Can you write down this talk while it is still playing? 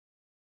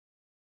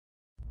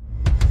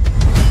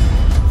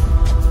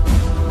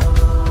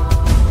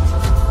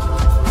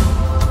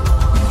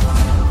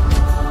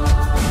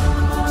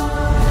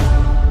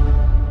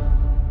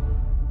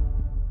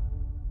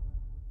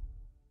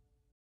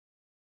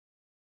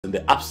in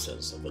the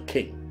absence of the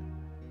king,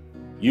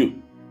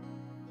 you,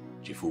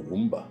 Chief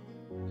Ugumba,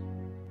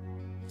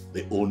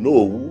 the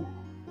Onowu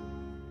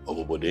of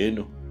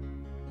Obodenu,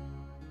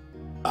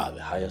 are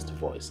the highest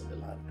voice in the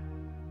land.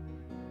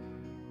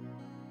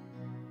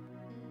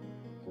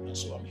 And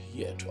so I'm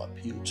here to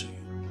appeal to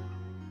you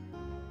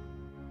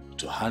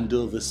to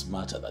handle this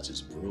matter that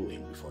is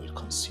brewing before it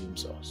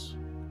consumes us.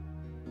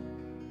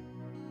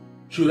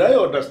 Should I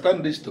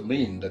understand this to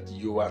mean that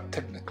you are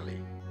technically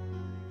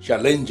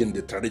challenging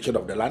the tradition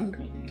of the land?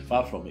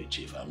 Far from it,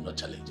 Chief. I'm not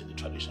challenging the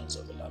traditions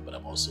of the land, but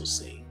I'm also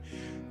saying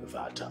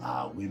that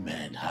our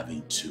women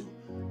having to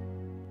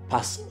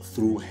pass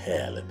through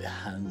hell in the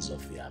hands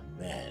of their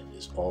men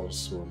is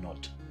also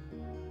not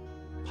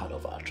part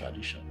of our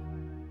tradition.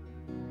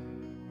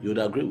 You would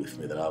agree with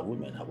me that our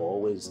women have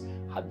always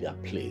had their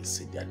place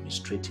in the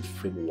administrative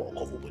framework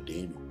of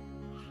Obodenu.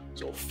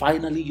 So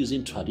finally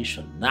using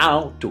tradition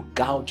now to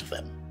gouge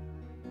them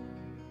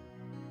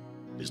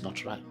is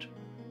not right.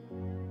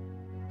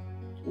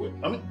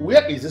 I mean,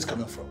 where is this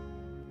coming from?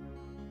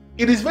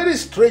 It is very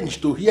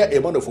strange to hear a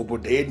man of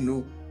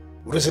Obodenu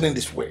reasoning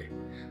this way.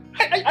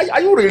 Are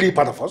you really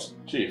part of us?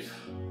 Chief,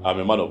 I'm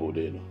a man of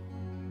Obodenu,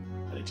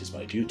 and it is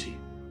my duty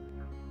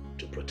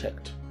to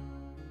protect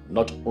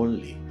not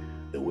only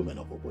the women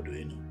of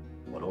Obodenu,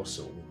 but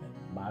also women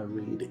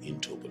married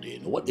into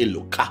Obodenu. What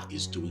Eloka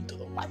is doing to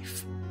the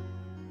wife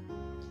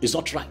is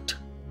not right.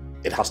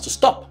 It has to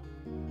stop.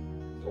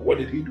 What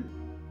did he do?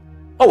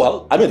 Oh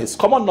well, I mean, it's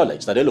common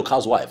knowledge that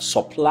Eloka's wife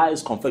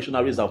supplies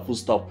confectionaries and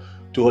foodstuff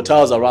to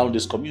hotels around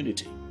this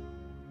community.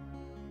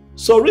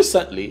 So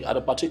recently, at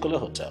a particular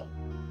hotel,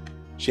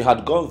 she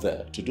had gone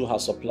there to do her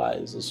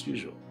supplies as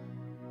usual.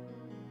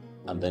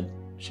 And then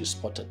she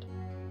spotted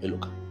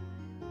Eloka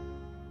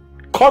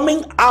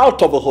coming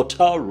out of a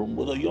hotel room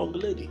with a young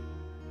lady.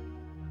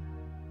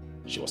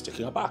 She was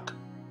taken aback.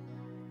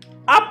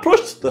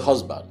 Approached the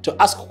husband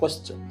to ask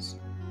questions.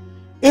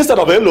 Instead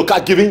of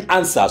Eloka giving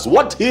answers,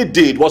 what he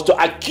did was to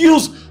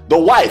accuse the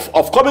wife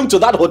of coming to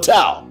that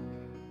hotel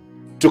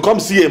to come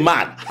see a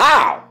man.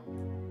 How?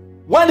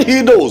 When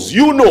he knows,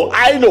 you know,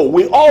 I know,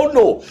 we all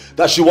know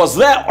that she was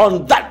there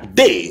on that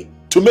day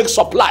to make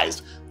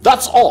supplies.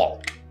 That's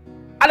all.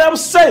 And I'm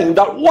saying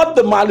that what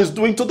the man is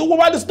doing to the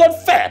woman is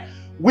not fair.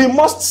 We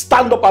must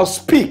stand up and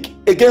speak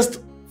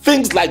against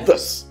things like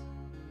this.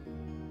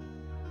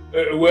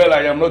 Well,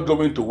 I am not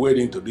going to wade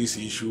into this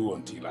issue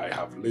until I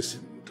have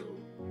listened to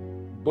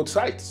both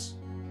sides.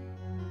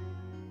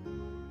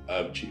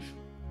 Chief,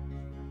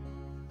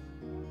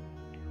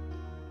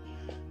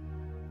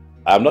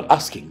 I'm not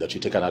asking that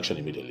you take an action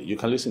immediately. You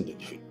can listen to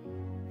him.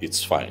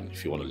 It's fine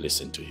if you want to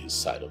listen to his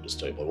side of the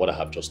story, but what I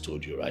have just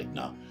told you right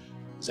now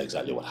is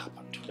exactly what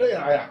happened.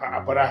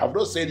 Yeah, but I have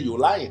not said you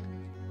lied.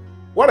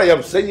 What I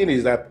am saying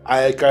is that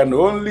I can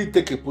only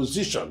take a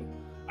position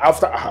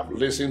after I have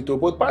listened to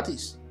both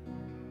parties.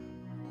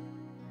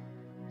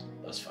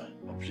 That's fine,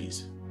 but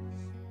please,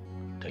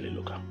 tell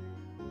Eloka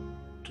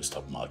to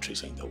stop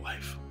maltreating the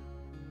wife.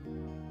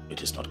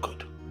 It is not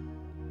good.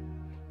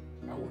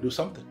 I will do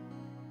something.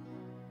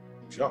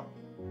 Sure.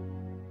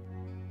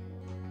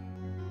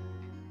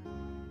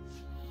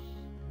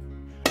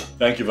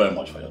 Thank you very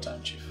much for your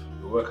time, Chief.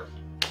 You're welcome.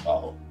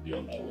 I'll be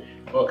on my way.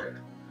 Okay.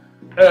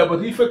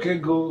 But if I can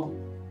go,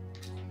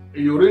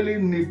 you really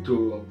need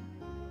to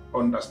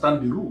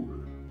understand the rule.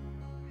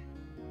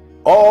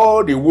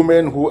 All the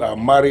women who are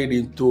married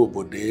into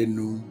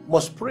Obodenu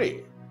must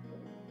pray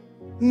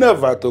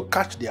never to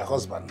catch their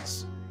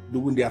husbands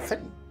doing their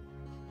thing.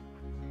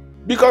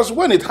 Because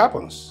when it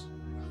happens,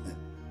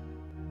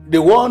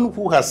 the one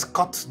who has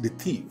caught the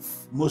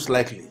thief, most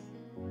likely,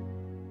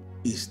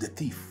 is the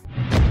thief.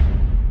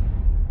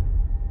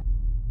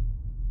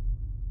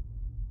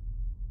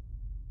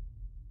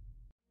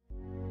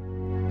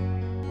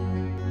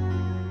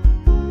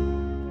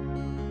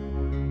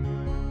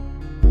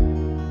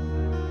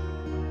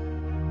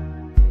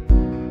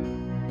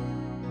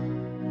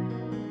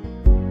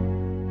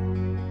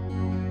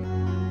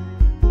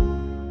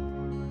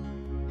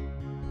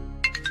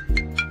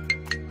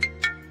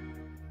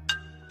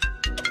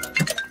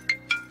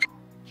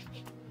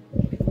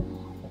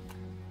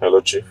 Hello,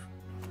 Chief.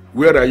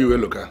 Where are you,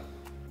 Eloka?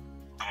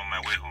 I'm on my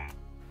way home.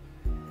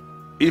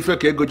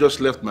 Ifekego just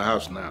left my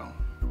house now.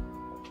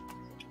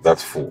 That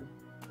fool.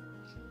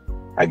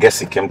 I guess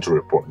he came to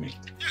report me.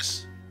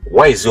 Yes.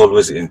 Why is he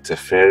always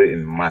interfering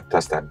in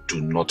matters that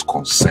do not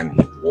concern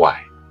him?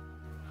 Why?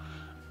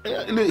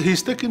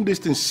 He's taking this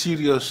thing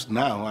serious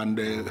now, and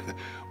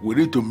we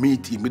need to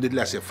meet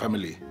immediately as a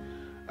family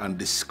and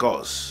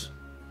discuss.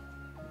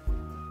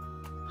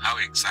 How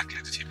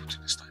exactly did he put it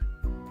this time?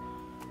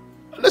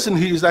 Listen,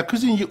 he is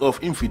accusing you of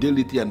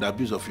infidelity and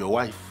abuse of your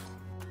wife.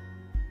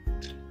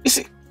 You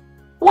see,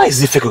 why is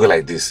he fake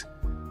like this?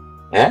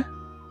 Eh?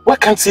 Why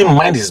can't he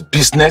mind his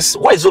business?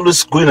 Why is he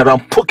always going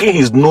around poking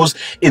his nose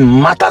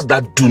in matters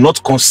that do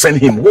not concern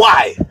him?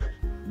 Why?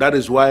 That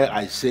is why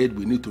I said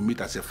we need to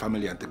meet as a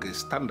family and take a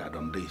standard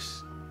on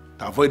this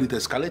to avoid it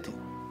escalating.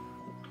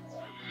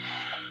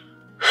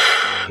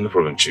 No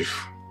problem,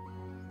 Chief.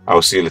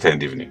 I'll see you later in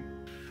the evening.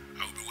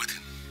 I'll be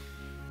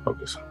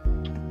Okay, sir.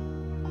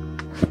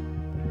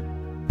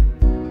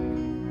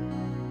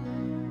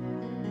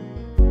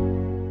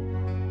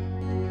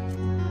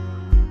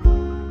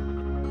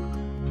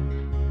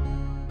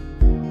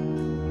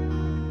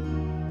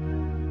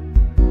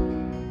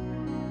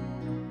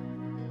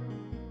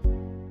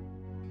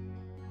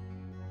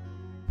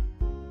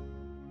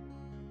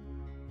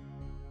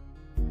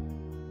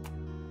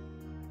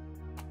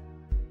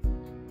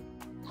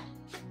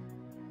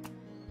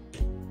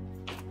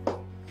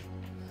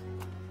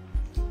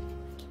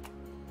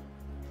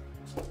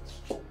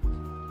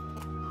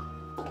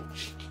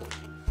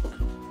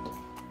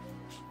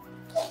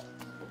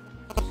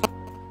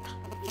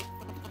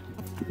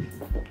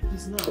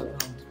 He's not around.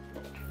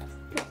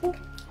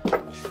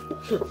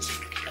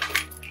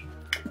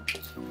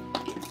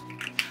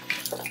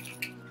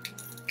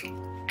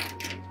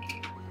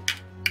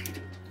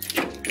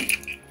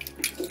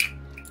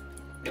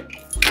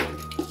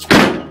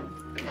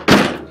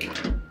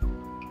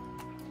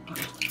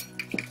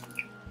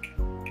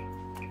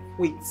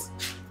 Wait.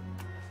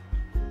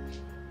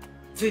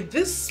 Did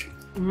this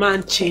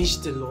man change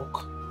the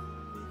lock?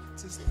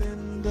 To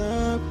stand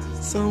up,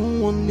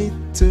 someone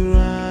need to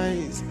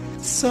rise.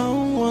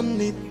 Someone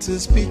need to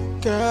speak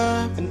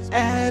up and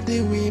add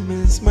the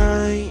women's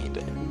mind.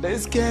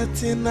 That's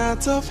getting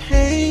out of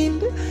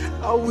hand.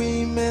 Our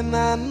women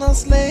are not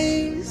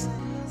slaves.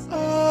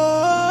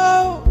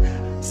 Oh,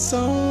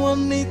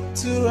 someone need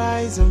to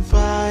rise and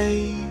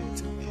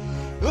fight.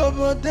 Oh,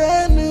 but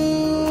they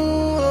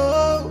knew.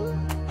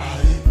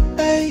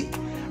 Hey,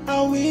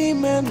 our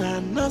women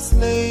are not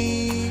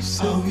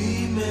slaves. Our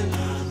women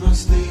are not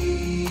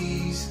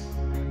slaves.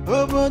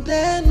 Oh, but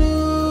they knew.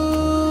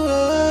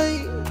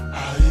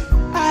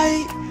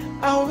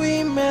 Our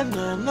women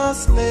are not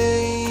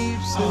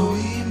slaves. Our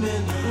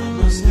women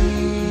are not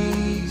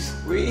slaves.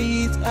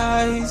 With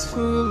eyes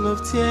full of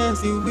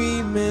tears, the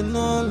women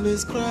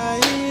always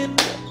crying,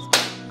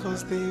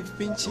 'cause they've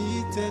been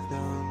cheated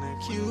on,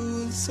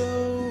 accused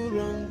so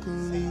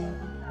wrongly.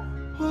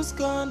 Who's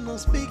gonna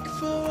speak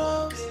for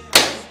us?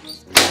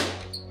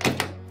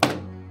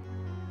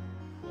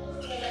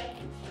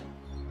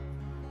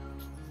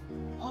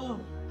 Oh,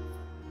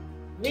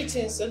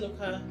 greetings,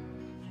 Senuka.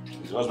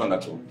 Is your husband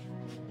at home?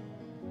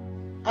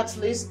 At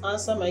least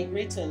answer my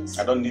greetings.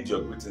 I don't need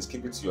your greetings.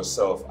 Keep it to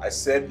yourself. I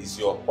said, is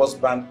your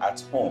husband at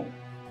home?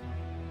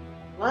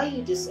 Why are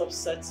you this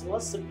upset?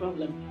 What's the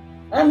problem?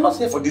 I am not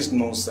here for this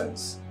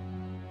nonsense.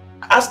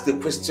 I asked the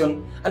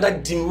question and I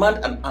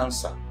demand an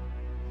answer.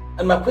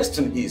 And my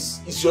question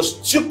is your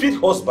stupid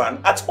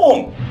husband at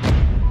home?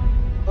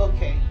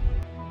 Okay.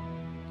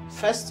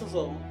 First of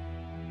all,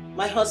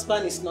 my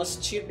husband is not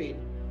stupid.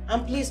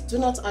 And please do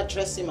not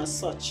address him as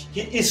such.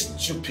 He is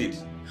stupid.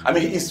 I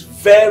mean, he is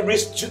very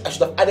stupid. I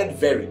should have added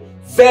very,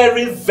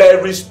 very,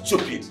 very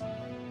stupid.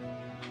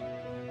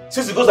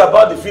 Since he goes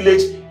about the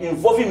village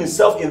involving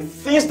himself in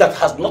things that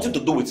has nothing to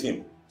do with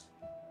him.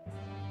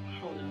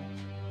 Hold on.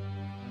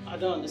 I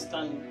don't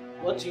understand.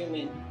 What do you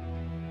mean?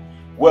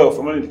 Well,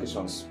 from all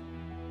indications,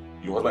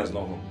 your husband is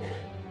not home.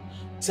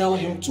 Tell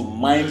him to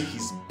mind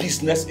his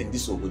business in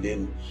this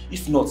Ogodenu.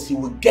 If not, he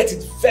will get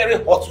it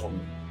very hot from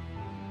me.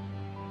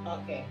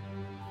 Okay.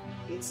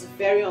 It's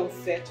very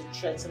unfair to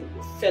threaten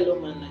a fellow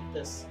man like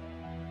this.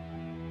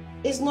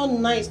 It's not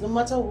nice, no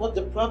matter what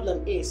the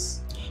problem is.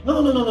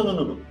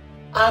 No.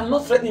 I'm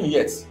not threatening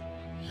yet.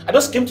 I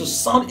just came to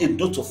sound a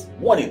note of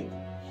warning.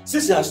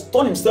 Since he has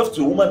turned himself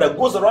to a woman that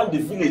goes around the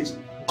village,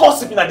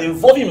 gossiping and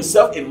involving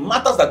himself in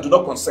matters that do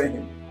not concern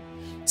him.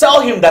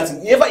 Tell him that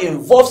if he ever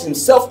involves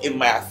himself in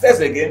my affairs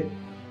again,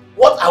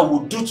 what I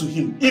will do to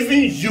him,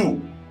 even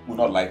you, will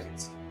not like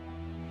it.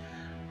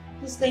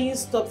 Please, can you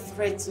stop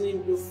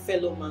threatening your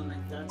fellow man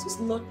like that? It's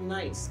not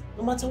nice,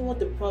 no matter what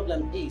the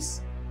problem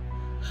is.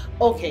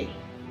 Okay,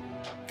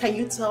 can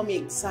you tell me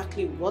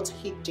exactly what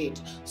he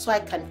did so I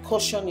can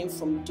caution him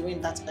from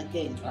doing that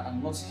again?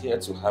 I'm not here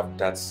to have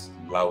that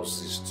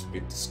lousy,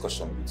 stupid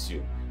discussion with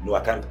you. No,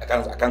 I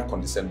can't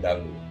condescend that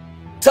low.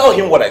 Tell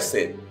him what I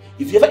said.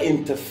 If he ever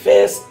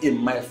interferes in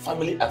my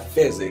family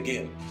affairs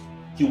again,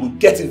 he will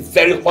get it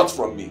very hot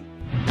from me.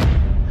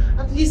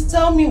 At least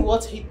tell me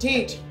what he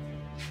did.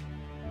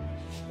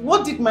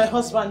 What did my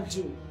husband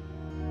do?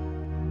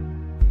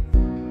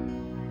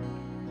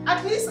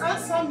 At least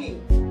answer me.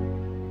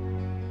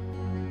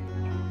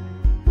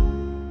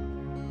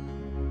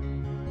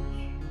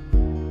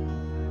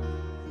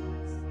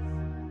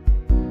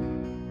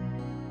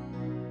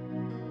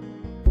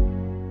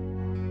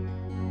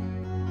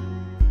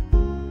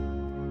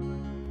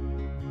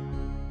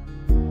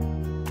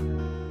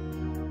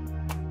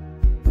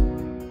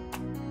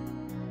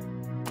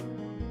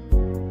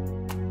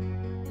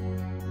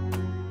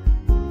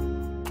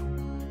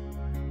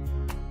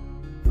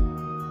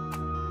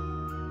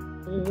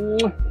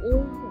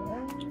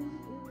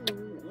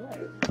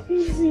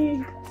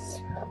 Easy.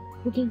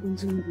 We can't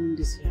continue doing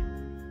this here.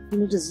 You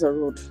know this is a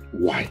road.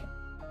 Why?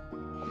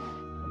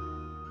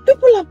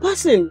 People are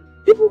passing.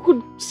 People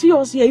could see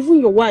us here, even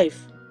your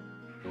wife.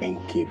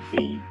 Enke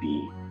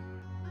baby,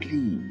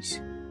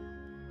 please.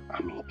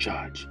 I'm in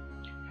charge.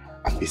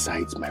 And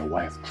besides, my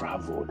wife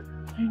traveled.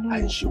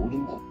 And she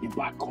wouldn't be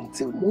back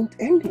until month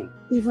ending.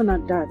 Even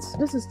at that,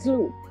 this is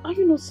still... Are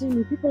you not seeing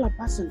me? People are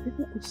passing.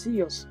 People could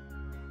see us.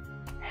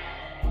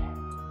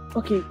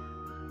 Okay,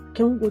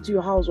 can we go to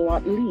your house, or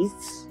at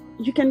least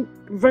you can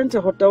rent a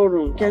hotel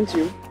room, can't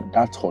you?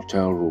 That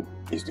hotel room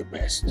is the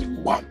best.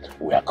 One,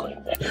 we are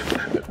going there.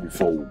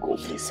 Before we go,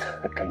 please,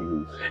 can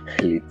you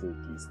little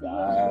kiss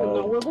now?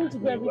 No, we're going to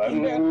do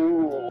everything there.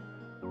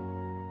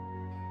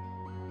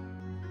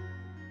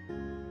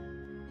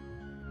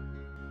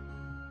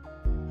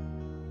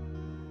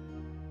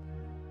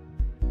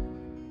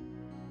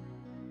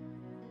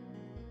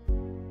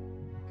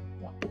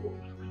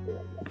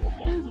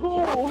 Let's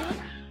go.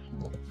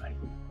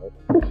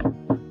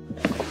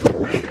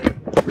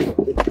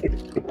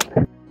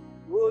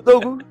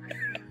 Dogu.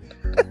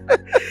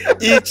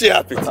 Eat your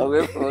appetite.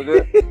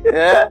 Okay.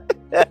 Yeah.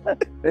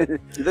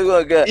 Dogu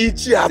okay.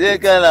 Eat your appetite. They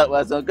can like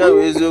what some kind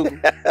of joke.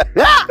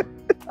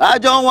 I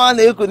don't want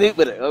to connect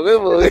with it.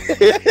 Okay.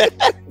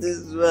 This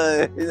is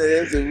why.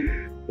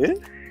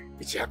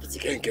 Eat your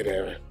appetite. Can't get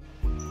there.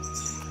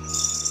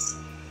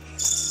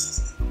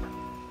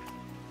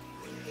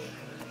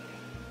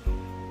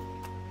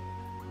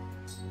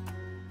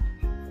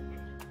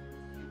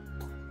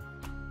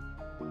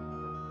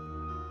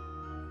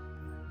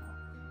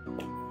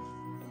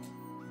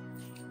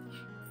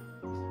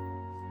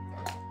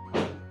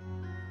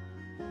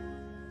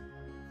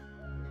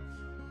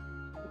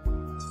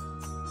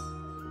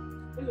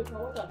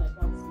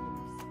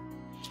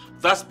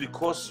 That's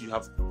because you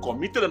have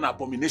committed an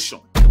abomination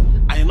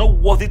and you're not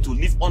worthy to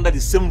live under the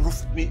same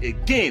roof with me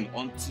again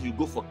until you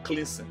go for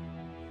cleansing.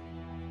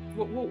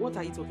 What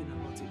are you talking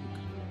about,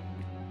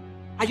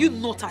 Ebuka? Are you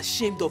not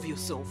ashamed of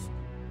yourself?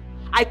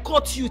 I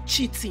caught you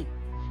cheating.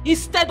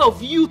 Instead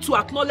of you to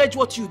acknowledge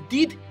what you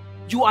did,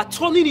 you are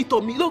turning it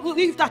on me. Look,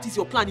 if that is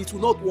your plan, it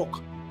will not work.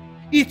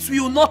 It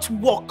will not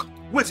work.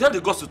 Wait, you have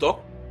the guts to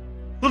talk?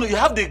 No, you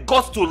have the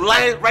guts to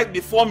lie right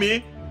before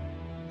me?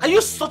 Are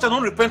you such an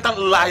unrepentant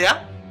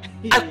liar?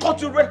 I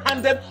caught you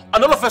red-handed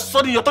and all of a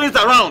sudden you're turning it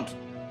around.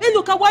 Hey,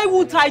 look, why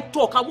won't I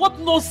talk? And what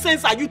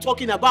nonsense are you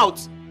talking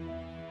about?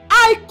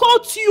 I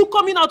caught you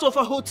coming out of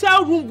a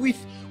hotel room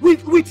with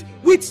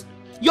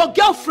your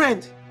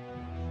girlfriend.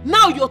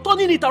 Now you're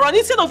turning it around.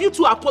 Instead of you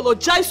to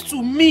apologize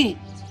to me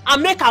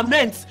and make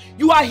amends,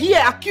 you are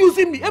here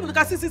accusing me. Hey, look,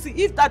 see,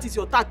 if that is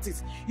your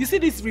tactics, you see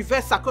this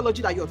reverse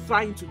psychology that you're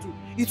trying to do,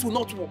 it will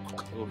not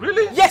work. Oh,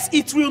 really? Yes,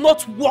 it will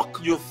not work.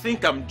 You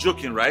think I'm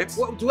joking, right?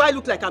 Well, do I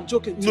look like I'm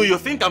joking? No, you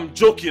think I'm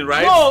joking,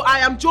 right? No, I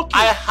am joking.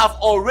 I have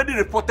already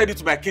reported it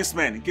to my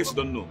kinsmen, in case you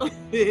don't know.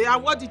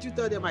 And what did you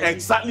tell them?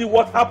 Exactly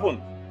what happened.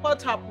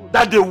 What happened?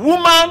 That the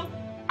woman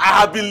I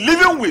have been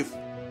living with,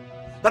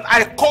 that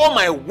I call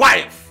my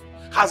wife,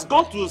 has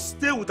gone to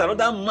stay with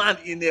another man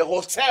in a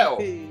hotel.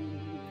 Hey,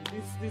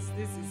 this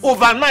is...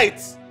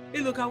 Overnight.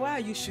 Hey, look, why are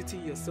you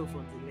shooting yourself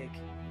on the leg?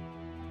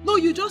 No,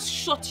 you just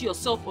shot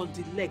yourself on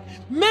the leg.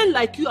 Men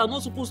like you are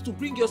not supposed to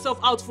bring yourself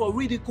out for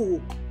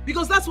ridicule.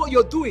 Because that's what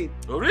you're doing.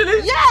 Oh,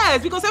 really?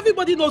 Yes, because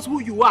everybody knows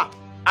who you are.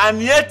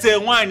 Aniete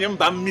nwanyị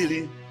mba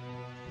mmiri.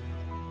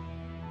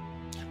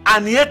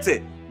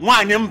 Aniete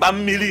nwanyị mba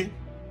mmiri.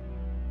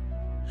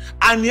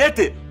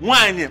 Aniete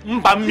nwanyị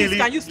mba mmiri.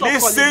 Can you stop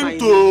Listen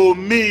to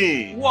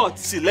me. What?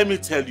 See, let me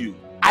tell you.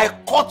 I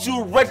caught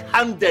you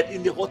red-handed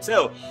in the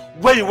hotel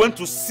where you went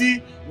to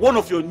see one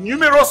of your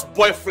numerous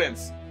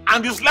boyfriends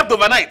and you slept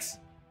overnight.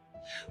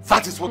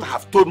 That is what I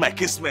have told my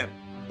kinsmen.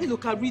 Hey,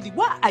 look, really,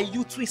 why are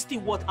you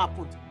twisting what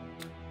happened?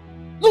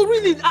 No,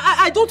 really,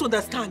 I don't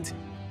understand.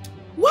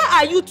 Why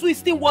are you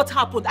twisting what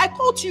happened? I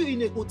caught you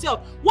in a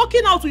hotel,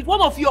 walking out with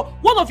one of your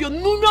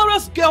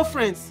numerous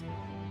girlfriends.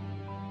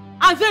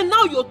 And then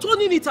now you're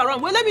turning it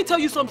around. Well, let me tell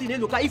you something,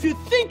 Eluka. If you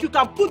think you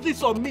can put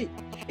this on me,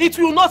 it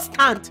will not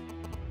stand.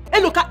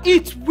 Eluka,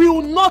 it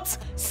will not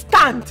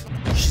stand.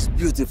 She's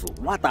beautiful.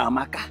 What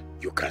Amaka?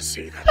 You can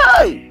say that.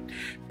 Hey!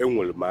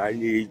 Enwel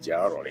manye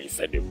jaro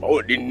ife de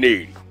body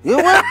nail. You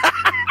what?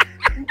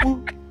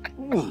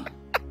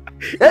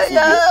 Hey,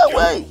 yeah,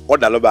 wait.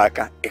 Oda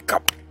lobaka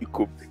ikap.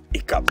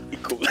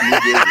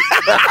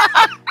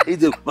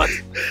 But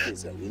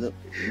listen, you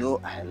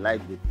know, I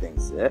like good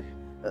things. Eh?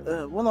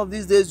 One of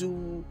these days,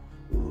 you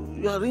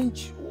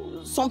arrange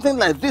something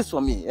like this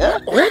for me. Eh?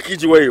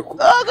 See,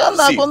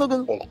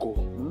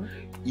 Uncle,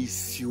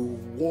 if you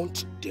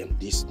want them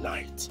this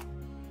night,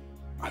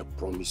 I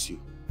promise you,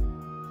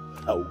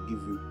 I will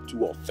give you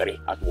 2 or 3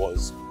 at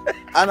once.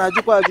 And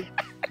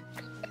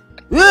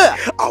yeah,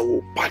 I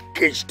will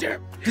package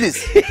them.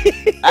 Please,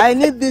 I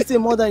need this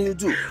thing more than you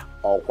do.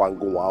 I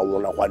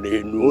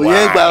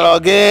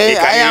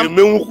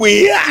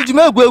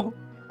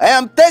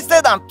am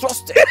tested and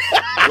trusted.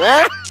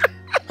 Yeah?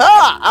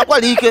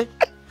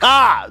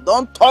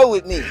 Don't toy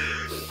with me.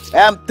 I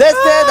am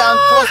tested and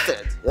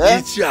trusted.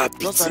 Yeah?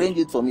 Just arrange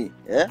it for me.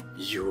 Yeah?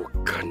 You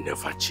can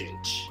never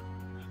change.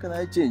 How can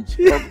I change?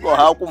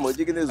 How come I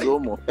cannot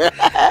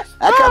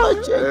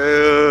change.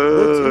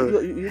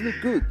 But you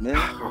look good, man.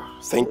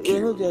 Thank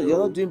you. You're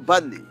not doing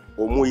badly.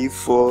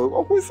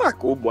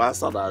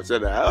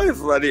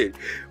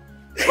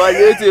 But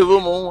you too,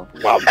 woman.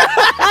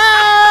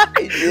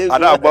 I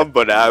don't want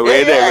to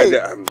wait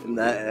there.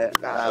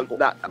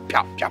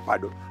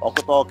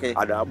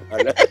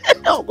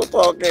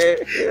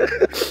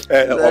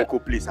 Uncle,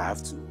 please, I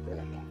have to.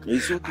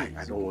 It's okay.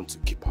 I don't want to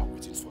keep her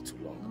waiting for too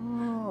long.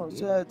 Oh,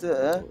 shit,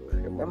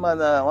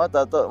 man, what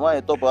I thought, my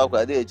top up,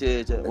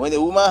 when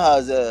a woman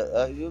has,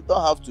 you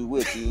don't have to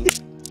wait to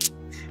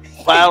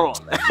fire on.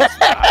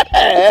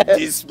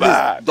 This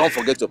bad. Don't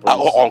forget to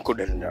promise. Uncle,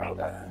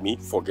 me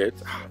forget.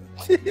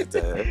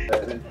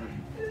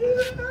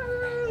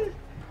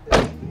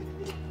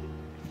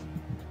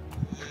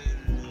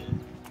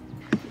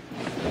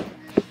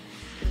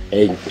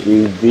 Hey,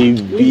 baby.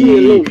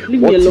 Leave me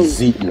What alone. is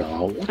it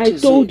now? I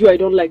told you I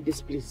don't like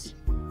this place.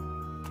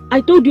 I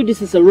told you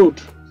this is a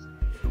road.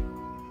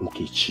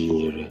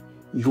 Nkechinyere,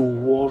 you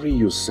worry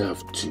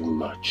yourself too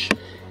much.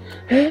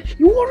 Eh?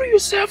 You worry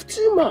yourself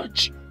too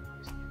much.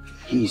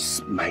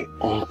 He's my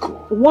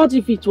uncle. What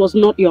if it was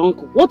not your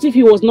uncle? What if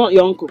he was not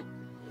your uncle?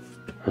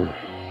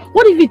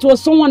 What if it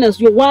was someone else,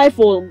 your wife,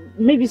 or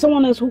maybe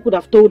someone else who could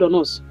have told on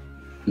us?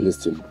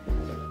 Listen,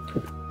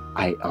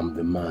 I am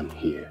the man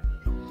here.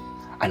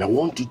 And I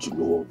want you to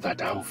know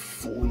that I'm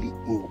fully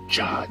in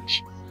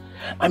charge.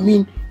 I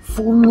mean,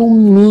 follow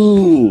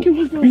me.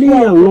 Play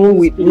along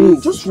with me.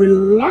 Just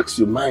relax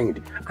your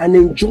mind and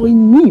enjoy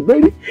me,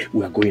 baby.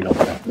 We are going up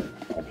now.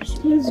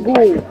 Let's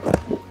go.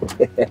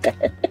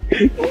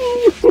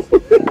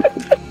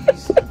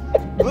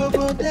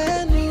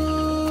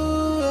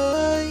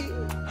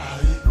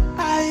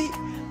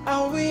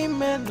 Our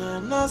women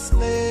are not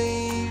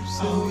slaves.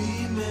 Our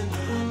women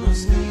are not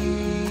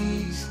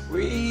slaves.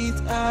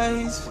 With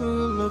eyes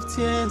full of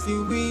tears,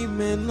 the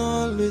women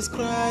always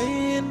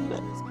crying,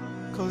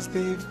 'cause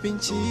they've been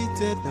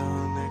cheated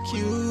on,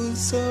 accused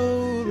so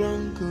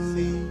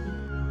wrongly.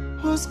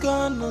 Who's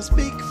gonna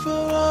speak for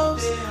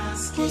us?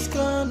 Who's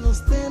gonna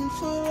stand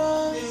for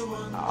us?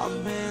 Our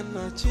men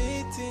are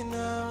cheating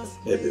us.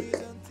 Hey, baby.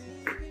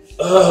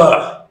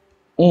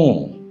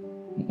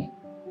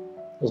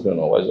 What's going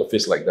on? Why is your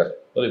face like that?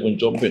 Not even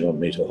jumping on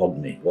me to hug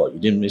me. What, you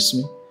didn't miss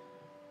me?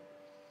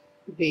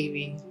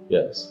 Baby,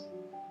 Yes.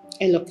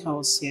 Eloka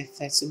was here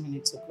 30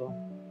 minutes ago.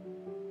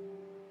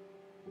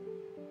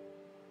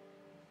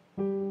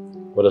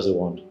 What does he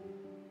want?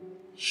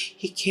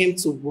 He came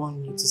to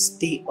warn you to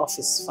stay off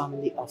his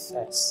family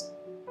affairs.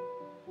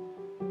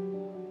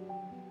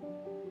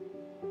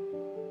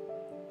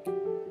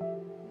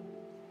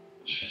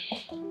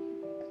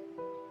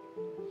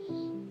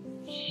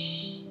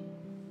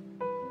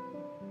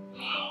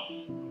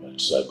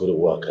 So I go to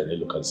work and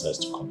Eloka decides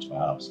to come to my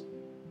house.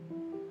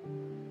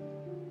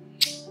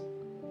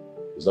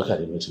 He's not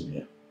going to meet him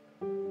here.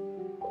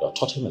 But I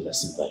taught him a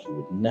lesson that he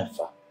would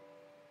never,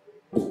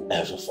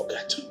 ever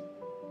forget.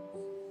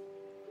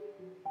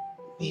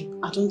 Babe,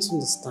 I don't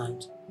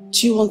understand.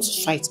 Do you want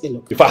to fight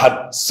Eloka? If I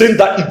had seen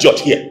that idiot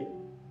here,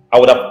 I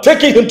would have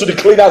taken him to the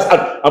cleaners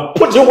and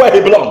put him where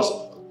he belongs.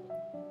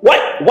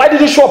 Why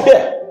did he show up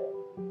here?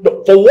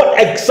 No, for what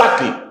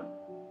exactly?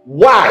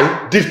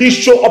 Why did he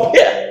show up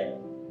here?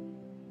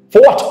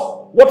 For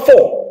what? What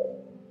for?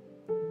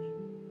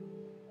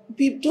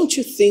 Babe, don't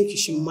you think you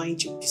should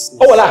mind your business?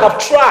 Oh, well, I have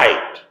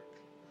tried.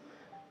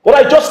 But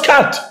I just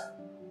can't.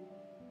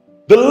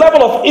 The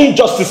level of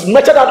injustice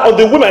meted out on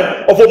the women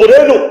of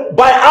Oboreno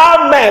by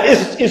our men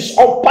is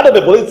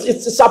unpardonable.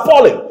 It's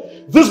appalling.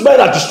 These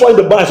men are destroying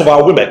the minds of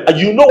our women. And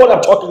you know what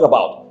I'm talking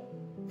about.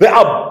 They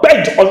are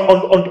bent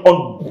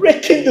on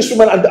breaking these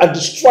women and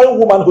destroying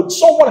womanhood.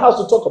 Someone has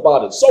to talk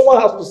about it. Someone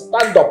has to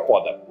stand up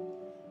for them.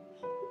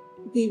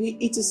 Baby,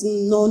 it is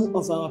none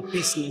of our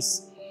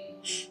business.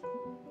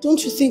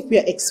 Don't you think we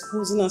are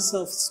exposing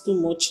ourselves too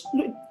much?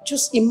 Look,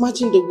 just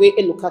imagine the way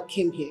Eloka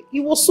came here. He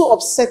was so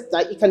upset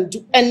that he can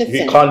do anything.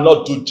 He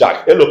cannot do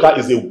jack. Eloka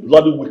is a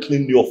bloody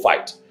weakling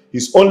neophyte.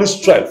 His only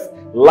strength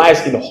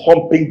lies in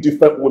humping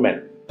different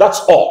women.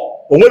 That's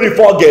all. But when we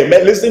forget,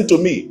 man, listen to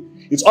me.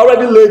 It's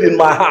already laid in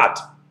my heart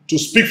to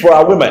speak for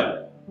our women.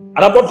 And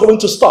I'm not going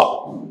to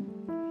stop.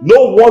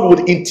 No one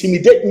would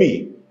intimidate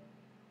me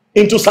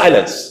into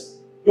silence.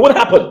 It won't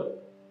happen.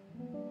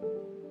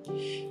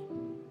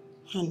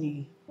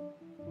 Honey,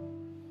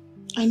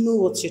 I know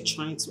what you're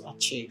trying to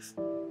achieve.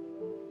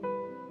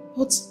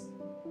 But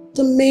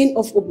the men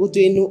of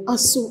Obodenu are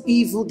so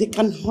evil, they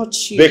can hurt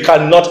you. They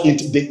cannot,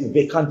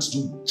 they can't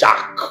do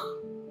jack.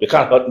 They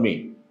can't hurt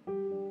me.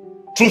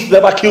 Truth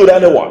never killed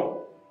anyone.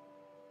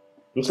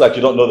 Looks like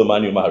you don't know the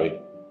man you married.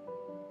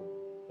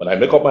 When I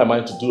make up my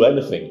mind to do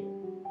anything,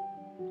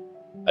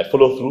 I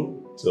follow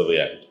through till the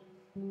end.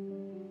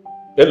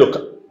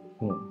 Eloka.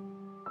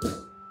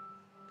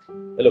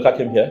 Eloka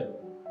came here.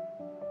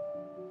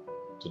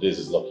 Today is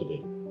his lucky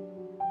day.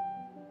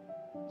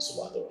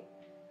 Sumadoro.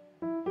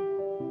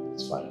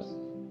 It's fine.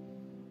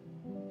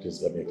 Please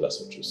get me a glass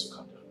of juice to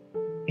calm down.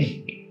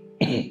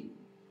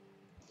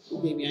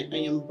 Baby, I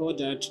am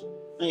bothered.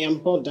 I am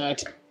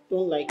bothered.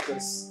 Don't like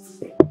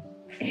this.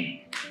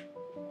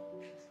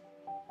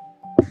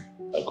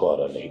 I go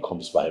out and he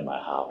comes by my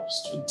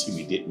house to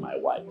intimidate my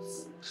wife.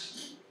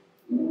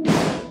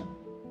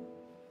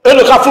 Eloka!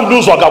 Eloka from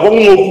News Waga,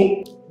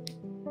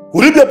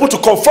 will you be able to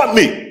confront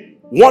me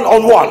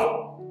one-on-one?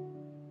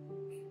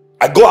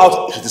 I go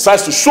out, he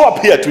decides to show up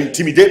here to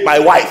intimidate my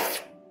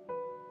wife.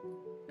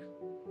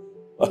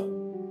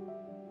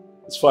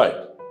 It's fine.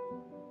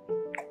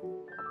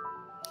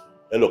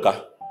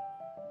 Eloka,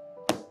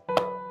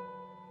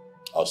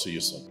 I'll see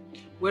you soon.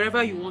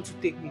 Wherever you want to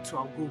take me to,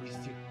 I'll go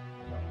with you.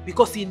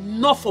 Because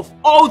enough of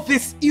all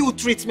this ill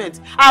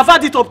treatment. I've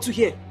had it up to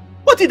here.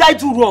 What did I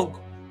do wrong?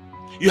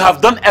 You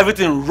have done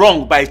everything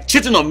wrong by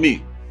cheating on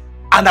me.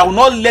 And I will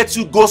not let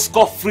you go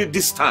scot-free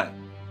this time.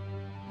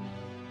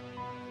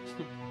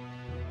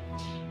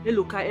 Hey,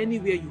 look,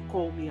 anywhere you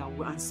call me, I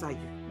will answer you.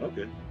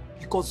 Okay.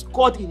 Because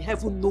God in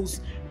heaven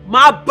knows,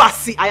 my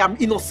Basi, I am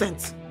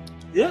innocent.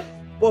 Yeah?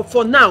 But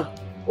for now,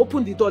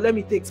 open the door. Let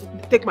me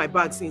take my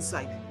bags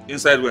inside.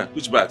 Inside where?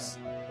 Which bags?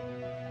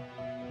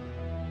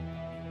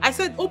 I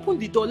said, open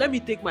the door. Let me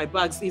take my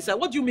bags inside.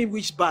 What do you mean,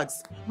 which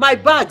bags? My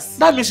bags.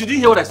 That means you didn't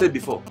hear what I said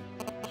before.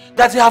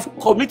 That you have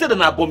committed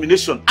an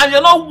abomination and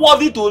you're not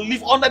worthy to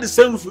live under the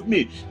same roof with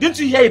me. Didn't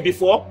you hear it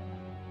before?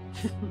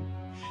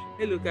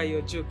 Hey, look,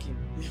 you're joking.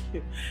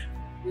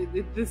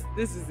 This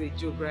is a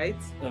joke, right?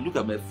 Now look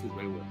at my face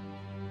very well.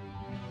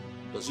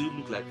 Does it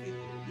look like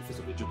the face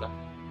of a joker?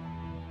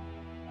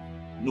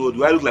 No,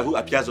 do I look like who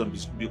appears on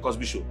the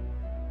Cosby Show?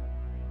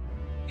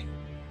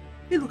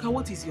 Hey, look,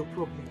 what is your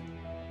problem?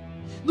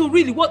 No,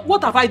 really,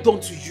 what have I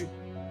done to you?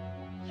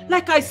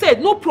 Like I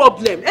said, no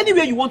problem.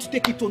 Anywhere you want to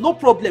take it to, no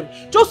problem.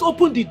 Just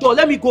open the door.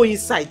 Let me go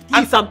inside.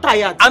 Please, I'm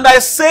tired. And I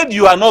said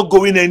you are not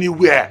going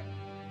anywhere.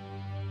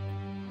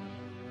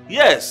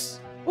 Yes.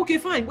 Okay,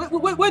 fine.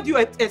 Where do you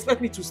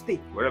expect me to stay?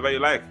 Wherever you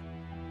like.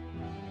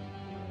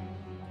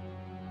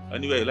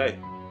 Anywhere you like.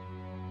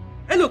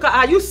 Hey, look,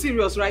 are you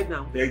serious right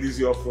now? Take these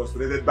your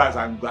frustrated bags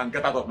and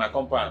get out of my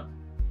compound.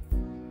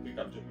 I think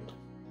I'm joking.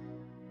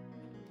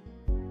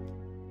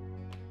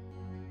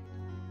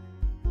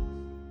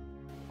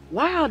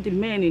 Why are the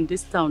men in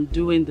this town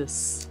doing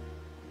this?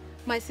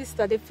 My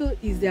sister, they feel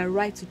it's their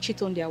right to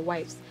cheat on their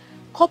wives,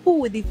 coupled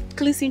with the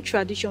cleansing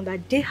tradition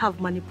that they have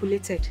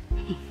manipulated.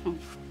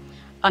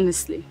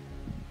 Honestly,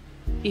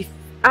 if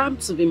I'm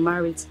to be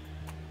married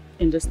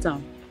in this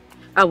town,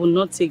 I will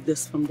not take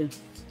this from them.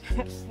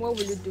 What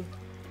will you do?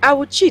 I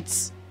will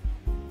cheat.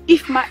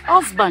 If my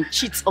husband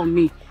cheats on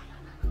me,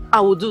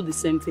 I will do the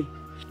same thing.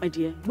 My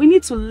dear, we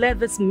need to let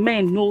these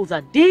men know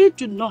that they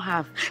do not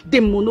have the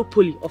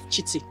monopoly of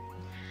cheating.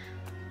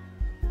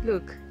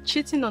 Look,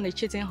 cheating on a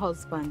cheating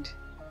husband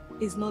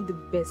is not the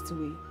best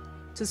way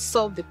to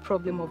solve the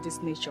problem of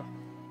this nature.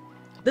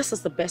 This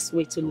is the best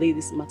way to lay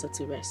this matter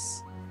to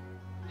rest.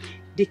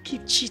 They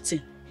keep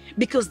cheating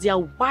because their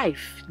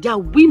wife, their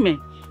women,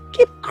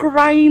 keep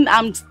crying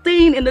and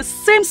staying in the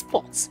same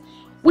spot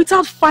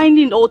without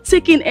finding or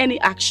taking any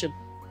action.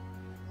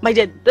 My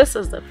dear, this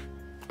is the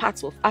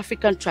part of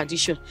African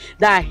tradition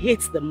that I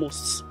hate the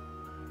most.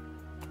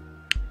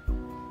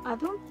 I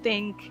don't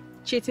think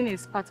cheating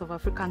is part of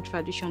African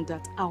tradition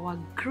that our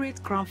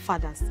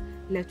great-grandfathers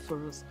left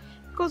for us.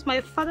 Because my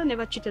father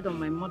never cheated on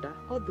my mother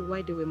all the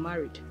while they were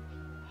married.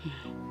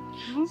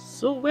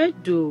 So where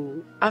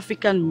do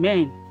African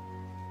men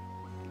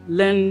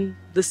learn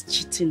this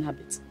cheating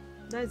habit?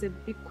 That is a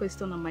big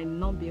question I might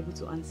not be able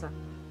to answer.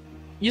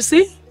 You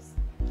see?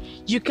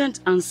 You can't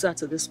answer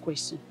to this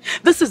question.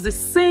 This is the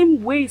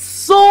same way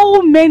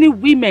so many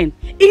women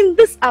in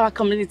this our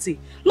community,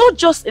 not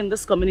just in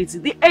this community,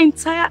 the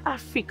entire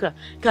Africa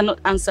cannot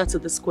answer to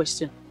this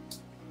question.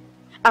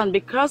 And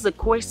because the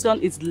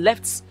question is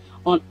left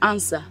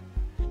unanswered,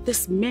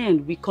 these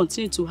men will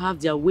continue to have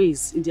their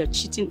ways in their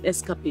cheating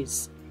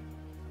escapades.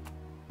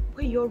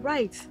 Well, you're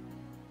right.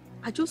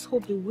 I just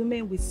hope the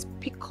women will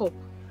speak up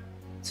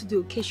to the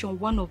occasion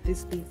one of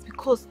these days,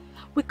 because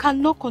we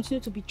cannot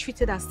continue to be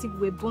treated as if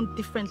we're born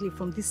differently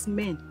from these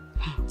men.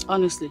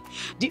 Honestly,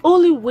 the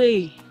only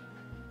way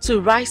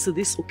to rise to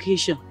this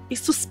occasion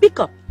is to speak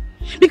up,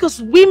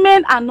 because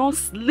women are not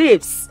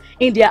slaves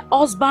in their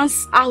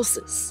husbands'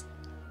 houses.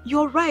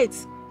 You're right.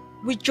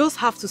 We just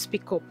have to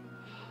speak up.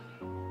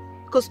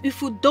 Because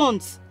if we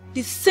don't,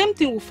 the same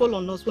thing will fall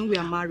on us when we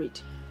are married.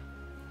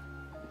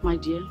 My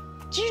dear,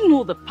 do you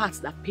know the parts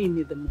that pain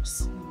me the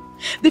most?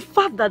 The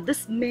fact that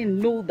these men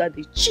know that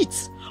they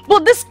cheat,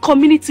 but this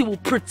community will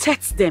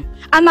protect them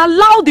and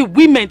allow the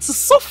women to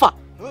suffer.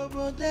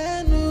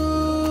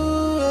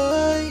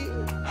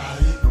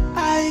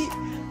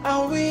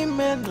 Our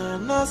women are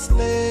not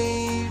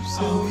slaves.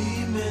 Our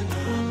women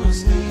are not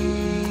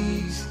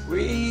slaves.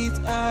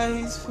 With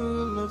eyes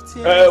full of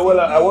tears. Well,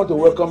 I want to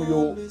welcome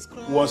you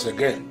once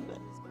again,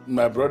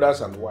 my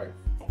brothers and wife.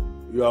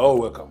 You are all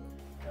welcome.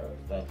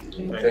 Thank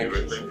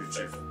you,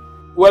 Chief.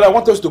 Well, I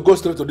want us to go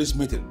straight to this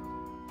meeting.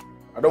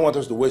 I don't want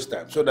us to waste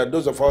time, so that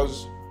those of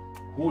us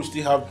who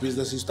still have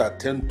businesses to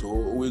attend to,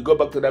 we go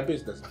back to their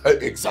business.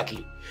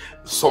 Exactly.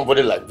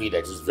 Somebody like me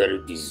that is very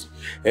busy.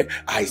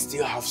 I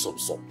still have some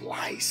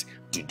supplies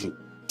to do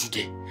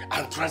today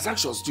and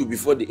transactions too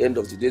before the end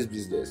of today's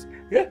business.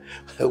 Yeah?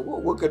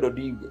 What kind of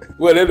deal?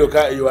 Well, look,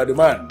 you are the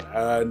man,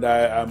 and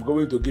I am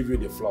going to give you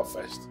the floor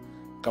first.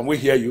 Can we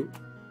hear you?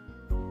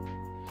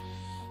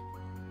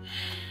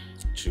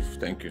 Chief,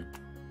 thank you.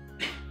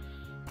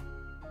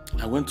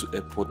 I went to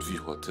Airport View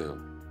Hotel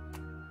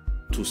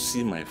to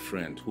see my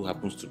friend who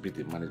happens to be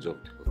the manager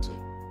of the hotel.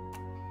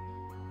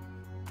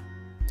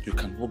 You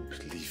cannot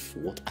believe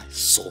what I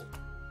saw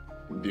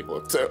in the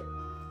hotel.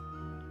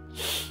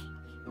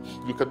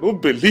 You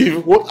cannot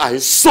believe what I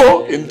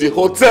saw in the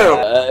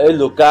hotel.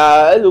 Look,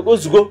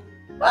 Ozugo.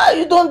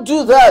 You don't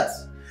do that.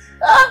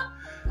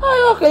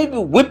 How can you be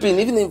whipping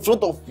even in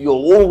front of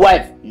your own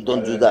wife? You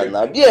don't do that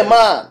now. Be a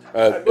man.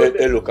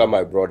 Look,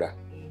 my brother.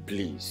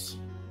 Please.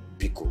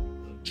 Biko,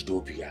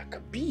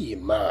 Jidobiaka, be a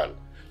man.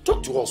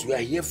 Talk to us. We are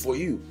here for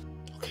you.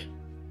 Okay.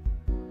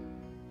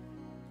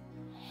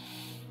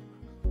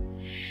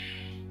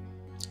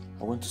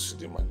 I went to see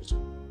the manager.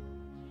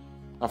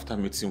 After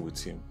meeting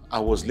with him, I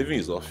was leaving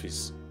his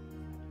office,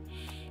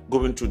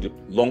 going through the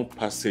long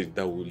passage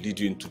that will lead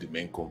you into the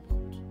main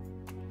compound.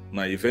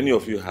 Now, if any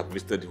of you have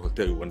visited the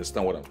hotel, you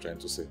understand what I'm trying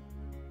to say.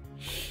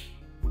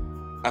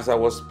 As I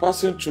was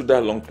passing through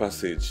that long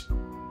passage,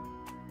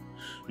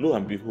 lo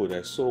and behold,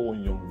 I saw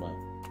one young man.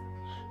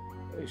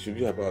 He should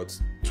be about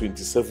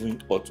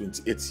 27 or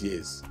 28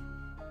 years,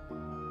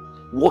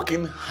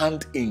 walking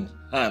hand in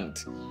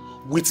hand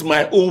with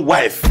my own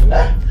wife.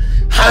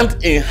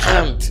 Hand in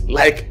hand,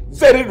 like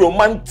very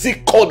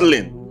romantic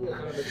cuddling.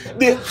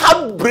 The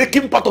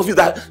heartbreaking part of it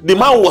that the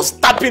man was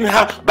tapping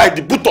her by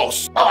the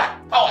buttocks. Power,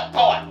 power,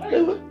 power.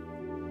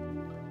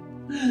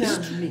 He's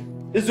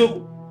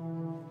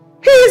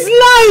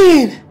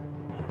lying.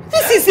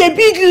 This is a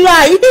big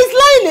lie. He's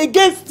lying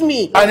against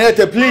me.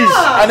 Annette, please.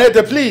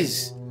 Annette,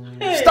 please.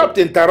 Hey. Stop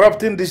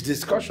interrupting this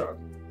discussion.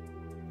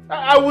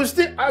 I will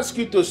still ask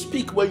you to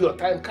speak when your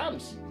time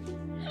comes.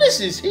 This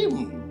is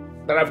him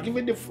that I've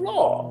given the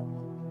floor.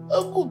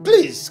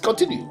 Please,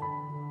 continue.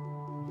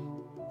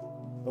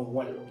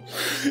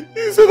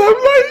 He said I'm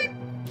lying.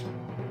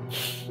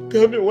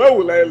 Tell me, why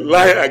will I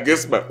lie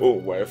against my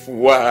own wife?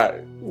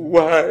 Why?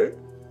 Why?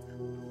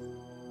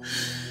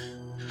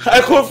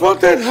 I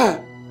confronted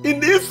her. In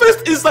the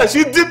first instance,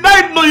 she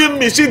denied knowing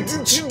me. She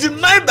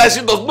denied that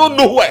she does not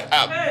know who I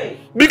am. Hey.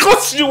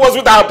 Because she was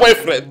with her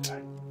boyfriend.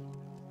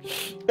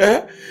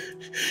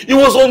 It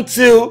was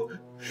until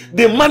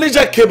the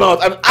manager came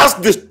out and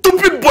asked the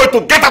stupid boy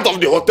to get out of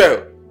the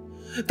hotel.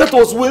 That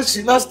was when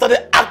she now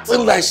started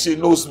acting like she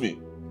knows me.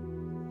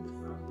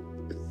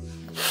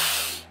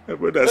 My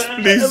brothers,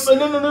 please.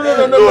 No,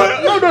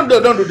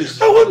 don't do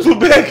this. I want to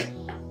beg.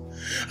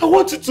 I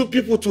want you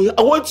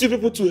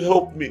people to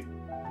help me.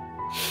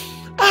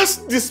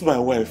 Ask this my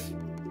wife.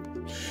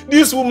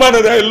 This woman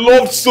that I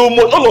loved so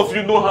much. All of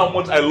you know how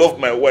much I love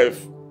my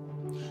wife.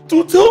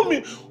 To tell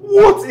me,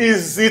 what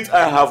is it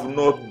I have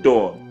not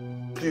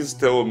done? Please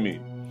tell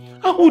me.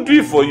 I will do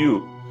it for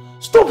you.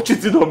 Stop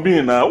cheating on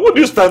me now. What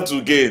do you stand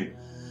to gain?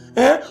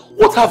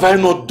 What have I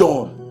not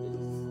done?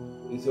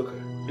 It's okay.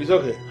 It's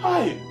okay.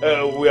 Hi.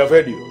 We have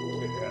heard you.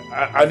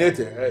 Annette,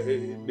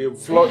 the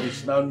floor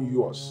is now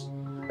yours.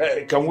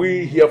 Can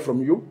we hear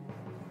from you?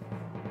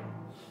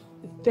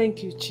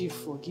 Thank you, Chief,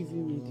 for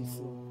giving me the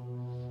floor.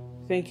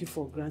 Thank you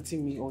for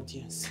granting me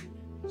audience.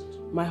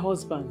 My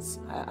husbands,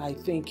 I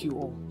thank you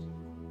all.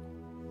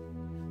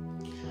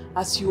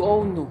 As you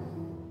all know,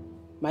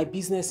 my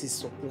business is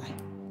supply,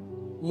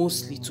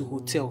 mostly to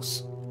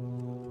hotels.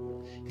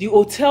 The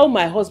hotel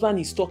my husband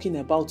is talking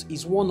about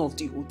is one of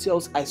the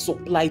hotels I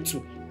supply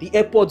to, the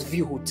Airport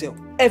View Hotel.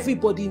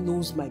 Everybody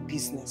knows my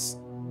business.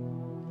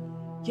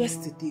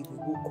 Yesterday we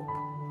woke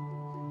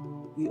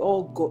up. We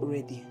all got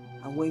ready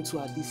and went to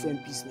our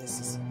different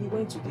businesses. He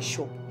went to the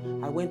shop.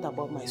 I went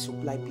about my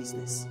supply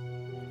business.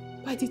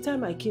 By the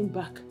time I came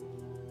back,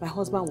 my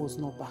husband was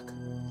not back.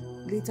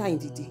 Later in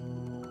the day,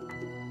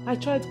 I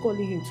tried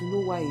calling him to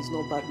know why he's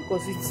not back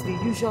because it's the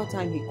usual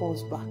time he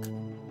comes back.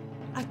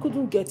 I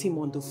couldn't get him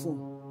on the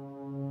phone.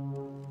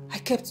 I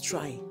kept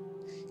trying.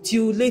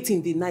 Till late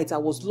in the night, I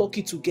was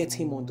lucky to get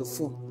him on the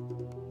phone.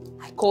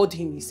 I called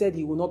him. He said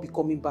he will not be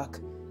coming back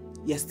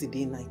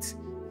yesterday night.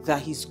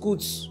 That his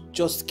goods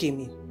just came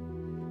in.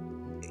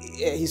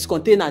 His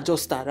container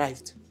just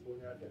arrived.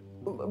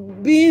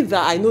 Being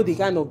that I know the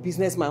kind of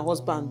business my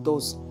husband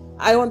does,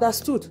 I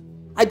understood.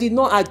 I did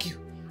not argue.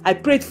 I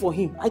prayed for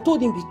him. I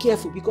told him be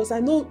careful because I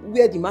know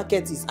where the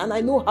market is and I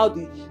know how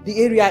the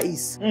area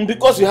is.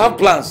 Because you have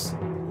plans.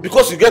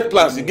 Because you get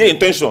plans, you get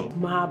intention.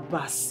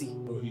 Mabasi.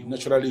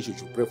 Naturally, she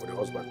should pray for the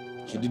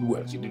husband. She did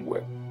well. She did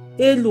well.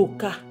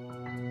 Eloka.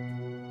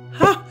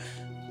 Ha!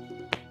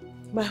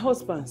 My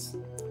husbands,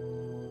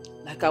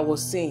 like I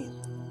was saying,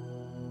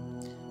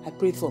 I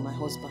prayed for my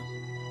husband,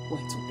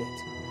 went to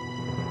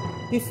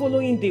bed. The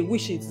following day,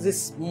 which is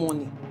this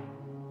morning,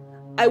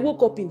 I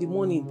woke up in the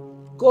morning,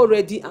 got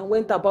ready and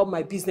went about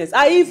my business.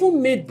 I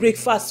even made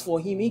breakfast for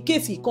him in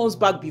case he comes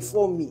back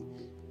before me.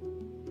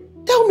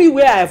 Tell me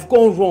where I have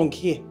gone wrong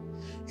here.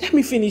 Let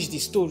me finish the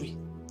story.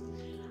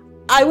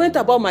 I went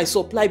about my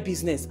supply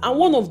business and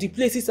one of the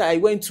places I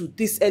went to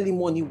this early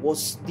morning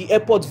was the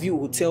Airport View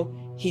Hotel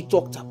he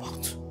talked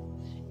about.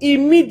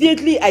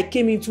 Immediately I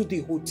came into the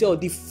hotel,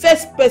 the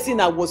first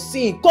person I was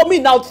seeing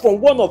coming out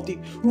from one of the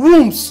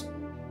rooms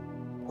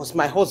was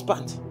my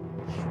husband.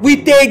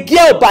 With a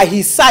girl by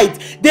his side.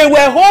 They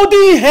were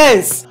holding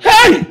hands.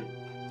 Hey!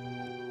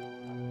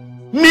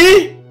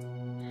 Me?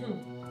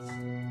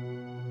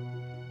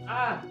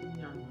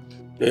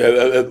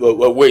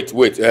 Wait.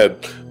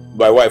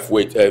 My wife,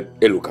 wait.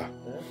 Eluka.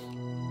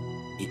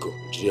 Biko,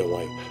 Nigerian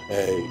wife.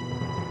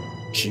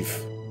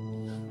 Chief.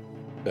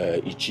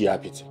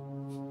 Ichiapit.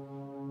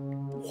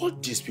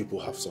 What these people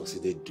have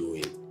succeeded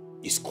doing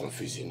is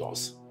confusing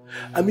us.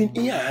 I mean,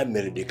 here I am,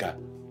 Meredeka.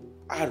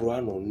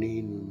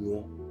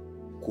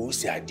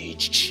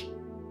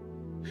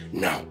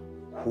 Now,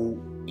 who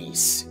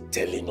is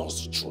telling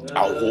us the truth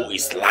and who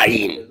is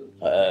lying?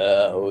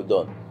 Hold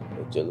on,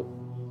 Jello.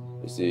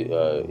 You see,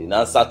 in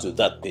answer to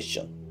that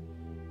question,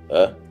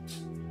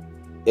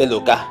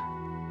 Eloka,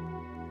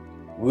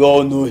 we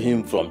all know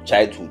him from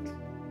childhood.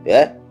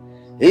 Yeah?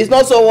 He's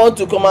not someone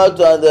to come out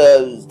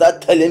and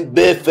start telling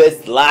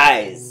barefaced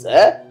lies.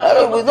 I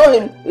mean, we know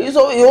him. He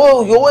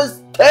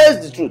always tells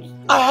the truth.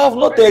 I have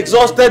not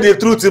exhausted the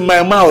truth in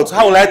my mouth.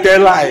 How will I tell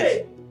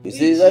lies? You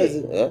see, that is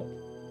it. Yeah?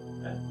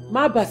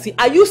 Mabasi,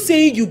 are you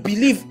saying you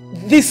believe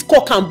this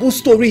cock and bull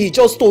story he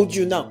just told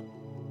you now?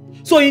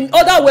 So in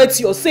other words,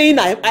 you're saying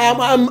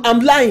I'm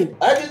lying.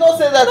 I did not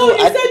say that. No, you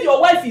said your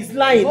wife is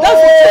lying. No, that's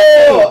what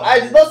you're saying. I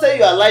did not say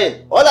you are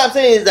lying. All I'm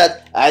saying is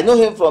that I know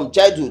him from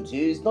childhood.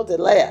 He is not a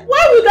liar.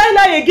 Why would I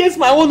lie against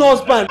my own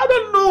husband? I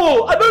don't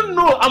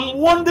know. I'm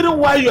wondering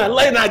why you are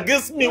lying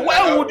against me.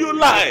 Why would you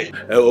lie?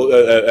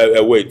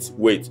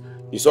 Wait.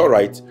 It's all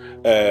right.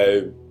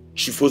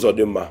 Shifos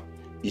Odema,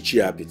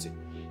 Ichiabiti.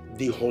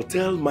 The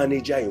hotel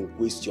manager in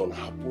question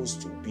happens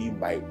to be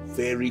my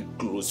very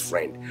close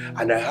friend,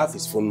 and I have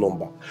his phone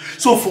number.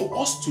 So for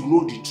us to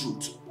know the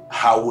truth,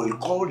 I will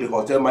call the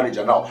hotel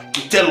manager now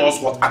to tell us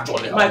what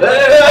actually happened.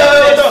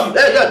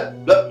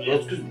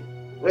 Excuse me.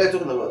 What are you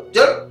talking about? What's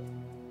the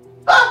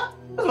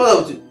matter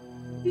with you?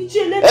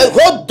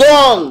 Hold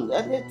on!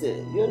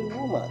 You're a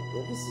woman.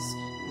 This is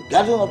the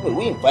gathering of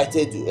we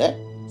invited you, eh?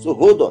 So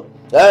hold on.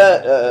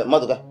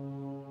 Madoka,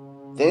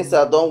 things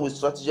are done with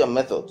strategy and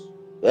method.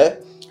 Eh?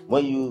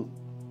 When you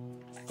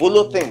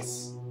follow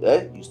things,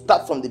 you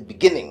start from the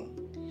beginning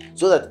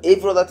so that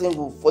every other thing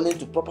will fall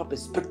into proper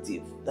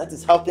perspective. That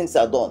is how things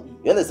are done.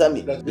 You understand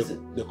me?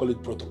 They call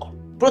it protocol.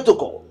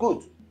 Protocol,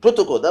 good.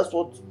 Protocol, that's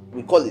what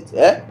we call it.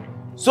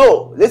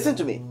 So, listen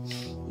to me.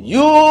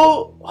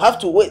 You have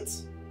to wait.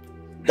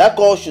 That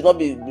call should not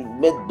be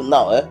made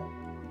now.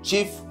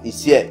 Chief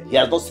is here. He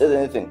has not said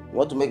anything. You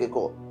want to make a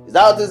call. Is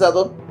that how things are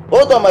done?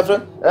 Hold on, my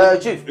friend.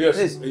 Chief, yes,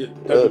 please.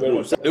 Thank you very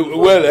much.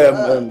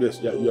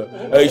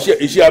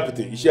 Yes,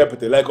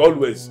 Ishiapete, like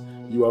always,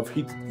 you have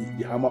hit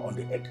the hammer on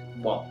the head.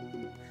 Wow.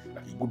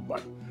 Like a good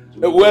man.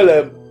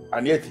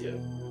 And yet here,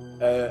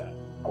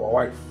 our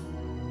wife,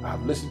 I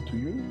have listened to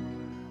you,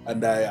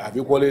 and I have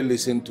equally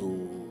listened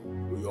to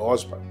your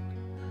husband.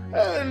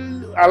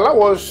 And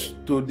allow us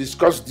to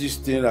discuss this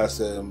thing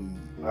as a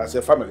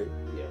family.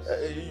 Yes.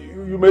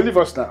 You may leave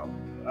us now.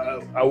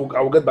 I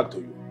will get back to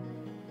you.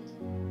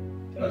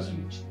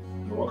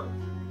 You're welcome.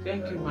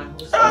 Thank you, my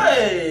husband.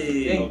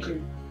 Hey! Thank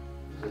you.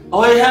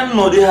 Oh, I have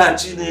no idea.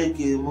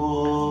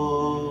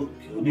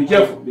 Be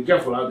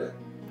careful out there.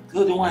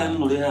 Go the one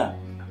no there.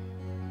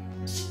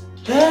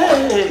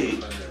 Hey!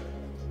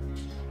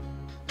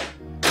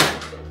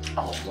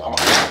 Are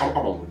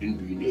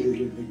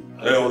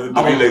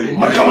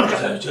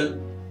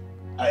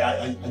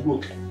you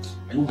okay?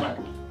 Are you mad?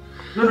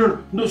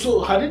 No.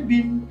 So had it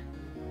been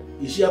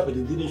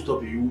Ishiapete didn't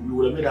stop you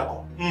would have made that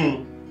call.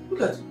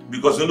 Look at it.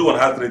 Because the only one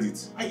has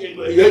credit.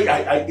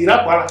 In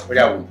that part,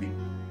 Onya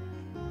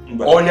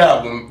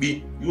will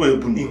be. You will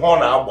put the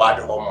horn out bad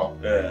home.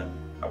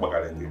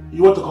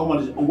 you want to come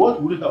on?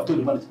 What would you have told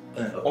the manager?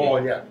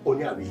 Onya will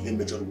hear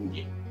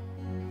me.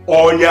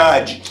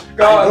 Onya.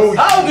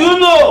 How do you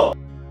know?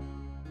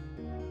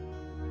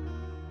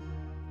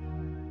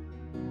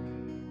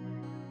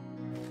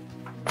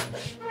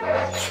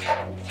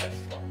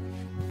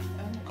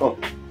 Come.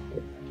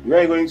 Where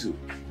are you going to?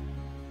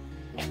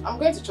 I'm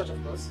going to church,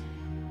 of course.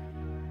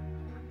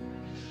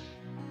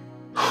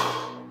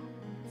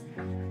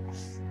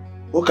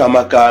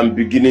 Okamaka, I'm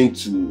beginning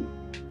to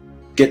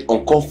get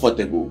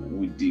uncomfortable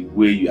with the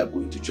way you are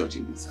going to church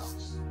in this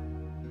house.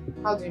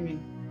 How do you mean?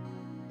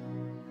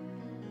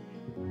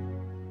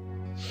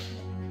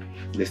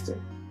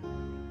 Listen.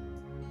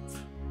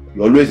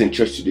 You're always in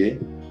church today.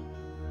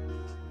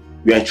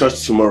 We are in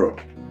church tomorrow.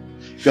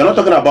 If you're not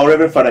talking about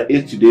Reverend Father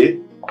A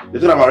today,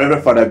 you're talking about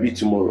Reverend Father B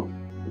tomorrow.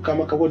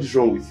 Okamaka, what is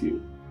wrong with you?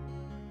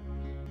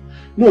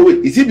 No,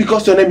 wait. Is it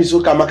because your name is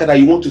Okamaka that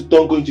you want to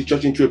turn going to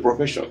church into a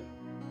profession?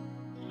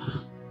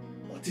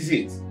 What is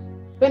it?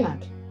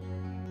 Bernard,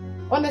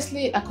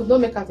 honestly, I could not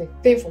make out a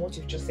thing from what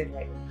you've just said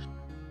right now.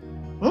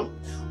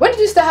 When did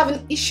you start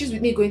having issues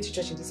with me going to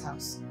church in this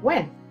house?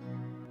 When?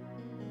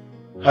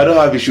 I don't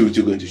have issue with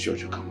you going to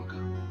church, Okamaka.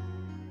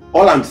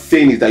 All I'm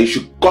saying is that you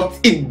should cut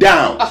it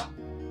down.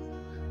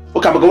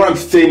 Okamaka, what I'm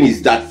saying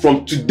is that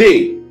from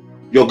today,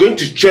 you're going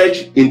to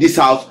church in this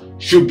house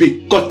should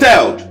be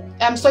curtailed.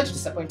 I am sorry to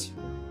disappoint you.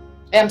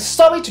 I am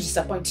sorry to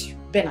disappoint you,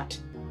 Bernard.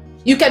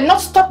 You cannot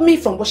stop me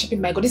from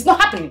worshiping my God. It's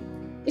not happening.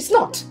 It's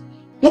not.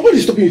 Nobody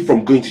is stopping you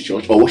from going to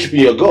church or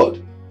worshiping your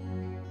God.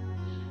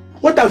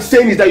 What I'm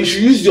saying is that you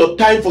should use your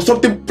time for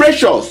something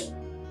precious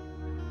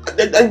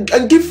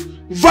and give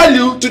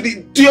value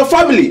to your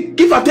family.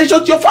 Give attention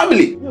to your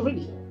family. No,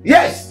 really?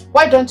 Yes.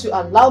 Why don't you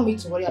allow me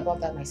to worry about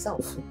that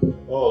myself?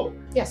 Oh.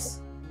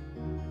 Yes.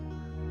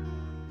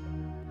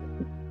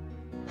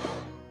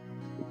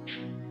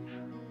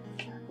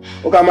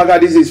 Okay, Amaka,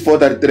 this is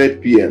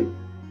 4:33 p.m.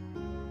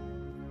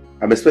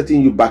 I'm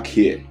expecting you back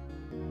here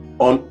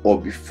on or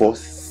before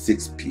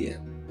 6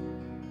 p.m.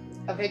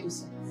 I've heard you,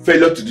 sir.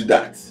 Failure to do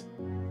that.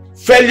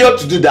 Failure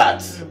to do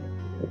that.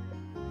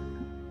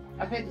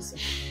 I've heard you, sir.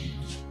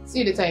 See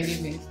you later in the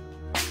evening.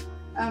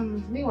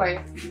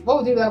 Meanwhile, what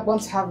would you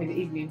want to have in the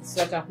evening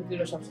so I can quickly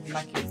rush up to the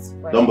market?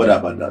 Don't bother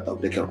about that. I'll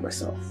take care of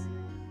myself.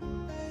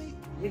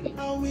 Really?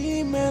 Our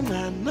women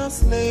are not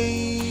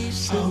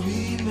slaves. Our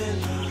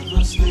women are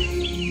not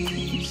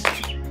slaves.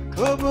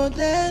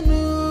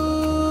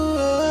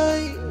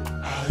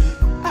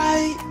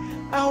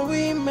 Our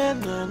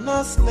women are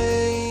not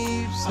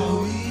slaves.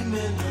 Our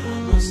women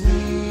are not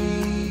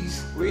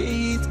slaves.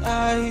 With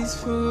eyes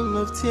full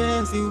of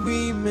tears, the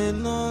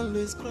women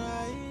always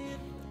cry.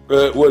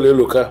 Well,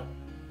 Eloka,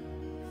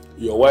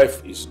 your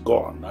wife is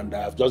gone, and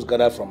I have just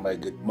gathered from my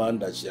good man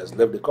that she has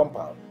left the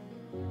compound.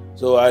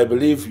 So I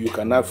believe you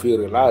can now feel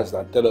relaxed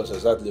and tell us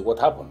exactly what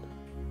happened.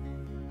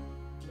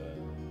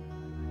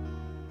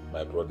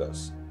 My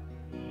brothers,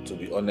 to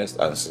be honest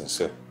and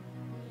sincere,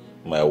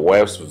 my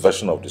wife's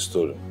version of the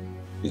story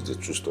is the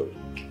true story.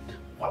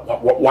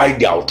 Why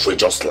the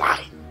outrageous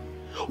lie?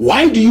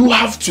 Why do you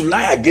have to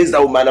lie against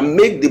that woman and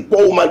make the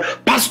poor woman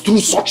pass through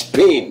such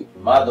pain?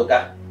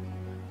 Madoka,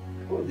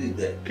 who did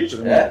that?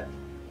 Yeah?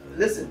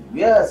 Listen,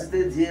 we are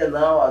seated here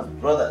now as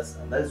brothers,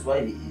 and that's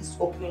why he is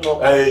opening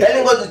up and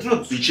telling us the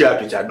truth. Pichi,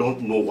 I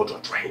don't know what you're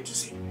trying to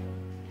say.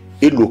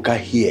 Eloka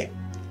here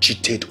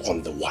cheated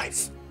on the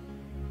wife,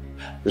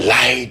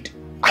 lied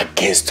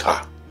against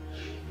her.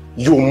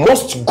 You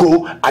must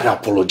go and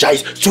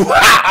apologize to her.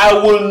 I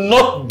will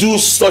not do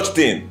such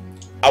thing.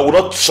 I will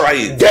not try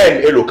it.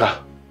 Then, Eloka,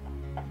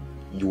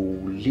 you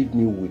will leave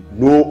me with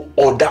no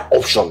other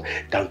option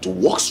than to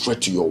walk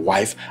straight to your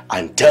wife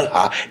and tell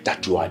her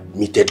that you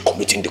admitted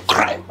committing the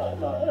crime.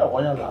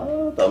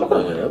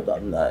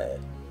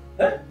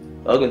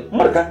 Okay.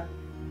 Marika,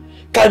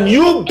 can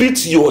you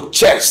beat your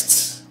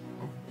chest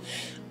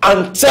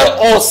and tell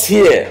us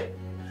here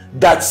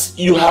that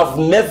you have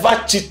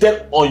never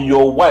cheated on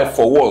your wife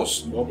for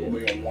once?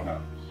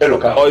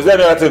 Eloka, or is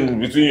there anything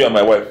between you and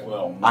my wife?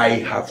 I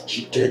have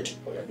cheated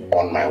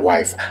on my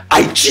wife.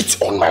 I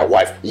cheat on my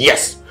wife,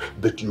 yes,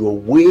 but your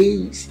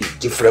ways is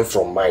different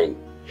from mine.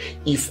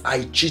 If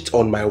I cheat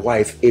on my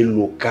wife,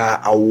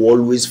 Eloka, I will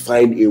always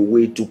find a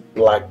way to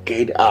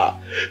placate her,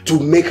 to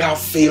make her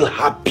feel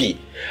happy.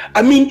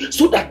 I mean,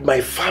 so that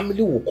my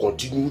family will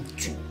continue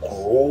to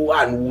grow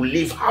and will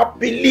live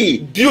happily.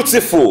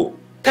 Beautiful.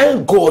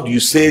 Thank God you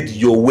said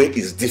your way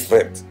is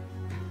different.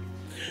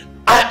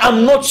 I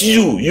am not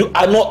you, you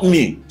are not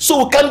me.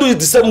 So we can't do it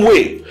the same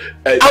way.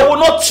 I will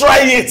not try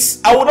it.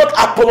 I will not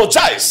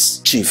apologize.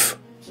 Chief,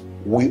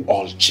 we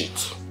all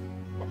cheat.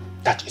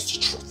 That is the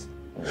truth.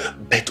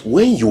 But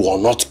when you are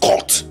not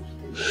caught,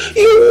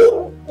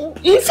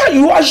 in fact,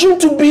 you assume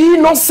to be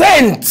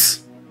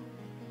innocent.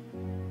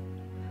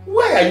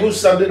 Why are you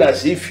sounding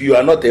as if you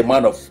are not a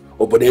man of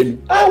Obodenu?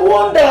 I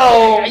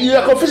wonder. You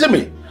are confusing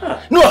me.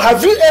 No,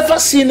 have you ever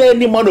seen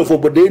any man of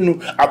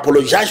Obodenu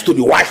apologize to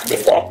the wife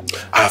before?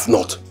 I have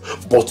not.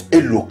 But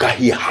Eloka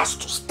here has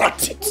to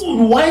start it.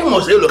 Why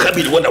must Eloka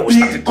be the one that will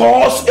start it?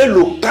 Because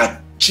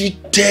Eloka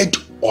cheated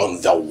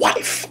on the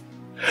wife.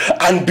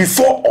 And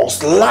before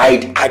us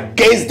lied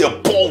against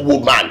the poor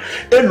woman.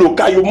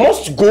 Eloka, you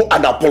must go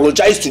and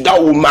apologize to that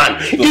woman.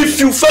 If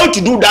you fail to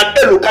do that,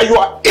 Eloka, you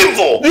are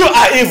evil. You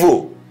are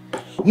evil.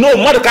 No,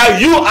 Madoka,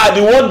 you are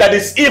the one that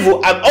is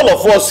evil, and all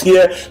of us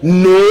here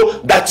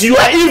know that you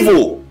are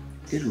evil.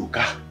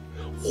 Eloka,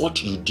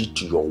 what you did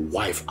to your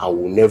wife, I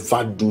will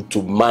never do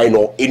to mine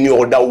or any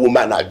other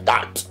woman like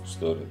that.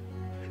 Story.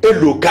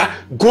 Eloka,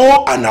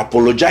 go and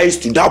apologize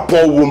to that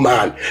poor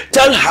woman.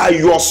 Tell her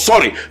you are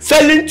sorry.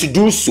 Failing to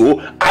do so,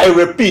 I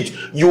repeat,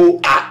 you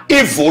are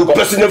evil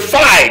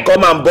personified.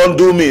 Come and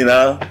bundle me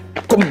now.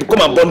 Come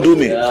and bundle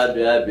me.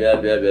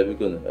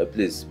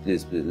 Please,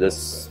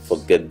 let's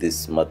forget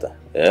this matter.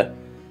 Yeah,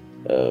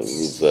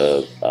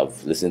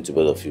 I've listened to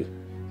both of you.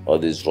 All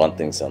these wrong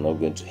things are not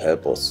going to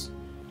help us.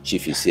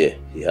 Chief is here.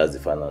 He has the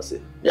final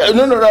say. Yeah,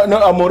 no.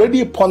 I'm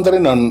already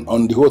pondering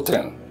on the whole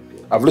thing.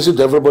 I've listened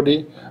to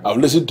everybody. I've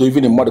listened to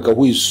even a Madoka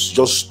who is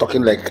just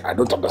talking like I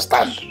don't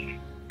understand.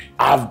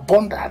 I've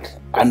pondered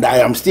and I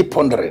am still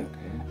pondering.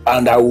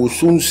 And I will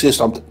soon say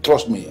something.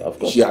 Trust me. Of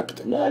course.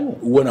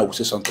 When I will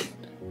say something,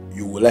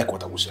 you will like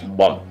what I will say.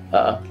 Bomb.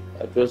 I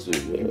trust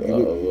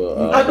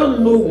you. I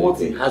don't know what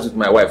he has with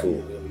my wife.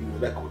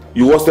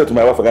 You will tell to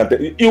my wife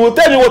again. You will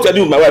tell me what you're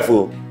doing with my wife.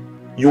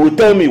 You will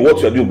tell me what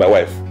you are doing with my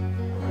wife.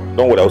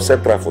 Don't worry, I will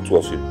set trap for two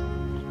of you.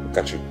 I'll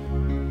catch you.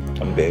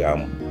 I'm there.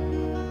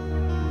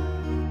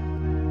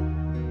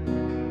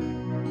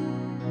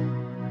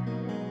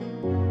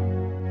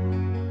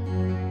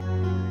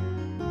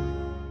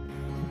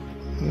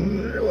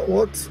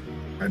 What?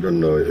 I don't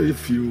know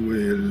if you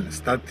will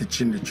start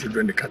teaching the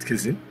children the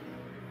catechism.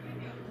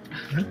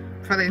 Huh?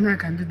 Father, you know I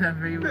can do that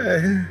very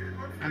well.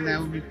 And I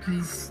will be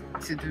pleased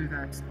to do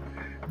that.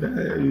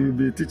 You'll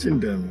be teaching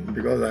them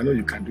because I know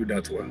you can do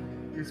that well.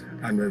 Yes,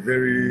 I'm a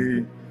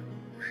very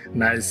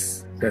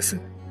nice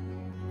person.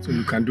 So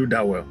you can do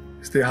that well.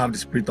 Still have the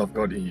Spirit of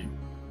God in you.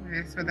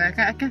 Yes, Father,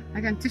 I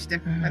can teach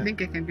them. I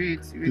think I can do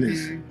it with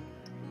the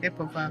help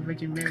of our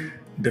Virgin Mary.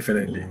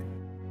 Definitely.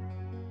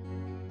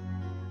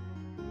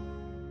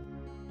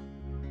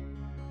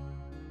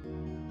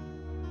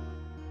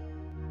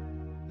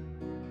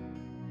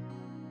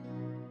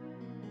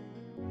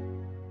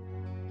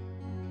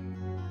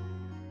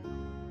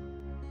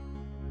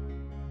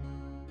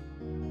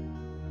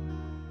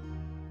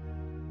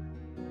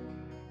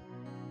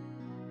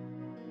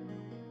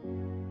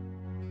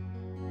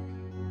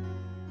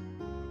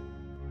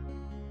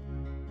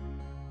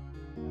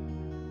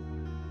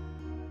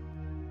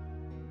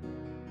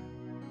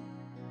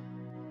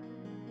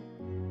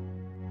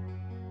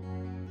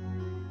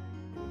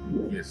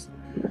 Yes,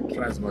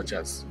 try as much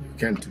as you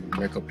can to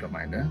make up your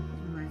mind, eh?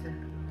 Right, sir.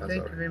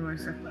 Thank you very much,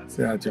 sir.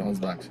 Say hi to your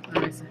husband.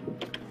 All right, sir.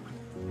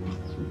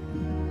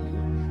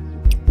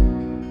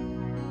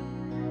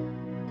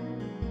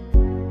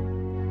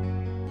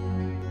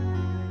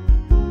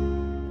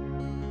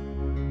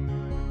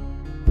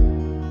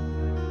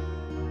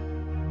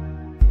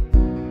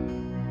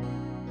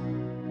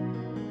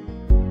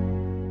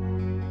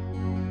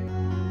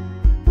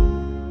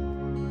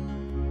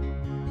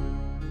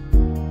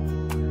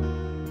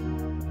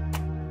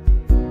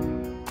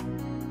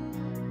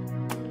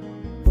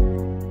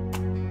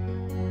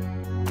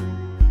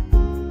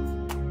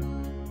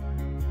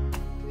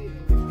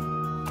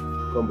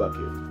 Come back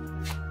here.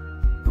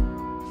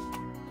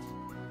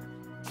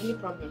 Any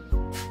problem?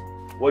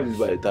 What is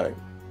by the time?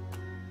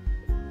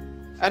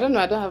 I don't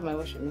know, I don't have my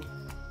watch with me.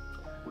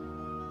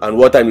 And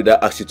what time did I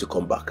ask you to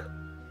come back?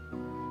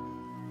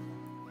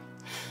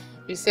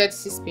 You said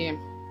 6 p.m.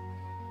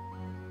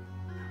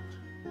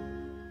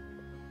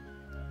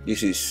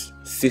 This is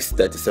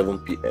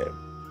 6:37 p.m.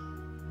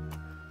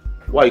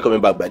 Why are you coming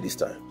back by this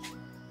time?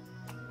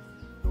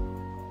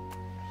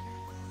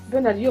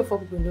 Bernard, you four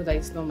people know that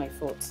it's not my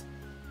fault.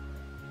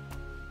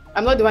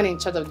 I'm not the one in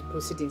charge of the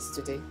proceedings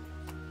today.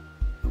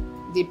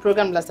 The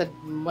program lasted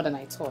more than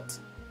I thought.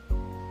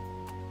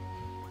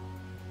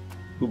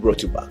 Who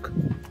brought you back?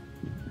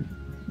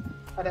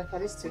 Father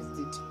Callistus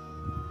did.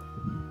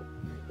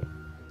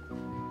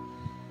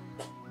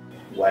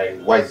 Why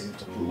is it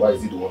the one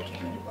to bring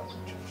you back to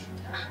church?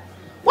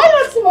 Why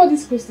not see all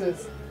these questions?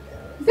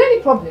 Is there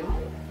any problem?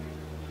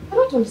 I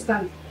don't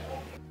understand.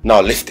 Now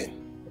listen.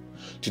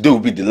 Today will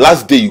be the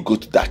last day you go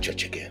to that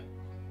church again.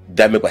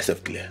 Did I make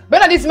myself clear?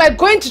 Bernard, is my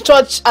going to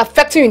church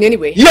affecting you in any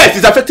way? Yes,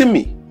 it's affecting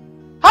me.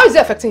 How is it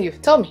affecting you?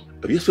 Tell me.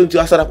 Are you going to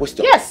answer that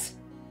question? Yes.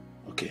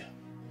 Okay.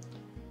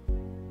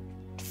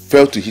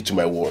 Fail to heed to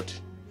my word.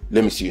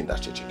 Let me see you in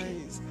that church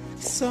again.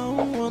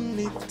 Someone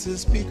needs to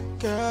speak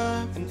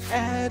up and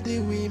add the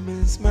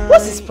women's mind.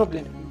 What's his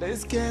problem?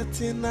 It's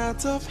getting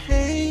out of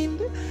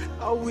hand.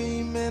 Our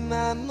women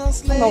are not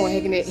slaves. Someone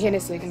needs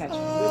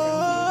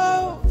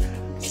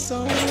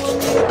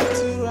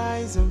to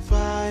rise and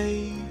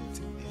fight.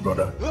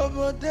 Brother,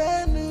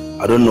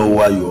 I don't know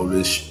why you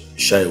always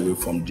shy away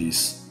from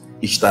this.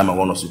 Each time I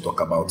want us to talk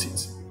about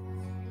it.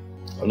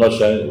 I'm not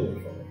shying away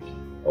from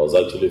it. I was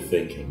actually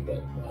thinking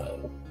that my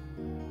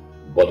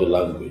body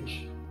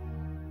language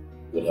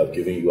would have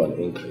given you an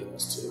inkling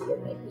as to what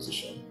my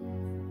position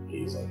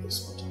is on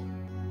this matter.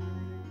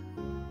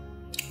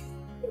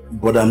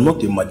 But I'm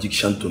not a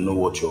magician to know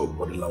what your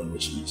body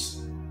language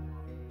is.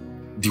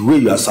 The way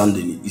you are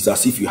sounding is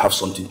as if you have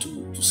something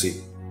to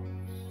say.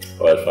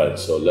 Alright, fine.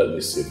 So let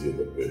me save you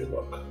the very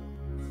work.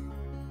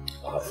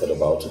 I have thought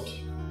about it,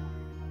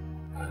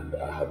 and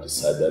I have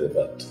decided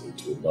that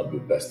it would not be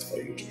best for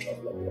you to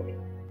travel abroad.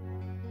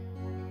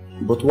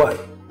 But why?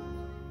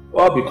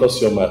 Well, because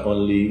you're my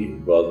only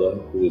brother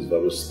who is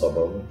very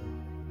stubborn,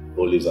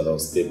 who lives an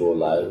unstable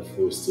life,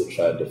 who is still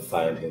trying to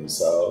find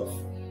himself.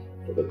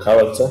 With the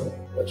character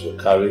that you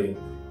carry,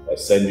 if I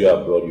send you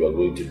abroad, you are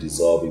going to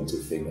dissolve into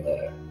thin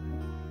air.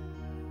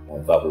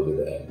 And that will be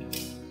the end.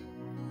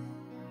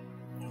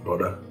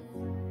 Brother,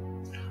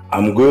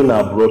 I'm going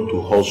abroad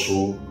to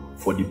hustle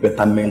for the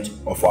betterment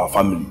of our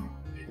family.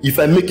 If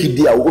I make it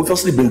there, I will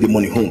obviously bring the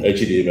money home.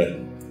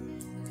 Echidime,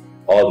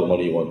 all the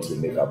money you want to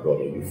make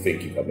abroad, or you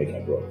think you can make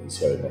abroad, is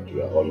here in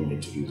Nigeria. All you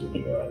need to do is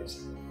open your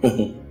eyes.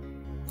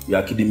 You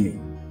are kidding me.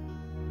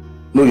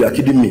 No, you are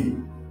kidding me.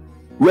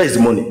 Where is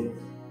the money?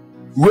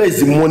 Where is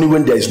the money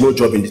when there is no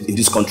job in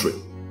this country?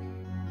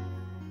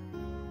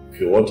 If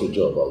you want a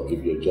job, I'll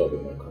give you a job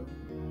in my country.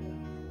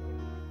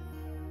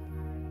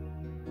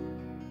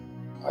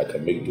 I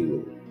can make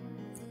do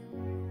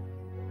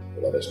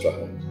with an extra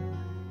hand.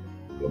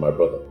 You're my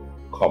brother.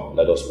 Come,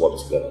 let us work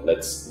together.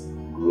 Let's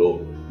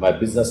grow. My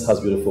business has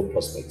beautiful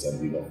prospects,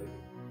 and you know,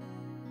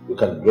 we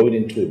can grow it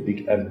into a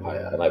big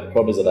empire. And I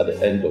promise that at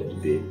the end of the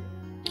day,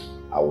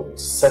 I will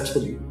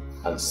settle you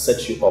and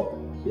set you up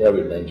here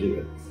in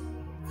Nigeria.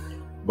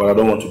 But I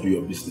don't want to do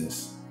your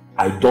business.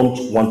 I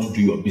don't want to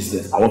do your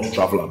business. I want to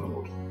travel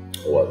abroad.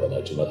 Well, then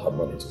I do not have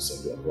money to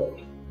send you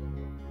abroad.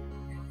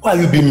 Why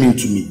are you being mean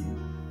to me?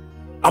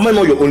 Am I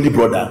not your only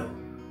brother?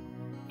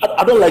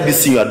 I don't like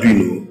this thing you are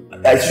doing.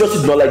 No. I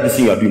seriously don't like this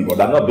thing you are doing,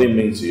 brother. I'm not being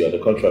mean to you. On the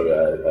contrary,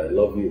 I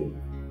love you.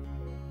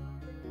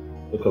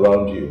 Look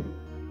around you.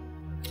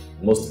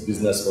 Most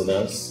business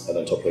owners and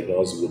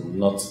entrepreneurs would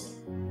not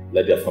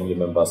let their family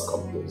members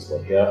come close.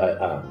 But here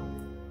I am,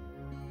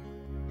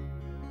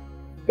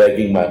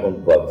 begging my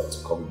own brother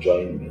to come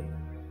join me,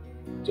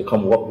 to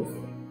come work with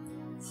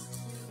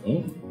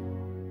me.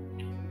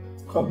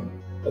 Come,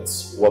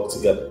 let's work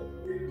together.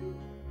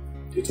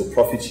 It will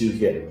profit you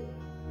here.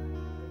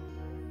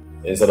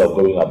 Instead of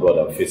going abroad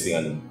and facing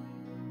an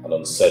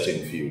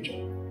uncertain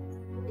future.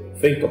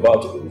 Think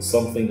about it. If it's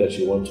something that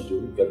you want to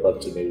do, get back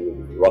to me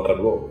with rock and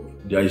roll.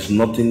 There is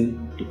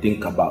nothing to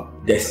think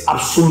about. There's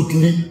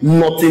absolutely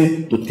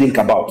nothing to think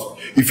about.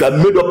 If you have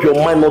made up your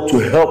mind not to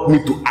help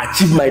me to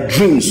achieve my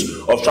dreams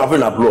of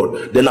traveling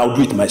abroad, then I'll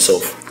do it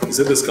myself. You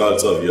see, this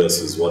character of yours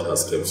is what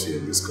has kept you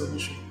in this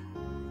condition.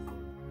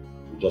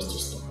 Just to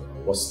stop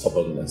it. What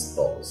stubbornness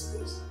does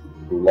is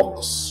it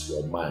blocks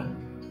your mind.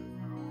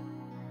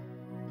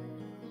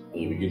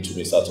 And you begin to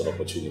miss out on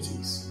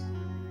opportunities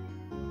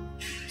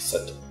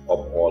set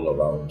up all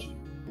around you.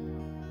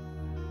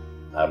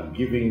 I'm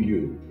giving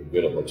you a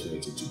great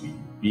opportunity to be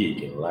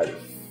big in life,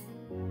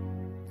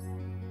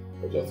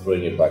 but you're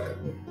throwing it back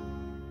at me.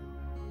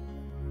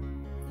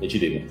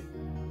 Ichidemi,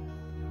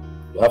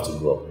 you have to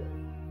grow up.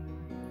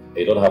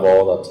 You don't have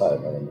all that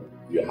time, and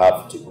you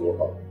have to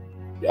grow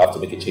up. You have to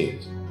make a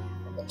change.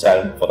 The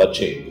time for that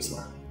change is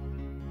now.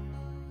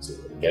 So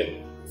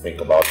again, think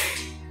about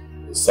it.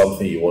 It's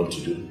something you want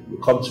to do, you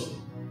come to me.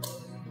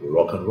 You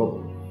rock and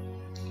roll.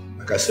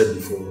 Like I said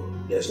before,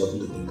 there's nothing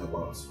to think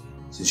about.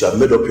 Since you have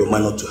made up your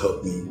mind not to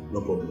help me, no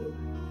problem.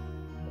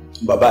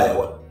 Bye-bye,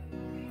 what?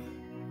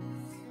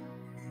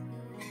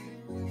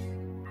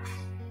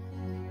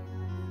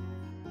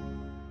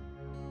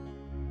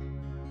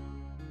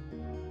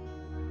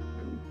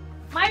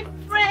 My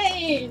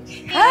friend!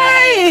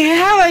 Hey,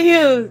 how are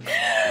you?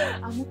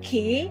 I'm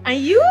okay.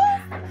 And you?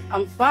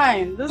 I'm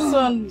fine. This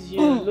one,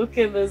 you're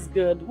looking this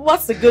good.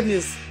 What's the good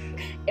news?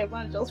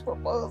 Everyone just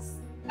proposed.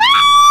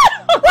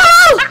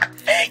 Wow!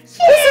 This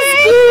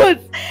is good!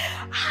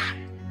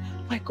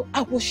 My God,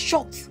 I was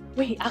shocked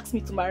when he asked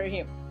me to marry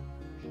him.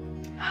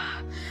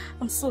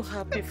 I'm so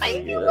happy for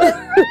you.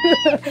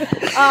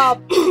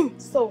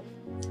 So,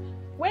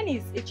 when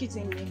is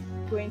Ichitimi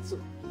going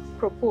to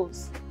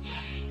propose?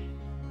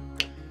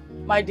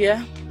 My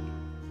dear,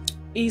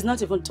 he's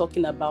not even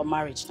talking about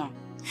marriage now.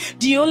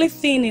 The only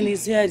thing in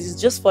his head is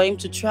just for him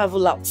to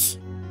travel out.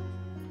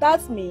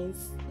 That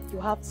means you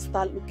have to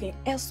start looking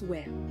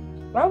elsewhere.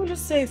 Why would you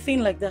say a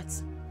thing like that?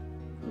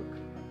 Look,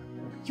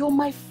 you're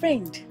my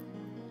friend.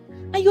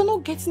 And you're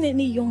not getting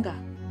any younger.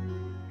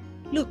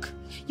 Look,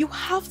 you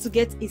have to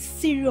get a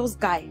serious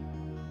guy.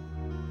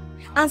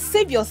 And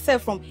save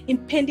yourself from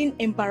impending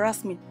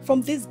embarrassment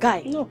from this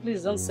guy. No,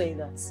 please don't say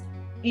that.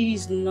 He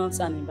is not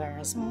an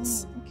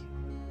embarrassment.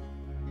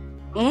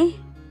 Okay.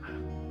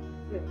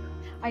 Look,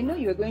 I know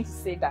you're going to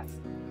say that.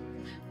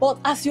 But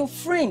as your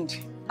friend,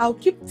 I'll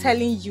keep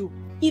telling you,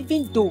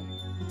 even though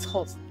it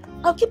hurts.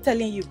 I'll keep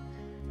telling you.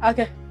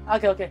 Okay.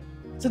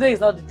 Today is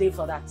not the day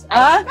for that. It's a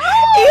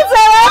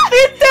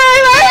happy day,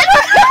 right?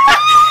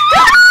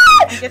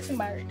 You're getting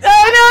married.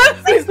 Oh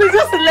no, please,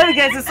 just let me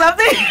get to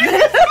something.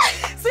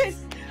 Sis.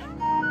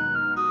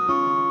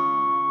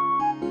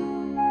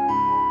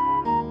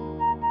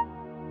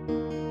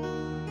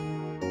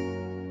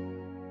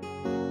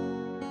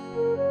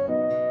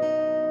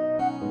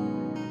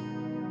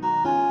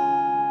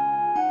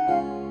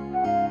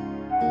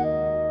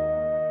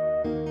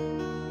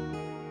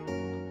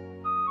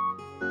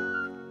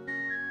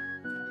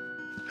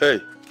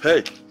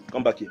 Hey,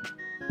 come back here.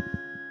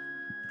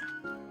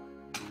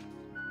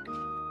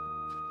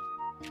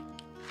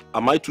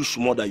 Am I too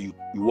small that you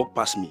walk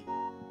past me?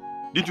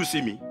 Didn't you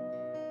see me?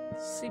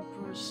 See,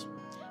 Bruce,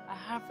 I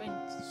have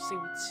anything to say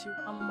with you.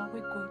 I'm on my way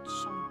going to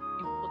some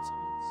important.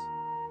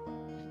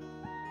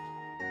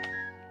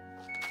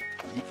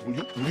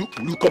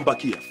 Will you come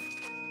back here?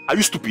 Are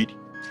you stupid?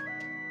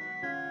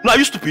 No, are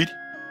you stupid?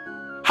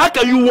 How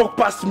can you walk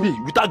past me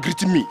without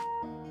greeting me?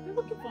 You're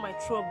looking for my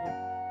trouble.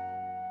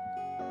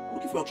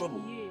 Looking for your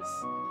trouble? Yes.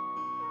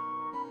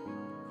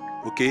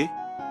 Okay?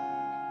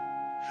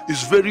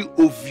 It's very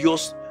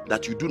obvious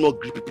that you do not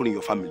greet people in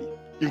your family,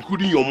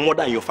 including your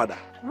mother and your father.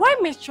 Why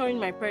mentoring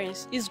my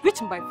parents is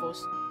greeting by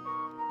force?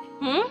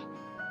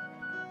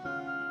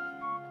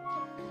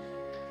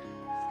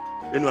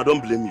 Anyway, I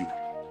don't blame you.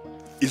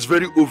 It's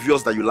very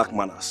obvious that you lack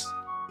manners.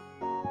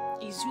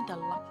 It's you that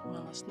lack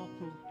manners, not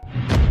me.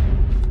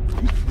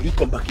 Will you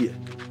come back here?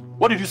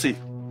 What did you say?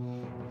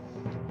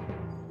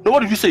 No, what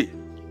did you say?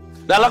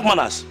 That I lack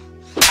manners.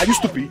 Are you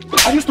stupid?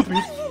 Are you stupid?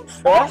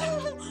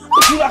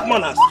 You lack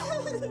manners.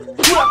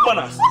 You lack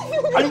manners.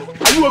 Are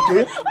you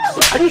okay?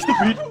 Are you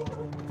stupid?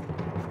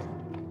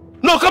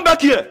 No, come back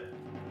here.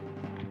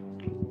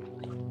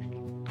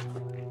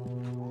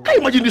 Can you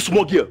imagine this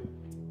small girl?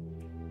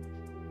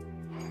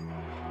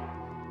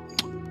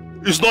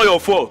 It's not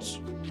your fault.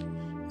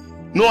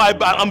 No,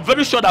 I'm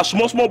very sure that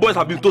small boys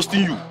have been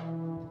toasting you.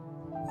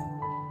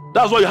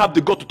 That's why you have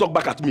the gut to talk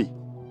back at me.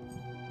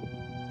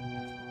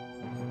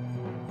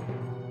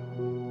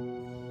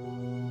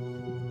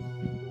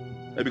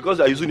 And because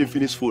they are using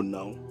Infinite's phone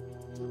now.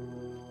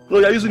 No,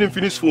 you are using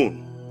Infinite's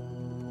phone.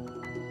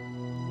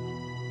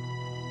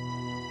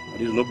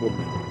 There is no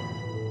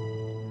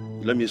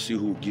problem. Let me see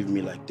who will give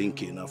me like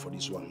 10K now for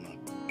this one now.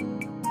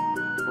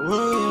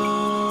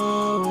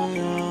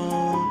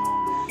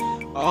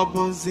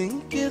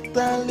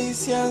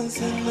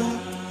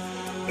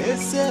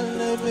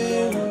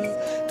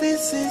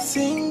 This is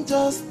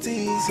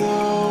injustice.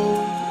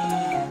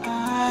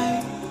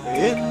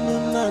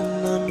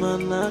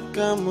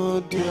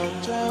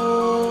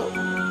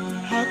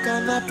 How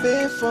can I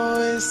pay for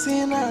a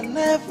sin I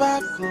never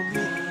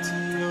committed?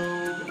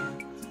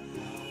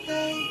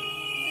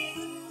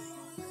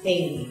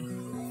 Hey,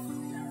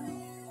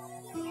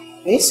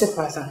 where's your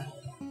father?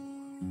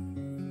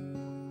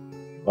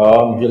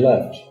 He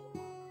left.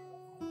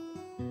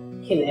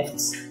 He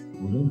left?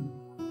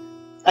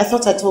 I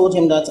thought I told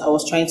him that I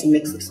was trying to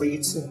make food for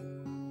you too.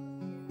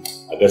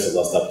 I guess it's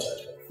lost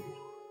appetite.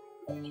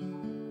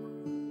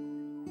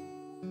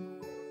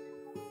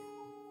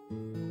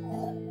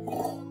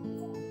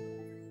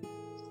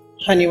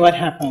 Honey, what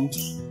happened?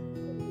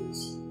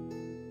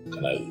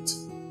 Can I eat?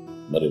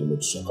 Not in the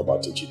mood to talk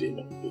about it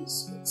today,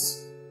 please.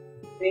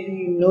 Baby,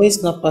 you know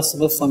it's not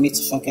possible for me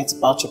to forget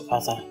about your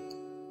father.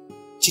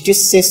 Did you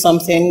say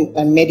something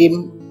that made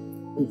him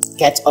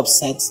get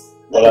upset?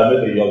 Well, I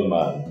made a young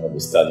man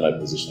understand my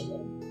position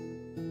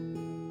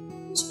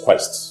and his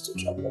quest to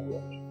travel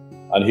abroad.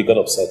 And he got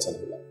upset and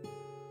he left.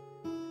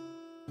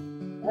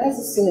 Why is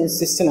he still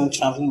insisting on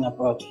traveling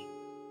abroad?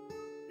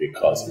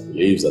 Because he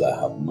believes that I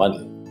have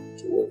money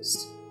to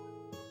waste.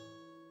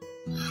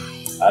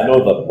 I know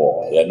that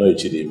boy. I know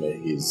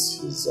Ichidime. He's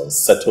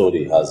unsettled.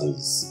 He has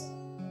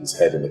his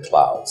head in the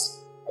clouds.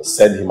 I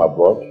send him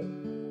abroad.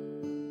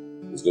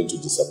 He's going to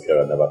disappear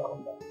and never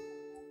come back.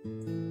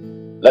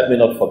 Let me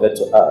not forget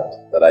to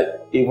add that I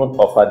even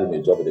offered him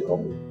a job in the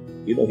company.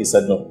 You know, he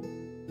said no.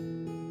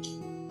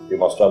 He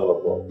must travel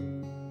abroad.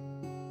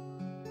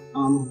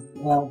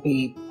 Well,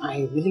 babe,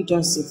 I really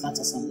don't see that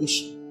as an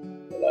issue.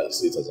 Well, I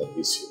see it as an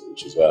issue,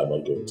 which is why I'm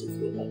not going to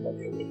throw my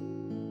money away.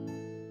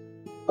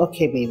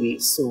 Okay, baby,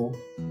 so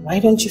why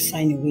don't you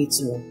find a way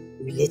to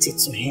relate it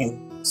to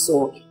him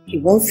so he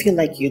won't feel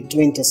like you're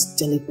doing this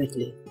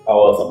deliberately?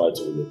 How else am I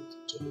to relate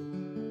it to him?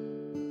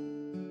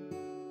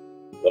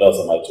 What else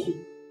am I to do?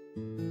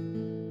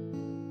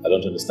 I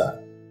don't understand.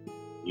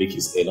 Lick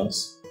his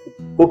anus?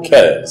 Who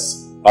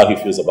cares how he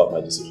feels about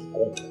my decision? I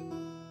don't care.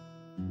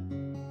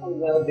 Oh,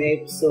 well,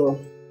 babe, so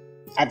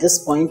at this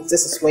point,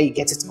 this is where you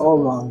get it all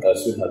wrong.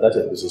 Sweetheart, that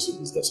relationship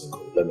is getting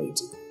cold. Let me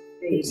eat it.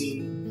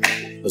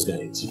 Baby. Let's go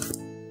and eat it.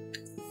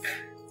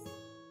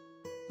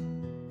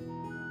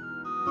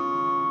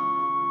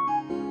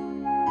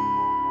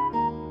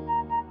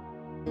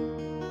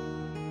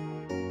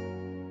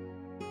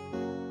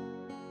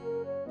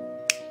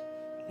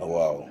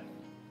 Wow.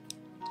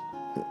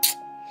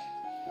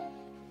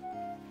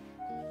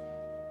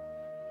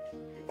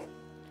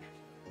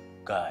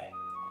 Guy,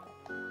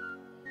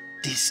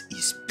 this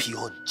is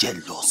pure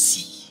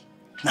jealousy.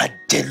 Now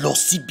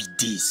jealousy be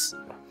this.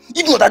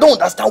 If not, I don't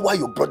understand why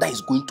your brother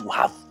is going to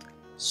have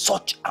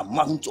such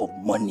amount of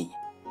money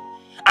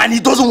and he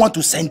doesn't want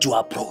to send you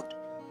abroad.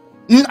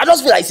 I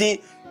just feel like say,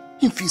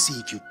 if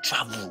you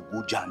travel,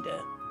 go down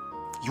there,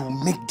 you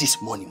will make this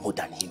money more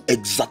than him.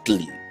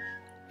 Exactly.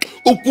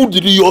 Put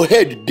it in your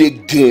head, the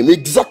game.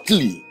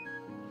 Exactly.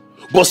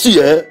 But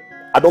see,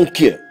 I don't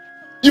care.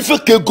 If a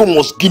Kego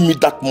must give me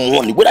that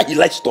money, whether he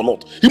likes it or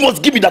not, he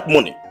must give me that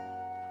money.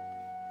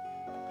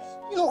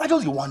 You know, I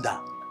just wonder.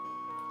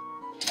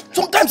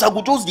 Sometimes I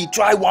would just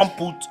try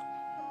put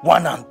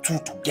 1 and 2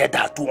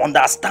 together to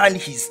understand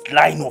his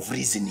line of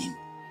reasoning.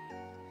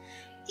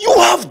 You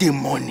have the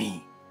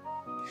money.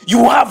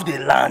 You have the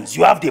lands.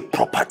 You have the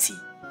property.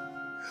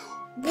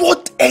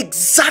 What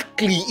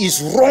exactly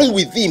is wrong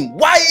with him?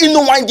 Why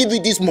no one give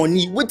you this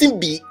money? Wouldn't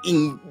be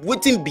in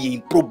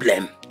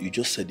problem. You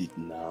just said it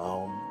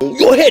now.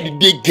 Your head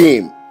big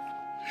game.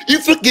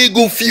 If a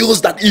Kego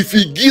feels that if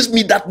he gives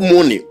me that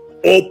money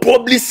or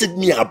probably send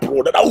me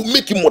abroad, that I will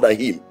make him more than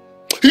him.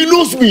 He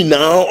knows me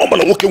now. I'm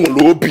gonna work with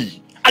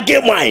lobby. I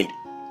get mine.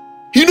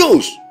 He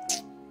knows.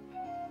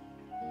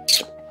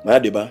 My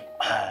deba.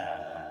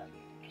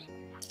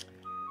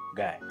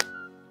 Guy,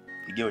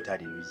 you get what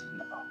the reason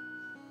now.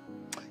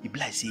 If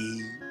like say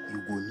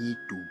you go need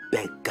to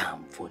beg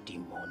him for the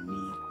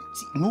money.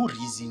 See, no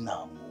reason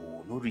now.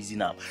 no reason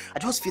now. I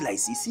just feel like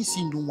since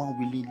no one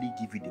willingly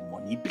give you the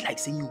money, it be like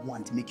saying you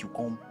want to make you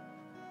come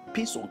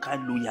pay some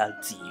kind of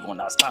loyalty, you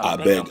understand? I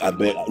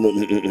beg. No.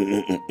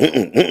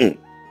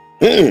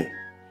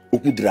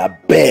 Okudra, I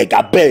beg.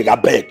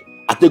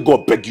 I take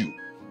God beg you.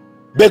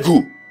 Beg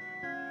who?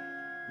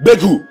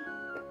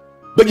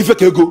 Beg if I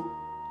can go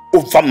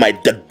over my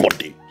dead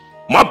body.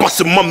 My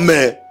boss, my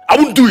man. I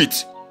won't do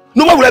it.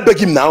 No, why will I beg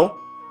him now?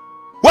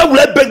 Why will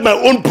I beg my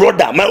own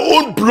brother, my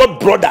own blood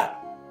brother,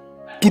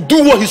 to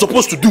do what he's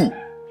supposed to do?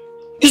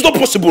 It's not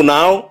possible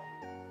now.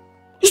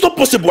 It's not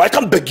possible. I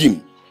can't beg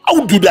him. I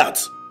won't do that.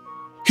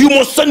 He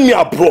must send me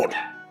abroad.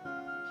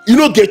 You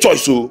don't get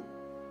choice, so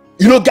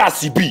you don't get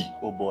CB.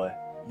 Oh boy,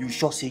 you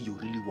sure say you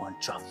really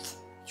want travel?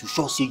 You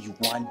sure say you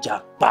want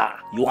jackpot?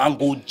 You want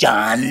go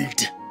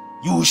jand?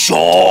 You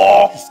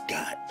sure? This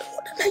guy,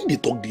 now you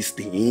talk this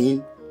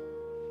thing.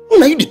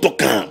 Now you talk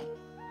calm.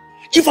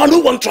 If I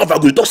don't want travel, I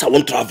go talk I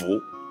want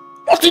travel.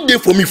 Nothing there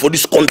for me for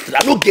this country. I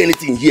don't get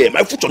anything here.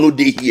 My future no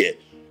day here.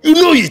 You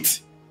know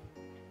it.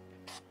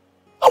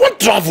 I want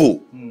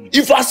travel.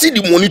 If I see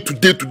the money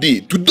today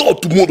or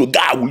tomorrow,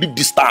 guy, I will leave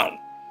this town.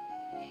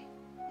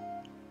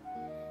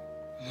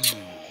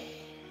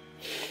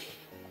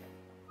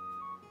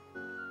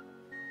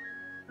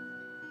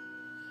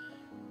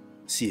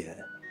 See,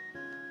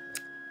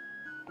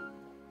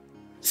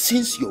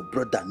 since your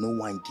brother no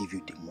one give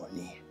you the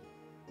money,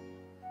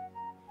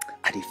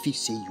 I dey feel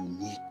say you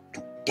need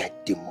to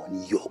get the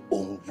money your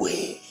own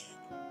way.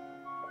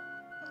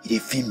 You dey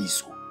feel me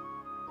so?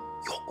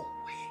 Your own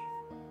way.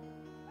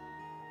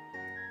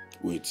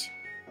 Wait.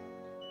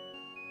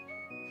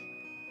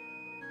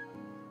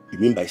 You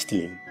mean by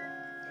stealing?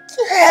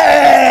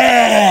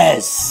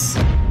 Yes!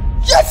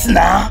 Yes,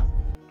 now.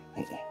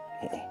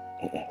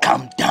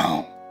 Calm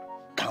down.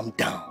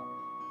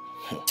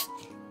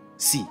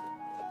 See,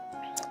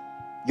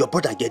 your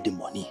brother get the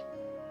money.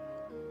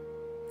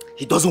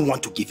 He doesn't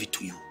want to give it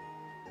to you.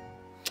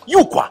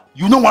 You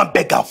no want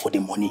beg him for the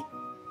money.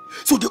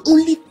 So the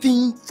only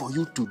thing for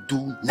you to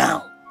do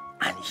now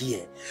and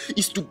here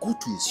is to go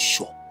to his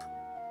shop,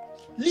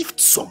 lift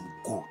some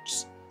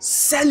goods,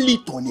 sell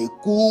it on a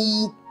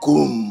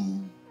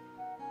kum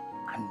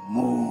and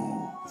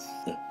move.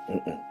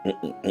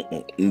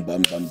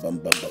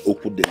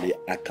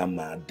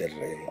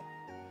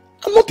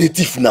 I'm not a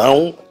thief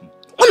now.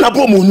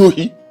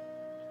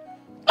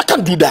 I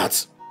can't do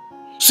that.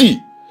 See,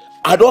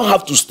 I don't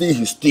have to stay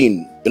his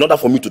thing in order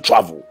for me to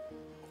travel.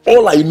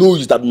 All I know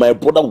is that my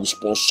brother will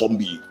sponsor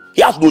me.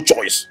 He has no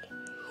choice.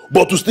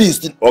 But to stay his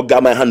thing,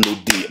 my hand no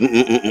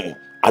day.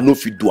 I know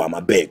if you do, I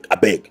beg.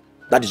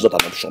 That is not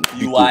an option.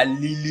 You are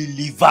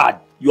lily-livered.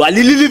 You are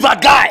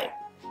lily-livered guy.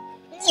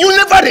 You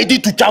never ready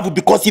to travel,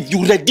 because if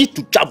you ready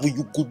to travel,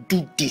 you could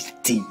do this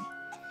thing.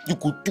 To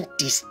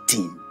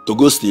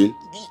go steal?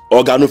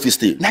 Oga no fit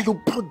steal. Now your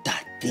brother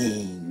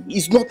thing.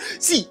 It's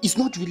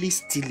not really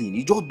stealing.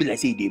 It just be like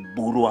say they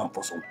borrow him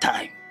for some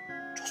time.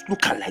 Just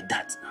look at like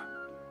that now.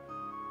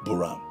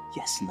 Borrow him?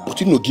 Yes, now. But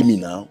you no give me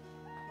now.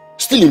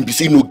 Stealing be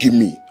say you no give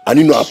me. And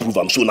you no approve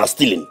am, so now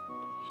stealing.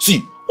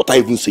 See, what I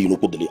even say, you know,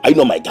 Kodele, are you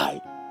not my guy?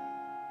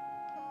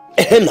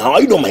 Now,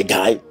 are you not my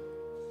guy?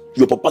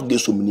 Your papa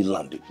gave so many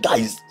land.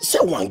 Guys, say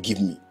one give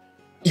me.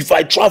 If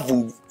I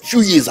travel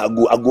few years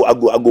ago,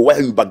 why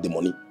you back the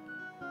money?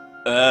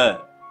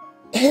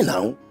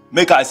 Now.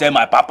 Make I say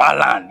my papa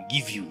land,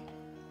 give you.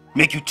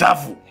 Make you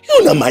travel.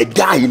 You're not my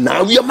guy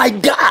now, you're my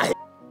guy.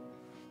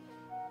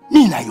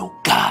 Me na your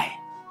guy.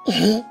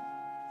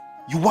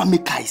 You want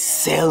make I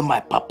sell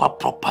my papa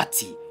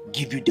property,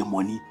 give you the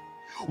money?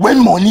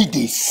 When money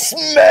they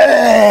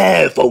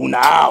smell for una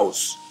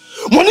house.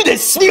 Money they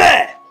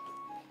smell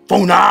for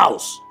una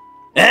house.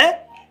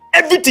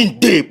 Everything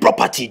day,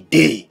 property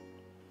day.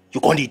 You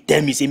can't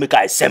tell me say make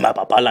I sell my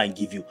papa land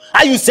give you.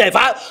 How you say?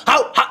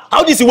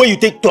 How this is the way you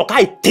take talk?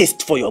 I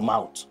taste for your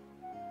mouth.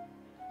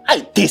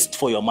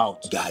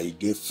 Guy, you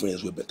get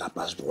friends with better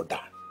pass brother.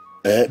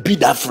 Be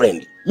that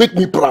friend. Make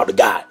me proud,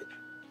 guy.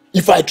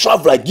 If I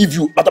travel, I give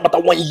you after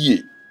 1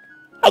 year.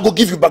 I go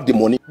give you back the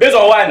money. Based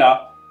on why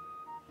now?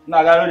 Nah,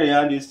 I don't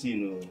hear this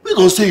thing. We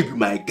gonna say you be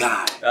my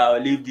guy. I'll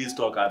leave this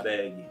talk, I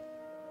beg you.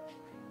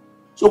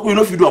 So you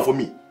know if you do it for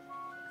me.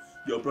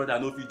 Your brother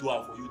know if you do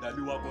it for you, that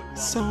you want to do it.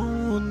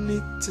 Someone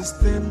need to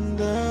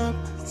stand up,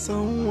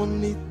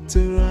 someone need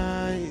to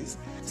rise,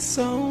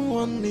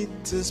 someone need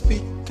to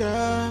speak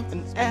up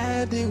and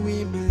add the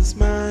women's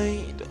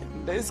mind.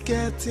 That's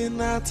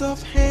getting out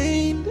of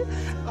hand.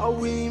 Our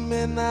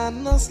women are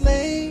not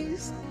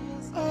slaves.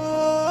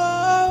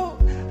 Oh,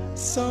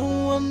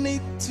 someone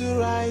need to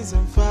rise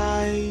and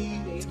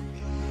fight.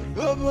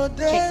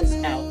 Check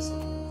this out.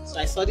 So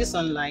I saw this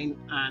online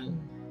and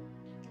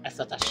I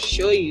thought I'd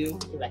show you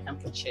if I can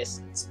purchase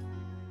it.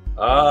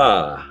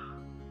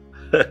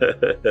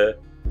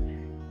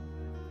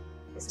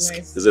 It's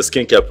nice. It's a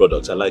skincare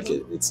product. I like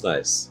it. It's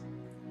nice.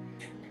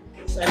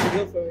 So I should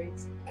go for it.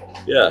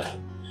 Yeah.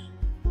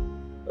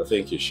 I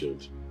think you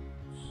should.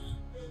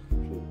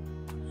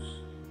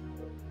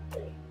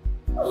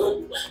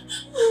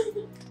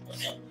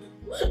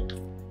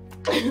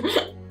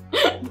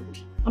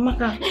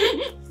 Amaka,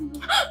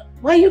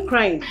 why are you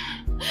crying?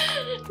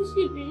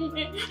 She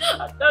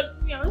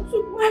attacked me and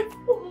took my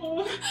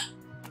phone.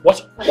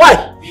 What? Why?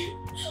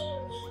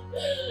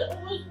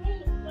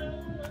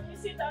 He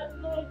said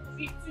I'm not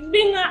greeting.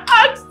 Then I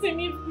asked him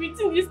if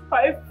greeting is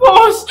by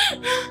force.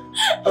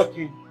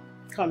 Okay,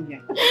 come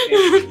here.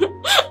 Okay.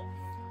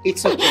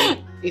 It's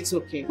okay. It's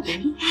okay,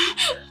 okay?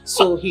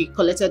 So he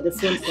collected the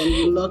phone from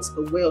you, not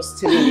aware of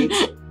stealing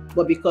it,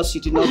 but because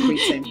you did not greet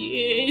him.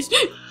 Yes.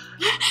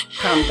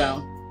 Calm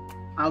down.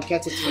 I'll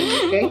get it for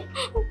you, okay?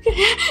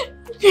 Okay.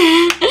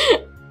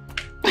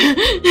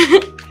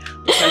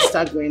 We can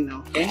start going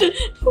now, okay?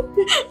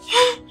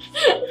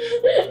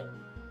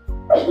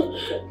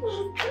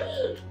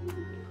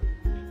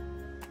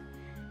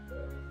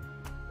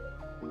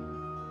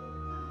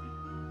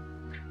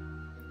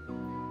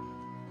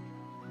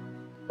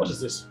 What is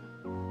this?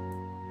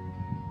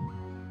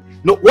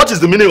 No, what is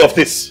the meaning of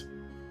this?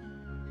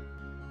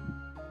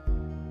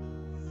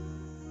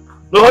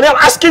 No, honey, I'm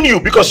asking you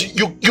because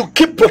you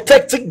keep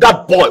protecting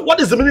that boy. What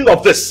is the meaning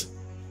of this?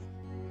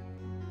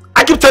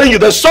 I keep telling you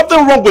there's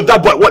something wrong with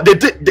that boy. What they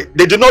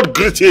did not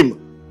greet him.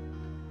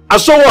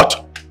 And so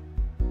what?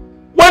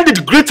 When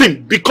did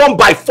greeting become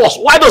by force?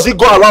 Why does he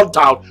go around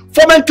town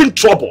fomenting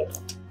trouble?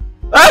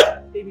 Eh?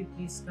 Baby,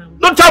 please calm down.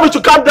 Don't tell me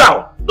to calm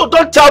down. No,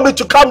 don't tell me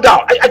to calm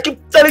down. I keep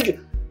telling you,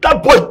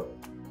 that boy.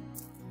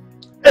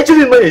 That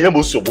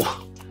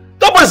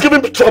boy is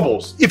giving me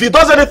troubles. If he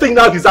does anything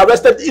now, he's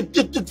arrested.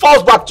 It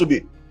falls back to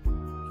me.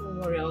 Don't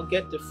worry, I'll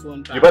get the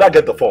phone back. You better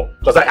get the phone,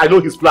 because I know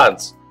his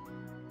plans.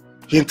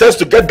 He intends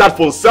to get that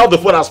phone, sell the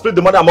phone, and split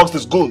the money amongst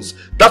his goons.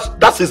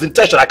 That's his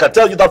intention. I can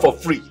tell you that for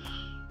free.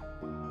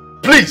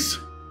 Please,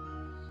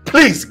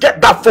 please get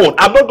that phone.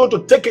 I'm not going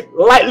to take it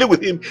lightly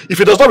with him if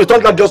he does not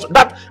return that girl.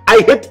 That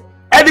I hate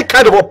any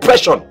kind of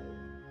oppression.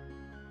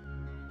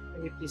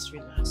 Baby, please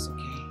relax,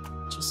 okay?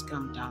 Just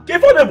calm down.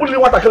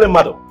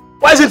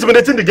 Why is he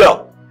intimidating the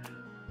girl?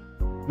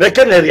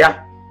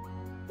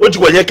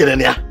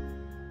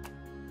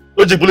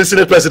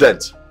 Senate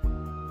president.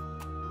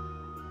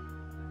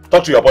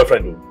 Talk to your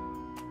boyfriend, dude.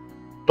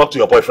 Talk to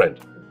your boyfriend.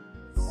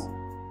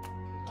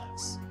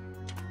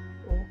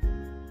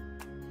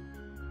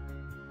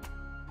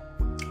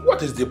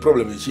 What is the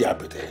problem with you,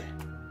 Apete?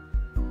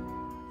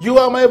 You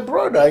are my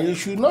brother. You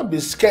should not be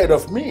scared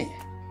of me.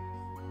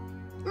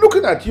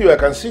 Looking at you, I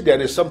can see there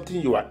is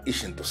something you are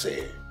itching to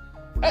say.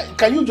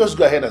 Can you just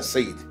go ahead and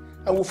say it,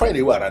 and we'll find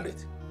a way around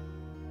it?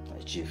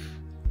 Chief,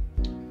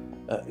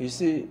 you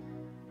see,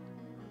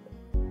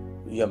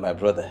 you are my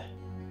brother.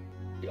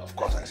 Yeah, of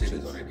course, I said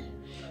it already.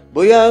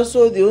 But you are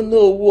also the owner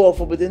of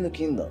Forbidden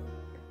Kingdom.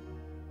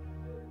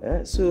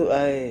 So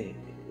I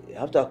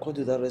have to accord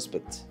you that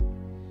respect.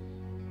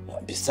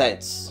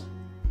 Besides,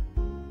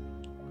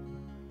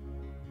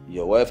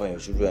 your wife and your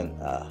children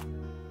are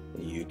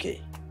in the UK.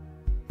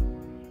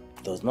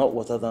 Does not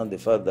water down the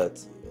fact that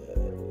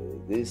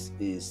this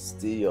is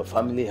still your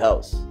family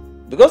house.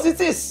 Because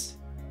it is.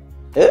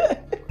 It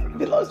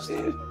belongs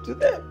to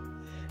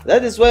them.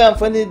 That is why I'm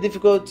finding it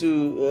difficult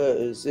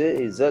to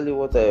say exactly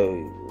what I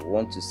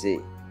want to say.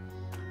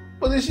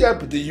 But you see,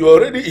 Apete, you are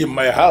already in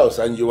my house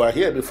and you are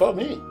here before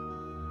me.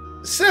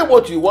 Say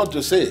what you want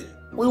to say.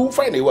 We will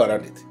find a way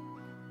around it.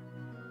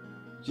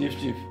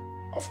 Chief.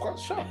 Of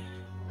course, sure.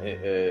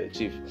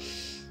 Chief.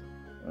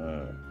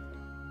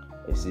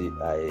 You see,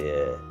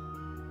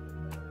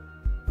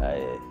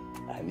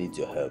 I need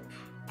your help,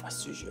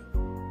 as usual.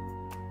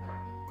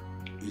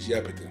 You see,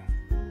 Apete,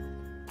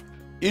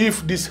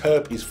 if this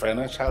help is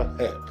financial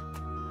help,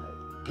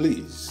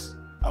 please,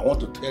 I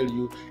want to tell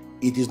you,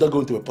 it is not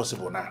going to be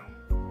possible now.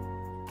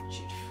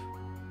 Chief,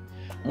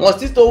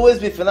 must it always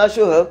be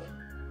financial help?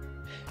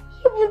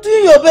 You've been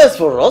doing your best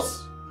for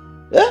us.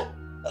 Yeah?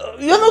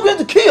 You're not going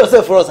to kill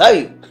yourself for us, are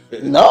you?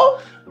 No?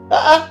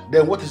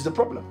 Then what is the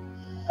problem?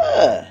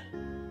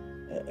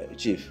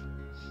 Chief,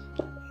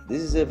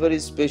 this is a very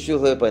special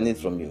help I need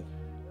from you.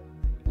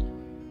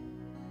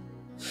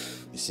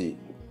 You see,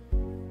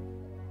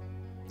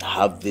 I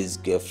have this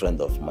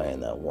girlfriend of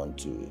mine I want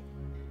to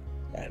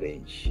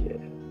arrange,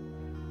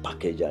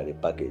 package and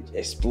repackage,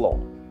 explore.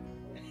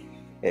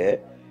 Yeah?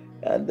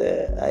 And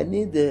I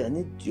need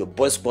your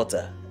boy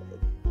spotter.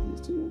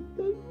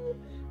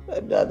 I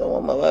don't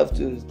want my wife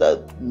to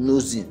start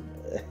nosing.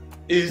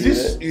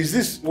 Is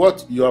this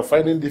what you are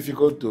finding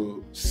difficult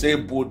to say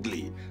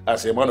boldly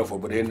as a man of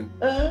Obreni?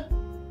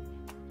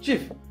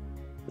 Chief,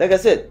 like I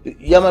said,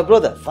 you are my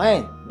brother,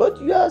 fine.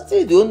 But you are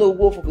still the owner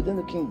of Forbidden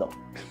the Kingdom.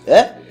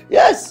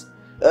 Yes.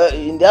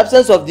 In the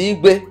absence of the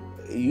Igwe,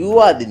 you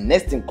are the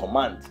next in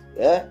command.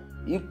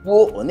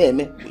 Equal or name.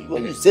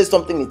 When you say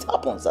something, it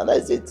happens, and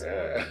that's it.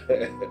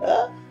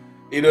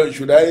 You know,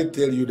 should I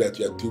tell you that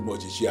you are too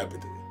much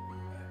Apete?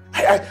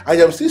 I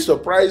am still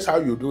surprised how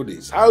you do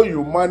this. How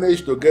you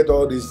manage to get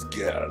all these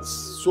girls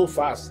so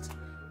fast.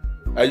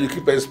 And you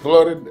keep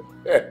exploring them.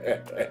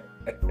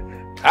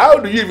 How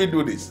do you even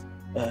do this?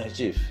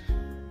 Chief,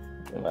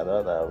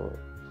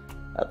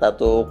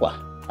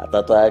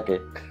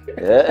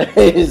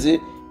 you see,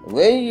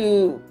 When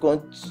you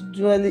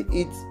continually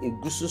eat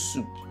egusi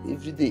soup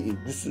every day,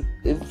 egusi,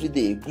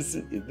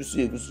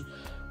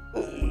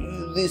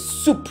 the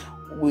soup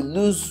will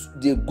lose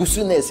the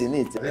goosiness in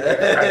it.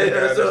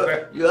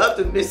 So you have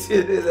to mix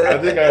it. I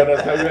think I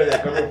understand where you're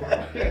coming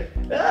from.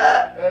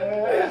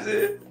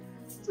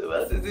 So we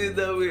have to do it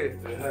that way.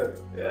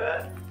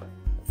 Yeah.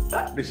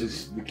 This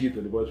is the key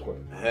to the boys'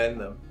 quarter.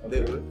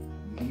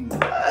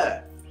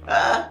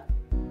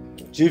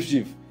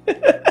 Chief.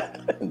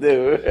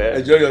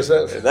 Enjoy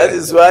yourself. That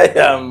is why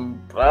I'm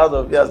proud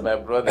of you as my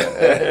brother.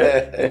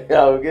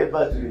 I will get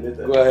back to you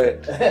later. Go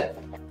ahead.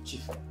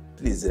 Chief,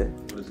 please,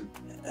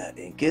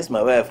 in case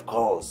my wife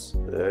calls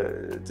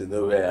to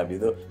know where I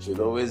am,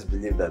 she'll always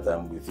believe that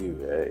I'm with you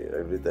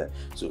every time.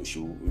 So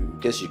in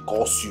case she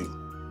calls you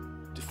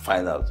to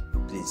find out,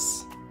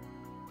 please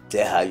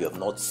tell her you have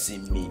not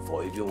seen me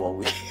for even 1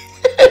 week.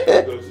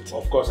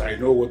 Of course, I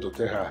know what to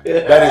tell her.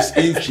 That is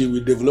if she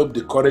will develop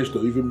the courage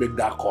to even make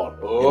that call.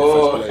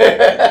 Oh, in the first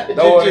place.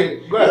 Don't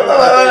worry. Go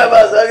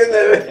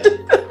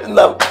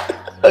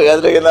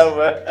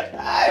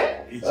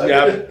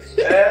ahead.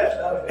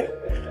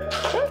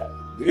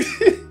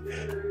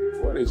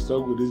 What is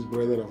wrong with this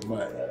brother of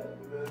mine?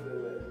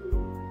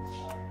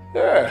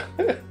 Yeah.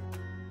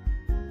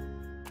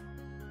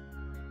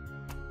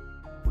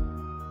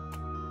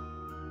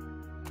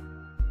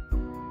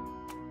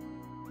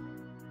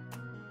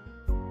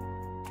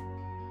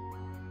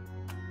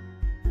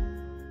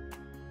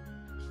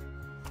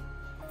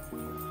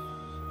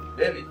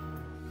 Baby,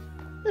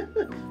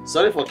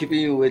 sorry for keeping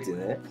you waiting.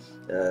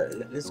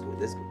 Let's go.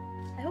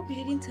 I hope you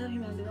didn't tell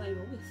him I'm the one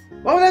you're with.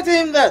 Why would I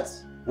tell him that?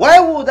 Why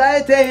would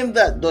I tell him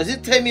that? Does he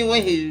tell me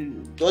when he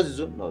does his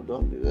own? No,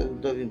 don't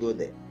even go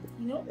there.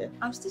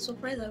 I'm still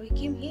surprised that we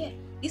came here.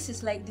 This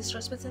is like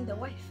disrespecting the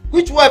wife.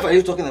 Which wife are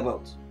you talking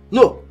about?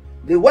 No,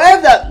 the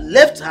wife that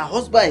left her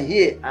husband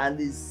here and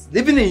is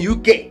living in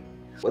UK.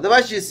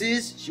 Whatever she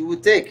sees, she will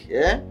take.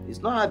 Yeah, it's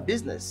not her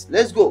business.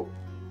 Let's go.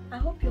 I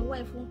hope your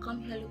wife won't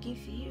come here looking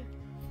for you.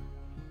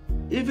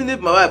 Even if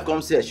my wife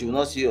comes here, she will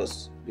not see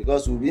us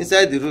because we'll be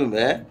inside the room.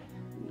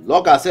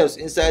 Lock ourselves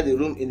inside the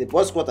room in the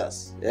post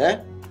quarters.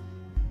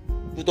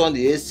 Put on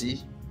the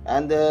AC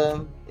and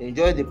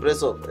enjoy the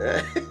press up.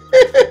 Let's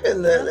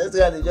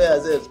go and enjoy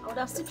ourselves. I would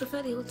have still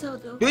preferred the hotel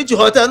though. Which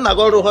hotel? I'm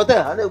going to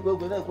hotel. I'm going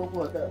to go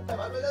hotel.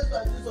 Let's go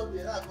and do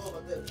something.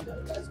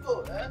 Let's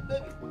go,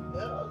 baby.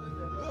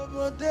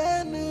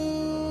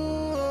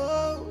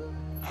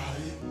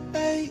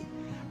 Hey,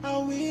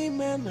 our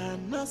women are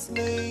not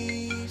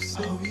slaves.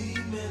 Our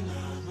women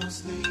are not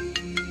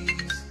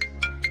slaves.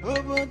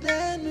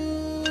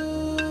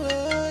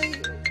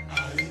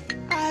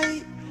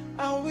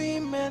 Our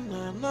women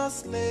are not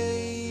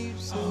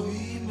slaves.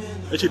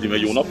 Echidime,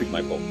 you will not pick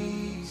my call.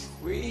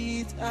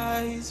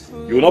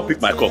 You will not pick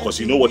my call because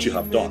you know what you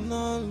have done.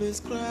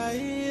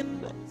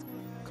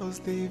 Cause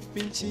they've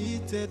been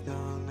cheated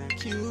on,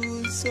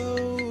 accused so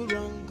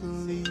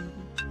wrongly.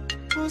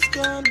 Who's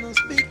gonna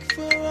speak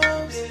for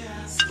us?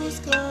 Who's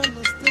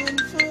gonna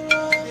stand for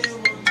us?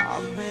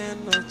 Our men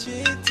are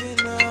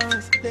cheating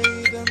us,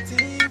 they don't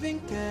even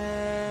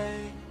care.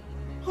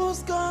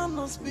 Who's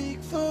gonna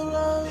speak for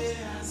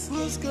us?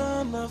 Who's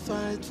gonna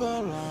fight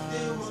for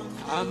us?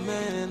 Our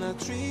men are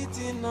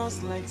treating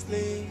us like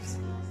slaves.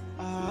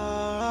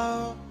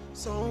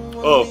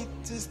 Someone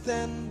need to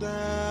stand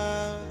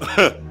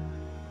up.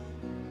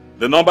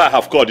 The number I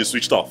have called is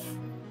switched off.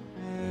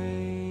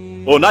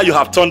 Oh, now you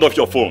have turned off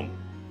your phone.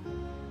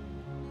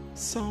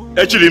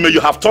 Actually, you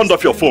have turned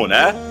off your phone,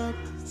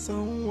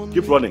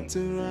 Keep running.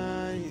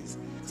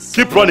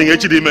 Keep running,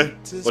 Echidime.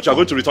 But you are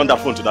going to return that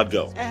phone to that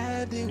girl.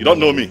 You don't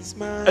know me.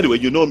 Anyway,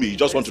 you know me. You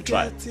just want to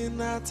try.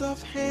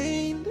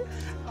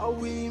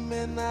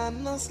 Women are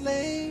not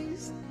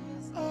slaves.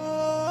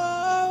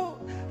 Oh,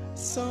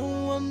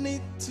 someone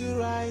need to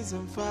rise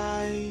and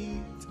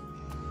fight.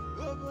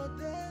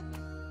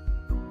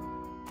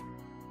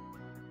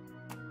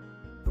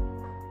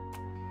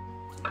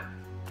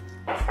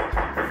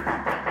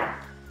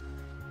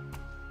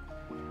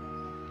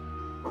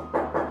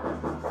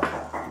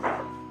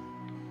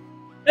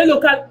 Hey,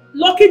 look,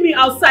 locking me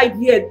outside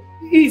here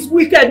is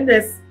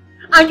wickedness,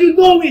 and you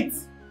know it.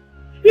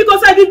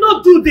 Because I did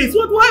not do this.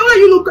 Why are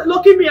you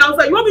locking me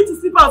outside? You want me to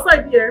sleep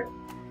outside here?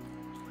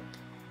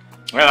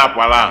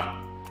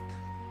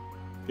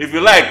 If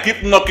you like,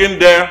 keep knocking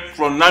there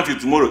from now till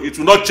tomorrow. It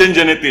will not change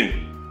anything.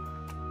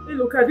 Hey,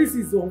 look, this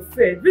is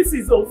unfair. This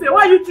is unfair.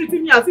 Why are you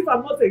treating me as if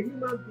I'm not a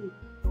human being?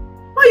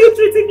 Why are you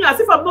treating me as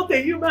if I'm not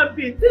a human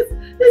being? This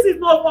is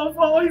not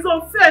unfair. It's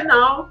unfair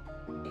now.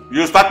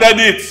 You started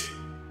it.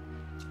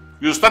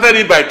 You started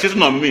it by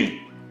cheating on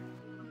me.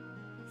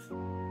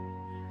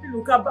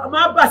 Look,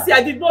 Abasi,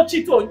 I did not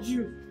cheat on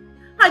you.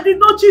 I did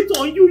not cheat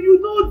on you. You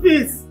know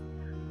this.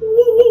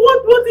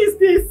 What is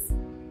this?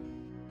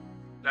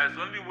 There is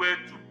only way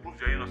to prove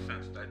your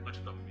innocence that you not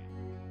cheat on me.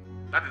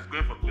 That is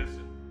going for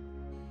cleansing.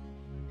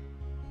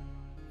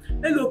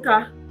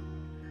 Eloka,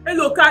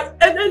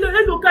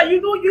 you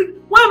know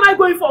why am I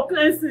going for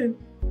cleansing?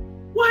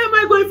 Why am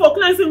I going for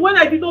cleansing when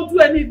I did not do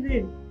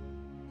anything?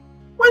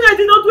 When I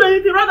did not do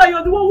anything, rather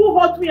you're the one who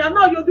hurt me and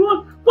now you're the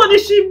one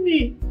punishing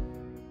me.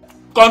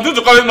 Continue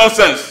to call it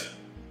nonsense.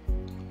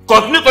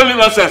 Continue calling it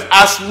nonsense.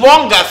 As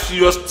long as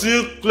you're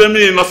still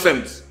claiming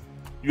innocence,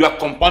 you are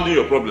compounding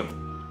your problem.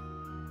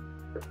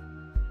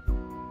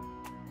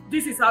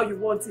 This is how you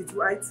want it,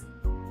 right?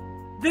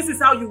 This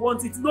is how you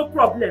want it. No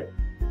problem.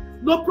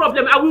 No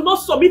problem. I will not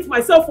submit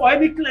myself for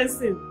any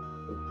cleansing.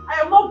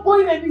 I am not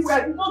going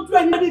anywhere. I did not do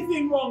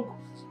anything wrong.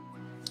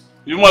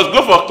 You must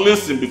go for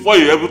cleansing before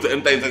you're able to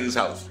enter into this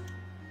house.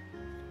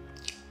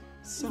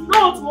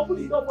 No, to open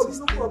the door for me,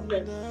 no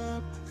problem.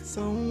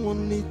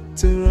 Someone need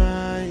to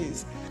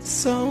rise.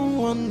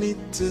 Someone need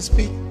to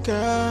speak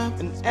up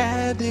and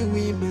add the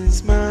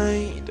women's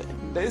mind.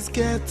 That's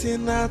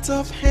getting out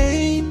of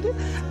hand.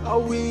 Our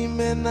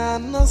women are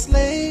not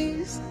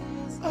slaves.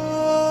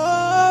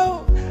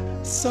 Oh,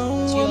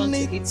 someone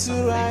need to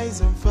rise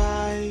and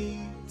fight.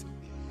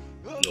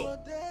 No.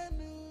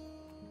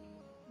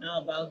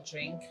 Now about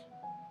drink.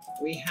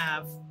 We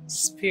have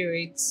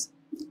spirits.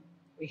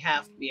 We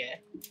have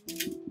beer.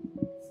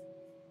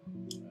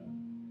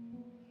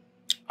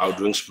 I'll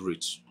drink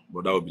spirits,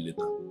 but that will be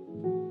later.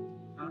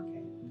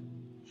 Okay.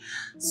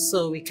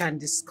 So we can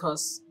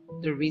discuss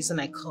the reason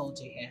I called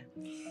you here.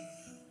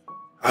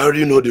 I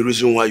already know the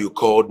reason why you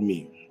called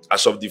me.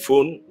 As of the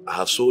phone, I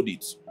have sold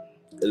it.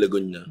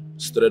 Elegonia,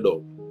 straight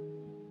up.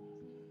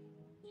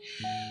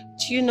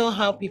 Do you know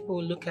how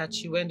people look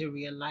at you when they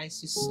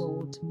realize you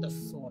sold the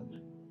phone?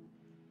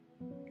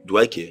 Do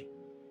I care?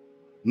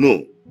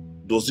 No.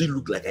 Does it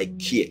look like I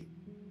care?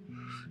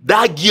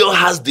 That girl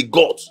has the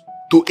guts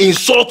to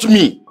insult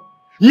me.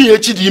 Me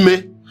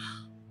Echidime.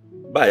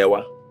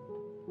 Bayawa.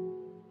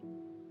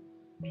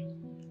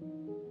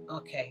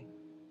 Okay.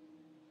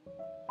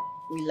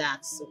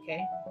 Relax,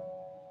 okay?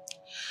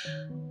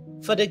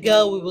 For the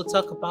girl, we will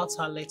talk about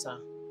her later.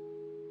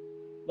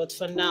 But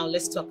for now,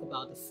 let's talk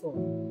about the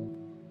phone.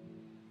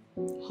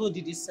 Who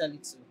did you sell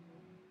it to?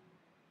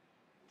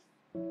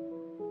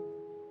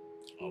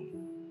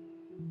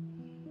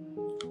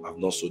 I've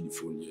not sold the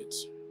phone yet.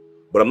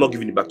 But I'm not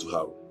giving it back to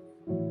her.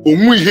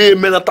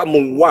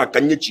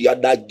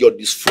 That girl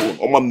this phone.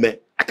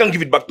 I can't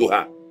give it back to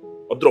her.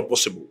 Or not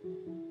possible.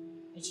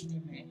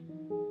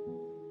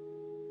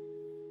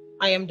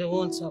 I am the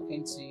one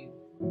talking to you.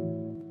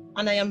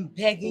 And I am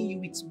begging you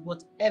with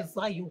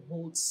whatever you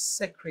hold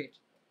sacred.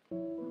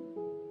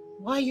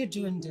 Why are you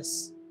doing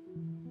this?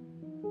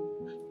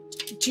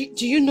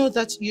 Do you know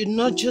that you're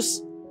not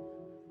just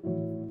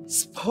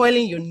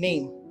spoiling your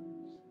name,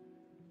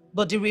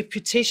 but the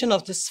reputation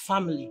of this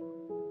family?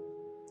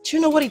 Do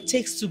you know what it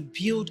takes to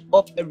build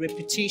up a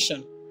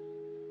reputation?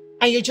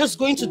 And you're just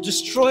going to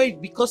destroy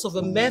it because of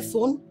a mere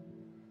phone?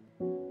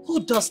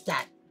 Who does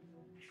that?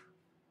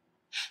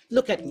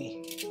 Look at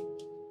me.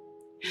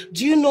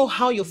 Do you know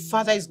how your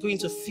father is going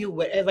to feel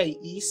wherever he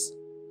is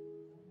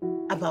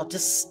about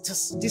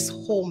this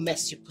whole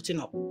mess you're putting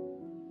up?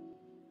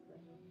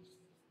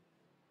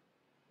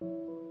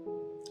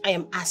 I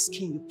am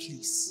asking you,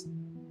 please,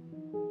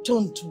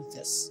 don't do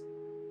this.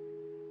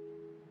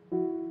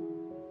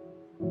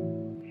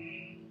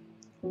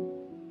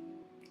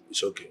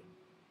 It's okay.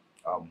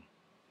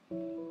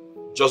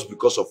 Just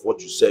because of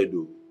what you said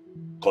though,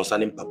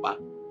 concerning Papa,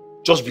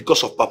 just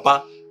because of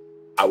Papa,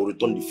 I will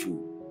return the food.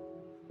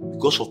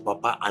 Because of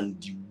Papa and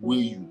the way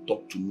you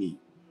talk to me.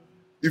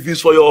 If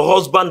it's for your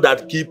husband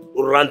that keep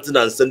ranting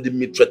and sending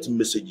me threatening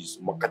messages,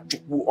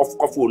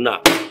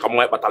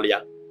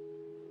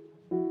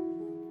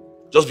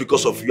 just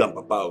because of you and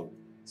Papa.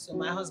 So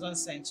my husband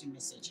sent you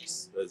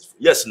messages?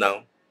 Yes,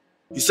 now.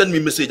 He sent me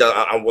a message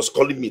and was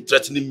calling me,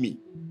 threatening me.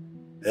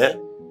 Eh?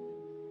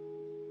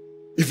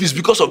 If it's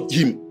because of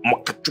him, I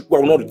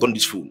will not return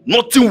this phone.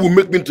 Nothing will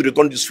make me to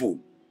return this phone.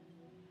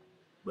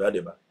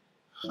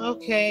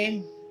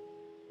 Okay.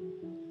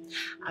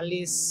 At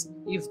least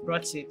you've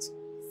brought it.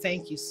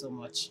 Thank you so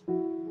much.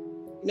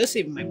 You know,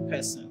 see, my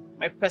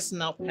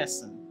personal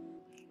person.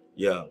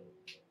 Yeah,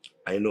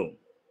 I know.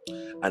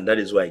 And that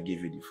is why I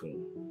gave you the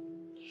phone.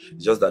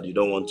 It's just that you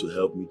don't want to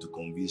help me to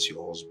convince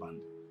your husband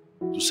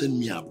to send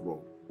me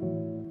abroad.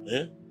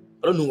 Eh?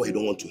 I don't know why you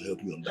don't want to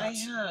help me on that. I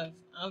have.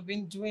 I've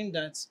been doing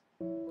that.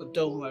 But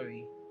don't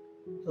worry.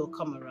 He'll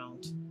come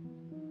around.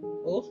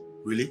 Oh?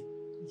 Really?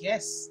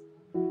 Yes.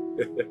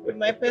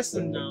 My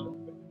person now.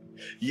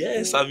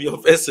 Yes, I'm your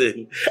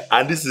person.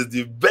 And this is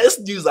the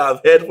best news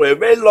I've heard for a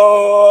very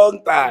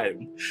long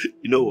time.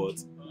 You know what?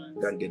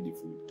 You can't get the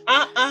food.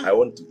 I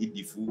want to eat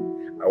the food.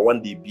 I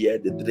want the beer,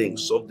 the drink,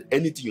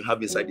 anything you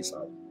have inside this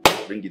house.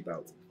 Bring it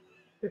out.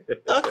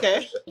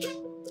 Okay.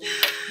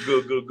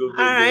 Go.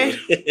 All right.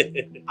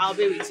 I'll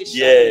be with you.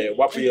 Yeah,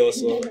 wappy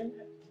also.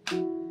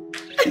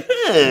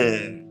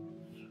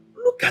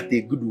 Look at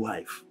a good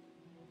wife.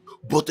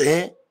 But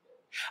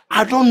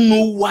I don't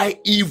know why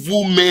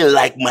evil men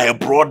like my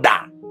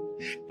brother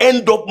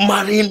end up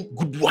marrying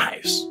good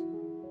wives.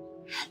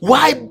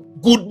 Why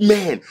good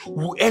men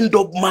will end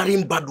up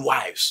marrying bad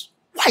wives?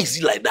 Why is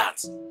it like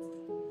that?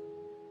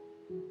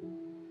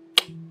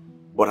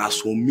 But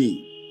as for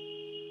me,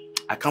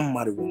 I can't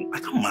marry one. I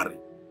can't marry.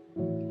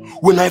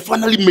 when I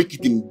finally make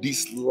it in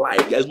this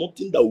life, there's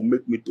nothing that will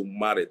make me to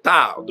marry. It's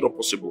not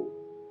possible.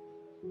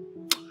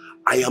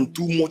 I am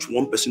too much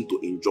one person to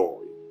enjoy.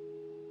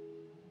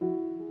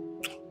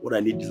 What I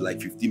need is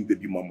like 15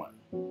 baby mama.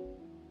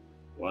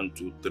 1,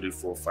 2, 3,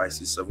 4, 5,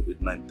 6, 7,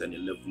 8, 9, 10,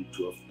 11,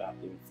 12,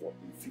 13,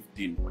 14,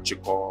 15.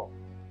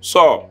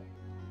 So,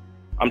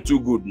 I'm too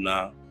good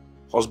now.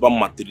 Husband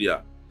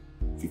material.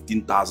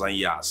 15,000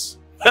 years.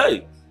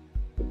 Hey!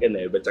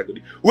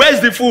 Where's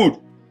the food?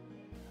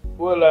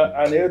 Well,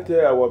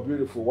 Anete, our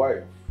beautiful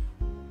wife,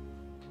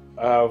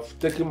 I've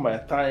taken my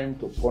time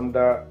to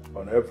ponder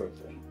on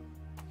everything.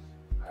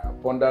 I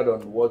have pondered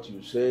on what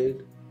you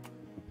said.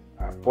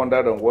 I have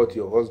pondered on what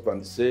your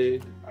husband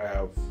said. I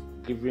have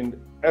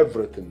given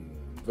everything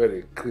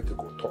very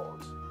critical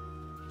thought.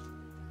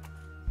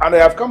 And I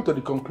have come to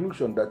the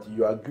conclusion that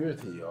you are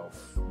guilty of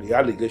the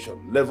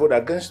allegation leveled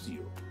against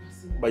you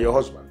by your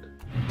husband.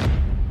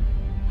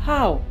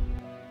 How?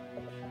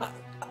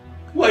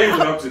 Who are you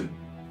interrupting?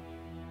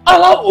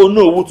 Allow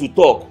Onowu to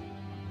talk.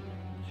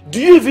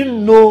 Do you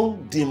even know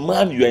the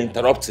man you are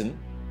interrupting?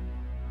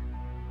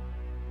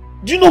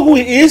 Do you know who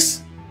he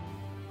is?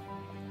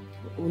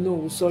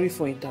 Onowu, sorry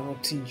for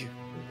interrupting you.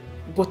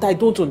 But I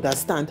don't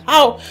understand.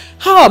 How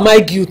am I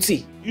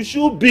guilty? You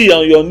should be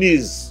on your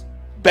knees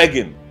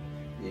begging.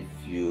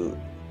 If you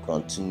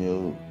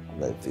continue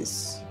like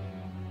this,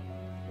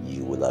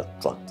 you will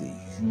attract a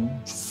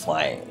huge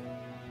fine.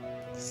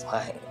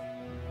 Fine.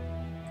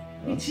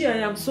 Ichi, I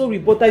am sorry,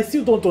 but I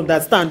still don't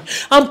understand.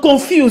 I'm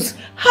confused.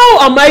 How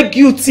am I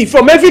guilty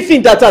from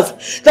everything that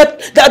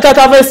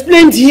I've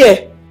explained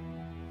here?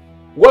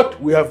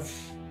 What we have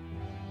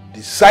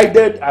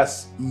decided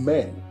as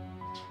men,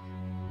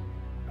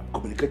 I'm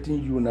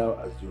communicating you now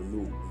as you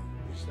know,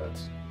 is that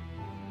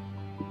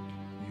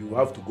you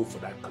have to go for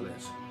that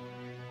cleansing.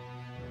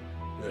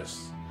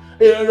 Yes.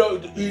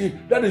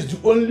 That is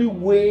the only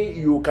way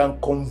you can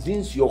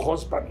convince your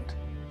husband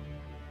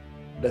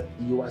that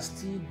you are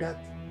still that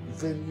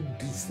very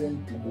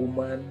decent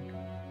woman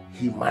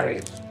he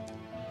married.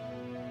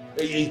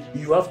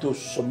 You have to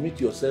submit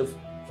yourself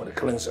for the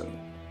cleansing.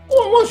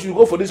 Once you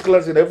go for this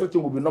cleansing,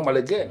 everything will be normal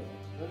again.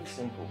 Very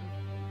simple.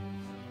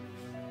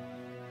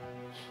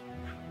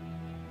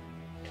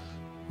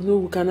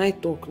 No, can I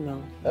talk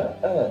now?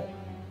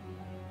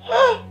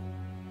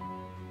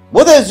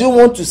 What else do you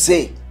want to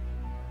say?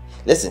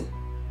 Listen,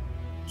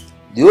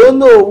 the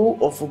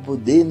Onowu of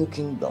Obodenu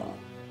Kingdom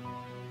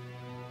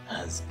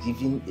has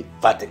given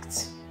a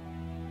verdict.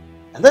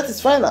 And that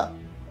is final.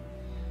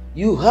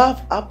 You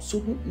have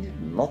absolutely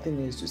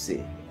nothing else to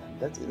say.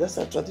 And that's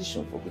a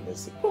tradition, for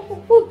goodness sake.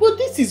 But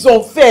this is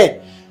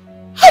unfair.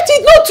 I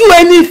did not do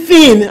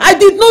anything. I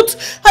did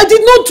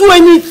not do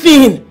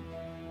anything.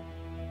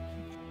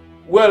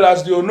 Well,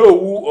 as the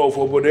Onowu of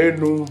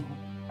Obodenu,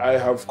 I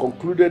have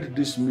concluded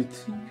this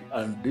meeting,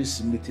 and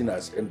this meeting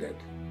has ended.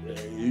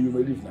 You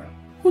may leave now.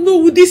 Oh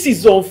no, this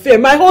is unfair.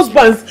 My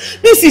husband's,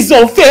 this is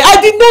unfair. I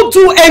did not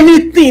do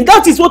anything.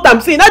 That is what I'm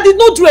saying. I did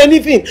not do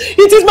anything.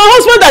 It is my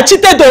husband that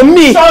cheated on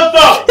me. Shut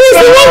up! He's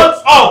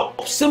Shut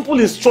up! Simple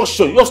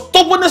instruction. Your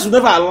stubbornness will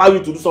never allow you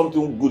to do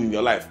something good in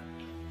your life.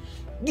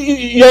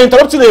 You're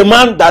interrupting a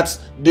man that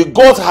the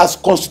God has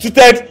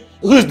constituted,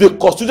 who is the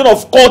constitution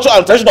of culture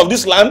and tradition of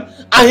this land,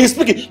 and he's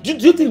speaking. Do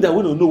you think that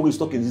when you know who is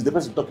talking, is the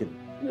person talking?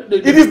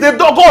 It is the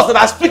gods that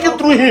are speaking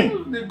through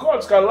him. The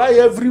gods can lie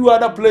every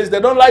other place. They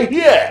don't lie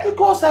here. The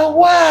gods are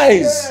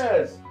wise.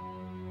 Yes.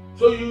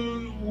 So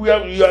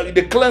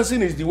the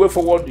cleansing is the way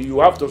forward. You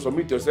have to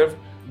submit yourself.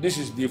 This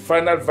is the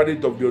final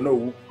verdict of the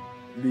Onowu.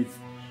 Leave.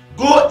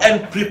 Go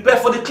and prepare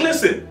for the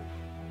cleansing.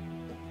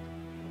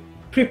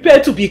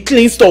 Prepare to be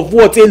cleansed of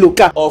what,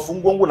 Eloka? Of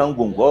Ngwongwo na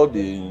Ngwongwo,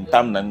 the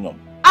Tam Nanyom.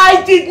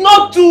 I did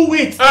not do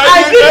it.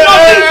 I did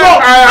nothing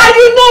wrong. And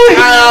you know it.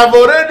 I have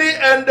already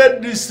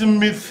ended this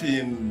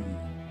meeting.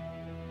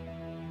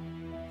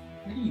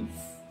 Leave.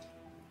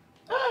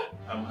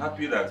 I'm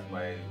happy that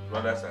my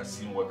brothers are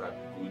seeing what I've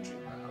been going through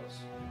in my house.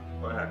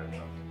 Go ahead and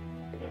come.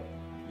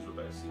 This is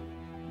what I see.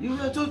 You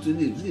were told to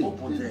leave.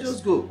 Leave.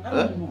 Just go. I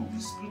don't know.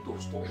 The spirit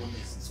of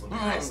stubbornness is on the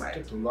high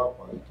side. Go.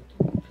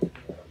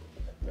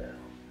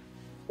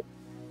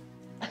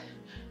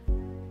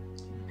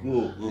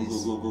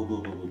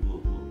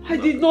 I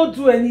did not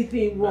do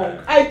anything wrong.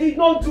 I did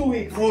not do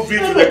it. Prove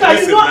it with the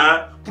cleansing,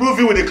 nah. Prove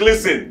it with the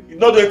cleansing. You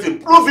not do anything.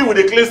 Prove it with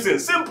the cleansing.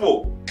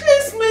 Simple.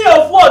 Cleanse me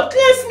of what?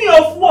 Cleanse me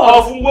of what?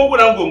 Of Ngwongwo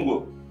na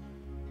Ngwongwo.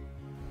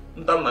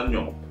 Ntam na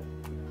Nyom.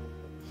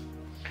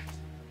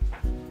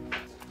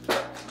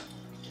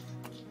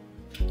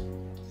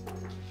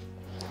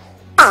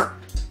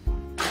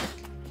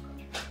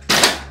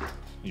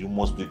 You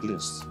must be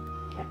cleansed.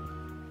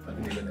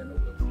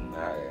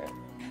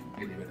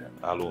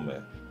 Hello,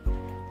 man.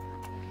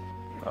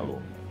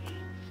 Hello.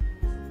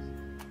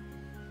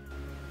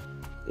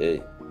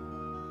 Hey.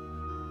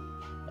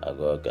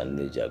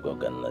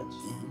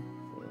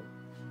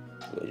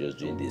 We're just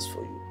doing this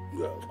for you.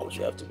 Yeah, of course.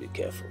 You have to be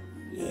careful.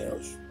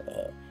 Yes.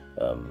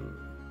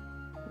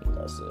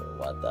 That's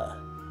water.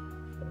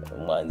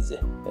 Manze.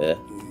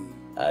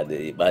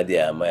 The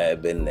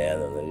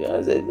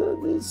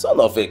son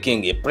of a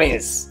king, a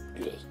prince,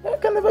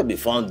 can never be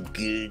found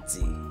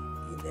guilty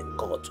in a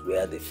court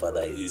where the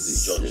father is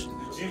the judge.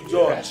 Chief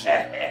Judge.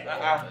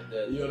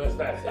 You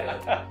understand?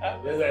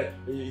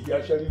 He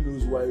actually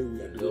knows why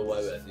we are doing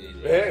this.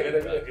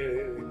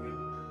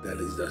 That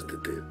is just the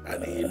thing.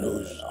 And he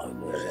knows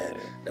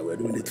that we're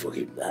doing it for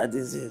him. That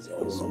is it.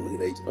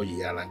 Oh,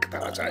 yeah, like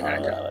that.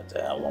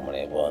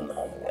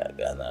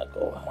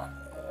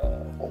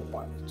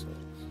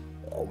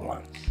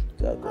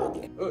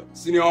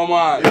 Senior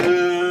man.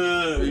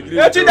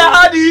 Eti da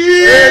hadi.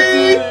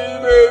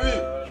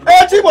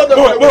 Eti bodo.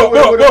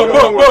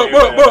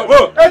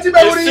 Eti be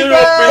wuri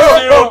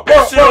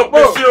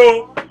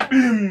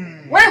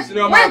When?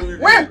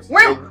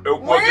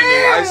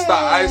 I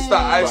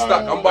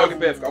start. Come back,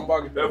 Beth.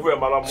 Everywhere,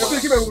 madam.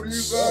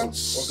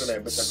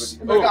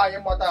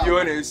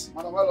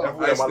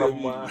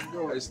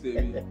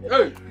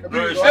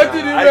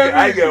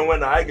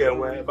 I get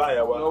one.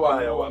 Buy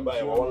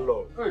one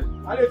love.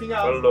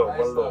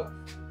 One love.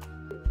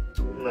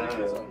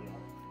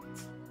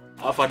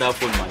 How far that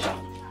phone, Masha?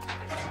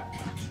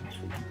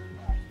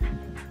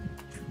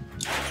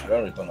 I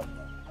don't return them.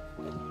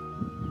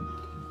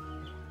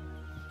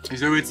 Is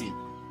there waiting?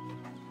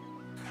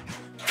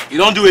 You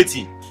don't do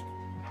waiting.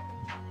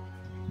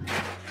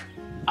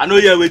 I know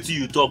you're waiting.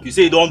 You talk. You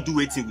say you don't do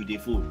waiting with the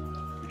phone.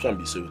 You can't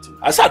be so waiting.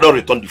 I said I don't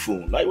return the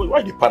phone. Like,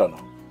 why the para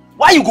now?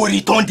 Why you go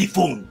return the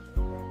phone?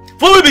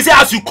 Phone will be say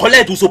as you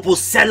collect, we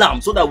supposed sell them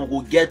so that we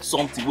go get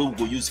something where we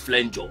go use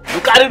flanger.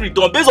 You carry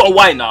return based on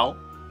why now?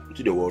 What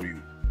do they worry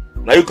you?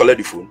 Now you collect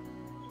the phone.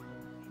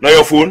 Now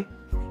your phone.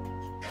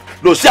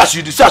 No, see as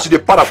you the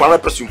para for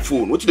another person's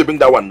phone. What do they bring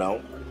that one now?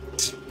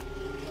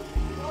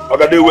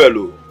 Okay, they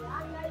well.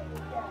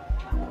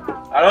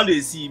 I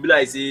don't see. Be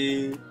like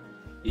say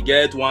you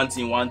get one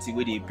thing where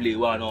they play.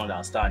 Where I don't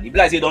understand. Be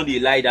like say don't they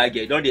lie that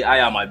girl? Don't they I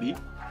am abi?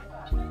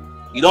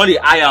 You don't they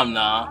I am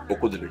now?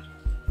 Okodele.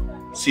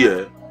 See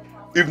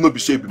if no be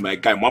say be my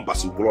guy, one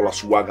person will all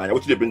swag.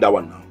 What do they bring that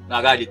one now?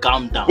 Now guy, they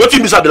calm down. What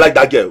you miss out they like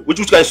that girl?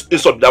 Which guy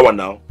insult that one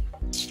now?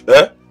 What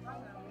are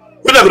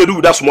you gonna do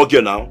with that small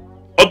girl now?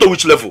 Up to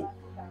which level?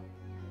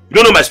 You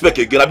don't know my spec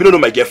again. I don't know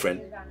my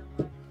girlfriend.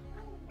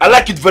 I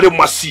like it very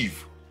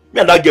massive. Me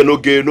and that girl no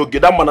gay.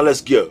 That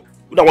mannerless girl.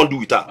 What I want to do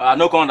with her? I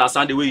no can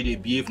understand the way you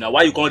behave now.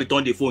 Why you can't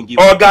return the phone? Give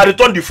oh God,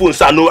 return the phone.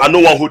 So I know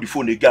one hold the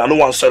phone again. I know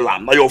one sell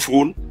them. Now your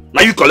phone.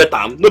 Now you collect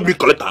them. Not me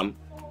collect them.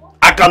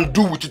 I can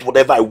do with it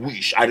whatever I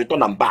wish. I return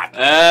them back.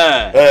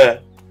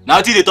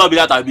 Now till they talk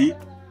about that, Abi.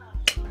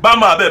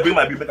 Bama, I better bring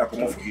my bill back. I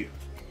come off here.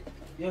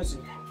 Yes.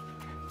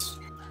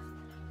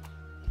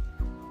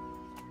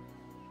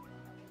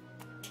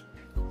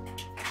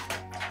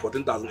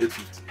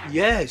 14,850.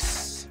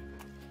 Yes.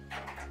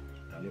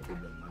 No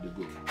problem. Now they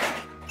go.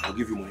 I'll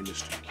give you money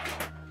next week.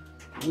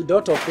 We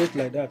don't operate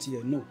like that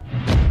here, no.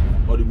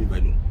 What do you mean by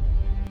no?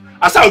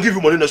 I said I'll give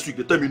you money next week.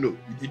 They tell me no.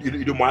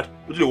 You don't mad?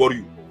 What do they worry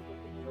you?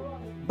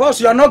 Boss,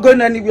 you are not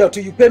going anywhere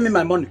until you pay me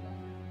my money.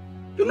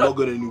 You're not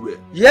going anywhere?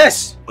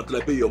 Yes. Until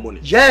I pay your money?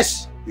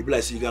 Yes. You be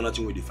like, see, you got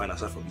nothing with the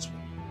finance from this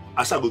money.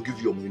 I said I'll give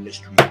you your money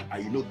next week,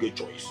 and you no get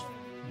choice.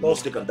 You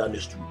must take that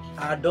next week.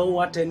 I don't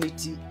want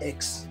anything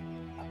else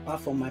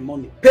apart from my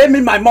money. Pay me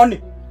my money.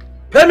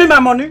 Pay me my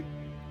money.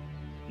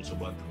 It's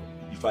about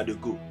if I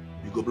go,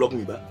 you go block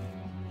me back.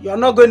 You are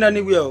not going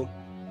anywhere.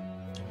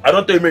 I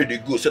don't tell you where they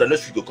go, so that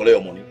next week you go collect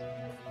your money.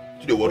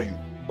 So they worry you.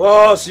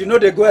 Boss, you know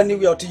they go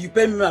anywhere until you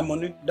pay me my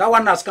money. That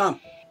one has come.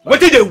 What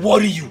did they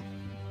worry you?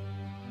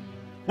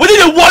 What did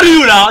they worry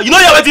you now? You know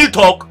you're ready to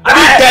talk. I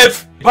mean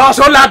deaf. Boss,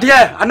 hold out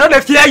there. I know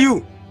they fear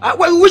you.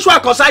 Which one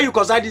concern you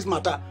concern this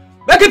matter?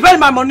 Make you pay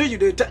my money, you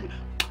dey tell.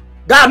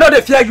 I know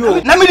they fear you.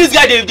 Let me this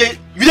guy you dey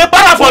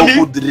para for me.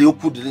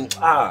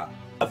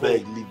 I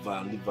beg, leave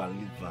him. Leave him.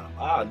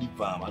 I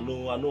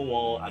know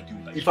one argue.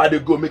 If I dey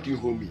go, make him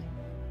hold me.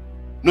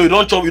 No, you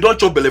don't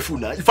chop belly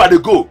food now. If I dey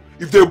go,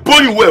 if they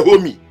burn you well,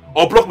 hold me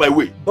or block my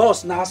way.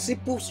 Boss, now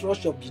simple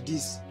rush up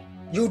this.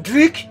 You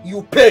drink,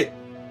 you pay.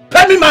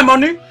 Pay me my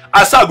money.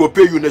 I say I go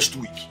pay you next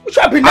week. Which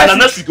will be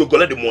next week you go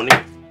collect the money.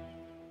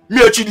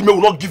 Me actually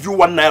will not give you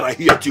 1 naira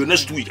here till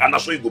next week, and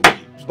that's why you go pay.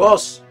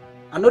 Boss,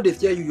 I know they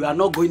fear you. You are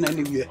not going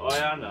anywhere. Oh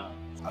yeah, now.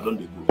 I don't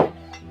dey go.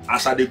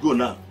 As I dey go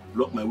now,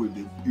 block my way.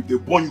 If they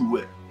burn you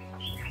well.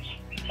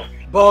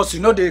 Boss,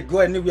 you know they go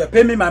anywhere.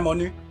 Pay me my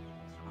money.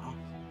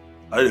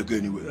 I don't go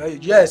anywhere.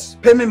 Yes,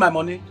 pay me my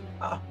money.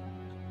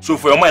 So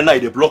for your mind now,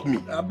 they block me.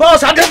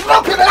 Boss, I dey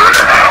block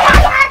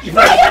you.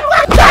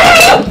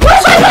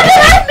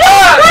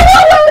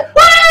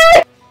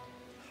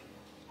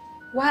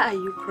 Why are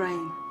you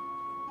crying?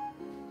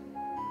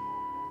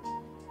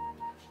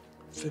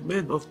 The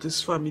men of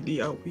this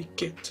family are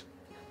wicked.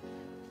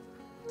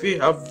 They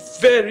are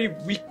very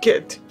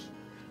wicked.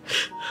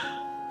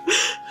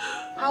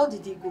 How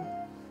did he go?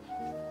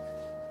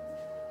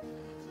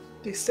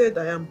 They said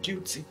I am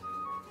guilty.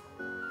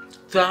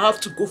 That I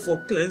have to go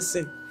for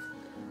cleansing.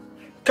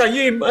 Can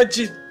you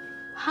imagine?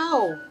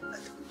 How?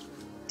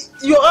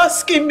 You're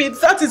asking me.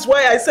 That is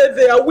why I said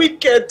they are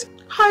wicked.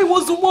 I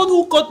was the one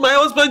who caught my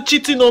husband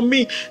cheating on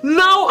me.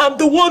 Now I'm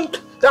the one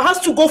that has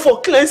to go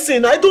for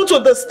cleansing. I don't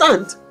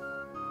understand.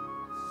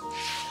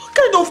 What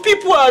kind of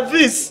people are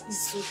this?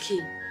 It's okay.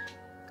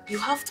 You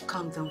have to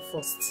calm down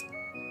first.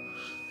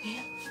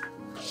 Yeah?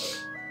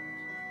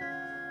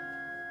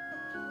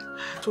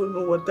 I don't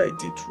know what I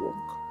did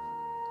wrong.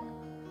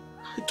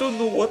 I don't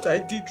know what I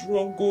did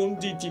wrong,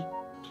 Didi.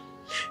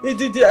 Hey,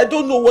 Didi, I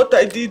don't know what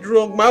I did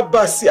wrong,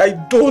 Mabasi, I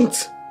don't.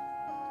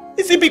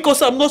 Is it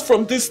because I'm not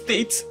from this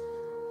state?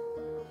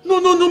 No,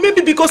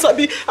 maybe because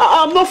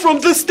I'm not from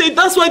this state,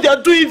 that's why they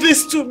are doing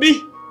this to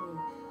me.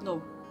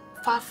 No,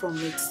 far from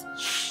it.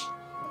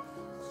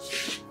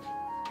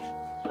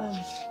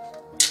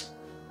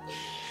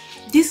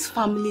 This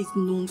family is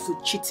known for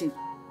cheating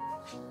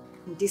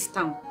in this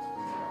town.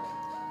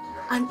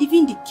 And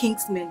even the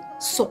kingsmen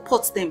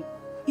support them,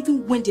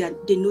 even when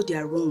they know they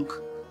are wrong.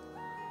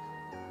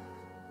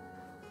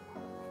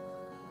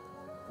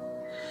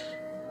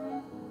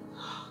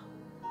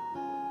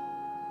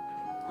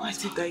 Why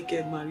did I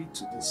get married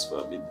to this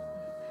family?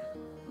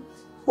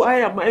 Why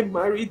am I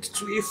married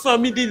to a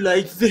family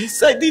like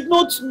this? I did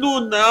not know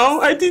now.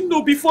 I didn't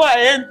know before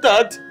I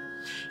entered.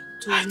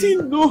 I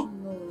didn't know.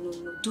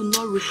 No. Do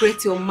not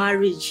regret your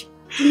marriage.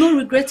 Do not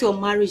regret your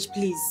marriage,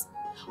 please.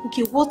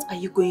 Okay, what are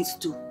you going to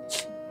do?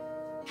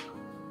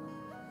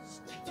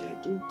 I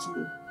don't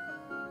know.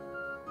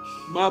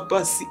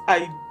 Mabasi,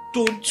 I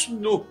don't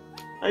know.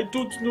 I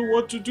don't know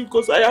what to do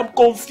because I am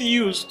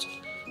confused.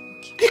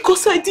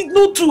 Because I did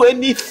not do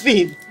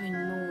anything. I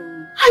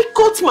know. I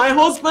caught my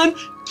husband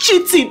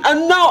cheating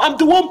and now I'm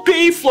the one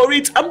paying for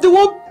it. I'm the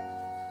one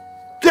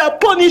they are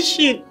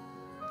punishing.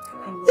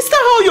 Is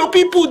that how your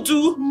people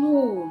do?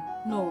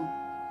 No.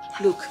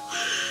 Look,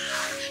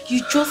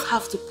 you just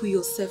have to put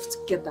yourself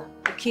together,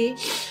 okay?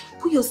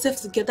 Put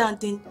yourself together and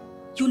then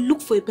you look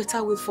for a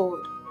better way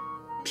forward.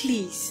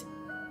 Please.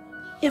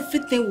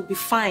 Everything will be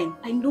fine.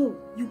 I know.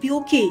 You'll be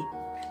okay.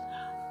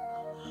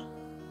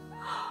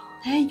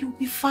 Hey, you'll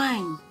be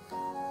fine.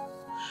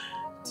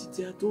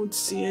 Didi, I don't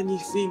see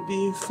anything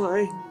being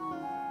fine.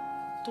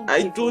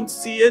 I don't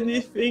see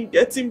anything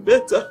getting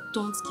better.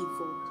 Don't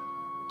give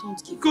up.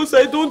 Don't give up. Because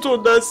I don't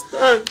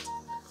understand.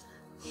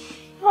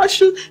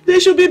 They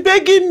should be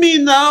begging me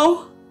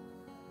now.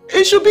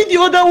 It should be the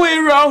other way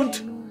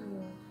around.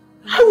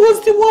 I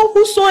was the one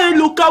who saw a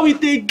looker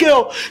with a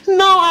girl.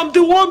 Now I'm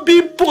the one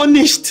being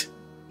punished.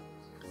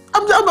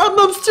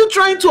 I'm still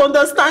trying to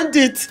understand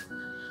it.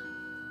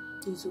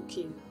 It's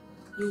okay.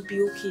 You'll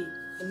be okay.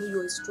 I know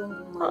you're a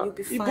strong woman. You'll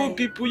be fine.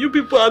 You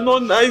people are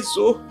not nice,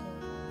 so.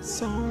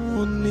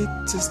 Someone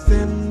need to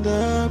stand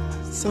up.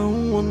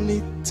 Someone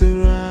need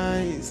to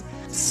rise.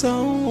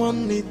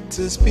 Someone need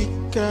to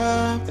speak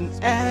up and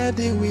add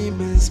the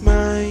women's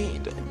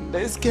mind.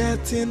 It's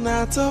getting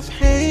out of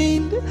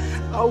hand.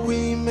 Our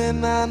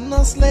women are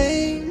not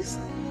slaves.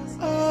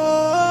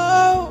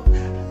 Oh,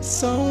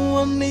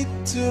 someone need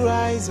to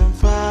rise and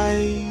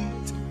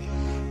fight.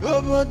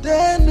 Oh, but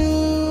they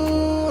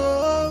knew.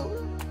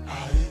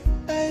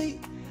 Hey,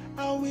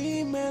 our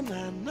women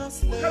are not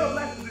slaves. What kind of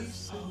life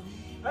is this?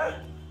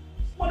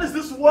 What is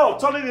this world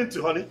turning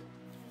into, honey?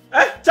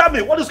 Tell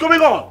me, what is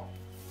going on?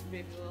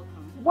 Baby,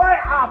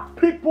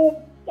 welcome.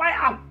 Why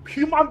are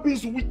human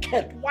beings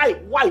wicked? Why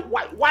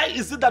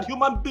is it that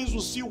human beings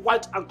will see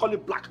white and call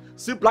it black,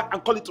 see black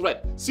and call it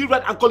red, see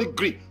red and call it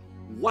green?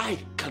 Why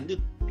can't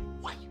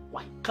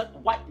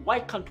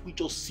we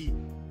just see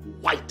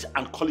white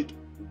and call it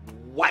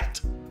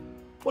white?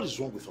 What is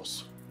wrong with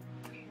us?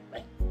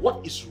 Like,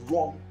 what is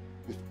wrong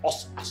with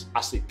us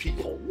as a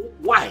people?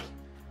 Why?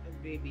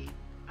 Baby,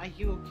 are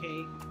you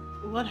okay?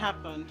 What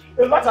happened?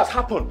 A lot has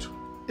happened.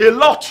 A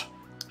lot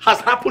has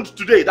happened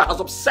today that has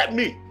upset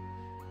me.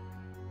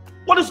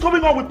 What is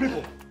going on with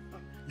people?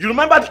 You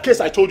remember the case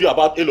I told you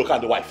about Eloka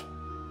and the wife?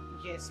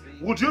 Yes, baby.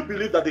 Would you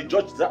believe that they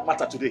judged that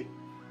matter today?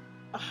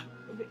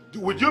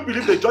 Would you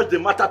believe they judged the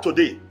matter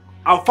today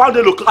and found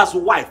Eloka's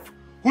wife,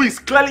 who is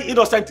clearly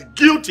innocent,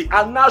 guilty,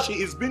 and now she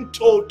is being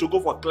told to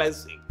go for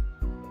cleansing?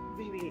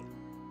 Baby,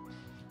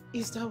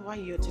 is that why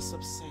you're just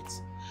upset?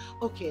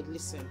 Okay,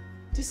 listen.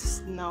 This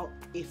is now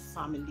a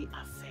family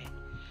affair.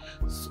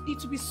 So it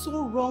would be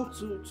so wrong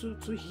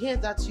to hear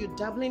that you're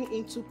dabbling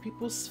into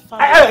people's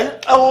family.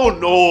 Oh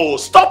no,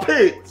 stop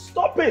it!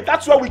 Stop it!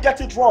 That's where we get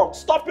it wrong.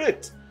 Stop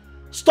it!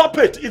 Stop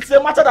it! It's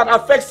a matter that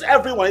affects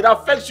everyone. It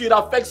affects you, it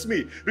affects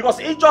me. Because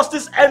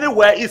injustice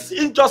anywhere is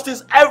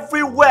injustice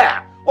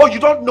everywhere. Oh, you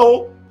don't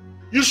know?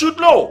 You should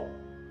know.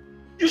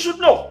 You should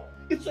know.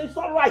 It's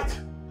all right.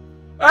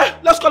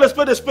 Let's call a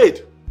spade a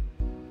spade.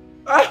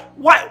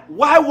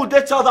 Why would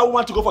they tell that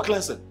woman to go for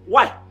cleansing?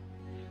 Why?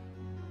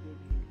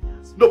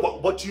 No,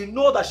 but you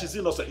know that she's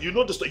innocent. You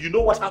know the story. You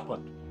know what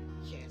happened.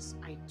 Yes,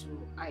 I do.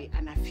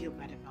 And I feel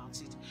bad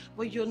about it.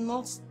 But you're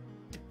not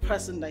the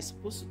person that's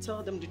supposed to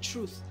tell them the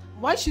truth.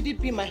 Why should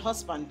it be my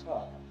husband?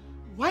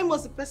 Why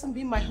must the person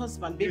be my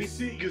husband, baby?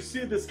 You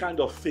see this kind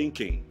of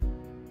thinking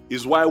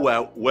is why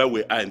we're where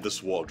we are in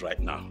this world right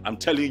now. I'm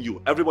telling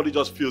you, everybody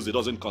just feels it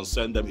doesn't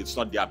concern them. It's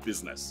not their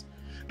business.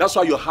 That's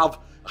why you have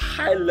a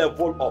high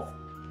level of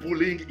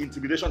bullying,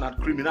 intimidation, and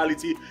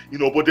criminality in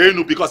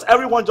Obodenu because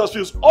everyone just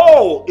feels,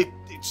 oh,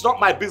 it's not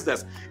my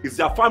business. It's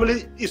their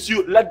family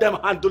issue. Let them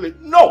handle it.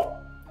 No.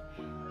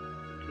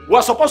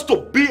 We're supposed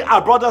to be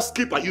our brother's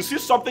keeper. You see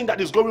something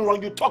that is going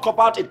wrong, you talk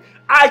about it.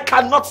 I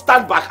cannot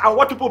stand back and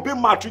watch people being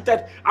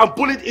maltreated and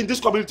bullied in this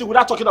community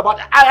without talking about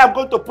it. I am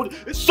going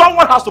to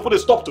someone has to put a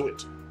stop to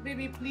it.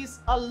 Baby, please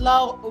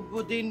allow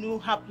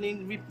Obodenu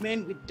happening,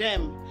 remain with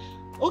them.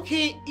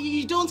 Okay,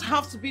 you don't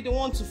have to be the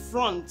one to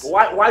front.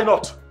 Why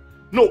not?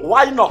 No,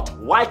 why not?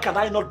 Why can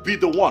I not be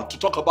the one to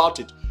talk about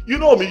it? You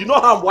know me, you know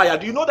how I'm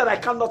wired. You know that I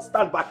cannot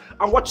stand back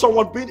and watch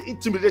someone being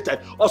intimidated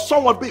or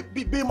someone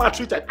being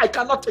maltreated. I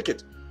cannot take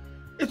it.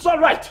 It's not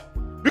right.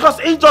 Because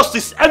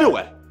injustice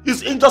anywhere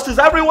is injustice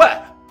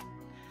everywhere.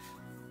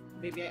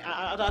 Baby,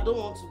 I don't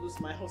want to lose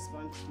my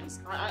husband, please.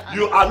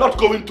 You are not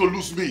going to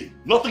lose me.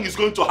 Nothing is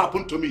going to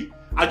happen to me.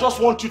 I just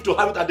want you to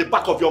have it at the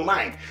back of your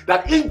mind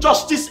that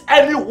injustice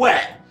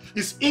anywhere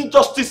is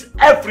injustice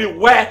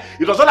everywhere.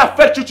 It does not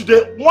affect you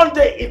today. One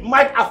day it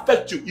might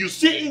affect you. You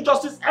see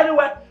injustice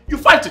anywhere, you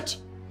fight it.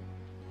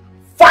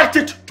 Fight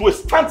it to a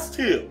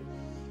standstill.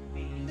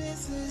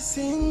 This is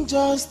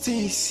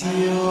injustice,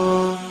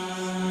 yo.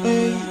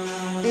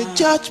 A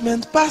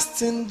judgment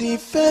passed in the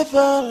favor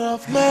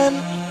of men.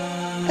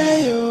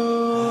 Hey,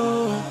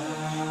 yo.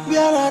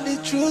 Where are the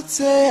truth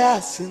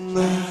sayers?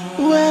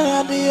 Where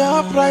are the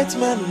upright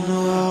men?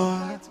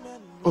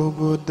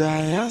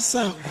 Obodaya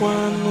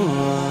Sakwano.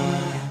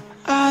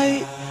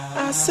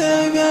 I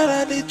say, where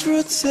are the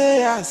truth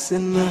sayers?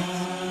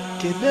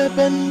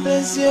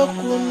 Kedebendez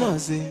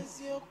yokunoze.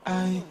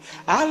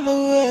 Alo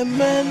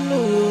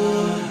emeno.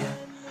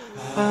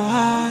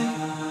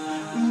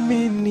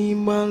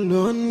 Minimal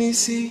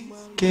onisi.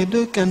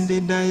 Kedo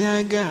kandida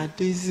yaga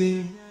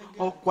dizi.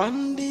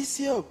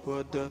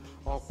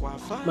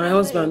 My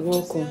husband,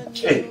 welcome.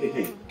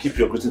 Hey. Keep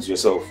your greeting to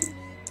yourself.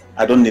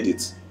 I don't need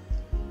it.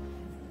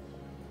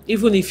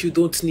 Even if you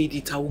don't need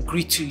it, I will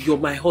greet you. You're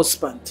my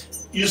husband.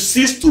 You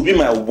ceased to be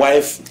my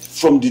wife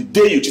from the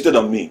day you cheated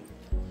on me.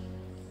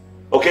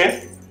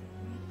 Okay?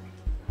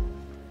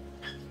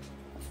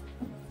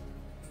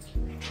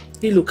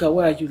 Hey, Luka,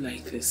 why are you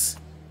like this?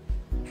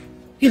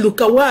 Hey,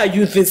 Luka, why are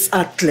you this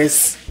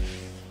heartless?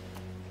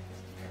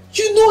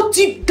 You know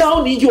deep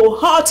down in your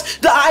heart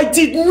that I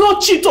did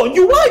not cheat on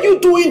you. Why are you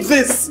doing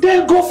this?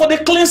 Then go for the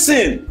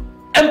cleansing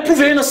and prove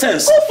your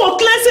innocence. Go for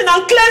cleansing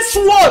and cleanse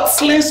what?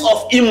 Cleanse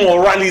of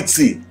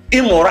immorality.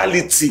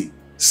 Immorality.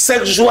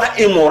 Sexual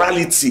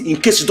immorality, in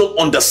case you don't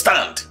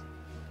understand.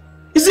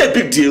 Is it a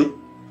big deal?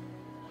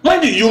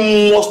 Mind you,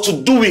 you must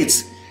do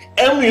it.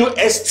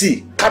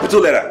 M-U-S-T, capital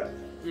letter.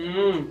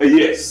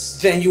 Yes.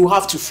 Then you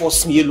have to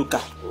force me,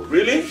 Luka.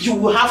 Really? You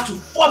will have to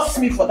force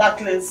me for that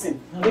cleansing.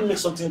 Let me make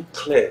something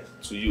clear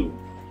to you.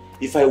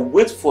 If I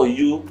wait for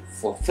you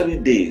for 3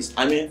 days,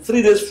 I mean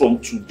 3 days from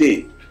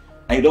today,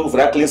 and you don't go for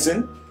that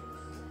cleansing,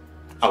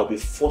 I'll be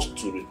forced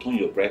to return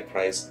your bride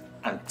price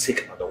and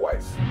take another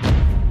wife.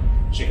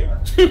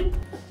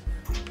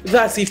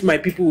 That's if my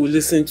people will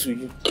listen to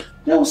you.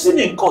 They will see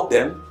me in court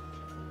then.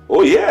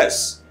 Oh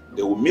yes,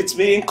 they will meet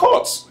me in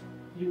court.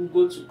 You will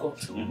go to court.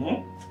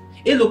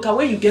 Hey, look,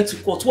 when you get to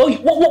court,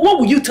 what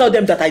will you tell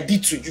them that I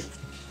did to you?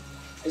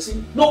 You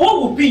see? No, what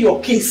will be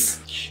your case?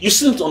 You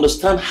still need to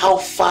understand how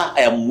far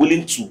I am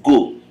willing to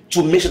go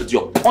to make sure that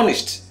you're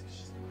punished.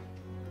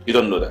 You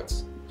don't know that.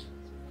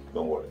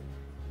 Don't worry.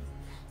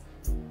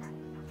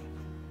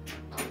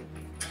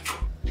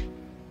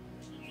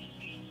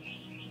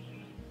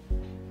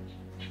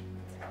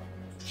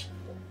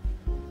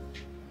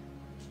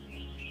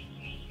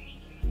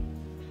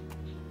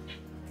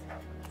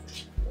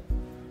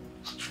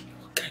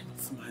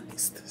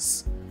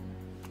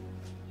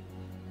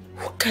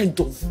 What kind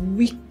of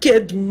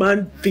wicked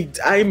man did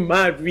I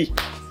marry?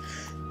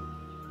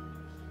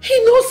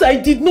 He knows I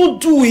did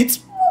not do it.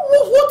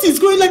 What is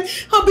going on?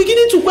 I'm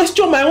beginning to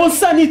question my own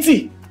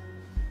sanity.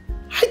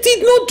 I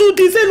did not do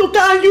this,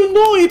 Eloka, and you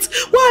know it.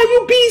 Why are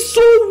you being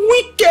so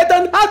wicked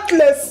and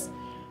heartless?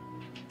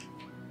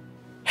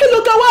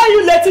 Eloka, why are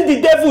you letting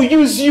the devil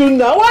use you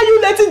now? Why are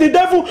you letting the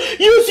devil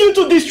use you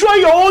to destroy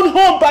your own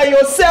home by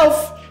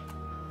yourself?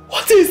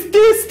 What is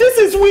this? This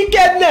is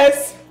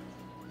wickedness.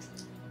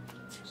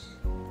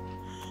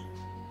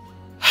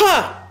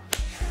 Ha!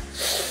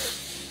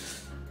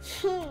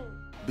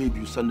 Babe,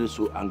 you sounded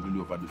so angry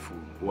over the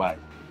phone. Why?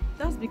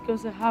 That's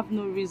because I have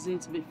no reason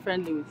to be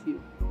friendly with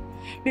you.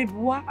 Babe,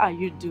 why are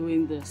you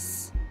doing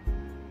this?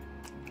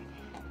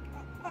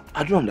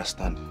 I don't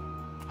understand.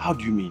 How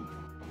do you mean?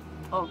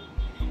 Oh,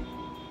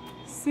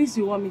 since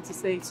you want me to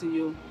say it to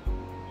you,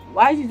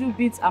 why did you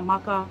beat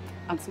Amaka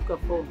and took her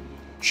phone?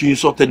 She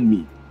insulted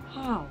me.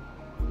 How?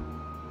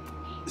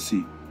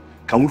 See,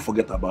 can we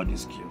forget about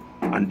this girl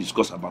and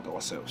discuss about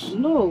ourselves?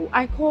 No,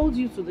 I called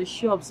you to the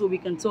shop so we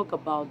can talk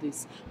about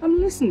this. I'm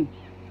listening.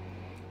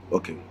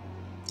 Okay.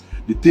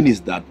 The thing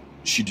is that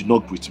she did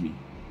not greet me.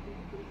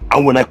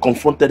 And when I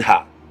confronted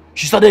her,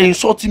 she started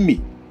insulting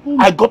me.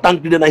 I got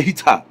angry and I hit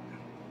her.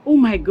 Oh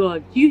my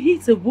God, you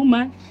hit a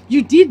woman?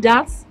 You did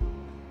that?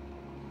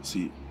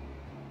 See,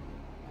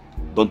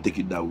 Don't take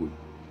it that way.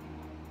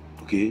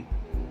 Okay?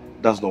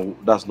 That's not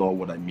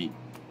what I mean.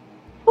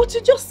 But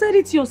you just said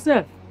it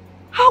yourself.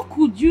 How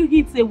could you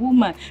hit a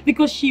woman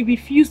because she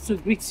refused to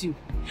greet you?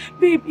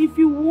 Babe, if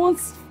you want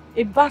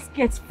a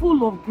basket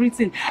full of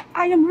greeting,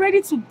 I am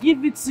ready to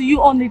give it to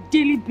you on a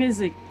daily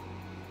basis.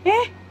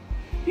 Eh?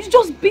 You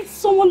just beat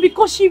someone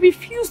because she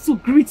refused to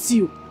greet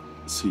you.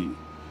 See,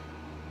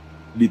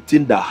 the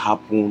thing that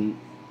happened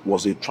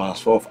was a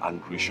transfer of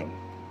aggression.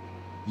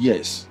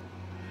 Yes,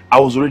 I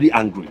was already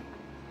angry.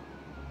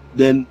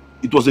 Then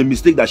it was a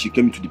mistake that she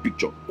came into the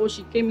picture. Oh,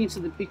 she came into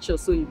the picture,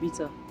 so you beat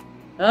her.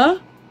 Huh?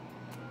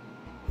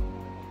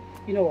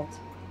 You know what?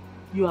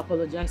 You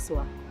apologize to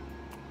her.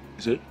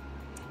 You see?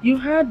 You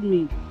heard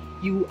me.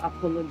 You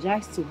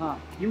apologize to her.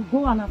 You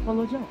go and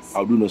apologize.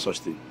 I'll do no such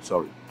thing.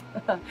 Sorry.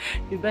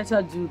 You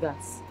better do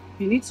that.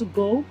 You need to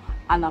go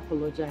and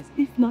apologize.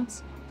 If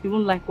not, you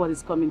won't like what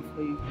is coming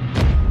for you.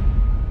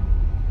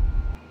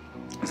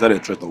 Is that a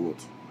threat or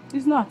what?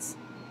 It's not.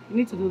 You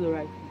need to do the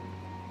right thing.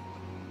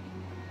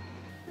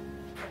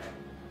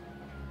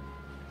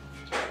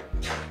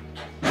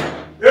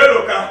 Hey,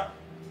 Loka!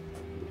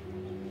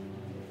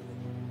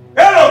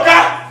 Hey, Loka!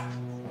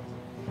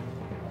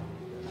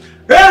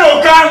 Hey,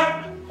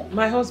 Loka!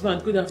 My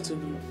husband, good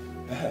afternoon.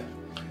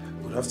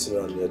 Good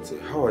afternoon,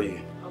 Yeti. How are you?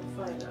 I'm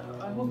fine.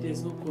 I hope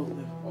there's no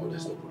problem. Oh,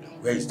 there's no problem.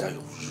 Where is that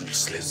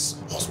useless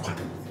husband?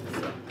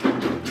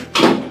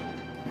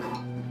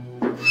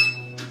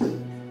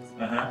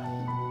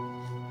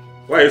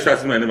 Why are you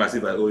shouting my name as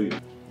if I owe you?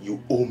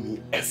 You owe me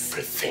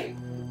everything.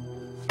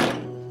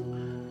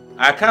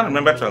 I can't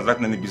remember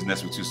transacting any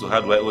business with you, so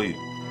how do I owe you?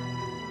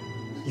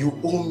 You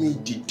owe me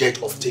the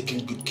debt of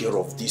taking good care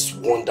of this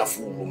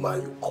wonderful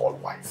woman you call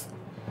wife.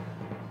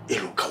 Hey,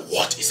 look at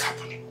what is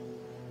happening.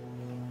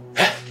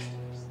 Eh?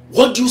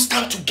 What do you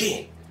stand to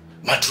gain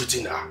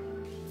maltreating her?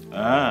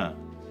 Ah.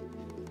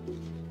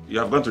 You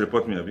have gone to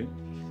report me, Abi?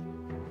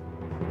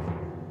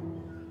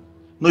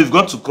 No, you've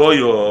gone to call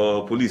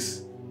your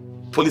police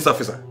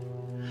officer.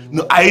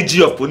 No,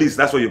 IG of police,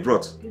 that's what you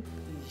brought.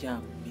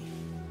 Yummy.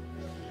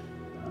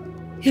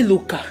 Hey,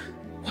 Loka,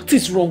 what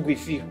is wrong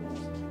with you?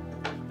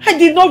 I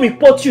did not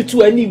report you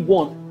to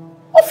anyone.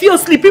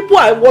 Obviously, people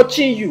are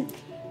watching you.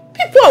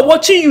 People are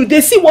watching you.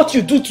 They see what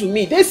you do to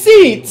me. They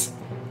see it.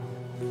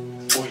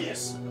 Oh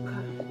yes,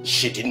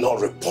 she did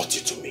not report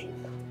you to me.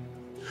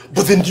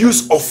 But the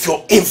news of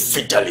your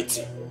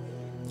infidelity,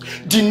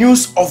 the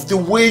news of the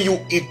way you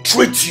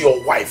treat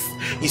your wife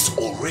is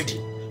already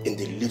in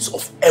the lips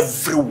of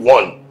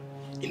everyone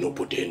in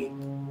Obodenu.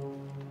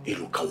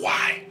 Iluka,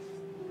 why?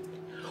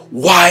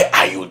 Why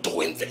are you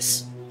doing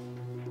this?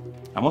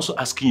 I'm also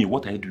asking you,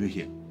 what are you doing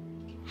here?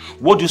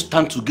 What do you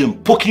stand to gain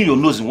poking your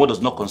nose in what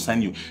does not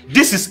concern you?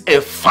 This is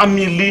a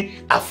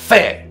family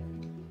affair.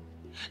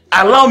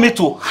 Allow me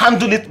to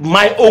handle it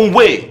my own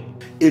way.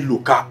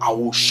 Iluka, I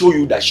will show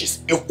you that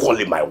she's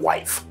equally my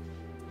wife.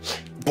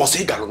 And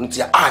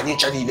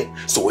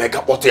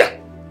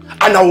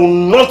I will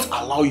not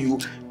allow you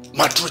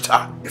maltreat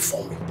her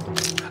before me.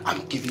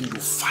 I'm giving you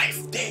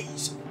 5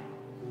 days.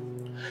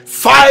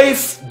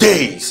 5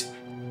 days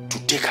to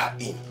take her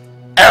in.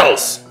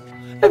 Else,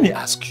 let me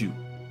ask you.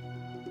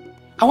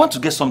 I want to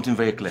get something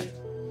very clear.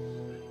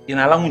 In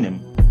Alamunem.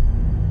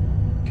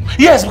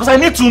 Yes, because I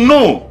need to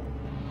know.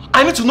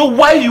 I need to know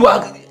why you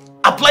are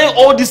applying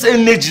all this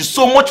energy,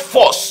 so much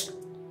force.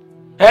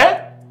 Eh?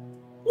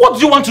 What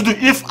do you want to do?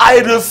 If I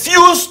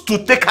refuse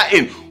to take her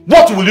in,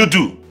 what will you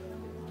do?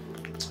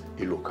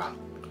 Iloka,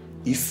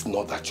 if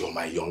not that you're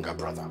my younger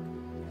brother,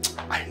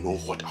 I know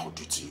what I'll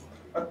do to you.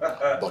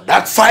 But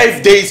that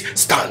 5 days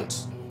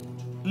stands.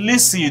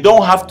 Listen, you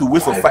don't have to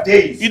wait for 5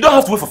 days. You don't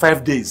have to wait for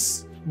 5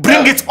 days.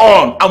 Bring it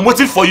on. I'm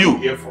waiting for you.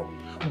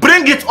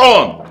 Bring it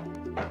on.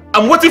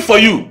 I'm waiting for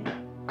you.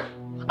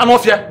 And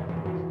what here?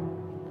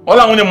 All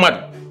I want is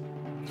mad.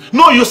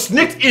 No, you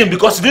sneaked in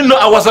because you didn't know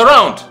I was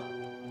around.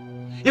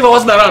 If I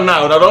wasn't around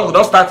now,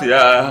 don't start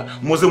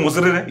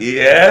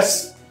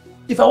yes.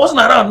 If I wasn't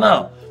around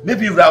now,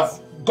 maybe you would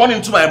have gone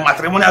into my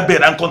matrimonial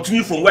bed and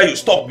continued from where you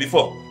stopped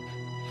before.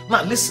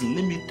 Now listen,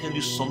 let me tell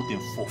you something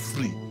for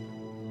free.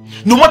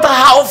 No matter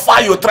how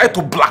far you try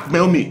to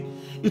blackmail me,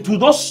 it will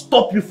not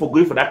stop you from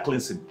going for that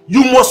cleansing.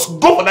 You must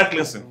go for that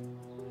cleansing.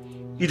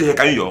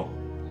 Can you?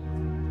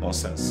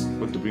 Nonsense.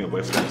 Going to bring your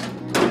boyfriend.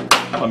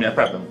 I'm a mere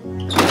problem.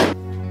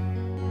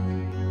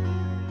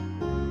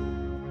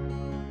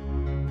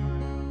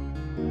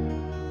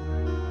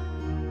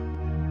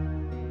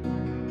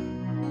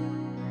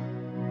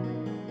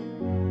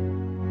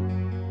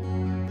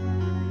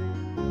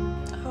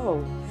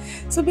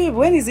 So babe,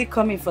 when is it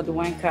coming for the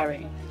wine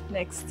carrying?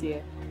 Next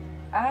year.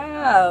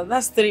 Ah,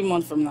 that's 3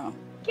 months from now.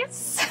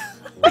 Yes.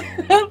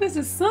 This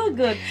is so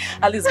good.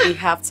 At least we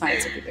have time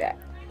to prepare.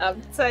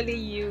 I'm telling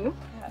you.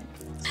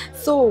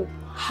 So,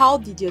 how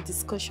did your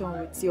discussion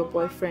with your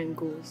boyfriend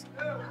go?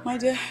 My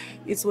dear,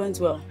 it went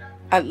well.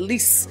 At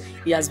least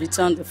he has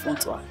returned the phone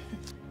to her.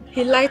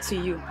 He lied to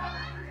you.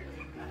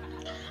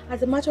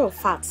 As a matter of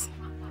fact,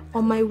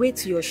 on my way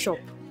to your shop,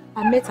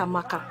 I met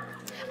Amaka.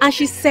 And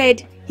she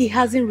said he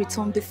hasn't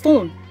returned the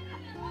phone.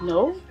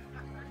 No.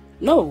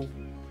 No.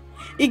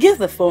 He gave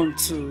the phone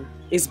to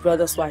his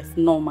brother's wife,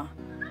 Norma,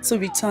 to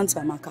return to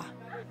Amaka.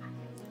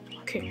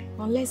 Okay,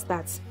 unless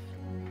that.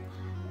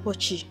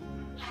 Bochi,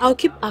 I'll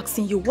keep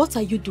asking you, what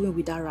are you doing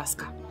with that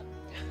rascal?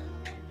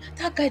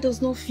 That guy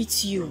does not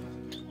fit you.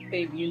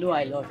 Babe, you know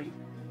I love him.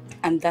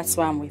 And that's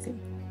why I'm with him.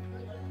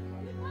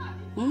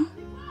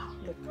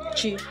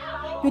 Chi,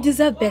 you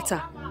deserve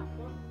better.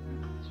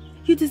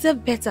 You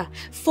deserve better.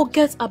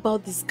 Forget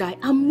about this guy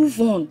and move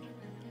on.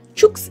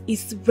 Chooks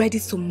is ready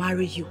to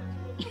marry you.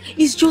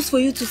 It's just for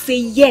you to say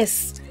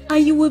yes,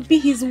 and you will be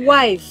his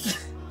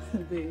wife.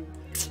 Babe.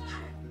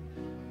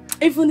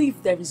 Even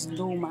if there is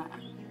no man,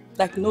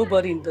 like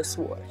nobody in this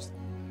world,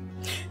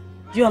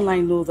 you and I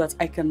know that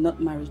I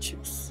cannot marry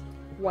Chooks.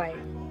 Why?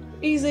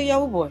 He's a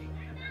Yahoo boy.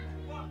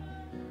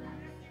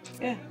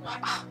 Yeah.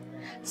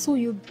 So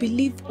you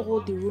believe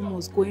all the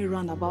rumors going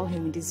around about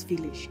him in this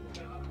village?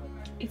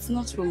 It's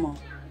not rumor.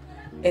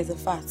 It's a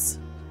fact.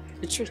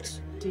 The truth.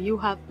 Do you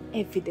have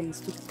evidence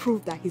to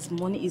prove that his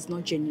money is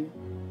not genuine?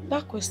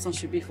 That question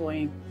should be for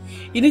him.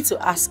 You need to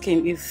ask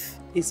him if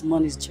his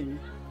money is genuine.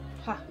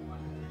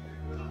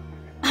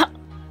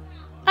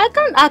 I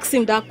can't ask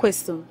him that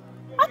question.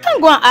 I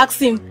can't go and ask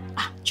him,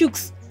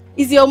 Chooks,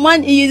 is your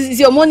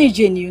money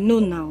genuine? No,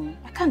 now.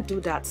 I can't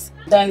do that.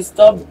 Then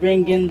stop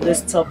bringing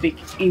this topic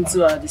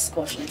into our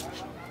discussion.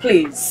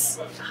 Please.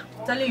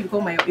 I'm telling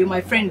you, you're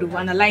my friend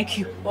and I like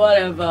you.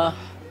 Whatever.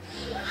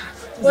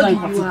 What do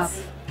you have?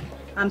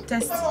 I'm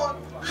thirsty.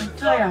 I'm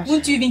tired.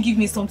 Won't you even give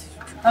me something?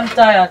 I'm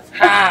tired.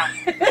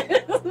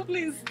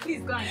 Please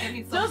go and get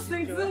me something. Just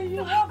think so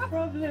you have a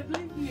problem.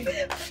 Leave me.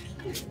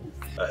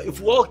 If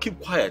we all keep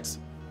quiet,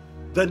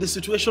 then the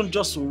situation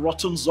just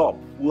rottens up.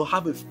 We'll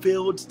have a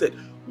failed state.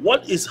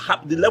 What is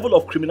the level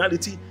of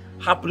criminality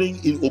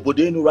happening in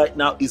Obodenu right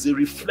now is a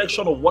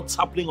reflection of what's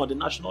happening on the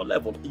national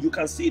level. You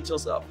can see it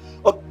yourself.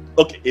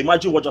 Okay,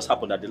 imagine what just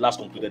happened at the last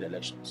concluded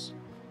elections.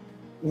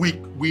 We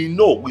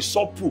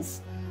saw proof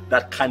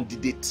that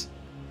candidate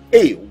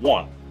A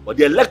won, but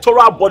the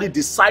electoral body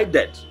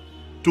decided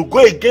to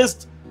go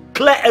against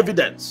clear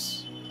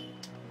evidence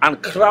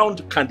and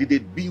crowned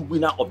candidate B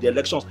winner of the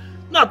elections.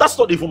 Now, that's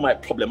not even my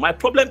problem. My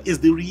problem is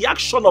the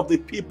reaction of the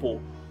people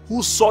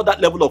who saw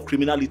that level of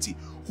criminality,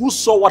 who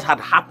saw what had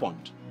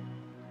happened.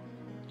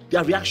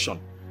 Their reaction,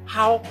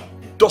 how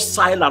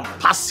docile and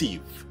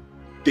passive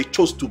they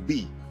chose to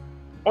be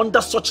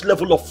under such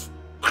level of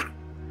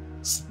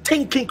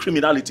stinking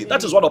criminality.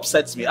 That is what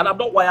upsets me, and I'm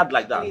not wired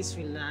like that. Please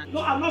relax.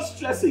 No, I'm not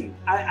stressing.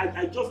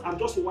 I'm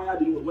just wired.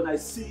 When I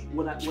see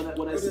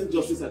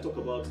justice, I talk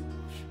about it.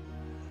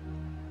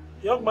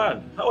 Young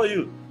man, how are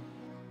you?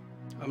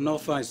 I'm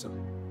not fine, sir.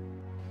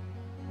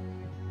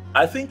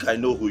 I think I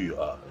know who you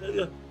are.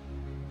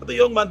 The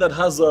young man that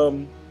has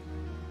a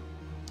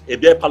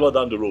beer parlor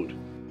down the road.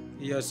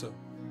 Yes, sir.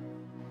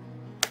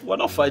 We're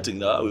not fighting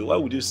now. Why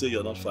would you say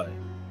you're not fine?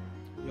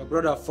 Your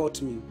brother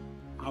fought me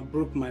and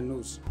broke my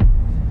nose.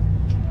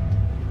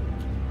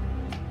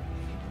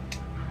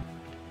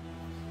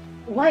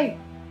 Why?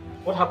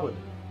 What happened?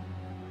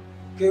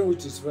 Came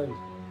with his friend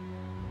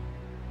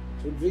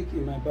to drink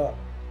in my bar.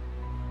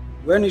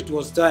 When it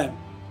was time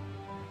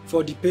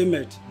for the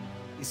payment,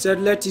 he said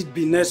let it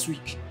be next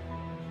week.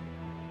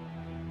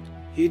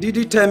 He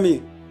didn't tell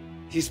me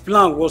his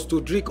plan was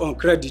to drink on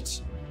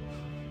credit.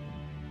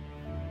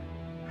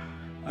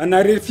 And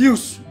I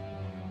refused.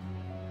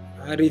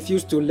 I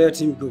refused to let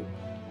him go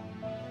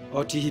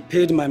until he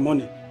paid my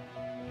money.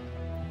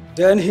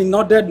 Then he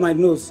nodded my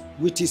nose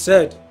with his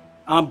head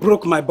and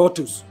broke my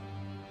bottles.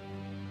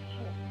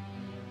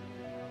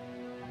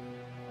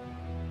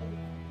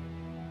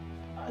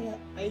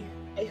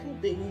 I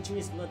hope the injury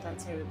is not that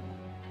terrible.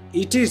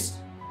 It is,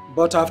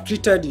 but I've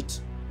treated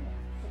it.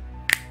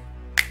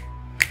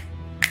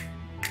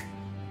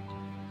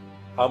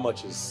 How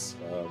much is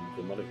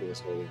the money he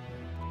was owing?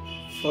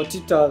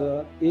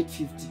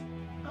 40,850.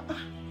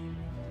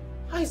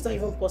 How is that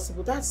even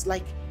possible? That's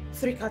like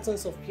 3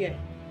 cartons of beer.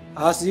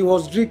 As he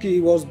was drinking,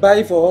 he was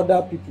buying for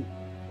other people,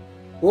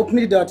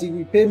 hoping that he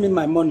will pay me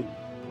my money.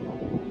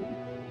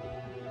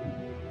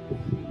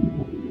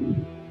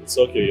 It's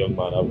okay, young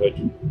man. I've heard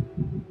you.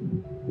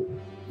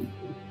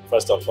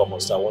 First and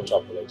foremost, I want to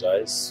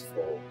apologize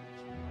for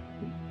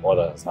what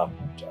has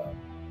happened.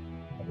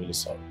 I'm really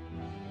sorry.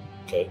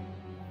 Okay?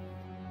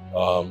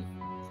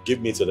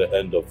 Give me to the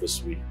end of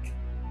this week.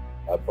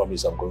 I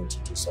promise I'm going to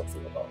do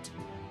something about it.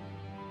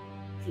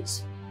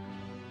 Please.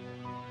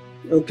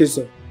 Okay,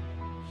 sir.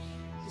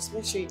 Just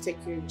make sure you take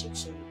your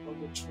injection or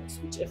your choice,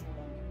 whichever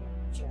one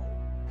you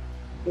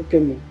want. Okay,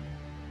 ma'am.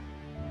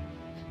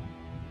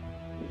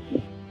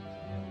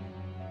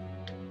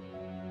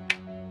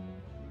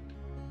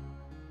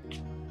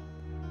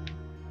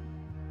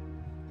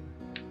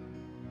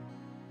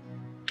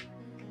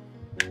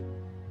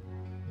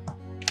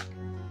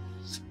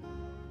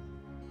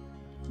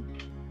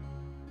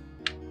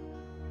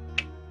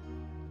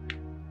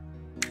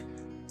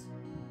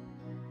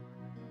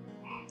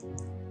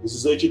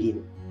 Mrs.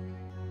 Echidime.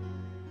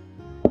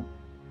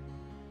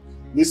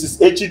 Mrs.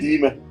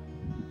 Echidime.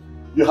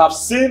 You have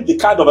seen the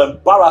kind of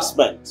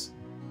embarrassment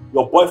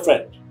your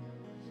boyfriend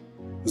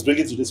is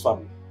bringing to this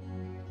family.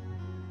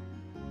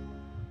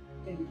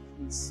 Baby,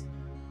 please.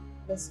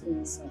 Let's go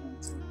inside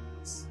and talk,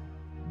 please.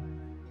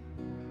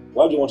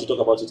 Why do you want to talk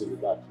about it in the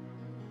dark?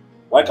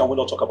 Why can we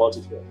not talk about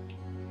it here?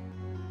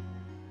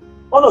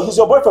 Oh no, he's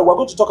your boyfriend. We're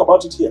going to talk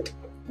about it here.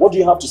 What do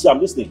you have to say? I'm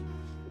listening.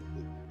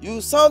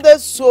 You sounded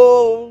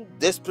so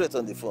desperate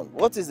on the phone.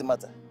 What is the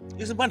matter?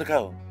 It's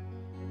Madoka.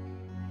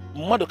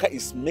 Madoka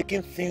is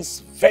making things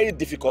very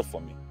difficult for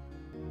me.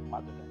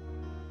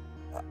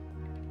 Madoka.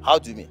 How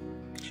do you mean?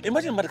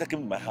 Imagine Madoka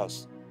came to my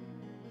house,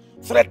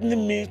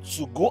 threatening me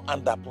to go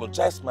and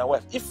apologize to my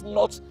wife. If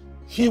not,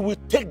 he will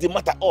take the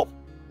matter up.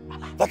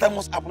 That I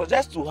must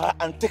apologize to her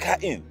and take her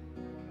in.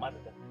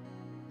 Madoka.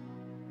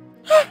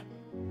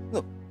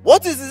 No.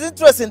 What is his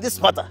interest in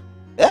this matter?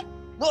 Eh?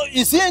 No,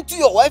 is he into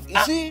your wife?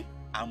 Is he?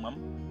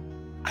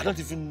 I don't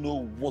even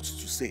know what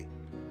to say.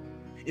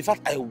 In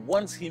fact, I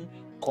want him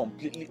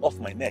completely off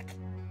my neck.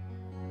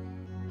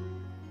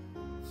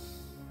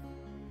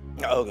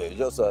 Okay,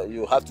 just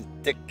you have to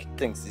take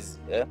things easy.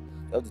 Yeah?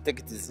 You have to take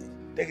it easy.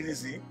 Take it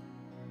easy?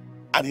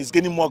 And he's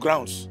gaining more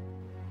grounds.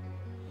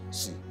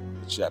 See,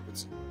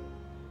 Chiapit,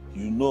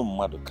 you know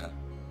Madoka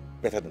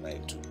better than I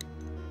do.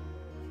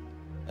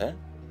 Eh?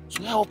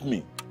 So help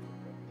me.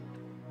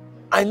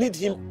 I need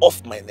him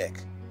off my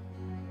neck.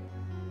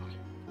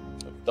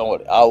 Don't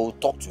worry, I will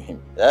talk to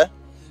him. Yeah?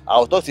 I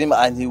will talk to him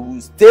and he will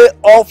stay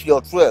off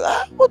your trail.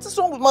 What is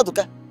wrong with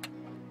Madoka?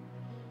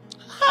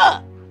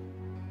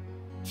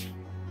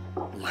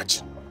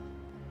 Imagine,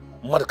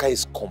 Madoka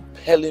is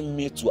compelling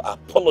me to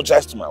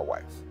apologize to my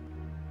wife.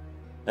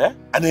 Eh?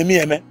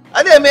 Anemi.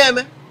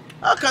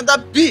 How can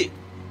that be?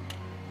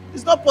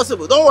 It's not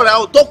possible. Don't worry, I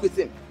will talk with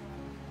him.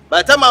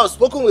 By the time I have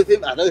spoken with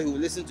him, I know he will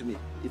listen to me.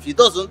 If he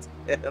doesn't,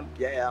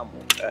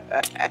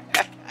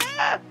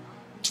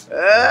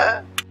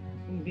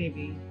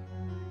 Baby,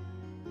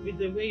 with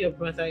the way your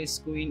brother is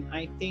going,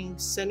 I think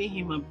sending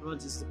him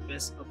abroad is the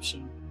best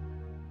option.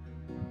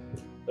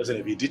 Listen,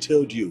 if he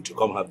detailed you to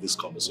come have this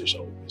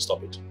conversation with me,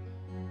 stop it.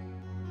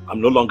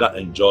 I'm no longer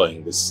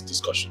enjoying this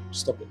discussion.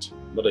 Stop it.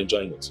 I'm not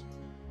enjoying it.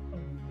 Oh,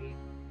 babe.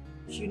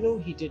 You know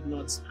he did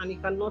not, and he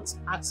cannot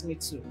ask me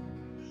to.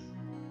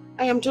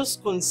 I am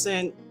just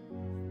concerned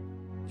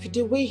with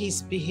the way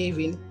he's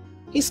behaving.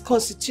 He's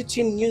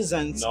constituting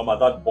nuisance. No,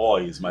 that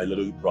boy is my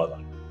little brother.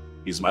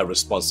 He's my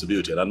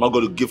responsibility, and I'm not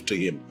going to give to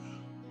him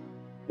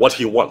what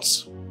he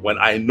wants when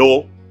I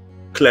know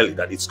clearly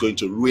that it's going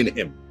to ruin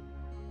him.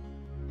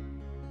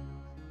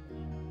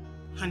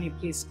 Honey,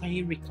 please, can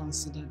you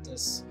reconsider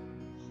this?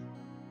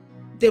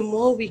 The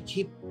more we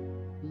keep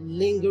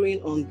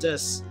lingering on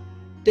this,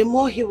 the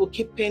more he will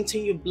keep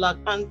painting you black,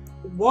 and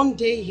one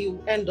day he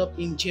will end up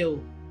in jail.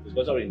 It's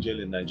better in jail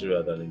in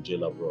Nigeria than in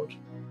jail abroad.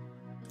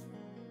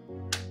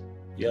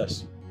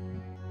 Yes.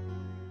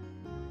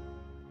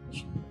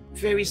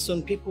 Very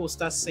soon, people will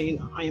start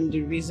saying, I am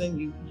the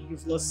reason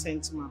you've not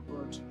sent him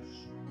abroad.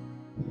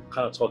 What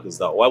kind of talk is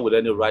that? Why would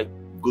any right,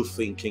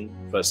 good-thinking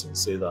person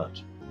say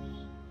that?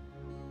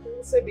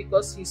 I say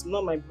because he's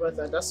not my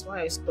brother, that's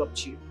why I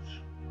stopped you.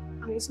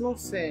 And it's not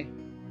fair.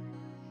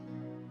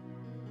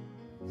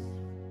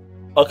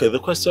 Okay, the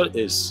question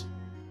is,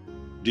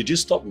 did you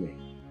stop me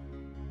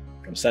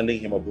from sending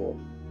him abroad?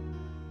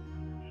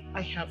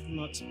 I have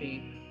not,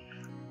 babe.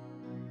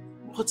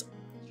 But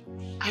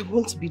I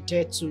won't be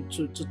there to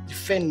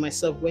defend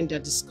myself when they're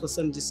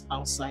discussing this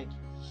outside.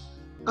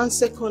 And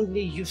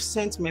secondly, you've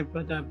sent my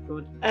brother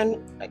abroad, and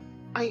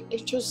I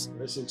just...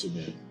 Listen to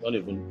me.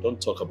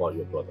 Don't talk about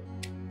your brother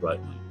right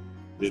now.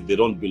 They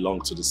don't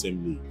belong to the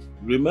same league.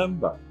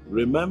 Remember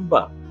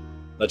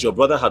that your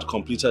brother had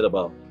completed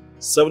about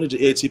 70 to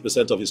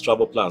 80% of his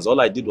travel plans.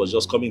 All I did was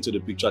just come into the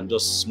picture and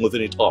just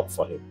smoothing it up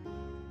for him.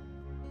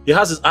 He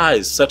has his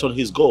eyes set on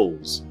his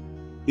goals.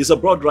 He's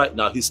abroad right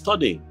now. He's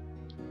studying.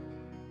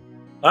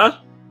 Huh?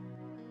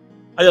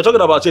 And you're talking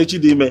about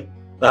Echidime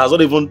that has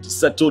not even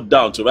settled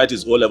down to write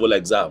his O-level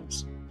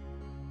exams.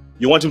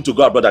 You want him to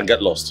go abroad and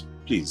get lost?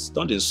 Please,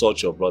 don't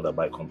insult your brother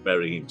by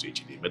comparing him to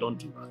Echidime. Don't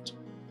do that.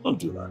 Don't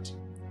do that.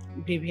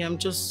 Baby, I'm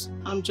just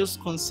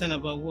concerned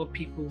about what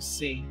people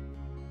say.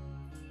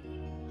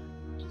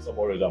 Stop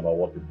worrying about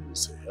what people will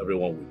say.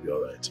 Everyone will be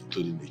alright,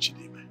 including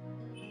Echidime.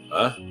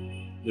 Huh?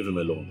 Leave him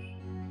alone.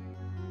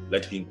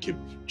 Let him keep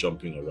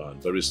jumping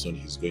around. Very soon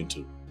he's going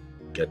to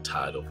get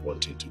tired of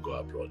wanting to go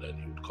abroad and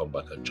he would come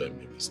back and join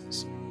my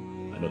business.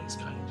 I know he's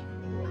kind.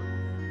 Don't worry.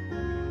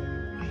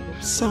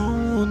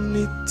 Someone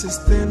need to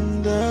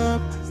stand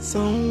up,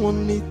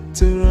 someone need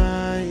to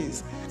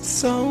rise,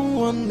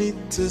 someone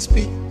need to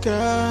speak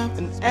up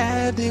and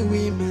add the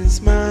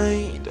women's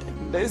mind.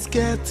 It's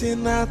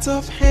getting out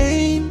of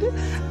hand,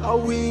 our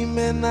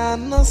women are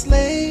not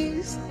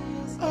slaves.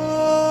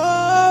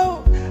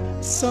 Oh,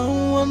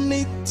 someone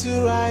need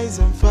to rise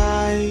and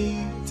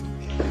fight.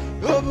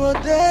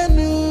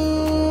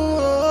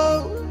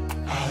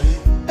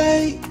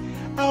 Hey,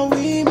 our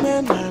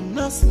women are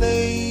not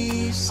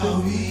slaves. Our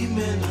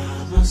women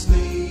are not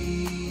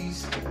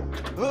slaves.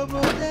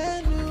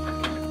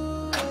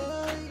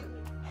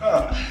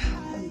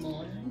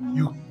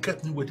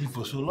 waiting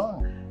for so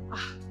long?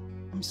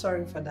 I'm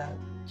sorry for that.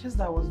 Just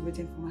that I was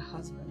waiting for my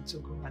husband to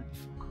go out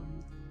before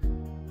coming.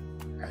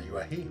 And you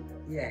are here?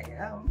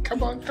 Yeah.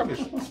 Come on, come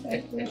here.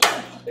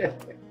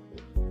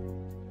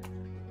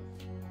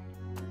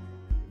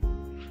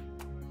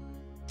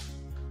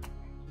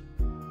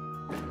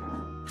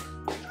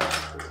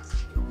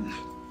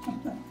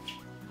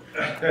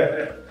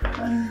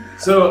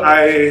 So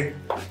I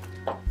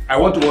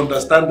want to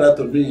understand that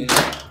to me.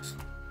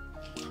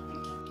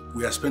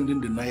 We are spending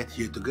the night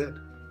here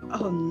together.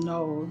 Oh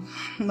no,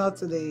 not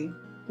today.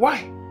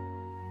 Why?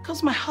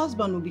 Because my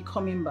husband will be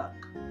coming back.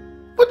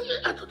 But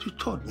I thought you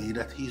told me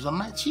that he's on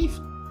night shift.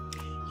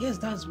 Yes,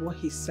 that's what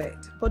he said.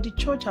 But the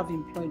church have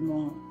employed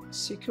more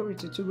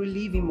security to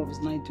relieve him of his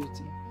night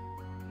duty.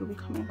 He'll be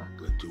coming back.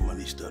 There are too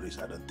many stories.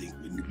 I don't think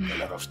we need a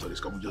lot of stories.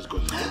 Can we just go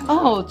to them?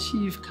 Oh,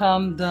 Chief,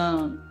 calm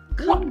down.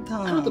 Calm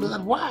down. I don't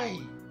understand why.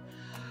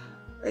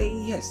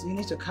 Yes, you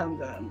need to calm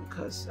down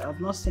because I've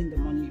not seen the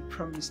money you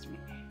promised me.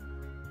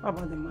 What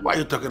about the money? Why are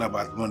you talking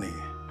about money?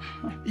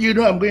 You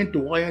know I'm going to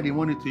wire the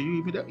money to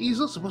you. It's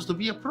not supposed to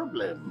be a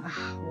problem.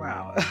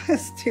 Wow,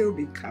 still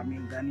be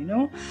coming down, you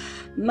know.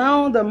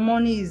 Now the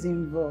money is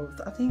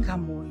involved. I think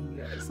I'm more in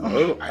yours.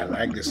 Oh, I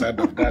like the sound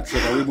of that. So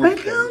we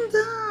calm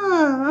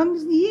down. I'm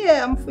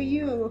here. I'm for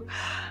you.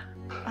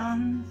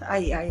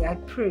 I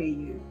pray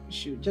you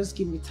should just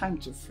give me time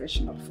to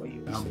freshen up for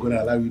you. I'm going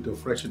to allow you to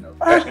freshen up.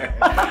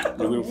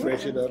 You will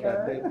freshen up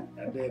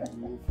and then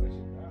you will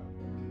freshen up.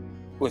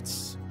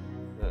 Wait.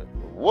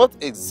 What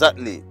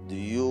exactly do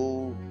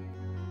you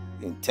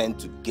intend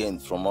to gain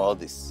from all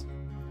this?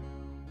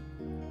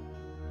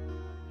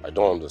 I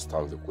don't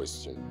understand the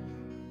question.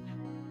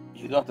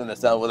 You don't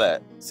understand what I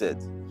said?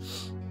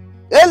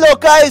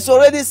 Eloka is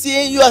already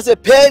seeing you as a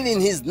pain in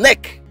his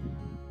neck.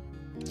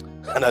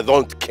 And I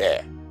don't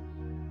care.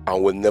 I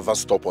will never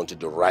stop until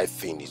the right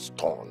thing is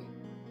done.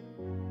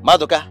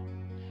 Madoka,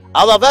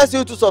 I will advise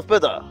you to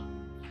suspend her.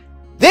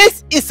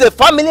 This is a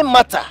family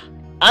matter,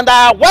 and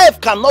our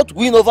wife cannot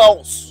win over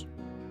us.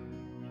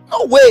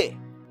 No way.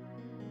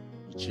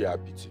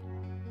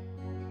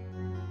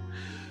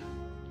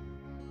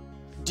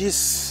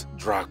 This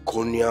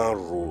draconian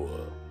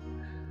rule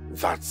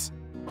that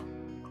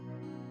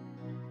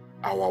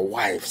our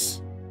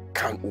wives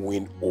can't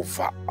win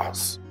over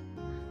us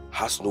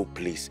has no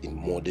place in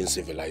modern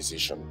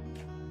civilization.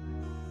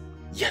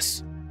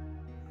 Yes.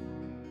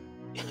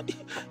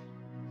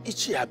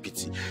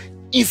 Ichiapiti,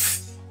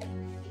 if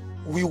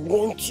we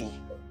want to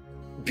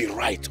be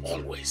right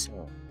always,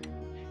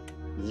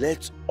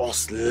 let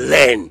us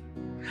learn.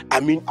 I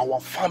mean, our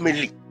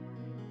family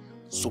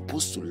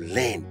supposed to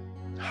learn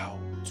how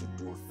to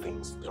do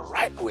things the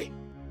right way.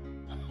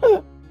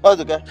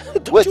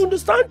 Don't you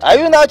understand? Are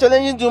you now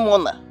challenging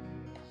Dumona?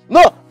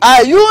 No,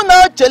 are you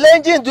now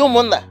challenging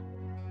Dumona?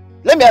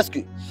 Let me ask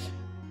you.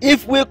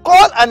 If we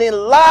call an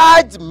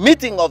enlarged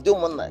meeting of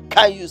Dumona,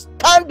 can you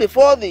stand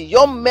before the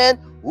young men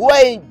who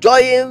are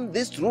enjoying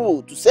this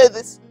rule to say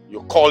this?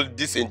 You call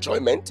this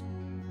enjoyment?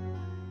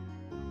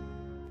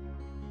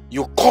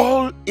 You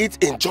call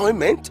it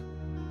enjoyment?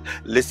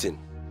 Listen,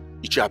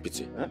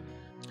 Ichiapiti,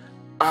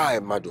 I,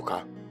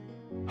 Madoka,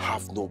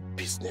 have no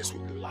business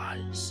with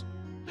lies.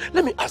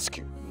 Let me ask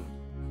you,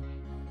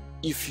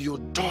 if your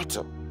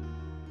daughter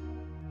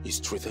is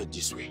treated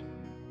this way,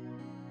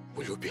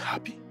 will you be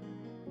happy?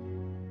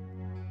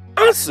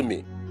 Answer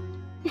me.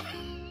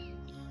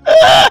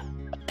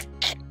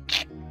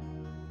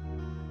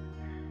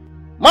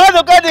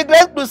 Madoka the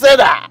Great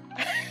Crusader!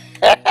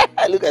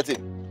 Look at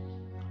him.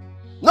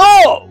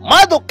 No!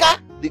 Madoka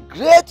the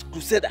Great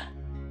Crusader.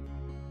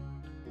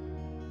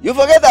 You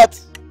forget that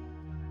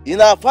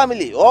in our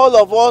family, all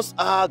of us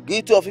are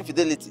guilty of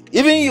infidelity.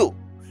 Even you.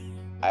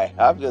 I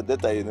have your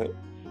data, you know.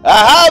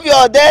 I have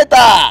your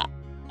data!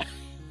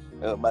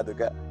 Oh,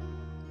 Madoka.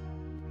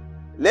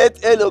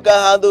 Let Eloka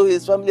handle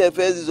his family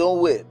affairs his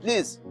own way.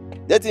 Please,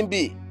 let him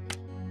be.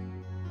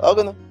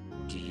 Okay.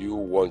 Do you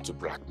want to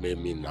blackmail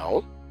me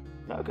now?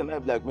 How can I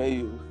blackmail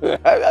you? You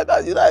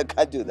know I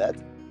can't do that.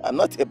 I'm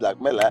not a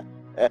blackmailer.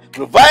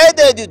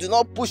 Provided you do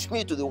not push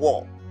me to the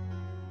wall.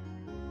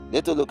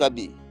 Let Eloka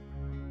be.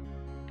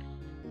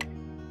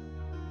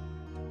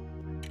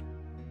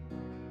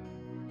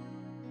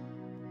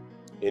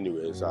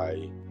 Anyways,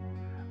 I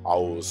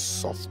will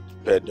soft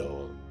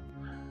pedal,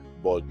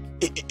 but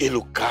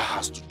Eloka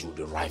has to do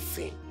the right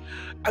thing.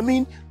 I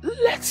mean,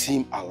 let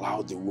him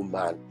allow the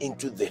woman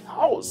into the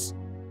house.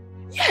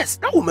 Yes,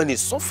 that woman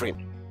is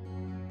suffering.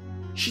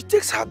 She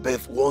takes her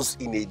bath once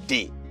in a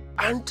day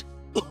and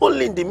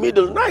only in the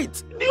middle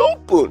night, in the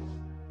open.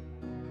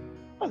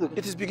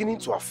 It is beginning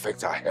to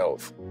affect her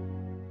health.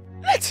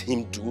 Let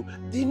him do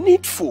the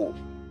needful.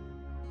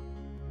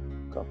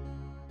 Come.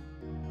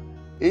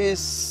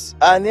 Is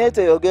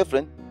Aneta your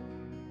girlfriend?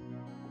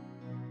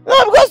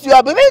 No, because you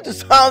are beginning to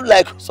sound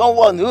like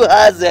someone who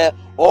has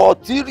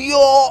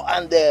ulterior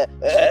and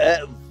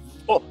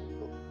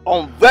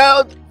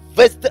veiled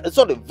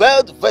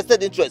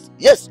vested interest.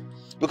 Yes,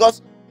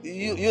 because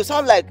you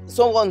sound like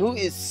someone who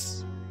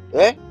is.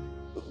 Wait.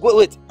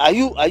 Are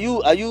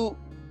you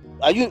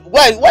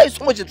Why are you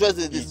so much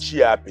interested in this?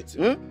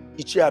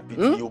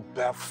 Ichiapiti, you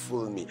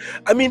baffle me.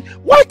 I mean,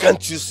 why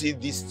can't you see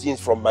these things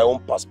from my own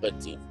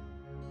perspective?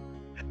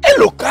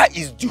 Eloka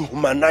is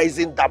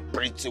dehumanizing that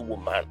pretty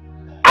woman.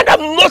 And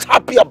I'm not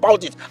happy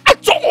about it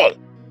at all.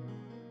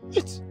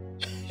 You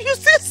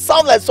still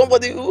sound like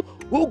somebody who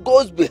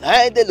goes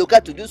behind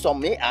Eloka to do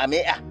some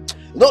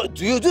No,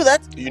 do you do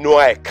that? You know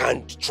I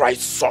can't try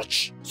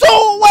such. So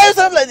why you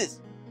sound like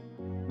this?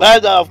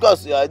 But of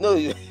course, I know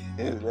you.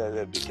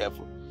 Be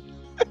careful.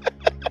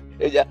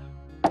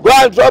 Go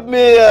and drop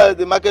me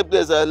the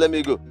marketplace. Let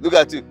me go. Look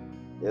at you.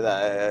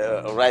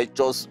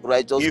 Righteous.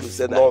 If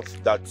not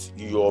that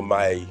you're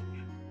my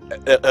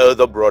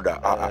elder brother,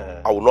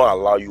 I will not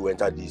allow you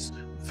enter this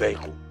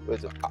vehicle.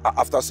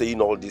 After saying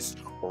all this,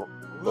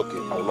 okay,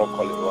 I will not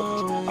call it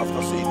rubbish.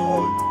 After saying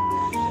all.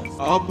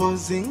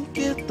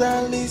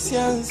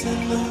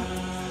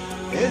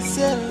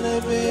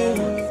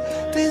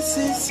 This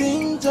is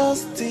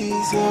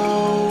injustice,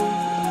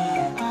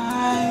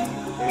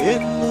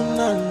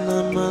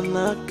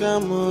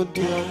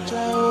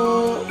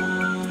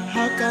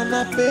 how can I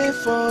pay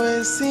for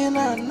a sin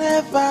I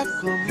never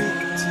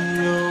commit?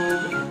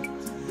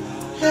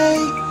 Hey,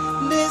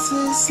 this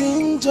is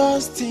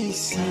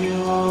injustice,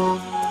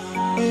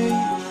 hey,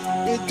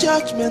 a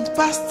judgment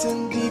passed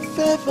in the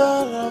favor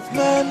of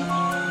men.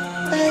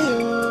 Hey,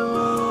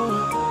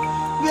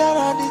 where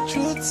are the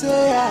truth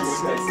sayers?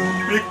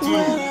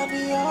 Where are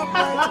the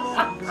upright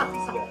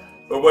men?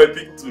 Oh boy,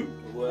 pick two.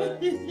 I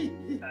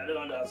don't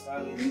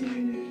understand.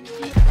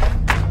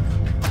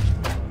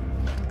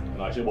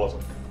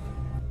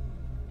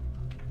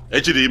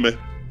 Ejidime,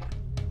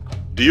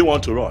 do you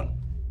want to run?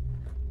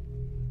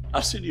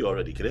 I've seen you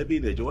already. Can I be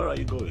there? Where are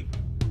you going?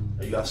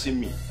 You have seen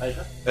me.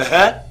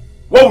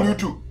 What will you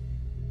do?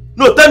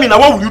 No, tell me now,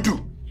 what will you do?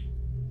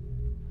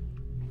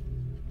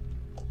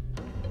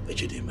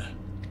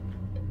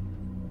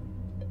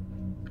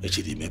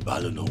 Ejidime,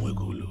 balo no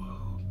wegulu.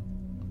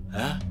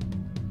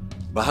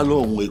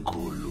 Balo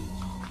wegulu.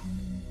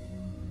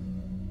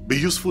 Be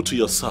useful to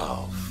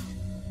yourself.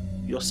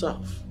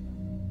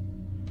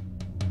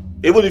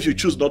 Even if you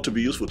choose not to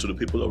be useful to the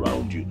people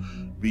around you,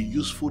 be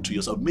useful to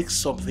yourself. Make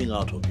something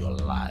out of your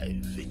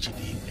life,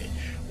 Ejidime.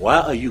 Why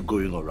are you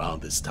going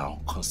around this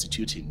town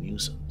constituting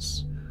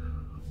nuisance?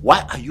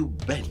 Why are you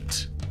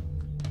bent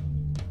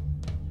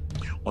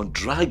on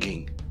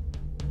dragging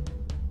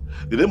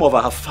the name of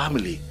our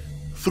family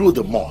through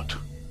the mud?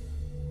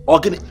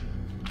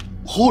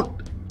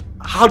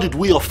 How did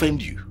we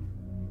offend you?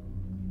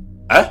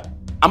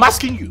 I'm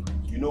asking you.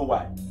 You know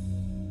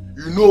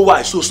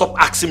why? So stop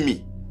asking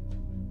me.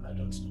 I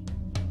don't know.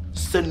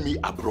 Send me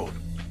abroad.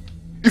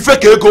 If I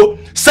can go,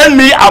 send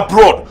me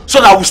abroad so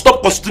that I will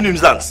stop constituting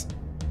nuisance.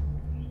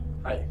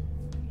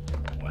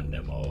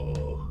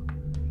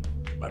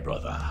 My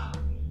brother,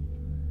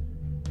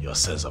 your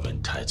sense of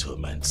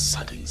entitlement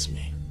saddens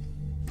me.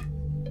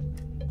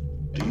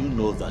 Do you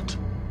know that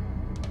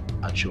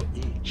at your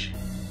age,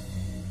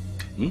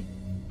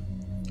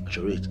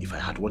 if I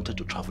had wanted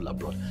to travel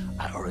abroad,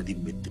 I already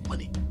made the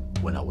money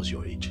when I was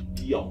your age?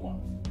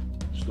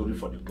 Story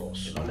for the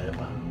gods.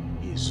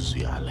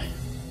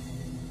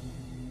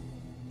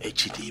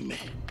 Ejidime,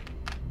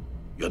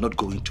 you're not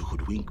going to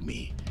hoodwink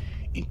me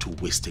into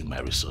wasting my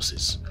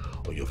resources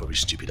or your very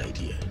stupid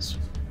ideas.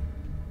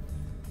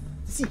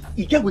 See,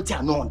 you get what I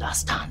don't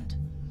understand.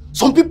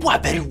 Some people are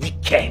very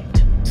wicked.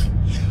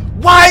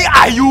 Why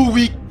are you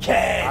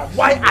wicked?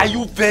 Why are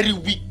you very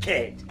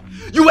wicked?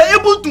 You were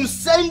able to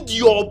send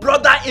your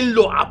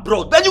brother-in-law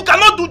abroad, but you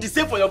cannot do the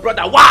same for your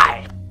brother.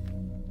 Why?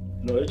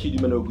 No, actually,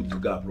 I'm not good to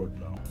go abroad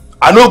now.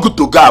 I'm not good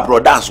to go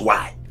abroad, that's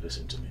why.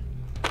 Listen to me.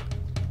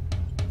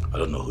 I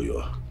don't know who you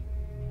are,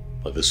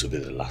 but this will be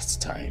the last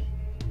time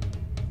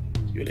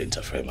you'll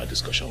interfere in my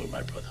discussion with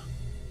my brother.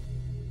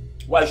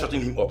 Why are you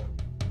shutting him up?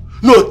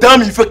 No, tell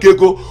me,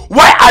 Ifekego,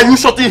 why are you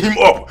shutting him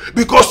up?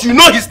 Because you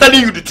know he's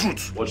telling you the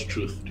truth. What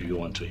truth do you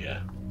want to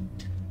hear?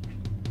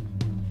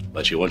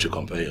 But you want to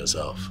compare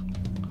yourself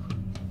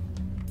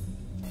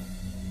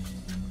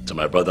to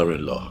my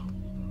brother-in-law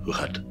who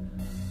had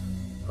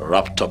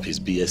wrapped up his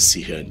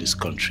BSc here in this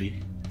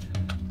country,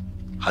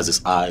 has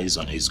his eyes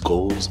on his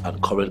goals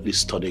and currently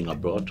studying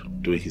abroad,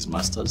 doing his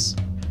masters?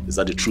 Is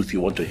that the truth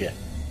you want to hear,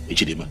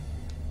 Ejidime?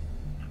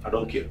 I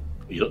don't care.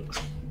 You don't?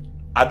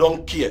 I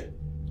don't care.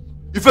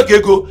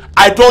 Ifekego,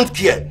 I don't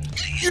care.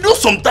 You know,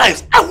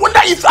 sometimes I wonder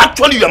if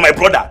actually you are my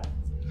brother.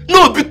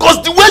 No,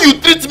 because the way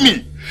you treat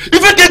me,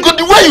 Ifekego,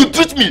 the way you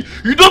treat me,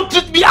 you don't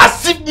treat me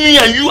as if me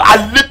and you are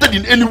related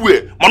in any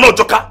way. Mano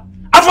Joka,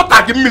 I thought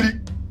I can milli.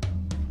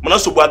 Mano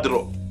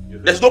Sobadro.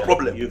 There's no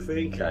problem. You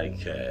think I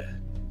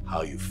care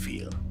how you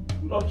feel?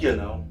 You don't care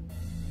now.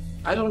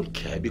 I don't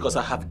care because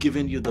I have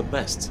given you the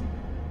best.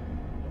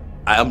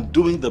 I am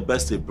doing the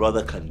best a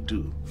brother can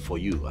do for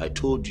you. I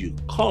told you,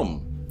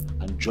 come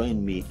and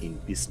join me in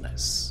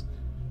business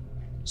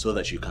so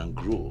that you can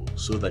grow,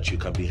 so that you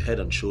can be head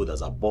and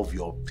shoulders above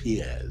your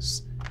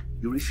peers.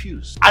 You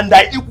refused. And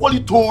I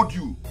equally told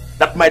you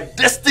that my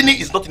destiny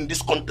is not in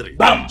this country.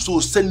 Bam! So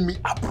send me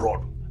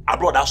abroad.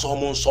 Abroad, that's all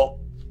I saw.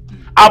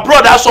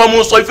 Abroad, that's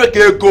someone so if you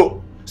can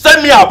go.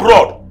 Send me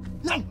abroad.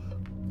 Now,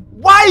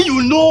 why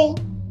you know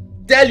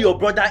tell your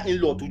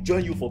brother-in-law to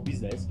join you for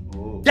business?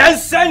 Then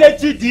send a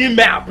GD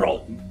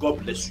abroad. God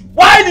bless you.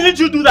 Why didn't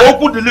you do that?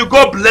 Open the link,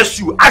 God bless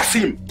you. Ask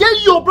him. Tell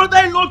your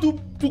brother-in-law to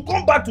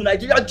come back to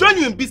Nigeria, join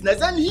you in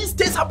business, and he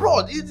stays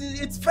abroad.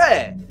 It's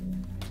fair.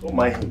 Don't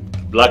mind him.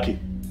 Blackie,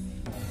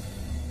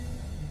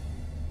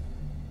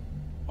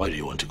 why do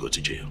you want to go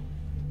to jail?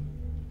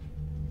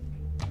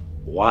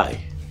 Why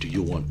do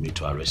you want me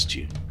to arrest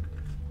you?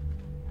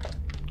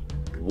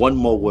 One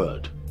more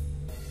word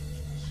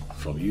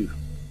from you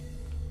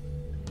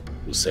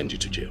will send you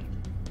to jail.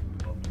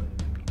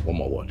 One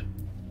more word.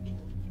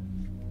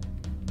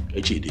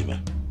 Echidime,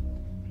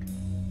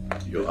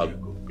 you are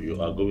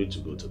going to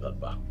go to that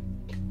bar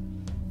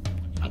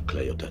and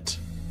clear your debt.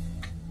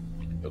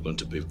 You're going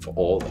to pay for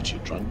all that you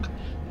drank,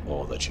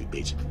 all that you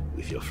ate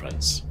with your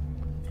friends.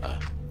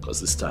 Because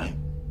this time,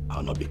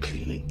 I'll not be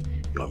cleaning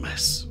your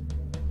mess.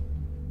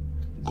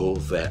 Go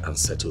there and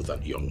settle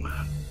that young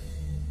man.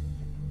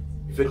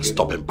 And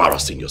stop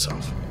embarrassing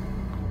yourself.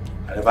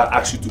 I never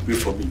asked you to pay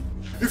for me.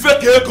 If you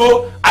can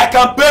go, I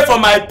can pay for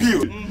my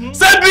bill.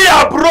 Send me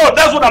abroad.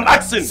 That's what I'm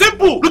asking.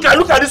 Simple. Look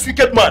at this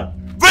wicked man.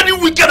 Very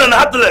wicked and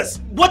heartless.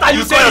 What are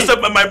you saying? You call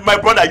yourself my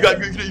brother.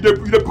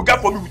 You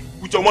forget for me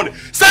with your money.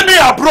 Send me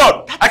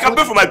abroad. I can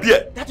pay for my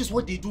beer. That is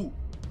what they do.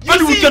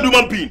 Very wicked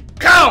human being.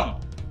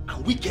 Calm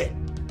and wicked.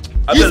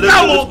 He's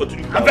calm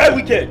and very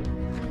wicked.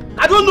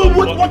 I don't know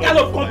what kind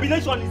of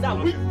combination is that.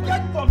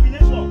 Wicked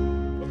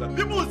combination. Okay.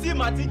 People will see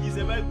him and think he's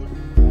a very good.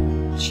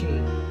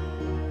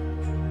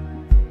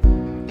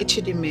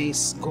 Echidime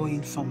is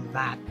going from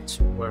bad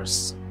to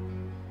worse.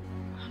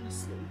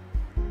 Honestly,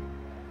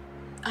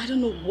 I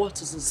don't know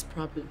what is his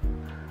problem.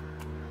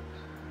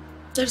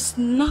 There's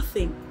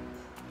nothing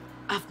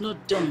I've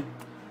not done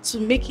to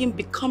make him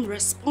become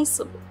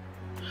responsible.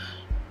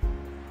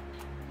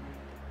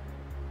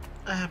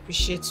 I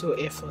appreciate your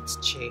efforts,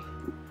 Che.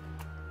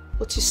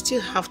 But you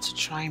still have to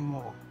try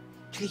more.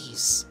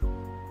 Please.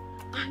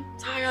 I'm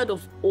tired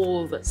of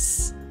all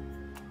this.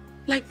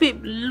 Like,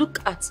 babe, look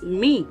at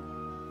me.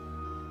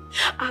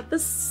 At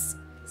this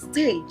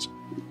stage,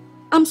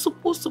 I'm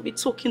supposed to be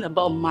talking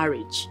about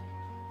marriage.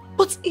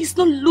 But he's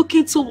not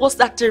looking towards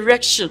that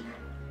direction.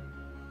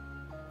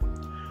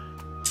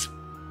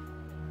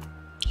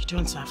 You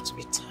don't have to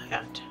be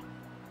tired.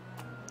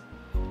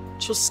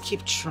 Just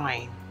keep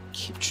trying.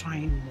 Keep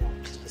trying more,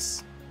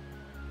 please.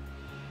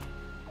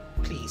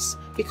 Please.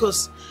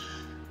 Because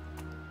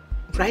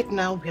right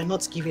now, we are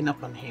not giving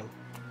up on him.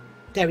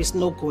 There is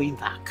no going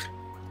back.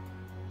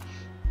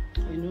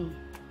 I know.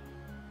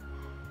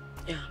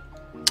 Yeah.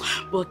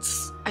 But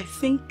I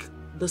think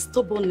the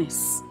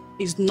stubbornness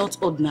is not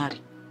ordinary.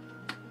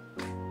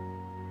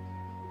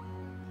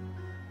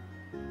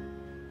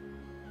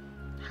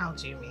 How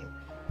do you mean?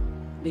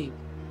 Babe,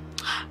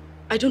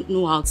 I don't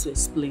know how to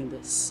explain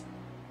this.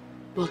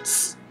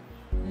 But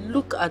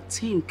look at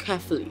him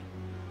carefully.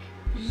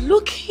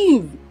 Look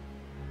him.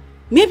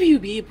 Maybe you'll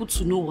be able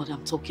to know what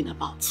I'm talking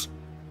about.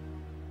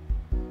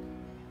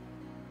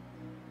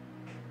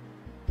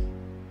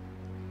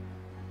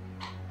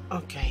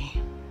 Okay.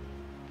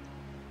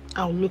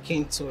 I'll look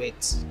into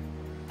it.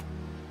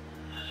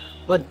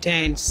 But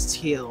then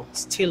still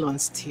on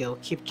still,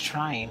 keep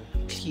trying,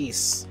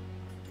 please.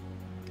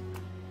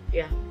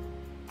 Yeah,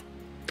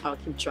 I'll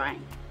keep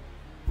trying.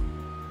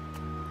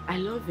 I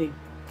love him.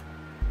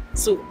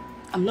 So,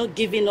 I'm not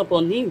giving up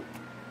on him.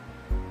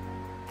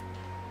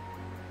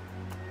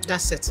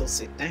 That settles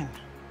it then.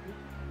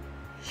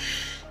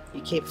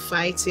 You keep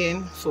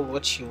fighting for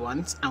what you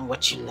want and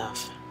what you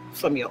love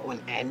from your own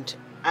end.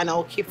 And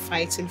I'll keep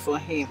fighting for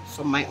him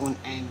from my own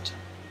end.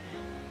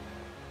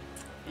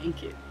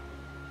 Thank you.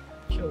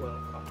 You're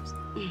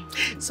welcome.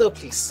 So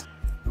please,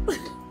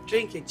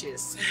 drink your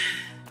juice.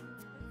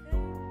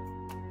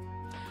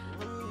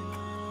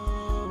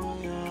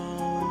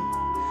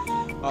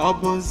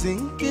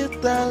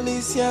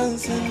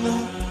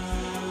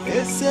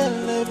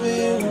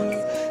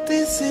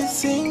 This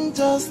is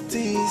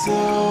injustice.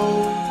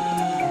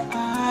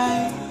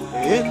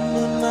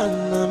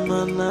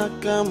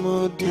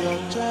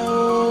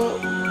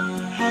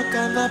 How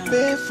can I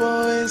pay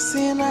for a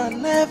sin I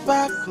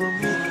never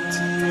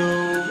committed?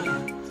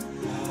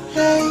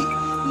 Hey,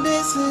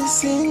 this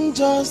is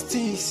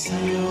injustice.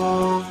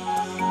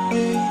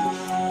 Hey,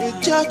 a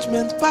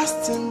judgment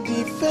passed in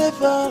the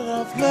favor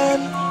of men.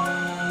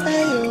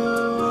 Hey,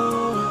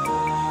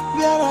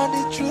 where are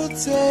the truth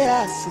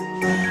sayers?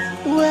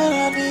 Where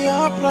are the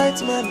upright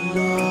men,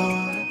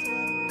 Lord?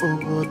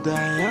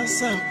 Obodiah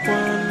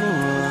Sakwano.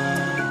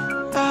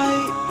 I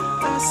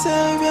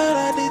say, where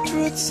are the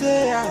truth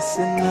sayers?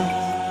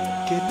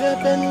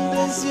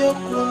 Kedebendezi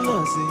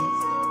okunozi.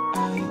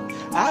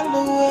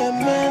 Aloe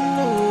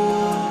menu.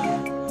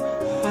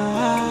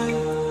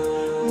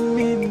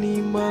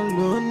 Minimal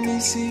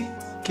onisi.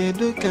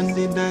 Kedu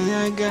kandida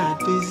ya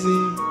gadizi.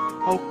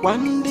 Ọkwa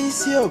ndị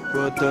si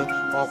obodo,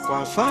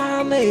 ọkwa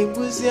fa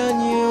na-ebuzi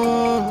anyị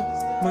o.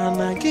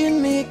 Mana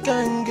gịnị ka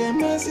m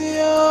ga-emezi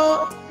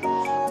o?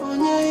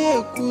 Onye ya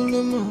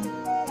ekwulu m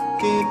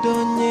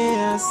kedonye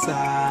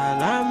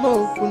asala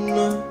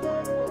mokuna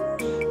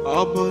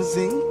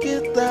obozinke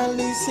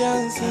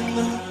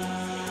lisiansana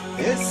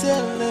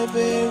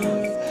eseleberu.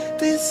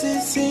 This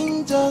is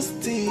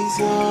injustice,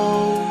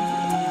 oh.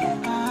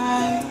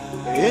 I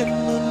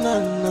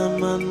enunana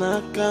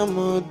manaka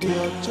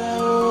modiocha,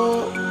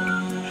 oh.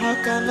 How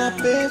can I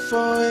pay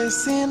for a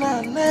sin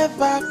I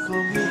never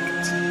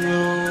committed,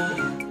 oh?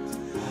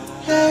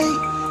 Hey,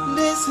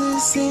 this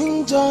is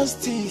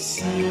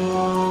injustice,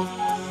 oh.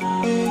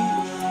 Hey,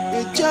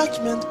 a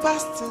judgment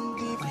passed in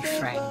the My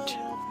friend,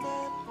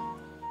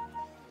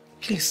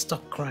 please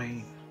stop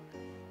crying.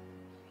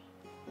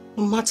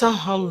 No matter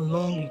how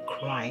long you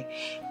cry,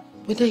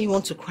 whether you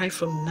want to cry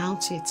from now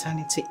to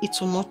eternity, it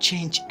will not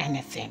change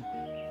anything.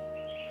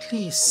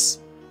 Please.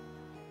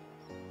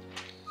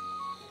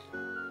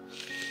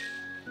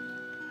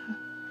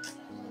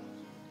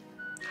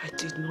 I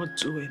did not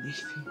do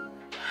anything.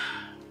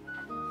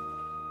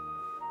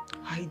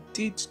 I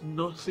did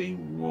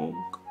nothing wrong.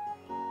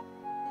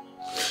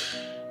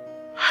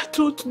 I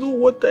don't know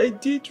what I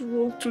did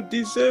wrong to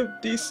deserve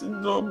this,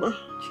 Norma.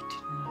 You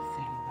did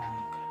nothing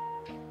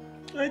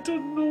wrong. I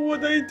don't know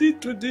what I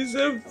did to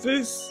deserve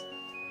this.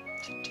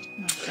 You did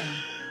nothing.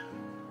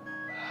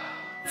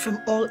 From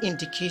all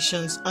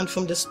indications and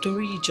from the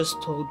story you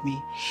just told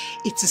me,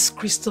 it is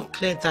crystal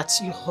clear that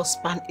your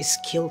husband is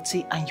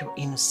guilty and you're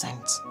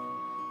innocent.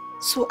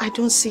 So I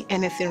don't see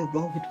anything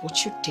wrong with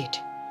what you did.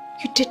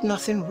 You did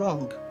nothing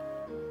wrong.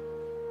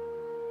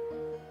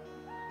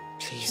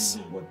 Please.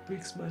 You know what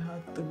breaks my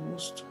heart the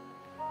most?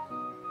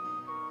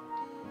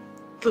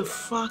 The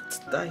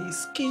fact that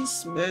his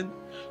kinsmen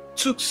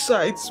took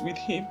sides with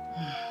him.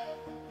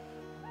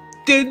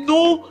 They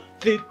know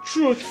the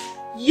truth,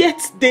 yet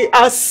they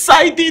are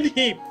siding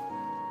him.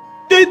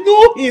 They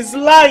know he's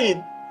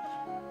lying,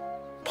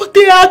 but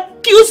they are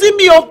accusing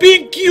me of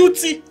being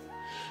guilty.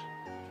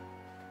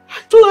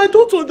 I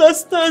don't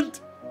understand.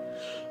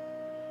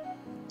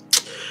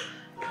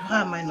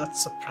 Why am I not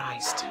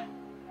surprised?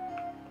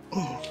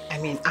 I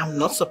mean, I'm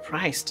not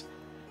surprised.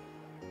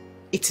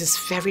 It is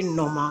very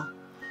normal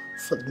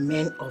for the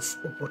men of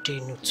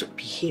Obodenu to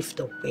behave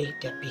the way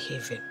they're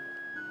behaving.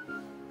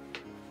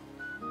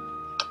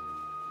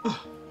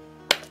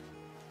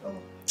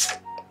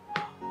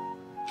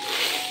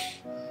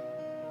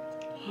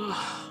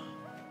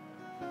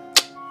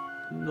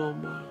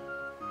 Norma,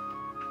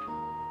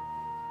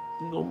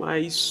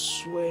 I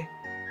swear,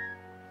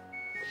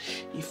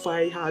 if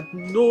I had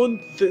known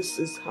this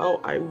is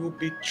how I will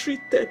be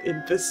treated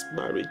in this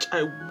marriage,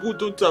 I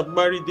wouldn't have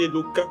married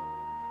Eloka.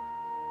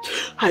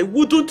 I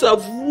wouldn't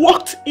have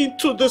walked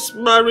into this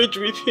marriage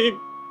with him.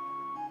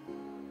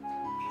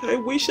 I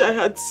wish I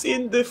had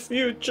seen the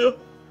future.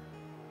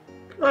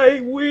 I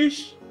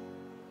wish.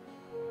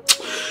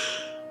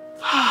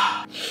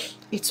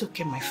 It's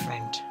okay, my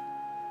friend.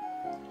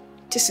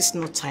 This is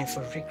no time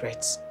for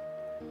regrets.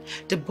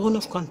 The bone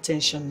of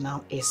contention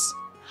now is,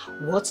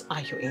 what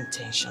are your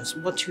intentions?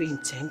 What do you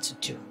intend to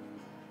do?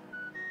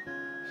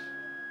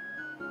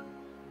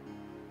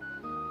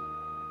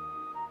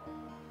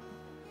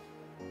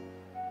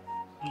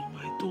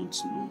 I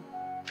don't know.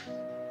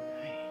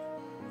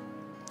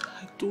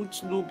 I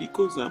don't know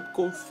because I'm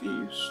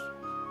confused.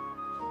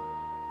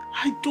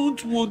 I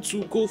don't want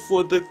to go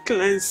for the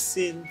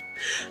cleansing.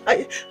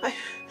 I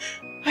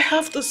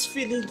have this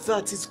feeling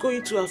that it's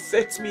going to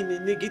affect me in a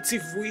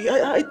negative way.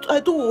 I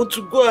don't want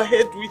to go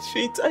ahead with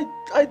it.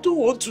 I don't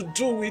want to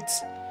do it.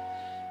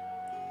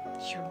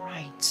 You're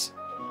right.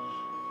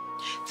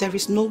 There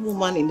is no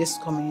woman in this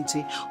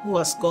community who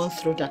has gone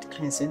through that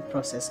cleansing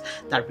process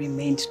that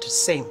remained the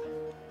same.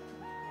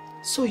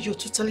 So you're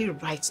totally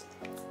right.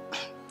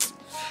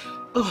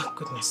 Oh,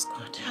 goodness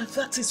God. And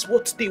that is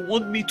what they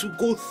want me to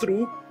go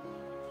through.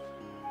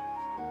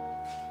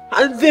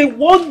 And they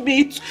want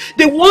me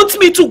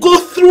to go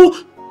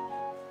through.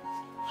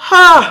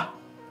 Ha!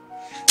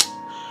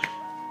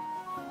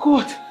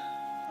 God.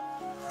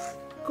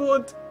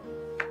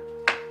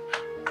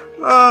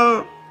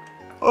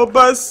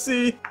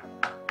 Obasi.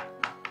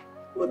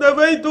 What have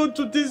I done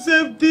to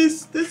deserve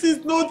this? This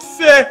is not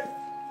fair.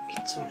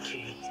 It's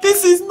okay.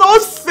 This is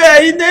not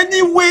fair in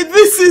any way.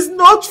 This is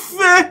not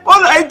fair.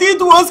 All I did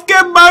was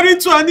get married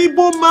to an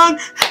Igbo man.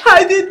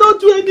 I did not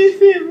do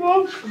anything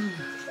wrong.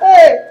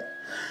 Hey!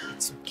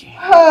 It's okay.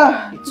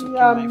 It's okay,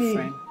 my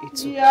friend.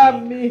 It's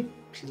okay.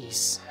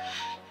 Please.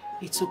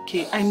 It's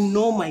okay. I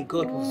know my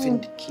God will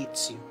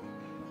vindicate you.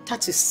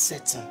 That is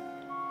certain.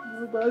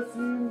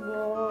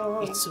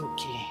 It's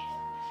okay.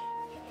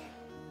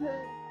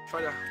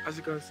 Father, as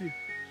you can see,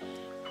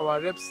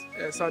 our reps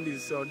sand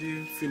is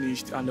already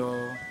finished and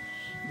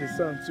the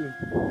sand too.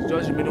 It's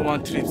just remaining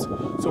one trip.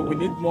 So we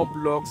need more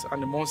blocks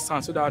and more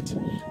sand so that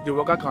the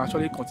worker can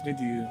actually continue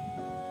the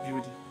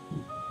building.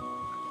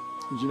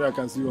 Engineer, I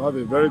can see you have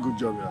a very good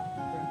job here.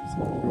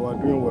 You are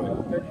doing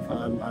well.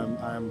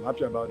 I'm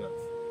happy about that.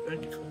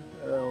 Thank you.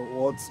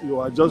 What you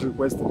are just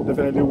requesting,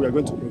 definitely we are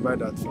going to provide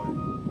that for you.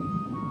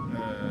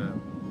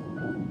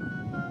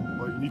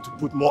 But you need to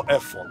put more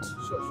effort.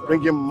 Sure.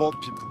 Bring in more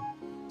people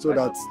so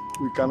that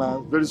we can,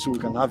 very soon we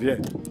can have here.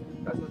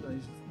 That's not an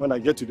issue. When I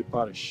get to the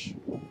parish,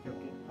 Okay.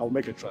 I'll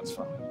make a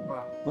transfer.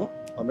 Wow. Huh?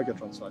 I'll make a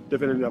transfer.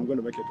 Definitely, I'm going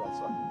to make a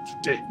transfer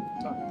today.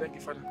 Thank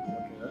you, Father.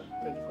 Okay.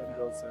 Thank you, Father.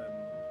 Because,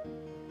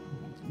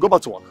 go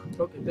back to work.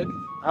 Okay, thank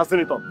you. I'll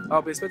send it up.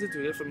 I'll be expecting to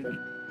hear from you.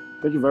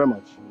 Thank you very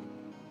much.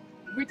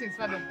 Greetings,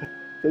 Father.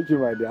 Thank you,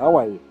 my dear. How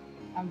are you?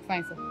 I'm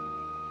fine, sir.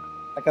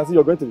 I can see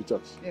you're going to the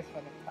church. Yes,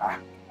 Father.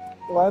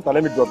 Well,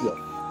 let me drop you off.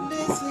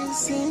 This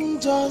is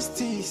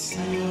injustice,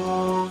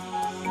 yo.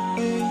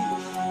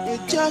 A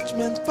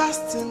judgment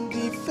passed in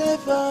the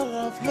favor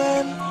of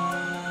men.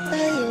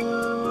 Hey,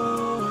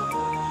 yo.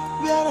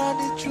 Where are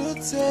the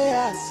truth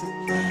sayers?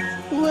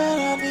 Where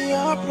are the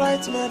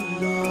upright men,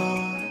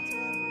 Lord?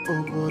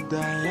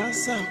 Obodiah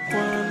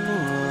Sakwano.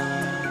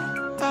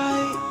 I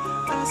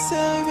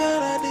say,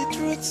 where are the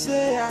truth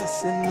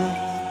sayers?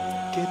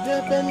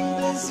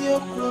 Kedebendez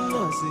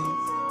yokunozi.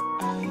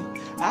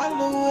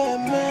 Alo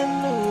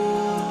emeno.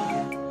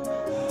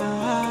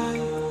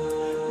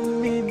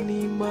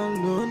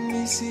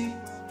 Minimalonisi.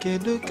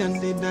 Kedu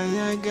kandida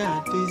ya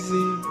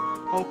gatizi.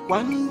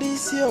 Okwa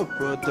ndisi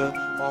obodo.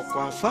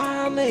 Okwa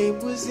fana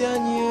ebuzi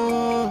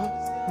anyo.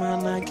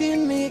 Mana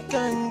gini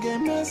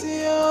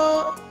kangemezi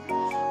yo.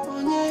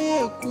 Onye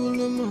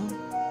yekulumo.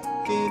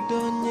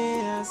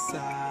 Kedonye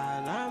asala.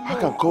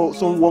 How can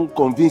someone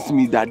convince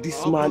me that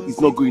this man is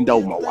not going down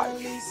with my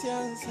wife?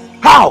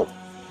 How?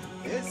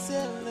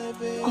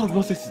 What kind of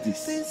nonsense is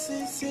this?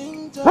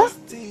 Huh?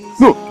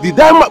 No, did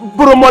I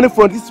borrow money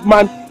from this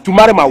man to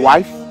marry my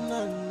wife?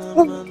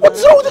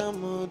 What's wrong with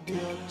it?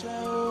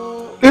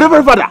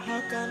 Reverend Father,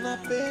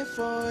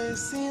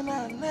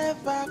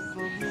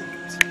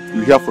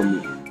 you hear from me.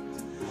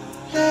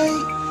 Hey,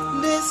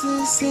 this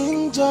is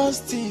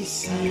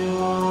injustice,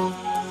 yo.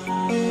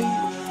 Hey,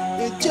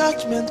 a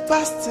judgment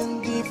passed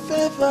in the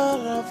favor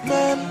of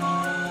men.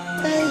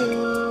 Hey,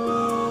 yo.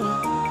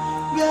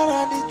 Where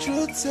are the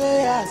truth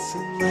sayers?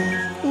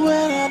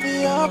 Where are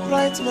the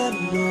upright men,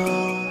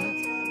 Lord?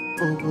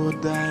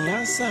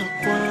 Obodiah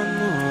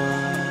Sakwano.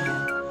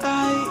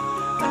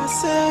 I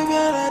say,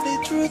 where are the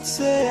truth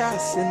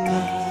sayers?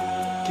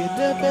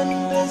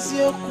 Kedebendez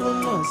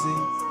yokunozi.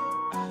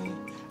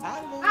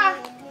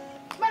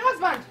 My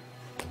husband!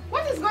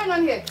 What is going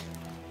on here?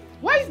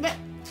 Why is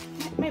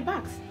my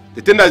bags?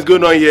 The thing that's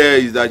going on here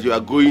is that you are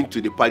going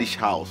to the parish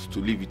house to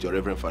live with your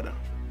Reverend Father.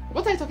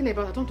 What are you talking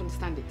about? I don't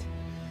understand it.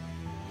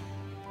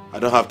 I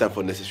don't have time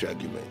for necessary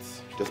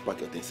arguments. Just pack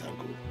your things and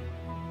go.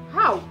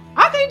 How?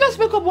 How can you just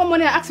wake up one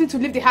morning and ask me to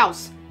leave the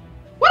house?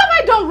 What have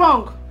I done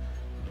wrong?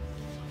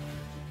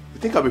 You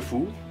think I'm a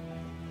fool?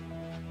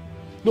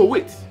 No,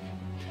 wait.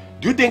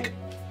 Do you think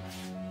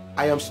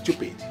I am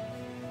stupid?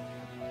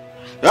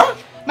 Huh?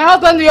 My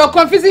husband, you're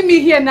confusing me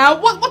here now.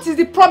 What is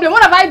the problem?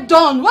 What have I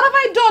done? What have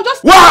I done?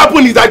 Just what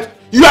happened is that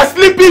you are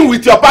sleeping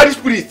with your parish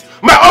priest.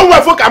 My own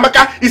wife,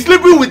 Amaka, is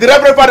sleeping with the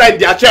Reverend Father in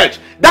their church.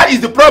 That is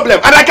the problem,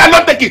 and I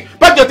cannot take it.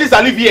 Pack your things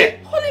and leave here.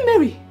 Holy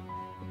Mary.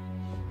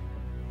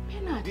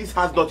 Bernard. This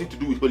has nothing to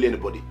do with holy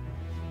anybody.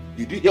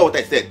 Did you hear what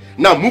I said?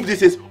 Now move this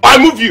things, or I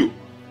move you.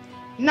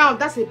 Now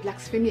that's a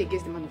blasphemy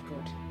against the man of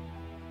God.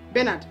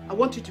 Bernard, I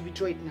want you to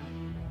withdraw it now.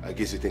 I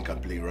guess you think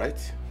I'm playing,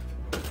 right?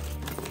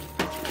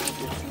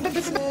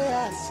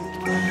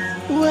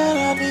 Where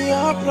are the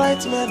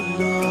upright men,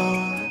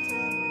 Lord?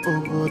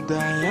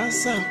 Obodiah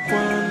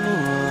Sakwano.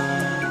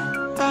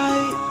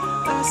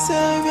 I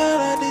say, where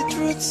are the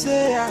truth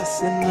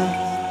sayers?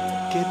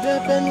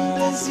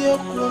 Kedebendez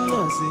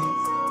yokunozi.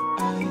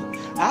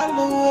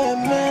 Alo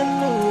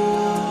emeno.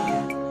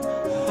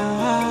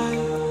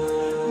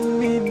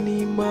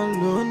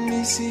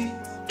 Minimalonisi.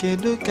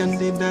 Kedu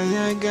kandida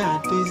ya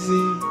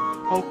gatizi.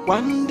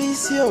 Okwa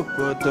ndisi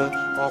obodo.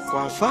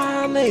 Okwa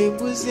fana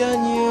ebuzi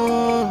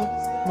anyo.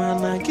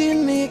 Mana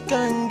gini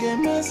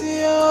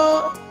kangemezi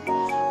yo.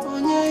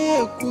 Onye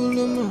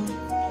yekulumo.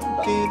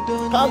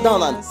 Calm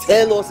down and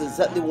tell us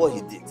exactly what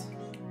he did.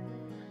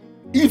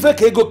 If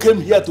Kego came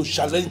here to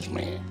challenge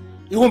me,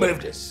 you won't believe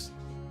this.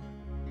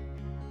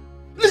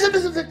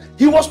 Listen.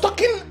 He was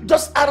talking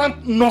just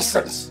arrant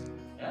nonsense.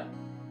 Yeah.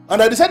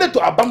 And I decided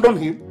to abandon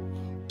him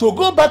to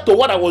go back to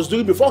what I was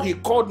doing before he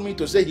called me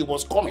to say he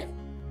was coming.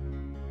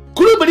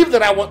 Couldn't believe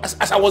that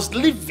as I was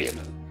leaving,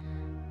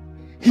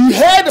 he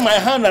held my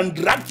hand and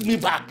dragged me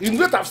back. You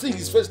might have seen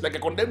his face like a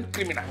condemned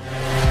criminal.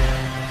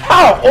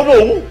 How? Oh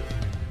no!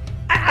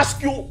 I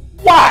ask you,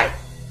 why?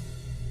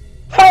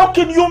 How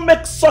can you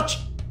make such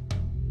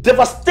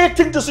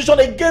devastating decision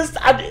against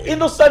an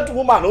innocent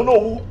woman? Oh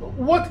no!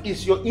 What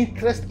is your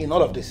interest in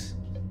all of this?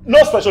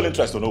 No special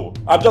interest, oh no.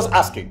 I'm just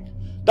asking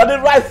that the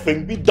right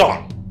thing be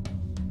done.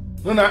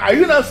 No, are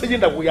you now saying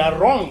that we are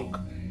wrong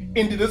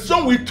in the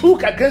decision we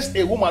took against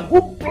a woman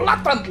who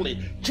blatantly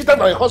cheated on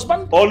her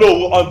husband? Oh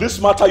no, on this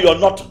matter you're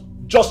not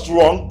just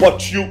wrong, but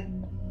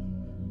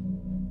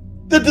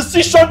the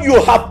decision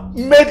you have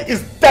made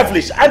is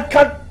devilish and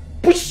can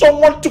push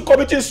someone to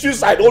committing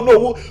suicide. Oh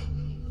no,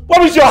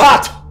 where is your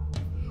heart?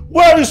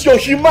 Where is your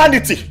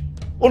humanity?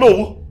 Oh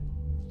no.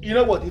 You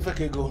know what,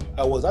 Ifekego,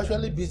 I was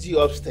actually busy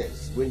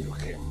upstairs when you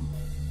came.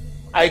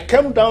 I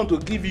came down to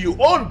give you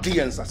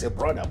audience as a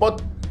brother,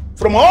 but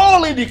from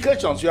all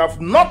indications, you have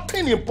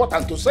nothing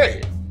important to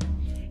say.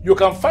 You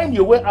can find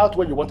your way out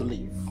when you want to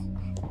leave.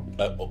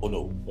 Oh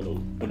no,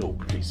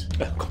 please.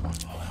 Come on.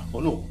 Oh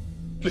no,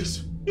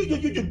 please.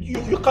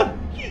 You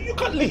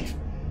can't leave.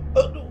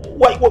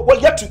 We're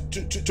yet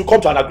to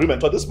come to an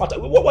agreement on this matter.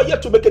 We're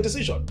yet to make a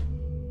decision.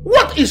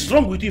 What is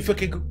wrong with you,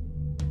 Ifekego?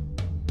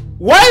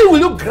 Why will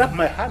you grab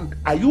my hand?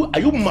 Are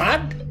you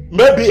mad?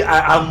 Maybe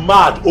I am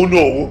mad. Oh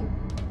no.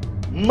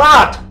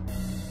 Mad!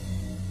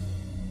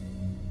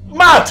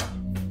 Mad!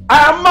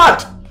 I am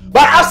mad!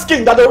 By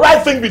asking that the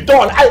right thing be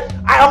done, I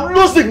am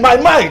losing my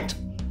mind.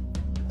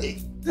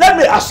 Let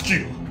me ask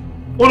you,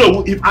 oh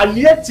no, if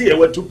Aniette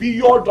were to be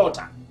your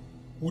daughter,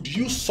 would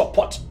you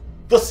support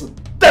this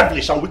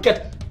devilish and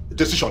wicked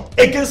decision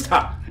against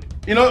her?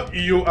 You know,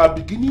 you are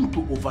beginning to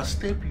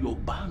overstep your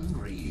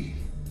boundary,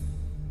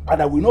 and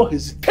I will not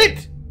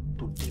hesitate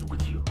to deal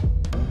with you.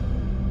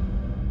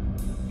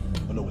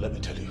 Oh no, let me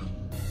tell you.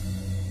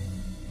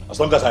 As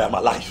long as I am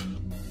alive,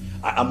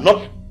 I am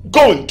not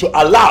going to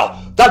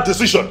allow that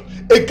decision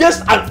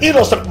against an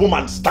innocent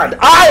woman stand.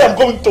 I am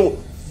going to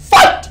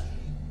fight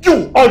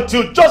you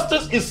until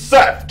justice is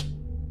served.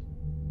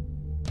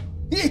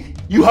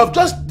 You have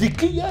just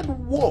declared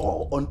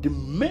war on the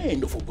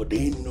men of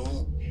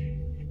Obodenu.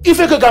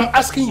 Ifekego, I'm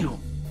asking you,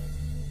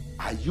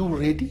 are you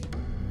ready?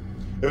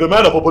 If the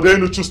men of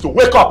Obodenu choose to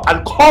wake up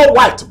and call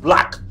white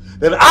black,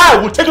 then I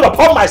will take it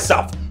upon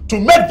myself to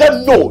make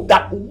them know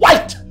that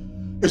white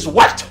is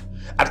white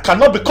and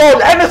cannot be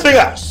called anything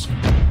else.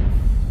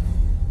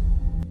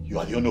 You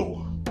are the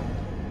Ono.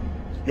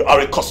 You are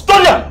a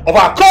custodian of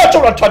our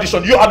culture and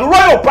tradition. You are the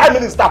royal prime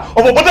minister of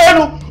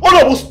Obodenu.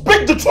 Ono will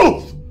speak the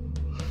truth.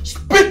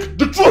 Speak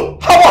the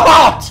truth. Have a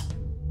heart.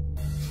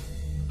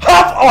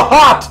 Have a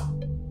heart.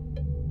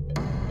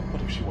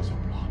 What if she was your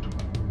blood?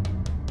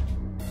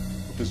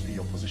 Would this be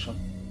your position?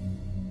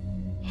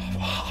 Have a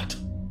heart.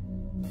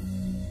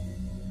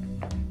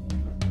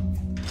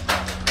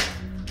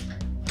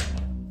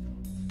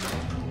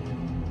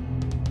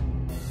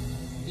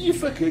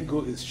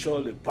 Ifekego is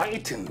surely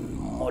biting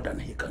more than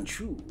he can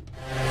chew.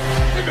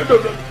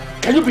 No.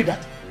 Can you be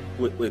that?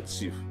 Wait,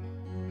 Chief.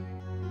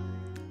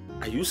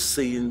 Are you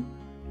saying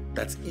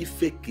that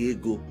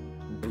Ifekego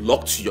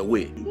blocked your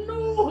way?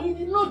 No, he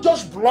did not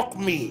just block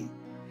me.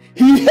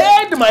 He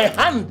held my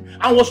hand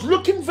and was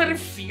looking very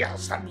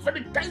fierce and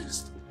very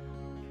tense.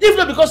 If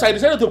not because I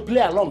decided to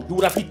play along, he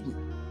would have hit me.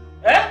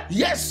 Eh?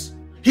 Yes.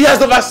 He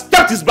has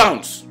overstepped his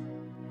bounds.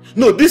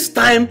 No, this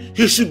time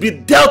he should be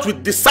dealt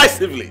with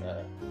decisively.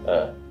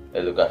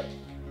 Hey, look at,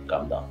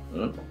 calm down.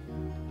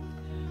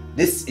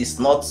 This is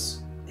not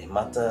a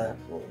matter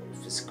of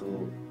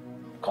physical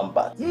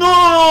combat.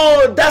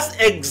 No, that's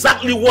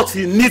exactly what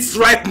he needs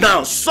right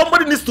now.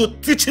 Somebody needs to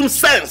teach him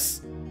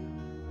sense.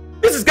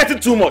 This is getting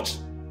too much.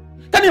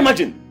 Can you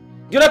imagine?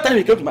 The other time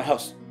he came to my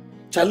house,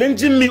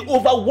 challenging me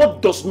over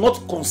what does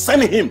not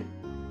concern him.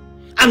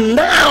 And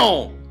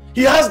now,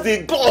 he has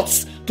the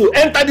guts to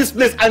enter this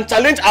place and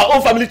challenge our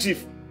own family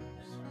chief.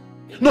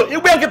 No, he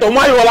won't get on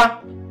my roller.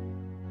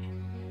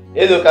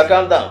 Hey, look,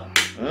 calm down.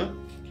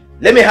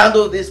 Let me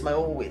handle this my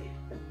own way.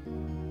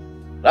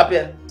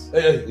 Rapia.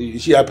 Hey,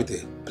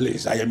 Apite,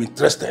 please, I am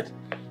interested.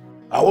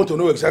 I want to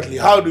know exactly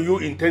how do you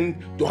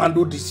intend to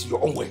handle this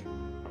your own way?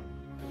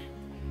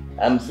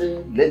 I'm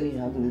saying, let me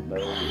handle it my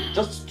own way.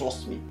 Just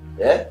trust me.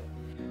 Yeah?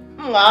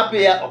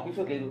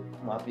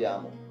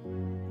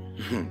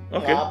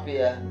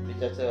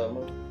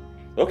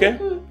 Okay.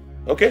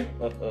 Okay.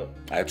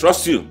 I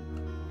trust you.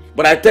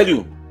 But I tell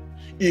you,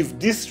 if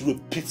this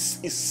repeats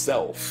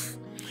itself,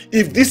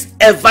 if this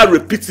ever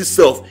repeats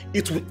itself,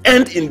 it will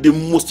end in the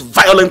most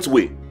violent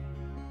way.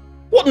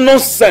 What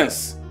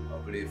nonsense!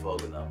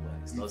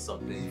 It's not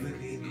something you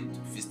get into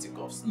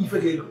fisticuffs. You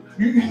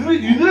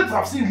need to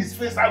have seen his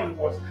face, how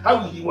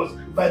he was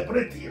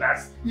vibrating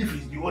as if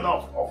he's the owner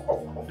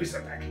of this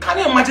attack. Can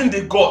you imagine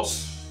the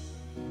gods?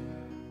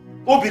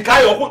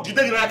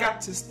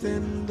 To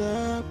stand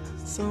up,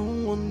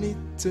 someone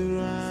need to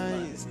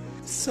rise.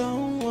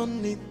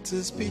 Someone need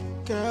to speak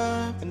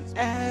up and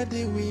add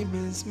the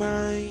women's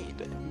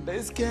mind.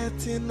 It's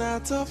getting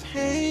out of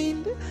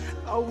hand.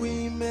 Our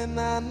women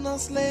are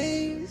not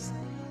slaves.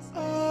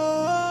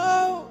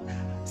 Oh,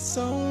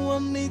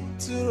 someone need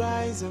to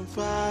rise and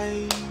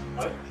fight.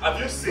 Have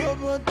you seen? And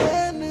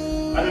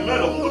the men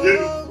of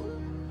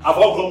Obodenu have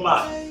all gone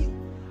mad.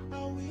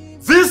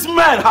 These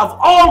men have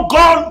all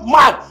gone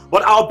mad,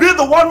 but I'll be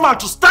the one man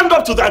to stand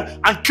up to them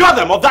and cure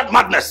them of that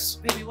madness.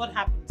 Baby, what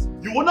happened?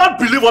 You will not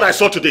believe what I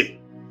saw today.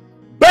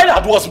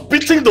 Bernard was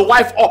beating the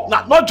wife up.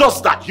 Not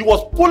just that, he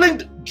was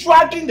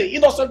dragging the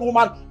innocent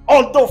woman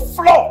on the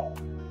floor.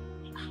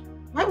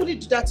 Why would he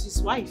do that to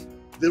his wife?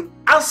 The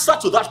answer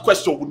to that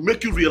question would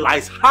make you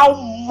realize how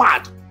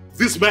mad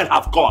these men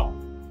have gone.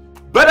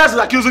 Bernard is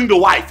accusing the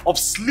wife of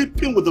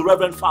sleeping with the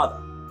Reverend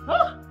Father.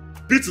 Huh?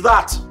 Beat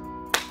that.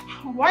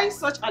 Why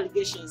such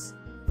allegations?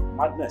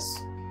 Madness.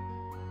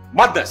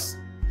 Madness.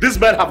 These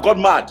men have gone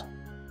mad.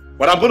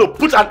 But I'm going to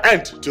put an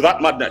end to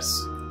that madness.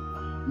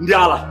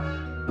 Ndiala.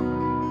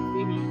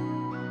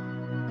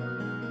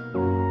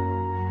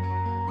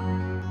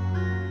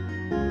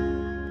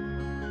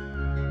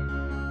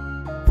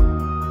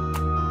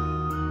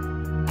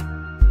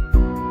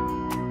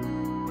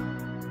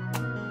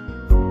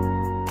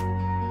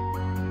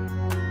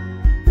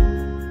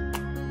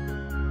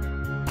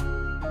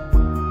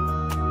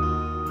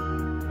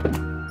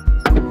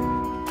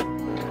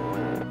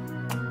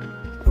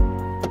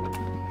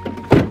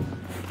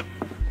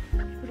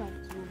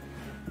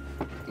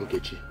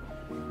 Nkechi,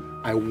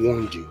 I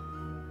warned you.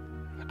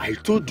 I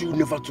told you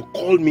never to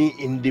call me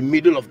in the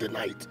middle of the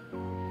night.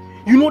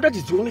 You know that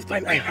is the only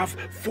time I have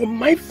for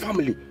my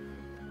family.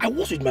 I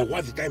was with my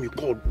wife the time you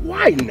called.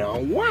 Why now?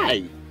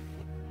 Why?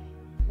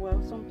 Well,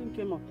 something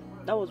came up.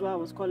 That was why I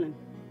was calling.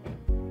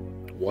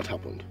 What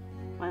happened?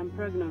 I am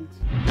pregnant.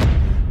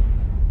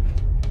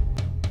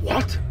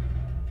 What?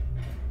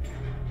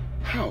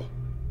 How?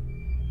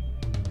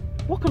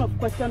 What kind of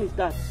question is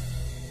that?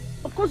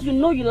 Of course you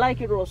know you like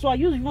it raw, so are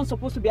you even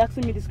supposed to be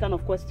asking me this kind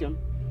of question?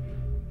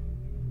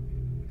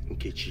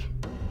 Nkechi,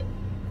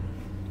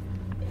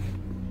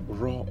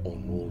 raw or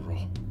no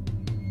raw,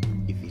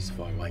 it is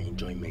for our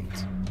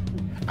enjoyment.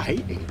 I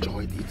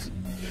enjoyed it,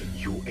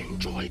 you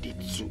enjoyed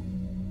it too.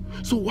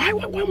 So why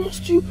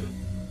must you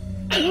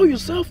allow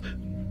yourself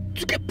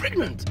to get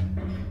pregnant?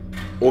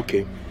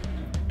 Okay,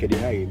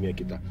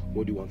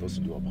 what do you want us to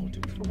do about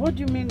it? What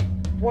do you mean,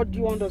 what do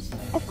you want us?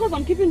 Of course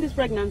I'm keeping this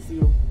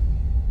pregnancy.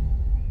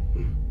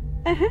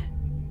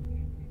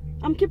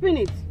 I'm keeping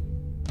it.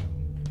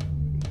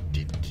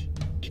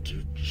 Did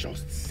you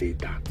just say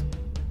that?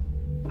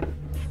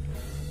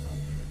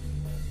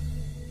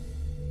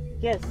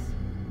 Yes,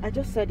 I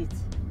just said it.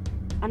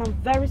 And I'm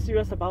very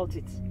serious about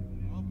it.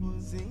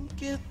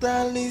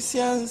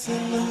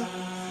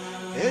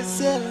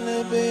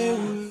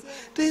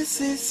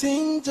 This is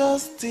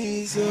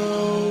injustice.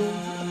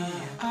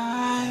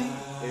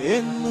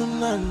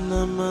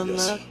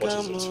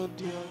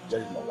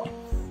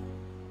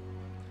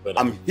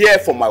 I'm here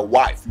for my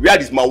wife. Where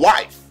is my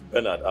wife?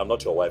 Bernard, I'm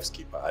not your wife's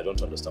keeper. I don't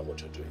understand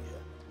what you're doing here.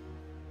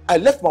 I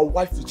left my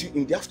wife with you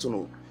in the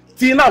afternoon.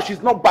 Till now,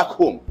 she's not back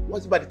home.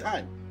 What's it by the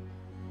time?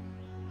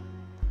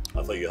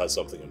 I thought you had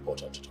something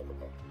important to talk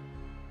about.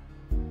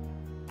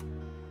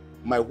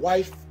 My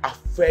wife's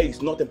affair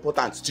is not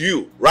important to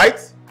you, right?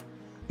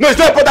 No, it's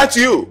not important to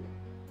you.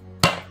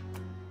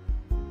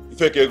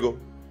 Ifekego.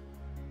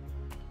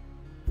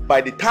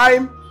 By the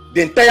time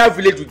the entire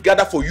village will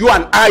gather for you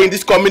and I in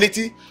this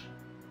community,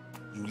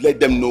 you let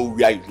them know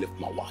where you left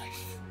my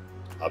wife.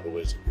 I'll be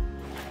waiting.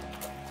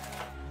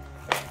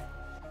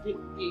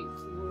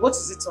 What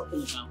is he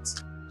talking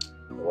about?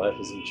 My wife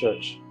is in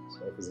church. His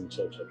wife is in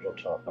church. I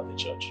dropped her off at the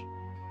church.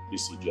 You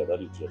see, the other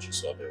church you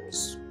saw there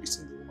was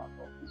beating the woman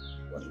up.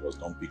 When he was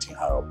done beating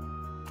her up,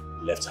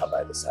 he left her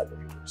by the side of the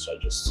road. So I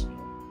just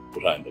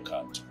put her in the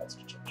car and took her to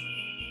the church.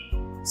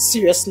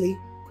 Seriously?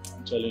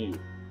 I'm telling you.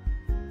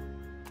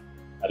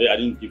 I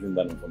didn't give him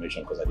that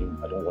information because I don't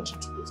want him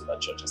to go to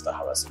that church and start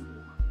harassing the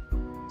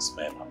woman. These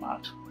men are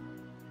mad.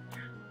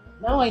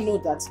 Now I know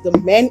that the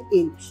men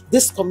in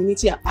this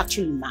community are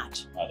actually mad.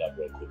 Mad at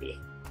Brokobia.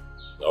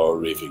 They're all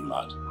raving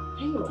mad.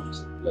 Anyway.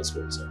 Let's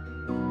go inside.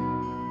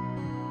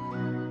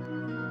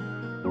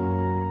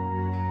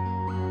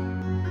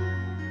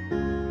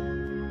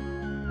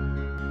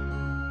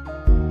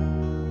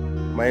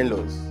 My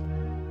in-laws,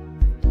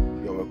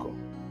 you're welcome.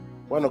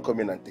 Why not come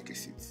in and take a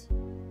seat?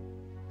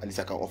 At least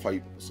I can offer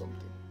you people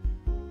something.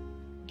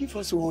 Give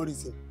us one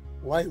reason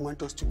why you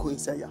want us to go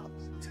inside your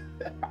house.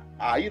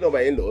 You know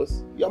my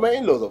in-laws? You're my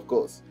in-laws, of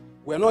course.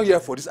 We're not here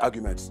for this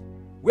argument.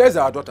 Where's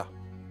our daughter?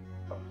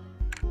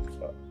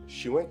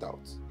 She went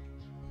out.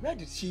 Where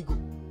did she go?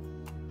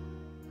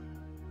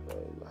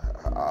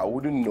 I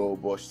wouldn't know,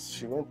 but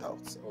she went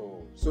out.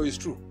 Oh, so it's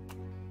true?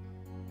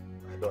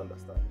 I don't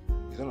understand.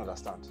 You don't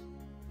understand?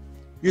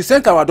 You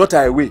sent our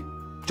daughter away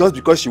just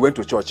because she went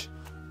to church.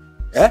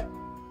 Eh?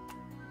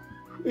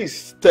 Who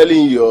is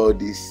telling you all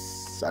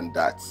this and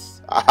that?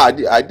 I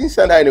didn't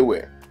send her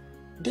anywhere.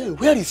 Then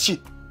where is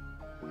she?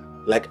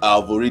 Like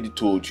I've already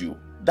told you,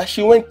 that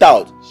she went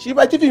out. She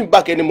might even be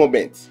back any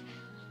moment.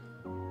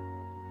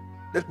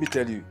 Let me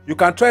tell you, you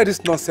can try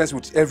this nonsense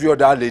with every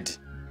other lady,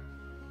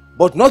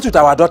 but not with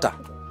our daughter.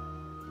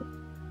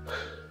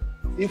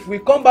 If we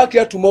come back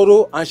here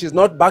tomorrow and she's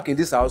not back in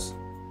this house,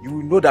 you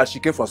will know that she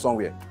came from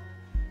somewhere.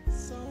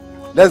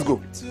 Let's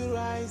go.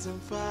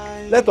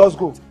 Let us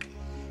go.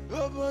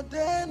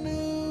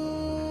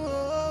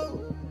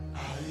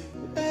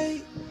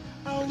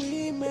 Our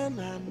women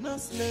are not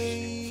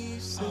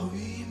slaves. Our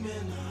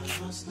women are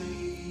not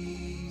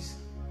slaves.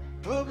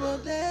 Look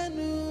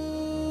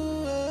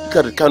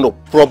at the kind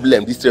of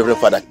problem this Reverend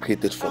Father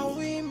created for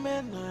me.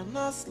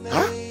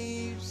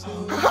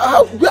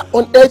 Huh? Where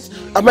on earth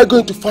am I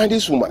going to find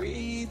this woman?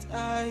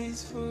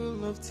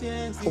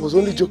 I was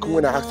only joking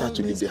when I asked her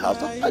to leave the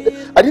house. I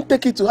didn't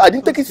take it to her. I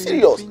didn't take it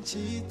serious.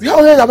 Where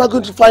on earth am I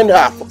going to find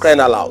her, for crying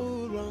out loud?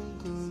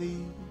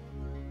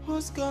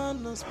 Who's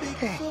gonna speak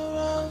for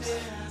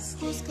us?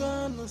 Who's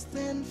gonna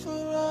stand for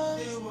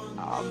us?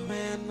 Our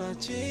men are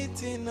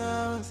cheating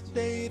us.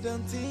 They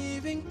don't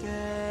even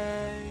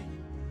care.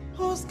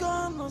 Who's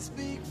gonna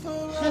speak for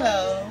us?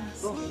 Hello.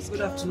 Oh,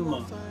 good afternoon,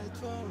 ma.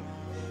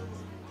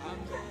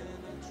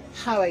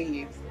 How are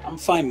you? I'm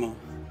fine, ma.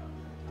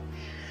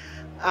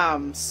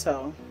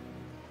 So,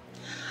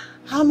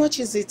 how much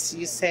is it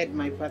you said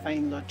my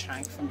brother-in-law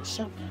drank from the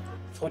shop?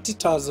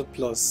 40,000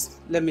 plus.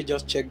 Let me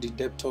just check the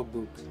debtor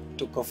book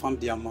to confirm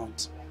the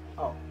amount.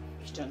 Oh,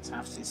 you don't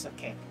have to, it's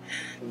okay.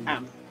 I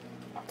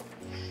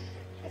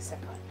a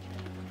second.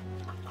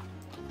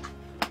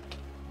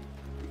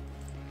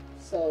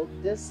 So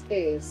this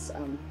is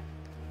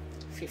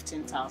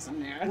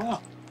 15,000 naira.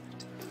 Wow.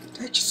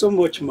 Thank you so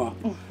much, ma.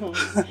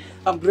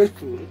 I'm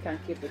grateful. You can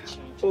keep the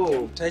change.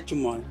 Oh, thank you,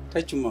 ma.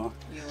 Thank you, ma.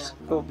 You're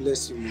welcome. God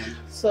bless you, ma.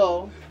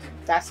 So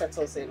that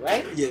settles it,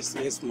 right? Yes,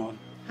 yes, ma.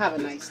 Have a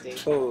nice day.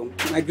 Oh,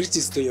 my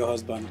greetings to your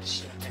husband.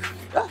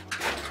 Ah,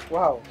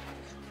 wow,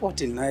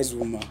 what a nice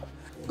woman.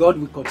 God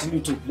will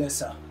continue to bless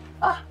her.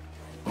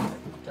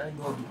 Thank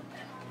God.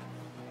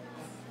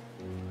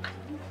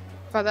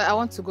 Father, I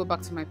want to go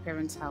back to my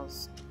parents'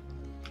 house.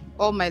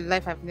 All my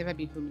life I've never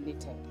been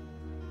humiliated.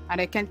 And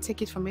I can't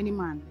take it from any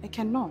man. I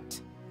cannot.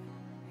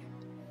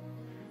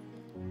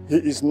 He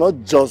is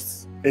not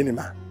just any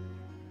man.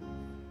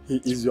 He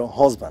is your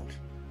husband.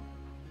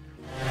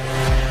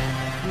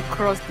 You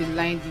crossed the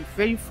line the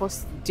very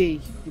first day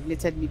you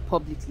humiliated me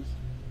publicly.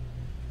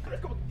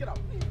 Come on, get out.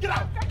 Get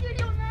out. I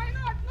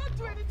can't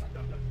do anything.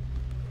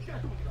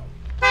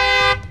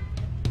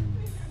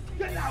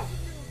 Get out.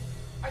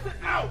 I said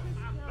out.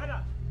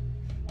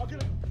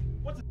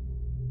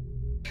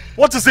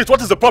 What is it? What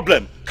is the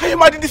problem? Can you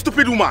imagine this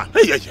stupid woman?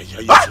 Hey.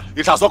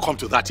 It has not come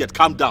to that yet.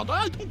 Calm down.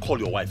 Don't call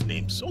your wife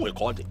names. Don't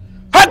record it.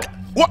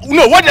 What do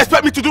you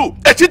expect me to do?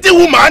 A cheating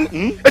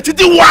woman? A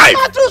cheating wife?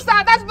 Not true,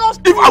 sir. That's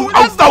not true. I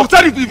will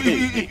tell you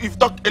if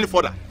not any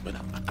further. But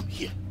I'm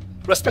here.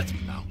 Respect me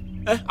now.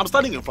 I'm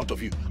standing in front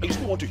of you and you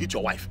still want to hit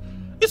your wife.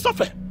 It's not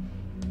fair.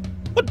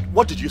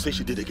 What did you say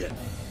she did again?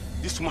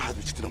 This woman has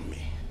been cheating on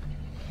me.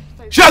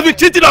 She has been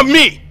cheating on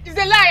me! It's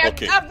a lie.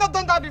 Okay. I've not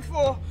done that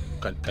before.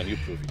 Can you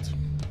prove it?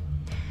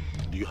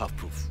 Do you have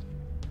proof?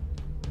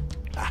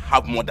 I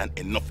have more than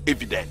enough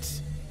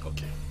evidence.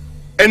 Okay.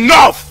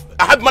 Enough!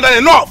 I have more than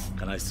enough!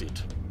 Can I see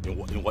it?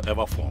 In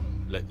whatever form.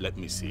 Let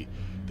me see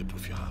the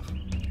proof you have.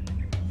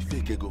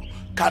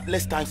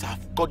 Countless times I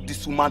have caught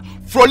this woman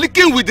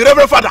frolicking with the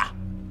Reverend Father.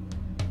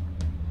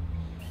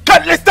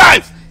 Countless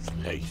times!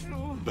 Hey,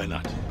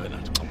 Bernard,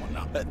 come on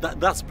now.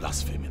 That's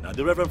blasphemy now.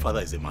 The Reverend Father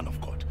is a man of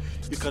God.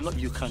 You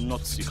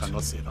cannot say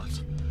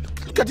that.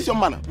 Look at this young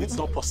man. It's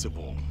not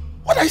possible.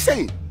 What are you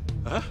saying?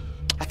 Huh?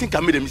 I think I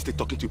made a mistake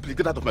talking to you. Please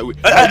get out of my way.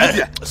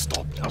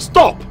 Stop now.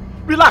 Stop.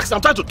 Relax.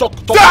 I'm trying to talk.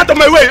 Get out of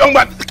my way, young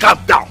man. Calm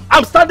down.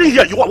 I'm standing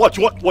here. You want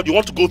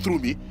to go through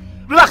me?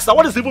 Relax. Now,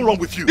 what is even wrong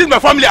with you? This is my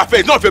family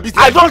affair. It's not your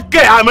business. I don't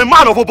care. I'm a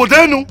man of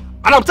Obodenu,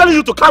 and I'm telling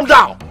you to calm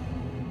down.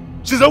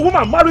 She's a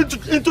woman married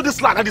into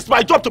this land, and it's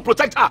my job to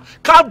protect her.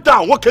 Calm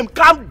down, okay?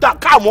 Calm down,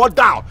 calm her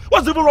down.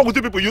 What's even wrong with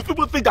you people? You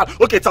people think that,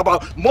 okay, it's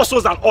about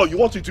muscles and all. You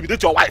want to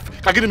intimidate your wife.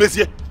 Can you give me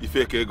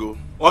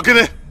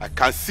I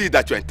can see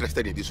that you're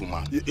interested in this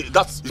woman. You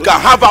can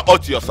have her all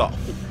to yourself.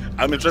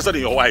 I'm interested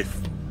in your wife.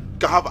 You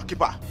can have her, keep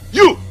her.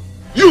 You!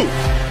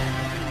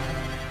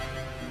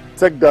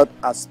 Take that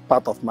as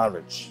part of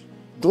marriage.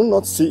 Do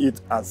not see it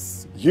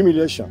as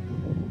humiliation.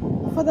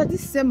 Father,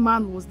 this same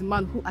man was the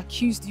man who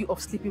accused you of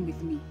sleeping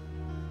with me.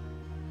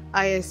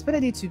 I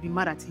expected you to be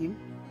mad at him,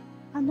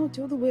 and not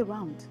the other way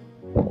around.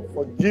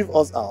 Forgive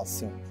us our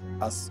sins,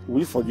 as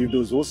we forgive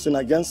those who sin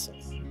against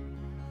us.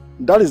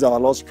 That is our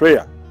Lord's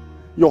prayer.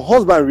 Your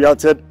husband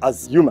reacted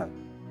as human,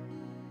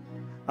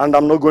 and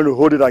I'm not going to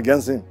hold it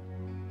against him.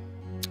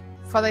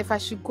 Father, if I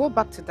should go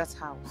back to that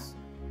house,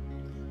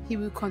 he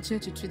will continue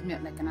to treat me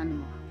like an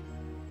animal.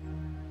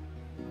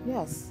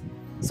 Yes.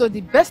 So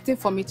the best thing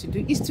for me to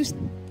do is to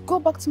go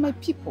back to my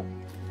people.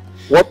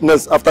 What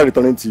next after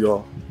returning to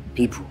your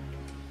people?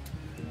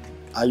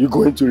 Are you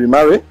going to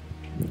remarry?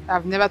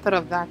 I've never thought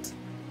of that.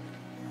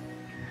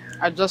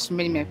 I'll just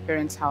remain in my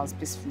parents' house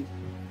peacefully,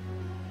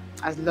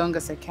 as long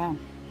as I can.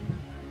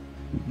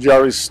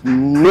 There is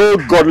no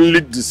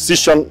godly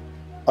decision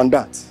on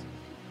that.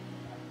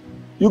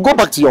 You go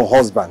back to your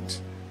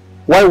husband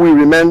while we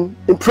remain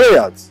in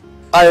prayers.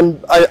 I am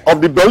of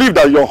the belief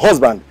that your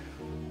husband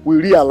will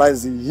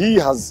realize he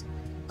has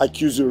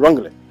accused you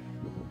wrongly.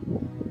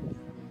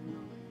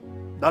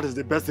 That is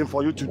the best thing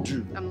for you to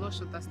do. I'm not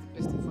sure that's the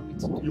best thing for me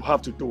to do. You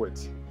have to do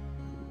it.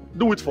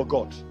 Do it for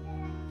God.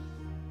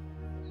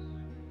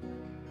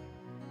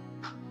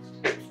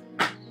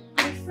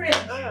 My friend.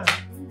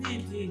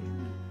 Indeed.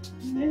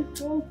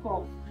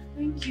 Welcome.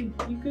 Thank you.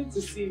 You're good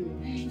to see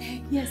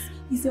me. Yes,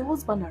 is your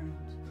husband around?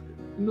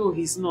 No,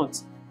 he's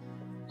not.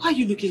 Why are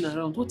you looking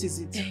around? What is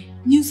it?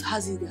 News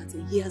has it that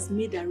he has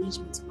made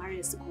arrangements to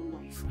marry a second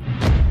wife.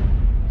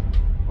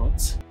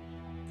 What?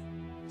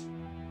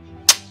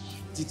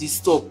 Did he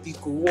stop,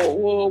 Pico?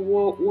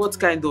 What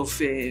kind of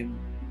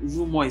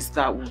rumor is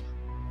that one?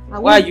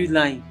 Why are you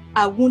lying?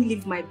 I won't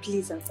leave my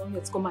place and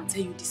someone to come and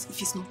tell you this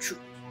if it's not true.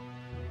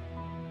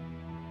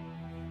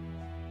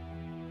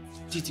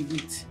 Didi,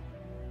 wait.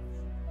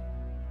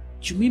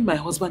 You mean my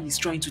husband is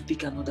trying to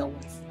take another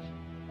wife?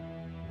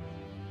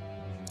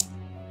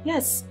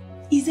 Yes,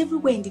 he's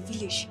everywhere in the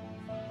village.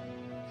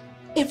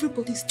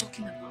 Everybody's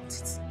talking about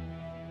it.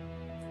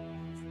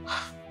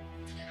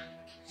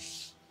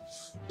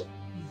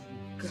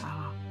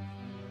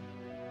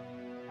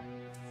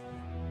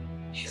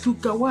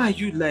 Luca, why are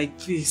you like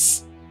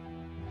this?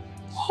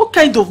 How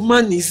What kind of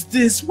man is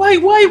this? Why?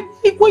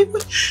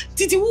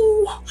 Did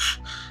you...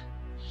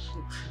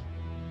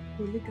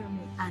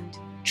 Polygamy and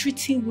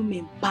treating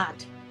women bad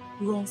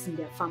runs in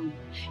their family.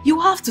 You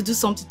have to do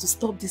something to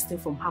stop this thing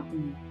from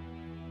happening.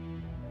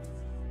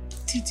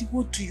 Didi,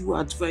 what do you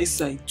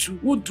advise I do?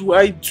 What do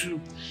I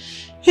do?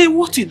 Hey,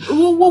 what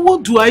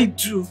do I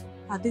do?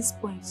 At this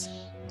point,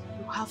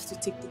 you have to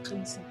take the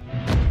cleansing.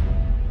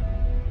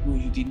 No,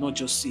 you did not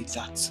just say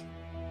that.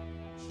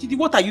 Didi,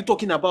 what are you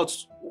talking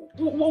about?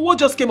 What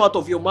just came out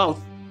of your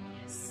mouth?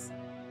 Yes,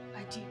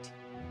 I did.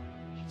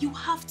 You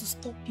have to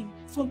stop him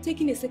from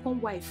taking a second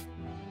wife.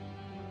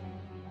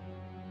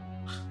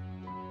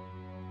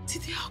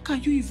 Didi, how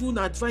can you even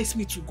advise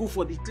me to go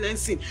for the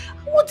cleansing?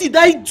 What did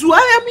I do?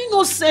 I am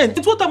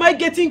innocent. What am I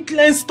getting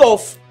cleansed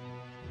of?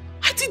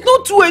 I did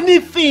not do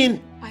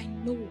anything. I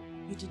know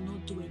you did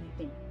not do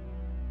anything.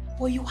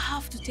 But you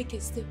have to take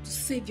a step to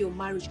save your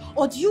marriage.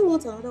 Or do you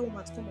want another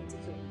woman to come and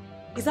take your own?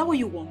 Is that what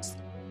you want?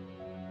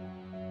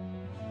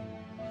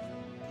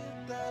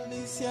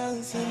 This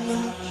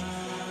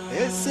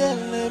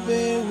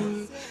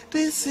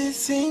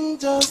is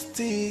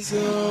injustice,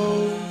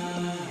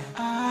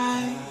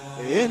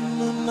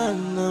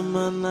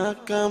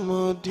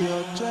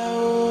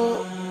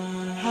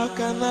 how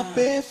can I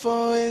pay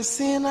for a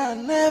sin I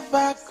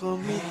never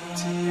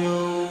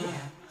committed?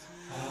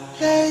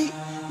 Hey,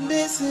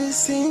 this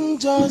is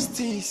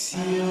injustice,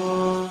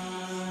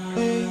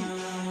 hey,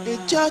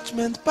 a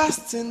judgment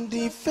passed in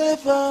the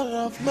favor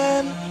of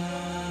men.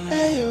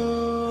 Hey,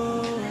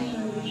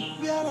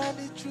 where are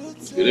the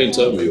truths? You didn't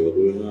tell me you were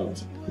going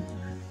out.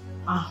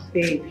 Ah,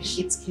 babe,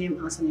 it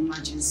came as an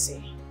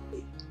emergency.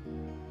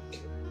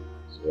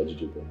 So where did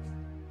you go?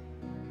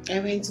 I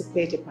went to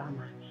pay the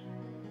barman.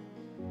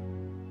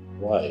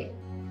 Why?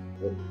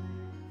 What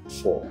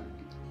for?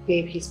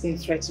 Babe, he's been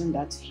threatening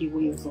that he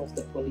will involve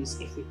the police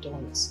if we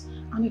don't.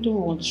 And I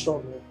don't want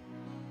trouble.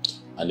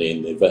 And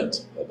in the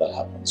event that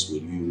happens,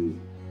 will you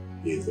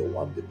be the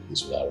one the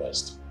police will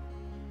arrest?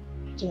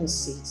 I don't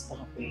see it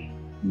that way.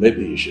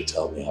 Maybe you should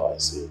tell me how I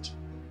see it.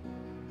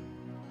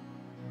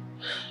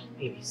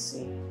 Baby,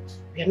 see,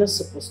 we are not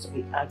supposed to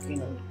be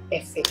arguing on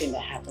everything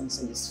that happens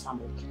in this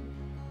family.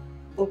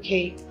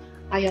 Okay,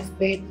 I have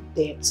paid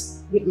the debt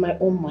with my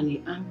own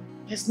money and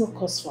there's no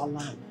cause for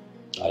alarm.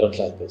 I don't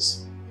like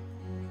this.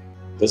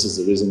 This is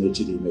the reason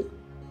HDM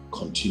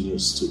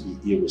continues to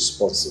be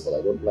irresponsible.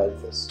 I don't like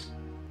this.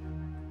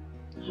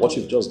 What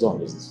you've just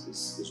done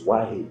is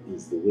why he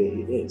is the way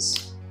he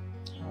is.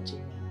 How do you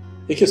know?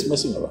 He keeps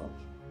messing around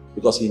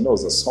because he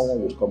knows that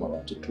someone would come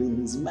around to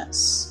clean his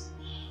mess.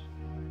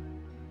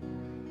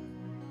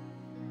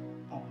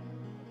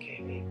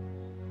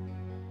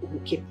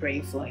 We'll keep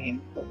praying for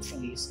him.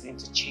 Hopefully he's going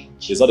to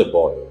change. He's not a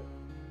boy.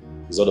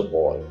 He's not a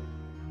boy.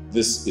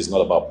 This is not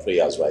about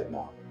prayers right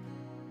now.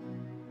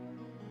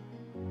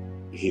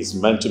 He's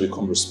meant to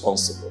become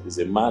responsible. He's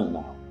a man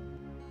now.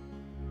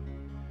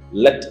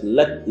 Let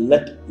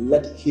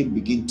him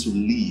begin to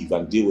live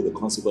and deal with the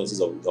consequences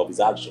of his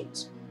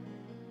actions.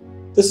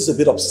 This is a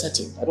bit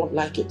upsetting. I don't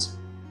like it.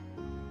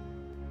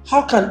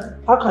 How can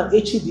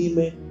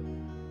Echidime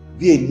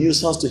be a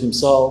nuisance to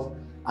himself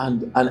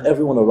and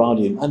everyone around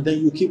him, and then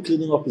you keep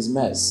cleaning up his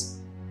mess?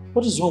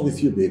 What is wrong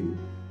with you, baby?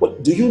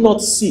 What, do you not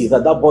see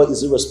that boy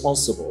is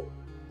irresponsible?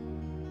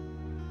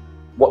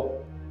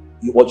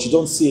 What you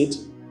don't see it?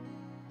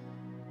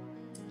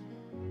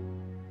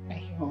 Are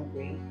you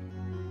hungry?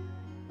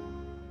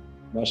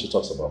 Now she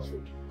talks about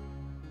food.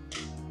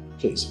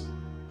 Please,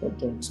 don't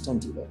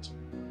do that.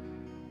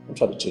 Don't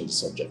try to change the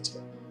subject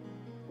here.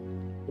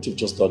 What you've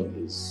just done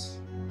is,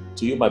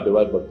 to you might be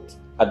right, but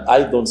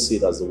I don't see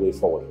it as the way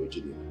forward for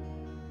Ejide.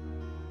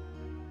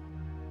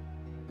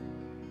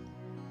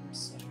 I'm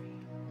sorry.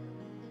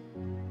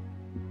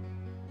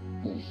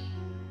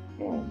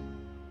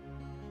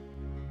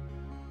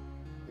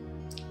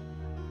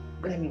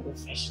 Let me go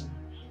freshen up.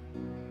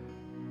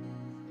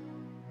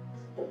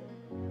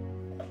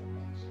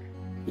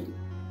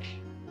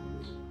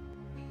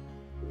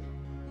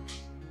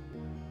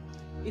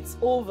 It's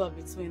over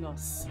between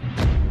us.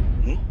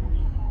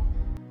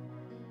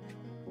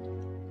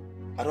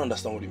 I don't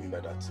understand what you mean by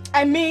that.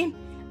 I mean,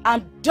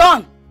 I'm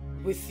done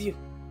with you.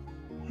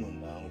 No,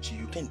 now, Chi,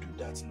 you can't do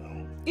that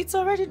now. It's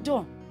already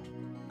done.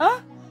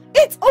 Huh?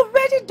 It's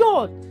already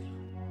done.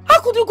 How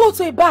could you go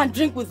to a bar and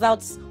drink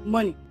without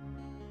money?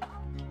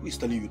 Who is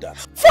telling you that?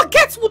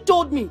 Forget who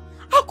told me.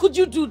 How could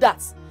you do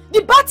that?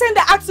 The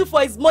bartender asked you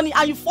for his money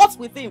and you fought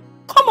with him.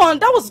 Come on,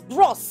 that was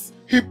gross.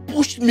 He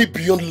pushed me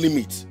beyond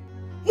limit.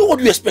 No, what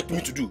do you expect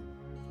me to do?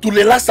 To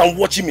relax and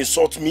watch him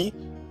insult me?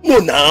 No,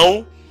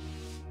 now.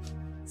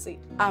 See,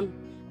 I'm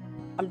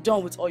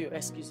done with all your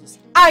excuses.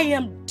 I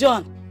am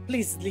done.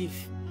 Please leave.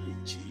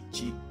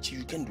 Chi,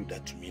 you can't do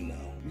that to me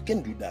now. You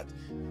can't do that.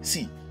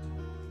 See,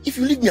 if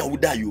you leave me, I will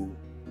die, you.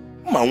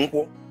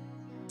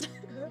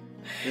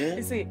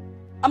 You see,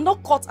 I'm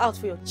not cut out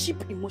for your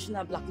cheap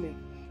emotional blackmail.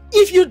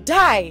 If you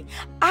die,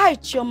 I,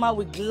 Chioma,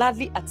 will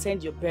gladly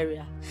attend your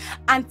burial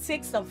and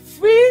take some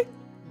free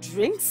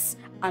drinks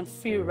and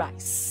free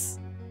rice.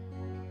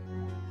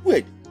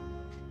 Wait,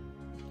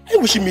 Are you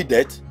wishing me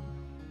dead?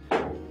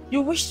 You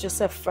wished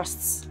yourself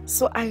first,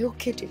 so I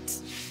okayed it.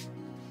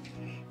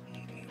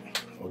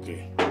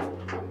 Okay.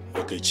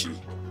 Okay, Chi.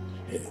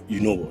 You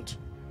know what?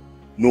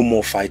 No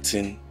more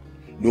fighting,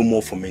 no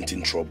more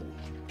fomenting trouble.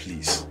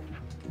 Please.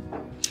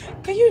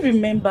 Can you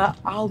remember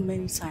how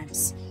many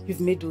times you've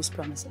made those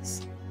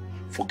promises?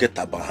 Forget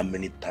about how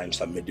many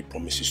times I made the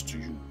promises to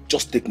you.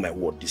 Just take my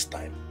word this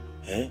time.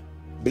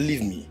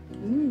 Believe me.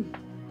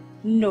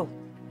 No.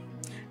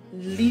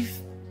 Leave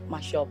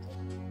my shop.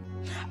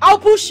 I'll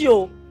push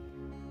you.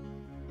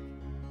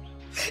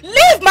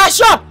 Leave my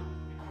shop!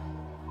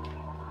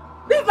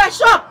 Leave my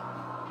shop!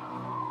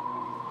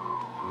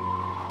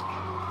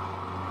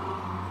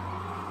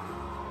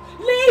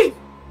 Leave!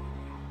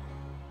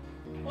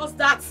 What's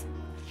that?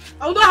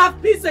 I will not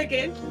have peace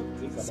again.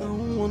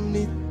 Someone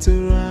need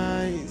to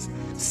rise.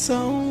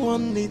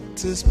 Someone need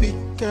to speak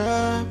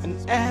up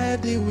and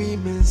add the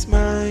women's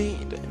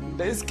mind.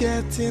 It's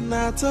getting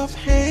out of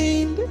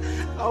hand.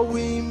 Our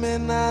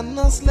women are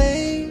not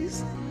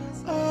slaves.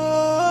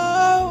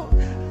 Oh,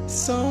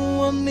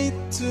 someone need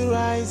to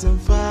rise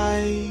and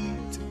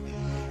fight.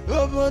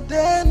 Oh, but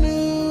they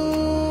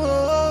knew.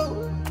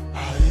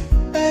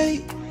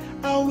 Hey,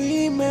 our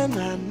women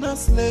are not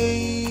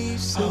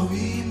slaves. Our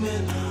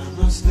women are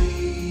not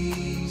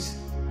slaves.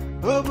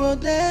 Oh, but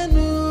they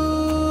knew.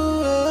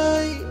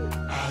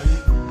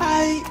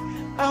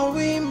 Our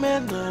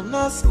women are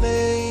not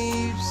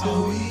slaves.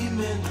 Our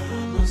women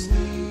are not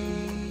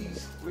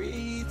slaves.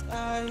 With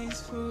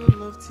eyes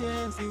full of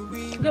tears, the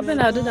women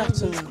I'll do that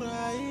too.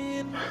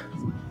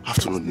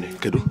 Afternoon,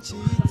 Kedo.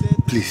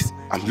 Please,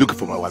 I'm looking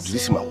for my wife. Did you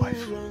see my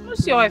wife?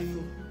 Who's your wife?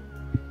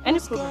 Any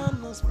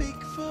problem?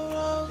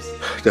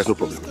 There's no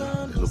problem.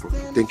 There's no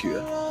problem. Thank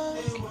you.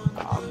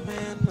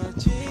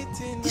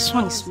 This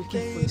one is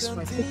looking for his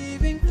wife.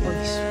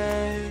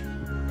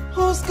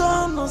 Who's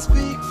gonna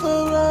speak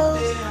for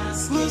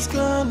us? Who's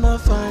gonna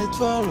fight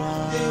for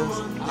us?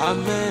 Our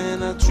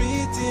men are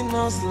treating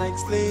us like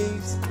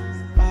slaves.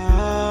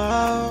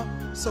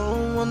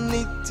 Someone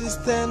need to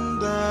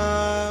stand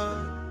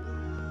up.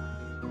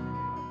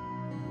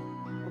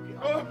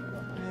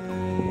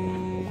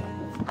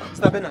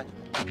 Mr. Bernard,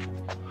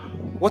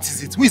 what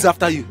is it? Who is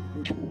after you?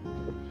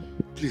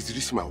 Please, did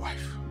you see my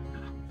wife?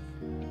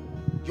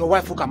 Your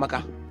wife,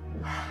 Ukamaka?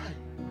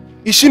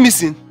 Is she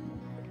missing?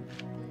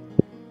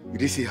 You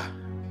didn't see her?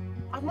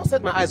 I've not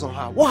set my eyes on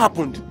her. What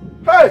happened?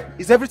 Hey!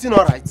 Is everything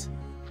alright?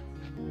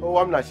 Oh,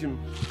 I'm not him.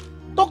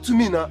 Talk to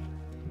me now.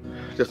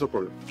 There's no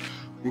problem.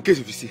 In case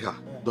if you see her,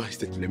 don't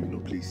hesitate to let me know,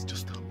 please.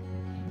 Just tell me.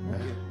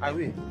 I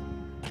will.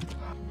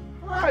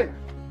 Hi!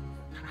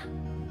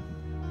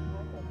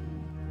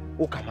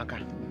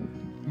 Ukamaka,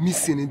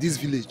 missing in this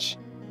village.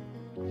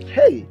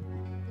 Hey!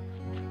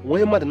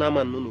 Why am I the man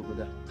known over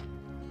there?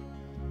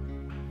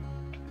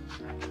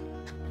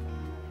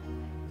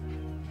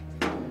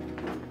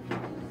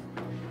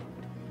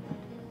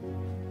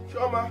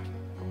 Shoma!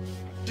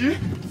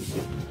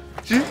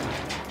 See?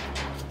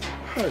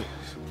 Hi.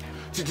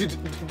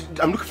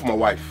 I'm looking for my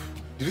wife.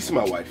 Did you see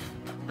my wife?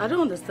 I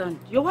don't understand.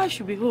 Your wife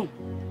should be home.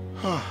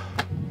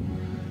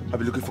 I've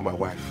been looking for my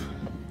wife.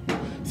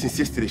 Since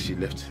yesterday she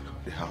left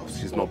the house.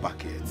 She's not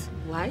back yet.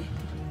 Why?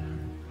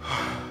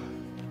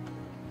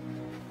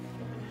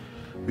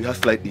 We had a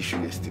slight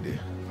issue yesterday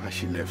and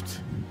she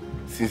left.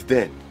 Since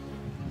then,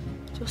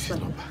 she's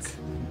not back.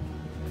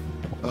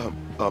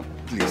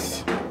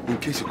 Please, in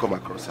case you come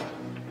across her,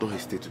 don't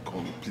hesitate to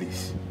call me,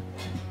 please.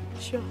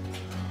 Sure.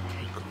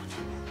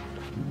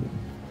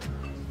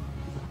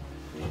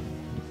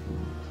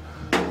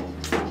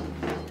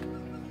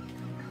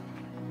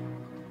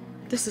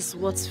 This is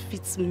what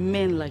fits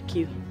men like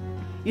you.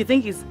 You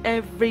think it's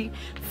every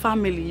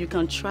family you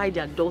can try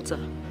their daughter.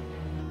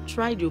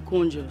 Try your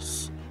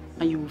conjures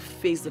and you will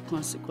face the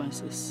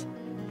consequences.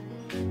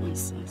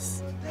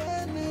 Nonsense.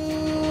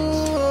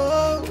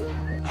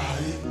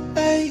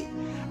 Hey,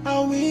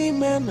 our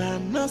women are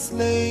not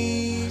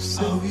slaves.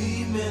 Our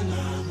women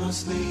are not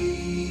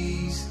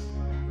slaves.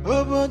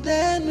 Oh, but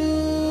they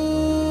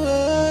knew.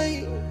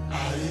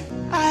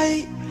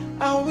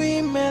 Our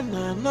women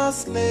are not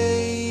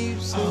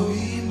slaves. Our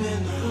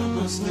women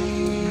are not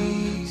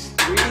slaves.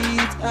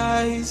 With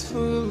eyes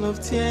full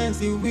of tears,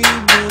 the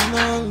women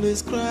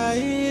always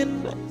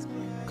crying,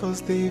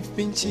 'cause they've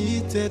been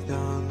cheated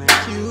on and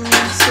accused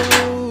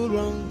so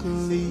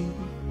wrongly.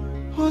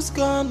 Who's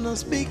gonna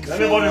speak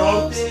for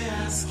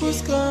us?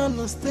 Who's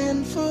gonna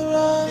stand for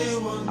us?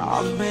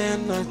 Our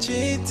men are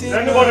cheating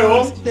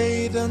us,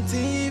 they don't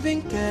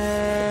even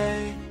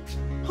care.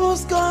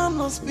 Who's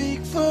gonna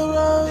speak for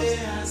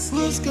us?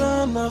 Who's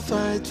gonna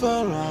fight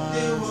for us?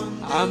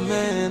 Our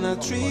men are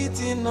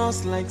treating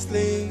us like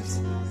slaves.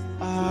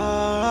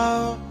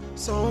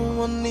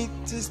 Someone need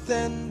to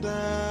stand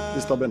up.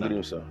 Mr.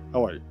 Bernard, sir.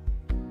 How are you?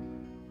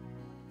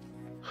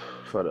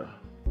 Father,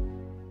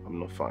 I'm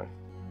not fine.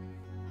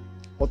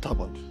 What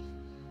happened?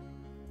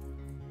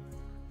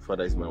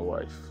 Father is my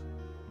wife.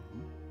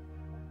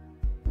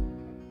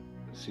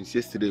 Since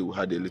yesterday we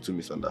had a little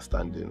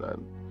misunderstanding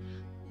and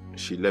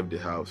she left the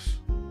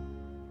house.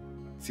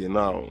 Till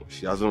now,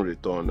 she hasn't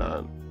returned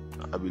and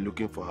I've been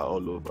looking for her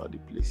all over the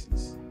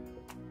places.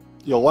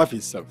 Your wife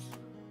herself?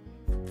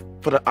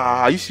 Father,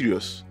 are you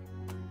serious?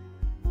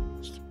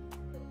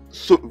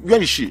 So,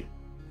 where is she?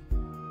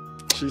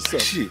 She's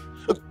safe. She?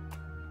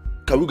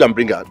 Can we go and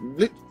bring her?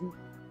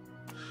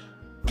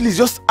 Please,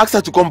 just ask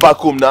her to come back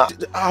home now.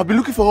 I've been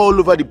looking for her all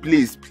over the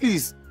place.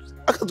 Please,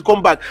 ask her to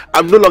come back.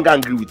 I'm no longer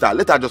angry with her.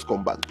 Let her just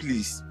come back.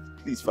 Please.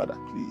 Please, Father,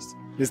 please.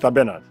 Mr.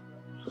 Bernard.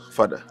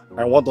 Father.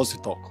 I want us to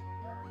talk.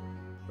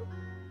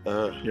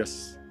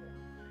 Yes.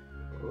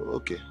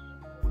 Okay.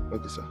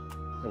 Okay, sir.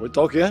 Can we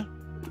talk here?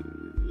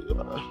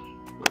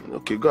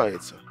 Okay, go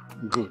ahead, sir.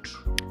 Good.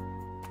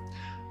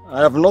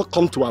 I have not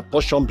come to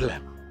apportion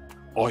blame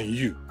on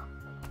you.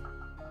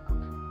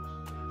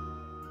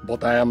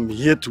 But I am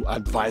here to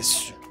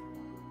advise you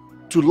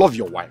to love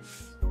your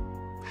wife.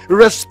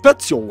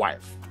 Respect your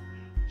wife.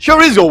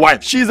 Cherish your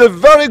wife. She is a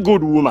very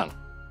good woman.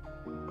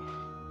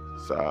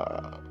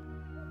 Sir,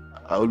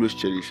 I always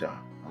cherish her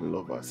and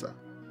love her, sir.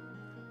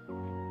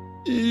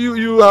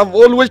 You have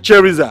always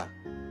cherished her.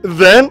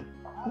 Then,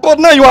 but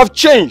now you have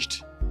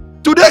changed.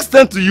 To the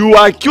extent you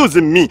are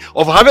accusing me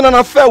of having an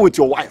affair with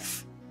your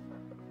wife.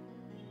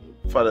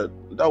 Father,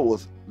 that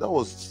was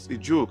a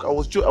joke. I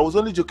was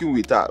only joking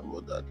with her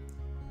about that.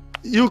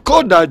 You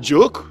call that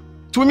joke?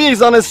 To me,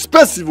 it's an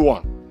expensive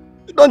one.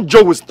 You don't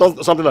joke with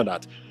something like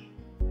that.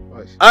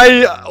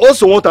 I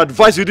also want to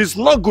advise you, this is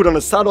not good on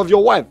the side of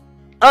your wife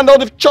and on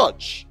the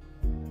church.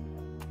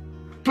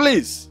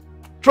 Please,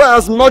 try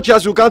as much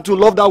as you can to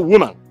love that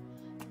woman.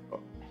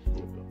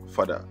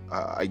 Father,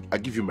 I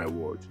give you my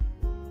word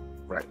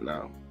right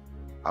now.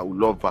 I will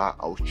love her,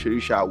 I will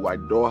cherish her, I will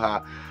adore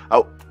her.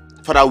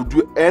 Father, I will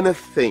do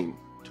anything.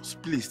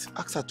 Just please,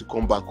 ask her to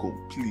come back home,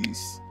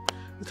 please.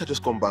 Let her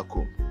just come back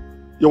home.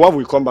 Your wife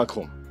will come back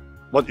home,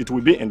 but it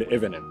will be in the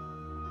evening.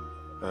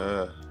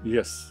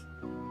 Yes.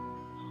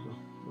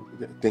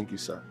 Thank you,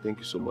 sir. Thank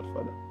you so much,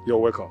 Father. You're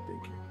welcome.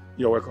 Thank you.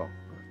 You're welcome.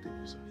 Thank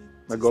you, sir.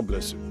 May God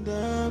bless you.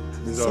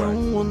 It's all right.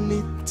 Someone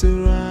need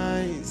to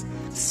rise.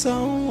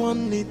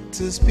 Someone need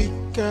to speak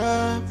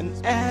up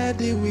and add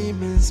the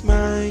women's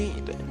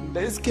mind.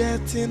 That's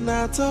getting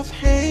out of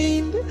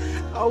hand.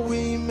 Our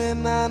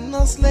women are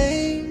not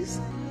slaves.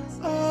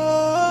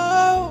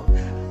 Oh,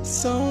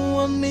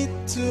 someone need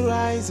to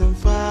rise and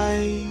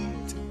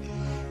fight.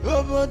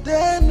 Oh, but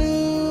then,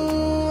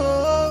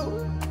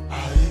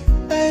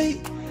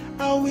 hey,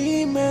 our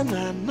women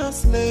are not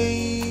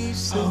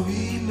slaves. Our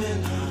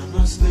women are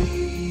not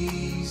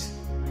slaves.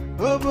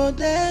 Oh, but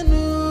then,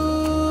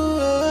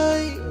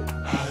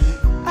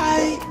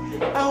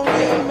 our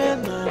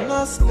women are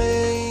not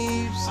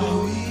slaves.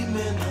 Our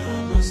women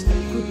are not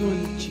slaves. Good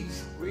morning,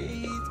 Chief.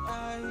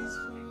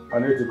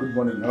 Anita, good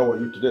morning. How are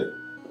you today?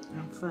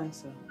 I'm fine,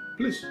 sir.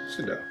 Please,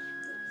 sit down.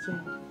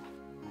 Sir.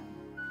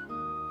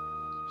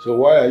 So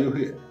why are you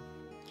here?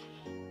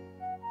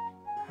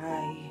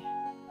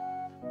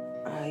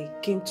 I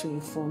came to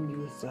inform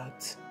you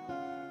that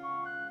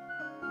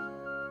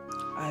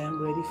I am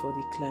ready for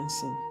the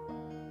cleansing.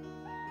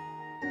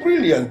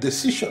 Brilliant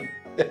decision.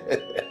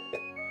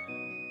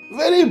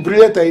 Very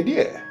brilliant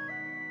idea.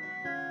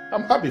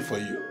 I'm happy for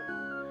you.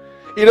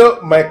 You know,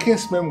 my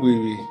kinsmen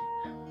will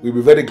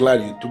be very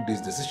glad you took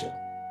this decision.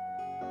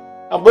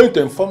 I'm going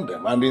to inform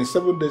them, and in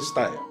 7 days'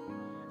 time,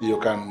 you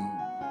can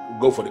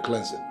go for the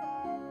cleansing.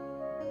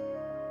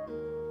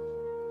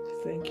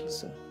 Thank you,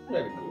 sir.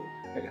 Very good.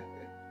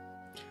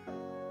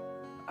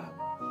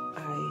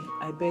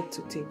 I beg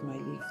to take my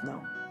leave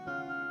now.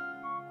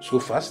 So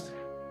fast?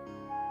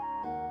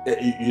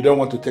 You don't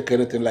want to take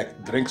anything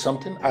like drink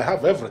something? I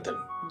have everything.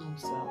 No,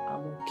 sir,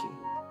 I'm okay.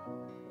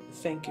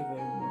 Thank you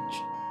very much.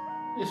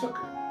 It's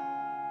okay.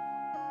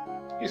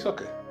 It's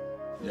okay.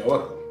 You're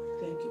welcome.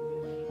 Thank you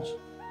very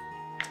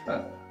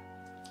much.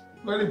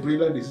 Very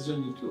brilliant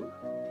decision you took.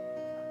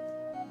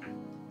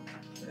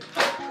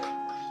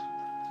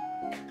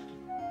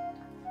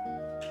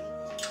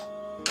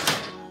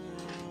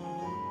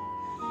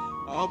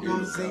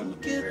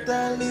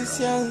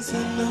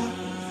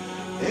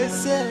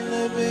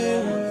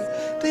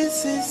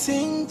 This is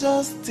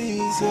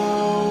injustice, yo.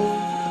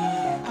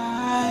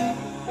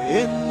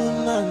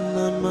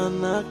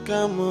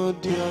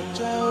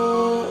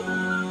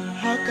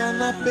 How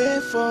can I pay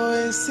for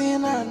a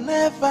sin I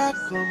never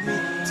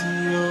commit,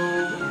 yo?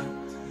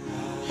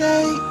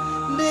 Hey,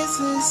 this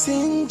is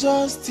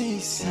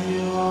injustice,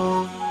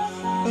 yo.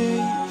 Hey,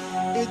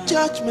 a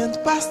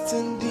judgment passed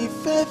in the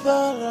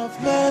favor of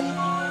men.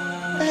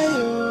 Hey,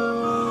 yo.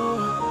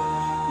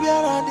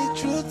 Where are the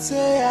truth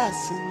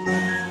sayers?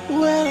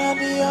 Where are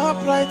the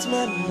upright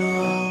men,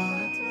 Lord?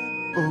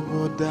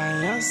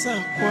 Obadiah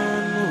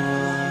Sakwano.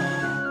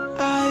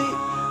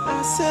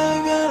 I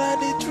say, where are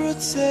the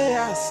truth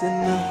sayers?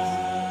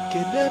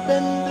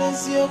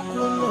 Kedebendez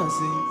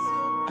yokunozi.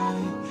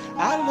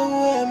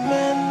 Aloe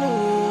menu.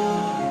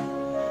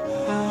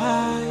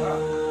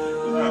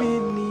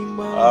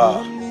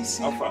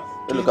 Alpha,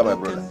 look at my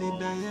brother.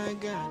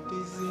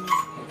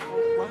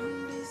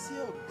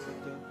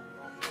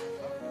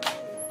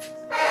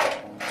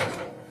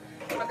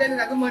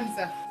 Good morning,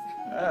 sir.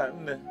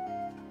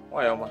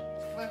 Why am I?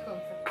 Welcome.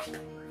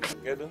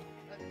 Get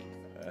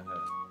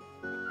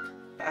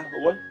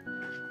what?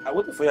 I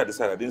waited for you at the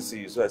side. I didn't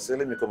see you, so I said,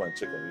 let me come and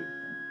check on you.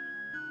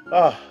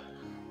 Ah,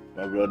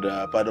 my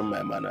brother, pardon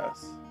my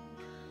manners.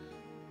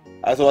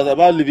 As I was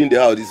about leaving the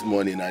house this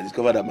morning, I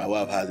discovered that my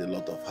wife has a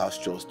lot of house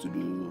chores to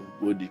do,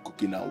 both the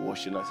cooking and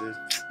washing. I said,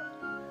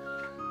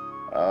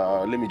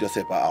 let me just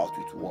help her out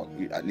with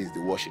one, at least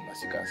the washing,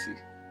 as you can see.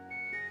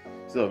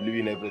 Instead of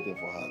leaving everything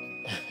for her.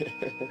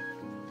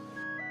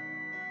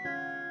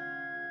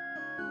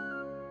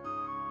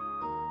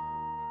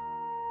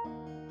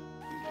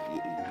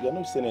 You're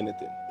not saying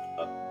anything.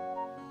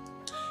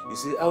 You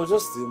see, I was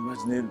just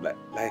imagining, like,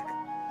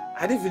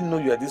 I didn't even know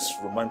you are this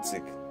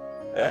romantic.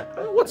 Eh?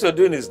 What you're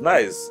doing is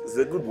nice. It's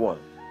a good one.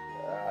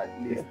 At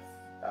least,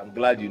 I'm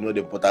glad you know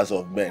the importance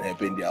of men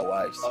helping their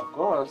wives. Of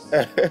course.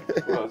 Of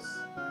course.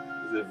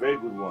 It's a very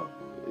good one.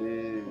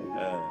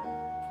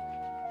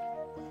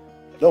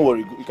 Don't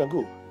worry, you can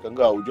go. You can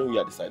go. I will join you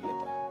at the side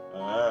later.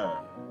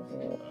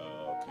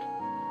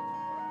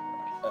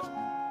 Okay.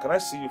 Can I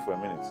see you for a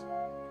minute?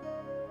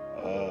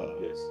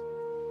 Yes.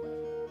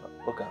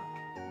 Okay.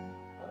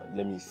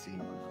 Let me see.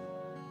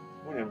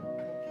 William.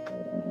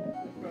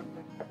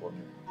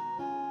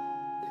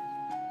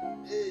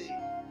 Hey.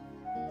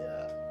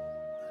 Yeah.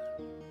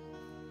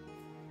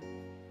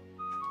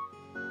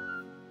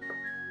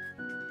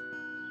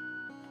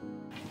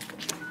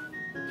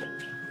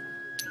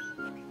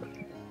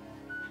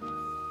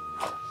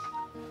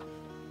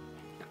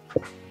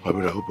 My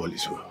brother, I hope all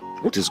is well.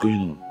 What is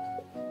going on?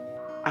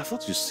 I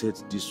thought you said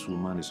this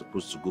woman is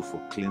supposed to go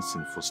for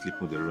cleansing for sleeping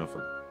with the Reverend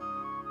Father.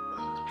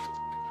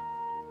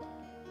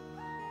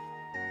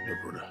 No,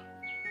 brother.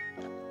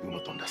 You will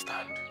not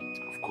understand.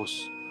 Of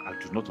course, I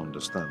do not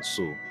understand,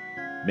 so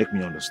make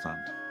me understand.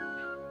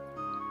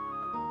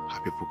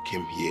 Our people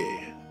came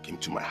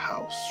to my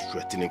house,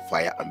 threatening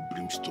fire and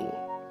brimstone.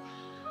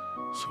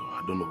 So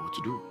I don't know what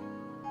to do.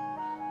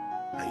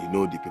 And you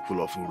know the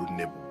people of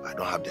Urudnebu, I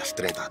don't have their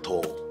strength at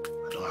all.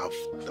 I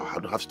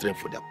don't have strength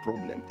for their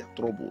problem, their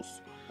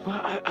troubles.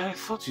 But I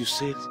thought you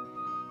said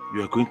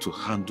you are going to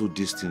handle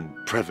this thing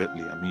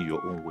privately,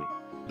 your own way.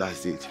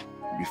 That's it.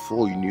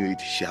 Before you knew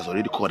it, she has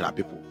already called her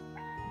people.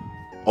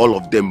 All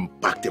of them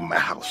packed in my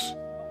house.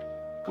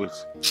 Wait.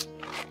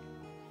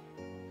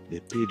 They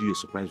paid you a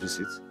surprise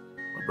visit?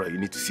 My brother, you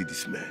need to see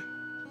this man.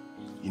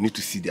 You need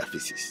to see their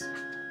faces.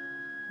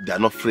 They are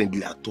not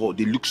friendly at all.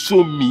 They look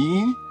so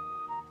mean.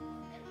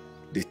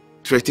 They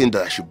threatened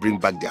that I should bring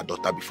back their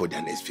daughter before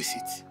their next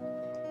visit.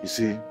 You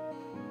see,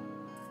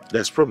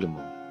 there's a problem.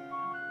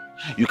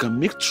 You can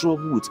make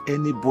trouble with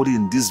anybody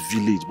in this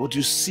village, but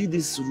you see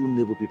these rude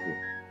neighbor people,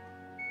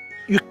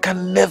 you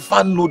can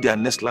never know their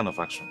next line of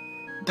action.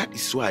 That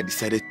is why I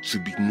decided to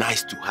be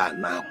nice to her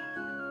now.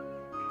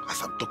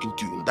 As I'm talking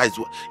to you, that is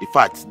what, in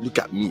fact, look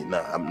at me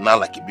now. I'm now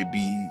like a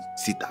baby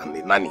sitter and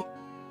a nanny.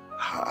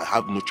 I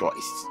have no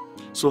choice.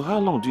 So how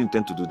long do you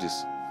intend to do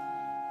this?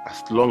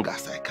 As long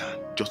as I can,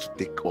 just to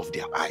take off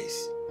their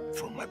eyes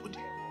from my body.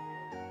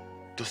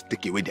 Just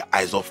take away their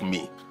eyes off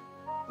me.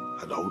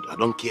 I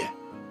don't care.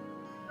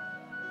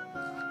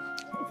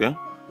 Okay.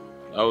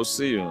 I will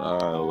see you.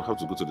 I will have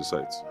to go to the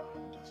site.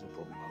 That's no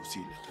problem. I will see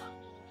you later.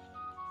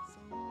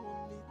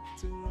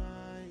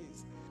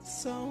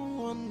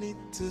 Someone need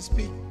to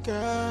speak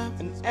up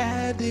and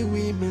add the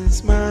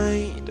women's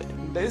mind.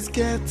 That's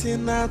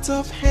getting out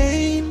of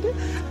hand.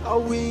 Our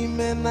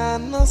women are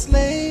not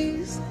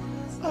slaves.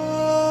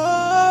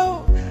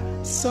 Oh,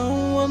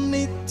 someone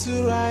need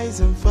to rise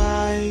and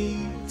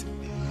fight.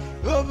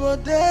 Over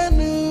there,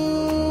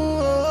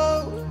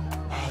 no.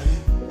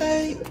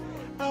 Hey,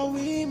 our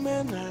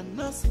women are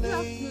not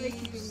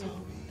slaves.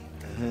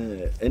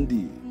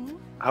 Andy,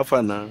 how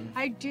far now?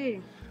 I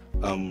do.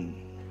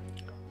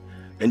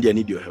 Andy, I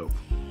need your help.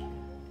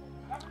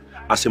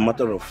 As a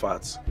matter of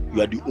fact,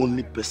 you are the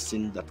only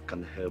person that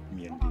can help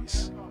me in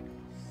this.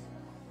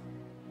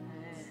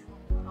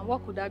 And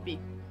what could that be?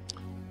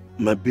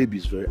 My baby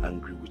is very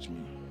angry with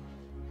me.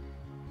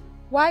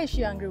 Why is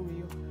she angry with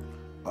you?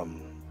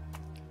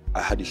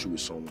 I had issue with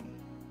someone.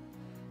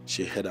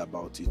 She heard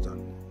about it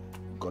and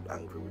got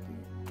angry with me.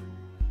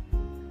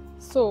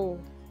 So,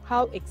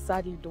 how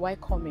exactly do I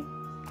come in?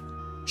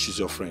 She's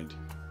your friend.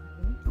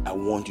 I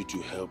want you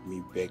to help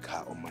me beg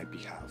her on my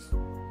behalf.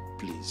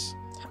 Please.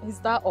 Is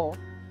that all?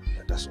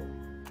 Yeah, that's all.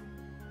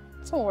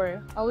 Don't worry,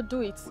 I will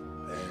do it.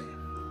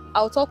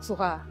 I'll talk to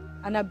her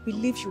and I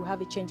believe she will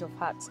have a change of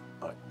heart.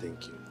 Alright,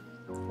 thank you.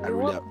 I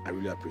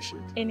really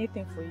appreciate it.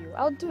 Anything for you.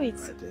 I'll do it.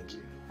 Alright, thank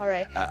you.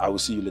 Alright. I will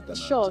see you later.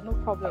 Sure, no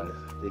problem.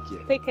 Take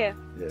care. Take care.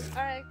 Yeah.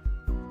 Alright.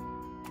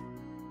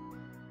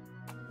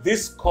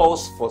 This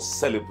calls for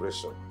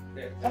celebration.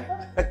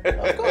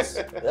 Of course.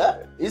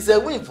 Yeah. It's a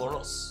win for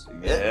us.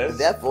 Yes.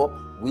 Therefore,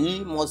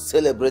 we must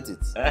celebrate it.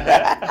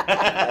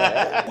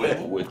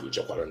 Wait,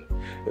 Chokwaran.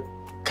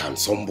 Can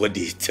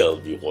somebody tell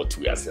me what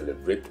we are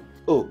celebrating?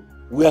 Oh,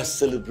 we are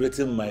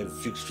celebrating my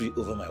victory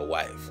over my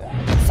wife.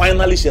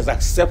 Finally, she has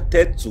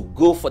accepted to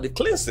go for the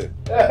cleansing.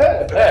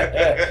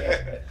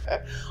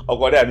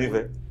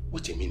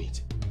 Wait a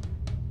minute.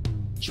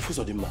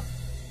 Chifusodima.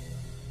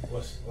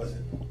 What's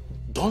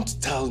it?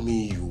 Don't tell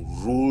me you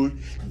rule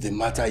the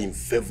matter in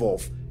favor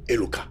of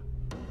Eloka.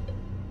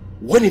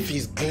 When if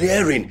he's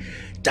glaring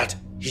that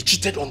he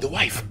cheated on the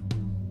wife?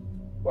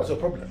 What's the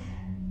problem?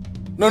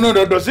 No.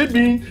 Does it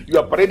mean you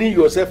are parading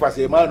yourself as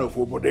a man of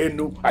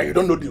Obodenu and you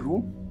don't know the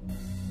rule?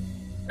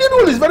 The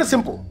rule is very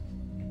simple.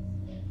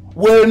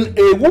 When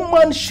a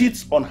woman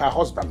cheats on her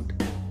husband,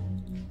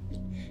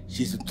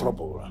 she's in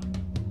trouble.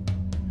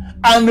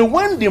 And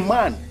when the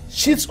man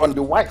cheats on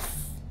the wife,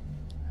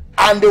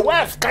 and the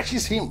wife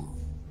catches him,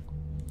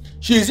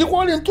 she is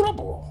equally in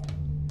trouble.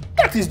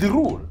 That is the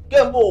rule.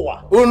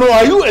 Oh no,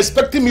 are you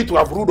expecting me to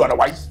have ruled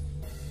otherwise?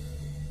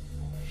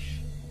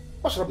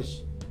 What's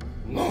rubbish?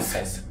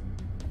 Nonsense.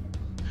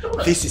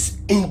 This is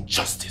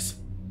injustice.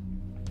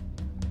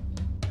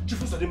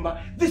 This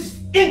is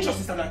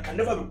injustice and I can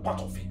never be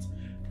part of it.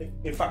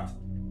 In fact,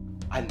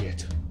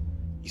 Annette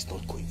is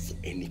not going for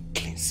any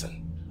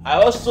cleansing.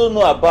 I also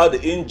know about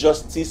the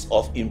injustice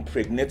of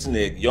impregnating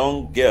a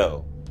young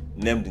girl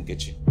named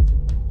Nkechi.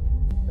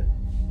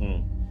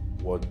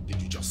 What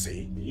did you just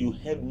say? You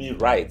heard me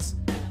right.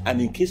 And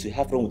in case you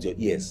have problem with your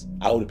ears,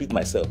 I will repeat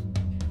myself.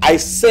 I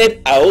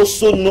said I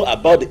also know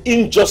about the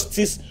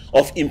injustice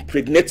of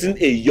impregnating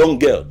a young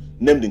girl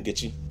named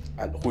Nkechi.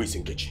 And who is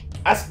Nkechi?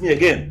 Ask me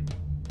again.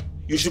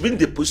 You should be in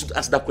the position to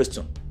ask that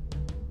question.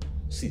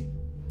 See,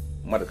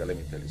 Madoka, let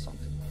me tell you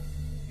something.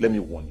 Let me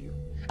warn you.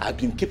 I've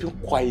been keeping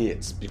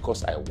quiet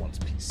because I want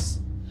peace.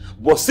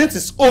 But since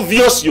it's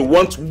obvious you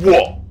want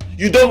war,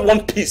 you don't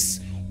want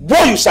peace,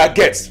 war you shall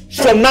get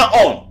from now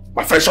on.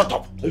 My friend, shut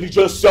up. When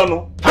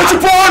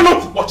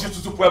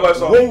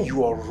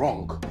you are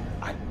wrong,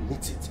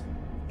 admit it.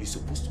 You're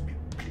supposed to be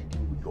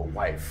pleading with your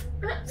wife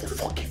for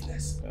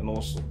forgiveness. And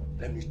also,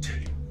 let me tell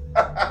you,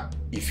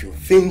 if you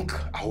think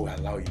I will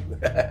allow you,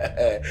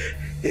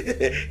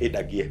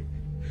 Edagie,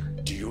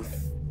 do you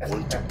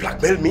want to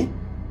blackmail me?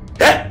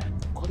 Eh?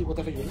 Call it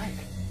whatever you like.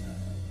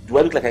 Do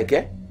I look like I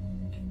care?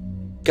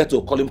 Care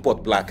to call him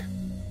pot black?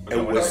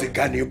 Don't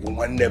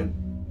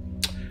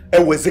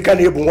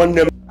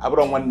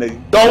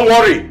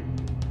worry.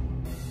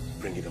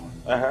 Bring it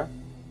on.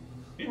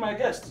 Be my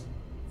guest.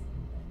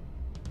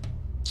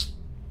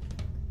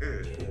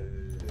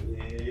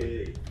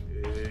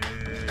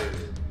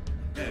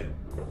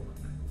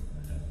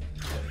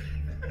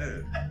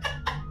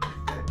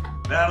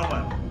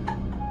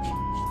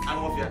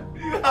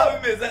 You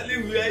have him exactly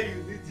where you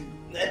need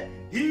him.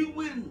 He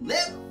will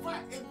never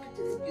ever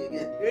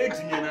change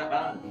again.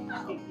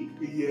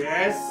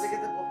 Yes.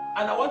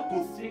 And I want to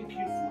thank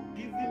you for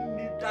giving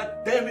me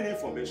that damning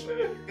information.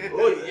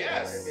 Oh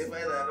yes.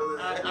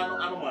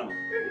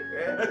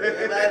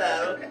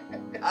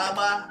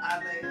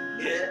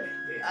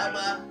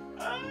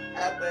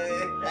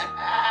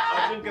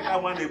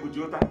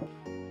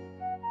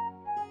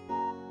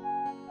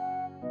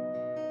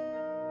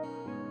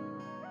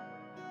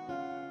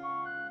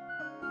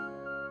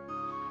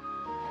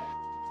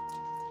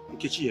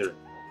 Nkechi here.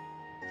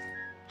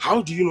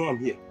 How do you know I'm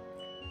here?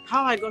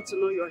 How I got to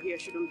know you're here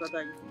shouldn't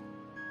bother you.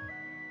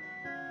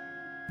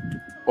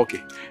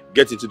 Okay,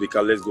 get into the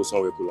car. Let's go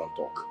somewhere cool and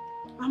talk.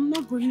 I'm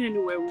not going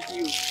anywhere with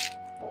you.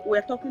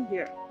 We're talking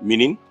here.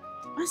 Meaning?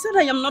 I said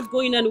I am not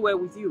going anywhere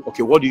with you.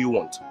 Okay, what do you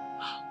want?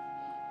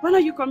 When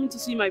are you coming to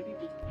see my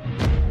people?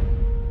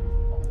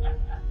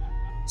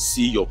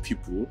 See your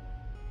people?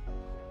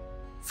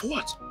 For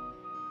what?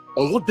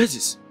 On what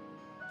basis?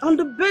 On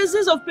the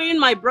basis of paying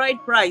my bride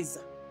price.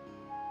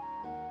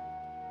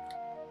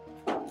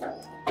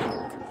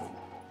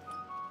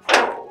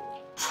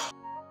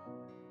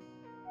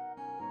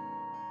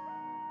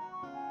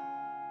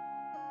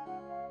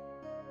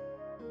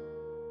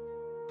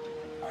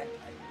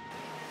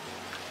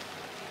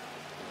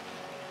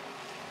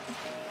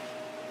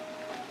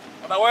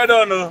 Well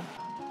done.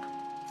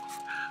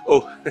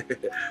 Oh,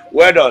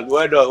 well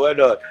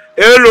done.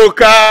 Hey,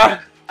 Luca.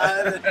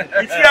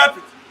 Is he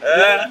happy?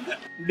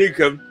 Nick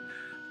him.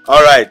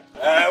 All right.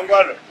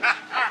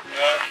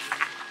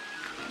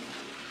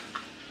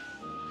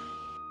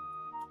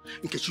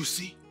 Because you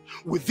see,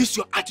 with this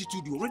your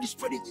attitude, you're already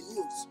spreading the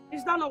news.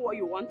 Is that not what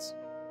you want?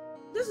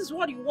 This is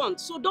what you want,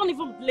 so don't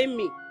even blame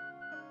me.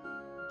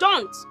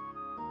 Don't.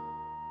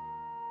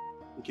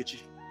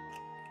 Nkechi,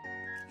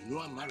 you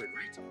know I'm married,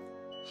 right?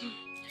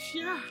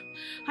 Yeah,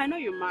 I know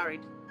you're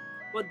married,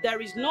 but there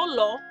is no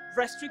law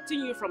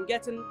restricting you from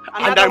getting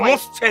another And I wife.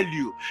 must tell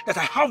you that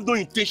I have no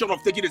intention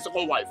of taking a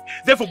second wife.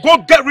 Therefore, go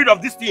get rid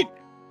of this thing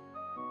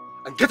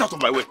and get out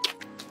of my way.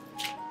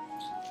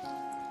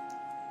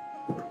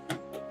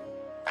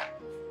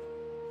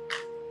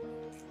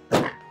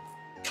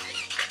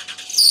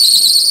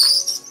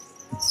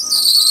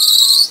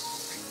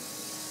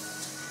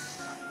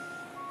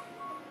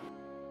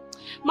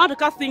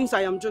 Madoka thinks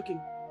I am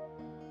joking.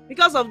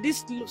 Because of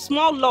this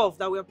small love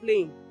that we're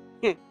playing.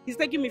 He's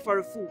taking me for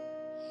a fool.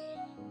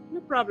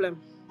 No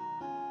problem.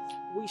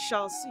 We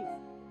shall see.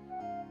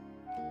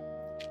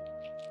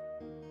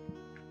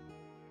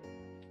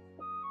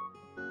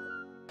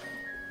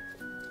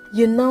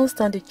 You now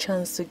stand a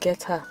chance to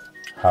get her.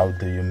 How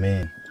do you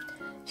mean?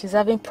 She's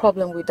having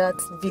problem with that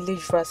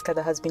village rascal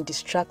that has been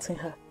distracting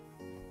her.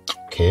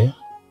 Okay,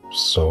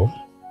 so?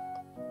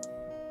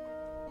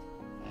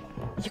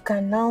 You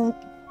can now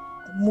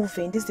move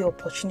in. This is the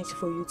opportunity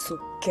for you to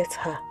get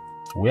her.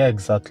 Where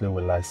exactly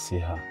will I see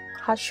her?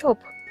 Her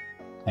shop.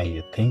 And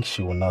you think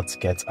she will not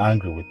get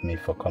angry with me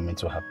for coming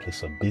to her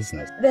place of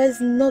business? There's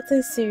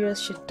nothing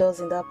serious she does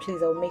in that place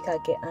that will make her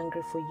get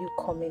angry for you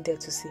coming there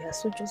to see her.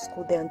 So just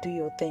go there and do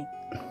your thing.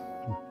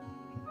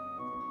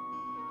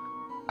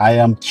 I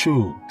am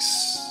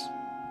Chooks.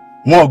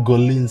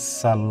 Mogolin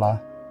Sala.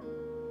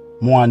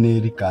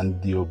 Moaneri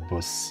Kandio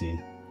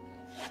Bosi.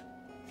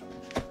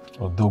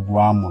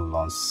 Odogwamul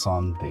on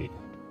Sunday.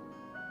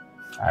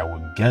 I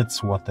will get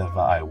whatever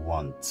I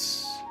want.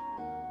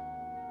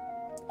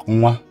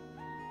 Mwah.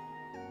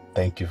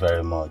 Thank you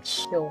very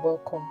much. You're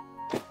welcome.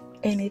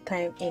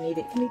 Anytime, any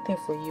day, anything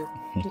for you.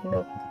 You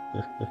know.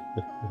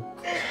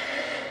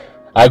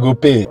 I go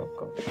pay.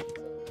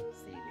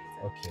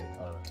 Okay,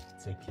 alright.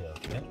 Take care,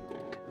 okay?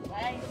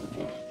 Bye.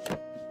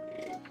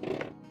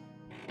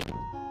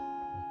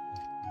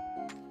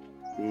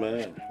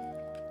 Man.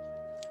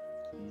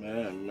 I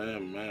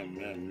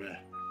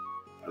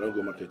don't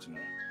go market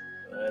now.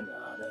 I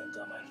don't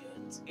enter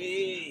market.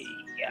 Hey,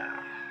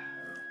 yeah.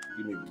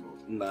 Give me block.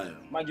 Nah.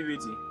 Ma give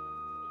it.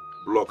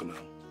 Block now.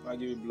 Ma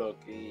give it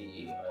block.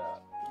 Hey,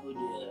 good.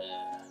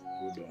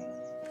 Hold on.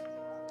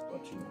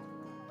 Continue.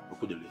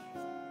 Okudele.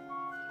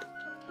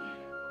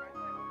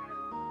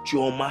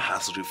 Chioma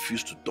has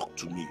refused to talk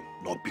to me,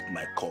 nor pick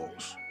my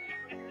calls.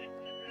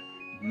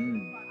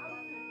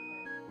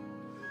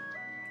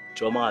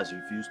 Chioma has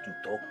refused to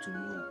talk to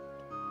you,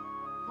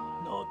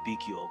 nor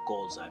pick your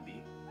calls,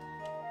 Abi.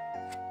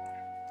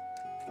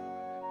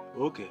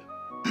 Okay.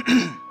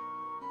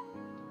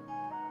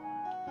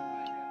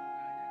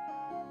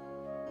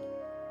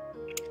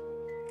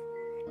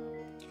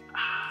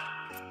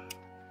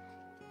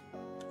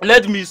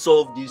 Let me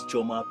solve this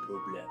Chioma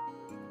problem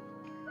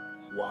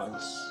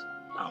once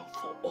and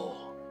for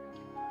all.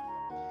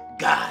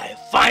 Guy,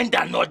 find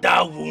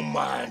another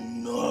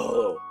woman.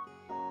 No.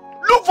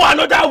 Look for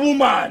another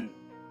woman.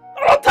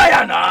 I'm not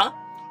tired now.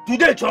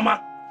 Today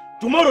Chioma,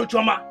 tomorrow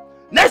Chioma,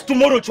 next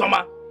tomorrow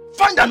Chioma.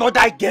 Find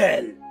another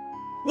girl.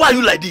 Why are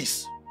you like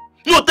this?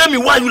 No, tell me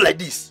why are you like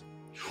this?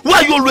 Why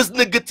are you always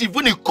negative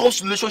when it comes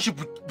to relationship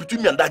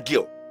between me and that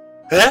girl?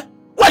 Eh?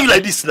 Why are you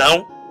like this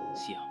now?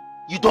 See,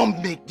 you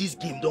don't make this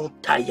game,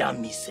 don't tire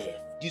me, sir.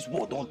 This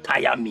world don't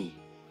tire me.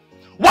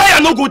 Why I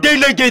no go dey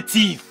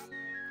negative?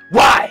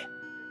 Why?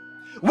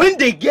 When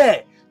they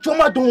get,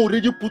 Chioma don't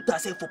already put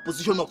herself for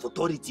position of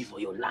authority for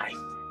your life.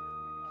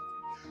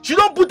 She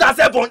don't put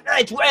herself on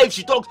edge where if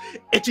she talks,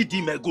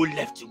 HDM, go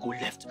left, you go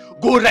left.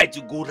 Go right,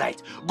 you go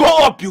right. Go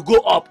up, you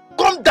go up.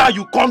 Come down,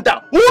 you come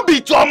down. Who be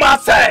Chioma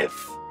self?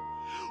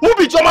 Who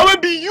be Chioma will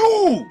be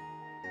you?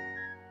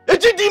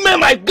 HDM,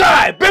 my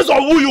guy, based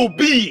on who you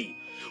be.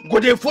 Go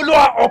they follow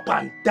her up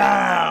and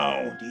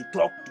down. They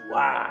talk to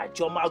her.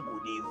 Chioma go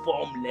they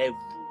form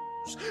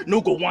levels. No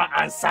go one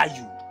answer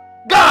you.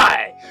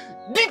 Guy,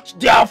 ditch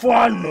their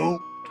phone no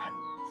and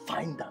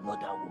find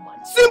another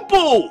woman.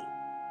 Simple.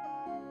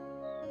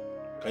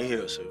 Can you hear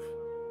yourself?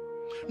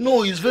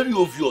 No, it's very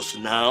obvious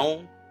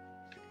now.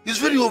 It's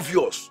very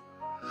obvious.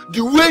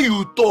 The way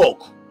you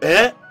talk,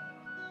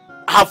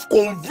 have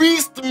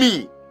convinced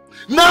me.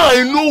 Now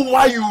I know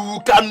why you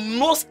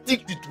cannot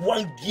stick with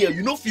one girl.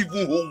 You know if you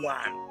even hold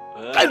one.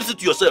 Can you listen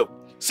to yourself?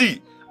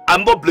 See,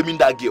 I'm not blaming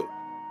that girl.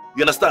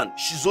 You understand?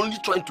 She's only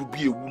trying to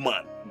be a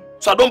woman.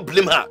 So I don't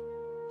blame her.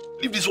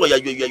 Leave this one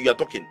you are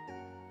talking.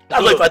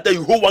 That's why if I tell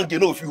you hold one girl,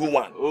 no if you hold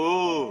one.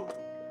 Oh.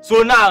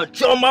 So now,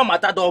 Chioma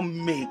matter don't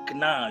make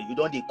now. You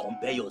don't dey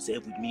compare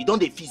yourself with me. You don't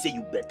dey feel say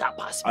you better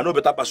pass me. I know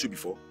better pass you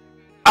before.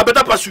 I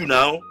better pass you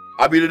now.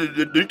 I be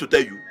need to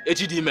tell you.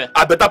 HDM.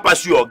 I better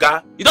pass you,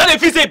 Oga. You don't dey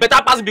feel say you better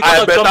pass me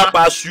because of Chioma. I better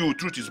pass you.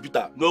 Truth is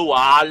bitter. No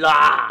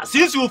wahala.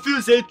 Since you feel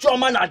say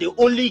Chioma na the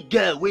only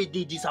girl wey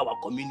dey this our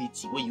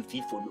community where you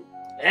feel follow.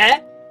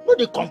 No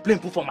dey complain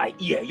put for my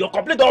ear. Your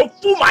complaint don't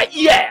fool my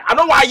ear. I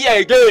don't want hear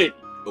again.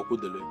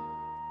 Okudele,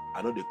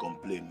 I know they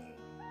complain.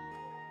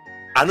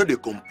 I know they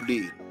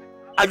complain.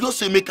 I just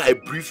say make I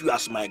brief you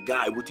as my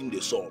guy waiting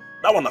the song.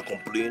 That one I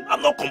complain.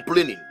 I'm not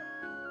complaining.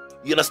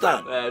 You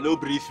understand? No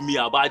brief me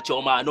about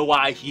Chioma. I know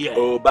why I hear.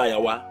 Oh,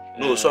 Bayawa.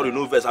 No, sorry,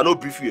 no verse. I no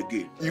brief you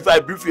again. If I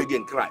brief you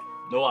again, cry.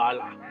 No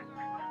Allah.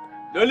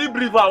 The only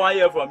brief I want to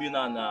hear from you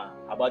now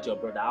about your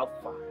brother. How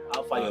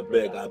far your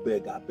brother? I tell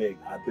God,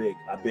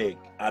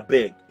 I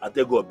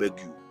beg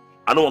you.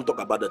 I don't want to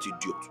talk about that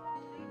idiot.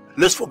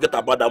 Let's forget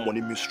about that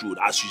money misroad.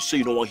 As you say,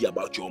 you don't want to hear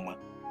about Chioma.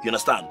 You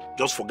understand?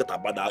 Just forget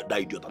about that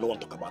idiot. I don't want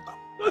to talk about that.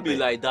 Don't be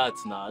like that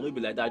now. Don't be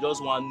like that. I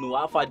just want to know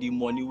how far the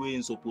money we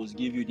ain't supposed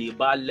to give you, the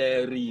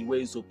ballery we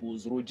ain't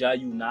supposed to roger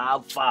you now. How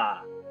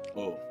far?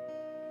 Oh.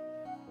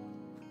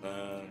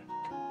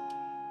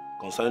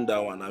 Concerning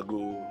that one, I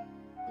go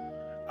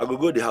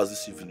to the house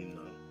this evening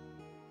now.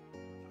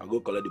 I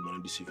go collect the money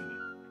this evening.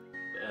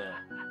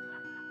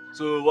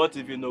 So what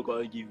if you no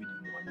gonna give you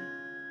the money?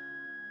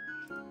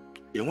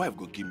 Your wife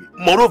go give me.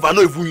 Moreover, I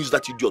don't even use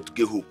that idiot to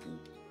get hope.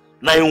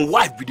 Now your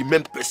wife be the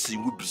main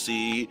person who be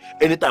say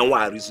anytime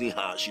when I reason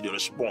her, she dey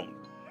respond.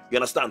 You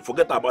understand?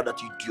 Forget about that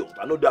idiot.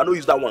 I know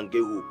use that one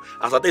get home.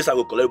 As I tell you, I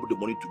go collect the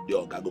money today,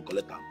 or I go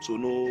collect them. So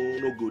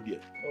no go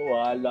there. Oh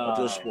Allah.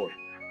 Nothing spoil.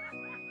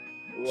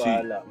 Oh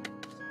Allah.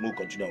 We'll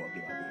continue our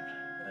game again.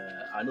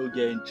 I no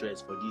get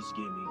interest for this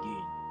game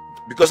again.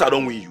 Because I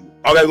don't win you.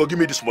 Okay, go give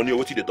me this money.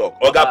 What you dey talk?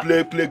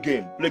 Okay, play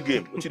game.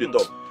 What you dey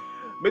talk?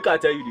 Make I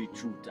tell you the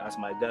truth, as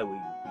my guy where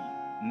you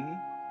be.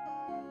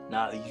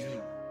 Now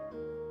you,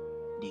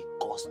 they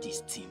cause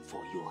this thing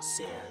for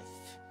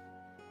yourself.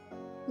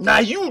 Now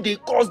you, they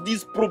cause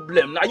this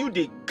problem. Now you,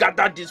 they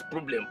gather this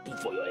problem put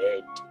for your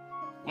head.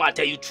 I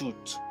tell you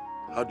truth.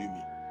 How do you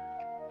mean?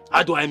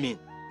 How do I mean?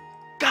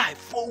 Guy,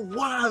 for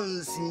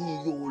once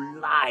in your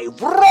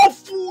life,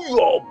 ruffle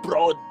your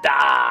brother.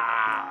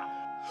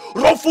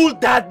 Ruffle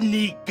that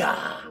nigga.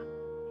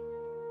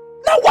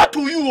 Now what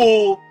do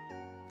you?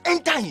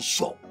 Enter in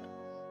shop,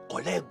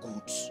 collect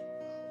goods,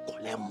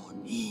 collect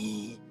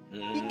money.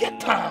 You get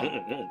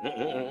time.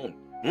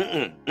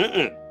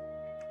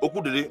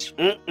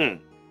 Okudele.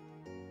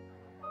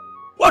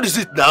 What is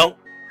it now?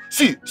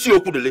 See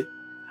Okudele.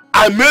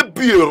 I may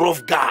be a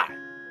rough guy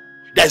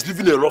that's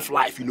living a rough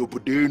life in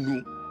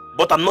Obodenu,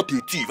 but I'm not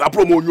a thief. I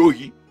promote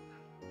you.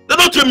 They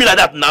don't treat me like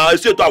that now. I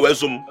say to our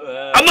some.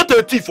 I'm not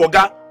a thief,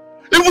 Oga.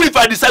 Even if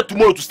I decide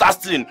tomorrow to start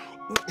stealing,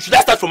 should I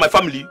start from my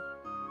family?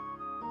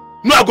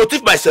 No, I go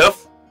thief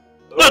myself.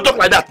 No, talk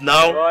like that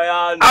now.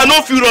 I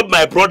don't feel rob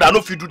my brother. I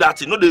don't feel do that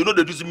thing. No, they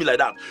do me like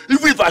that.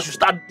 Even if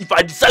if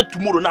I decide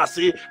tomorrow now,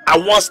 say I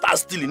want start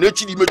stealing, or I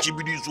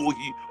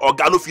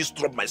don't feel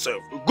rob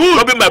myself. Good.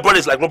 Robbing my brother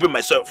is like robbing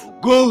myself.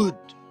 Good.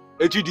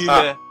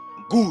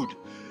 Good.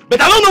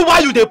 But I don't know why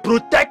you they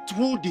protect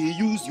who they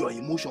use your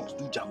emotions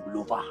to jangle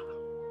over.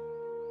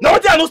 Now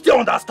what I don't still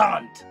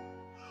understand.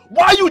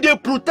 Why you they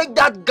protect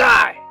that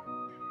guy?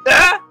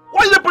 Eh?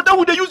 Why you they protect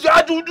who they use your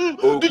heart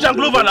to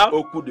jangle over now?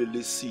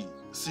 Okudele, see,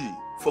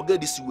 forget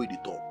this way they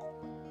talk.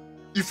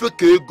 If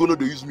you gonna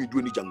use me do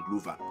any jangle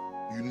over,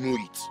 you know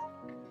it.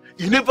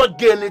 You never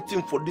get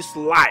anything for this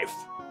life.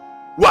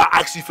 Why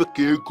ask if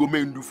you come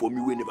and do for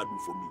me, we never do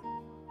for me.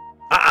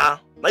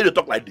 Now you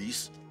talk like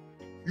this.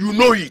 You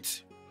know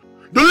it.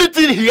 The only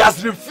thing he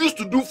has refused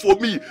to do for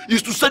me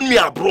is to send me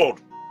abroad.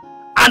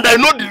 And I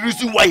know the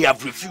reason why he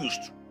has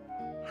refused.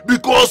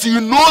 Because he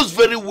knows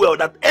very well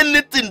that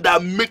anything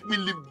that make me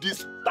leave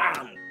this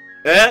town,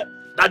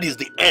 that is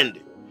the end.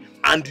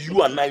 And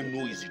you and I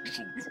know is the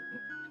truth.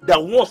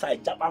 That once I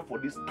jump out for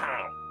this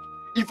town,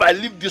 if I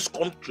leave this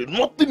country,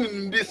 nothing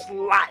in this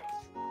life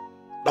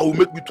that will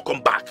make me to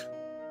come back.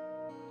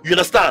 You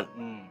understand?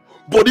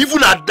 But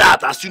even at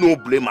that, I still no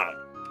blame man.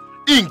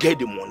 He ain't get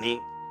the money.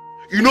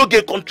 You know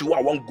get country where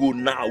I want to go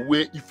now,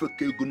 where if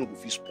you gonna go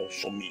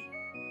sponsor me.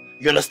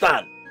 You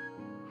understand?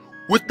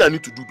 What I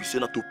need to do be say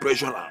not to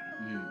pressure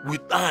him.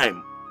 With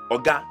time,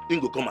 Oga, he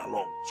go come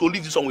along. So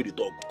leave this one with the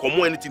talk. Come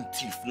on anything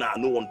thief now,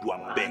 no one do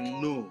am beg.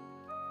 No.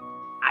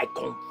 I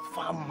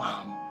confirm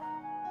ma'am.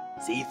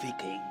 Say if he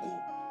can go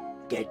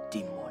get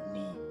the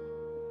money.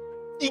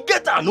 He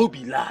get a no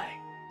be lie.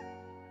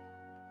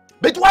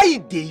 But why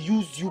they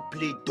use you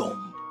play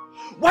dumb?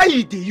 Why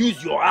they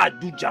use your heart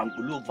do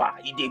jangle over?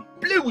 They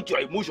play with your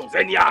emotions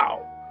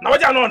anyhow. Now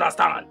what I don't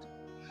understand.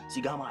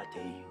 Sigama, I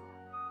tell you.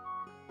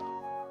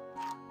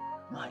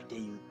 I tell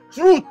you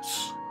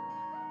truth.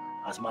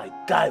 As my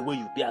guy where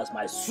you be, as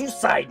my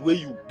suicide where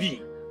you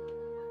be.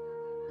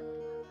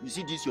 You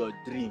see this your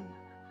dream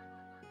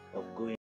of going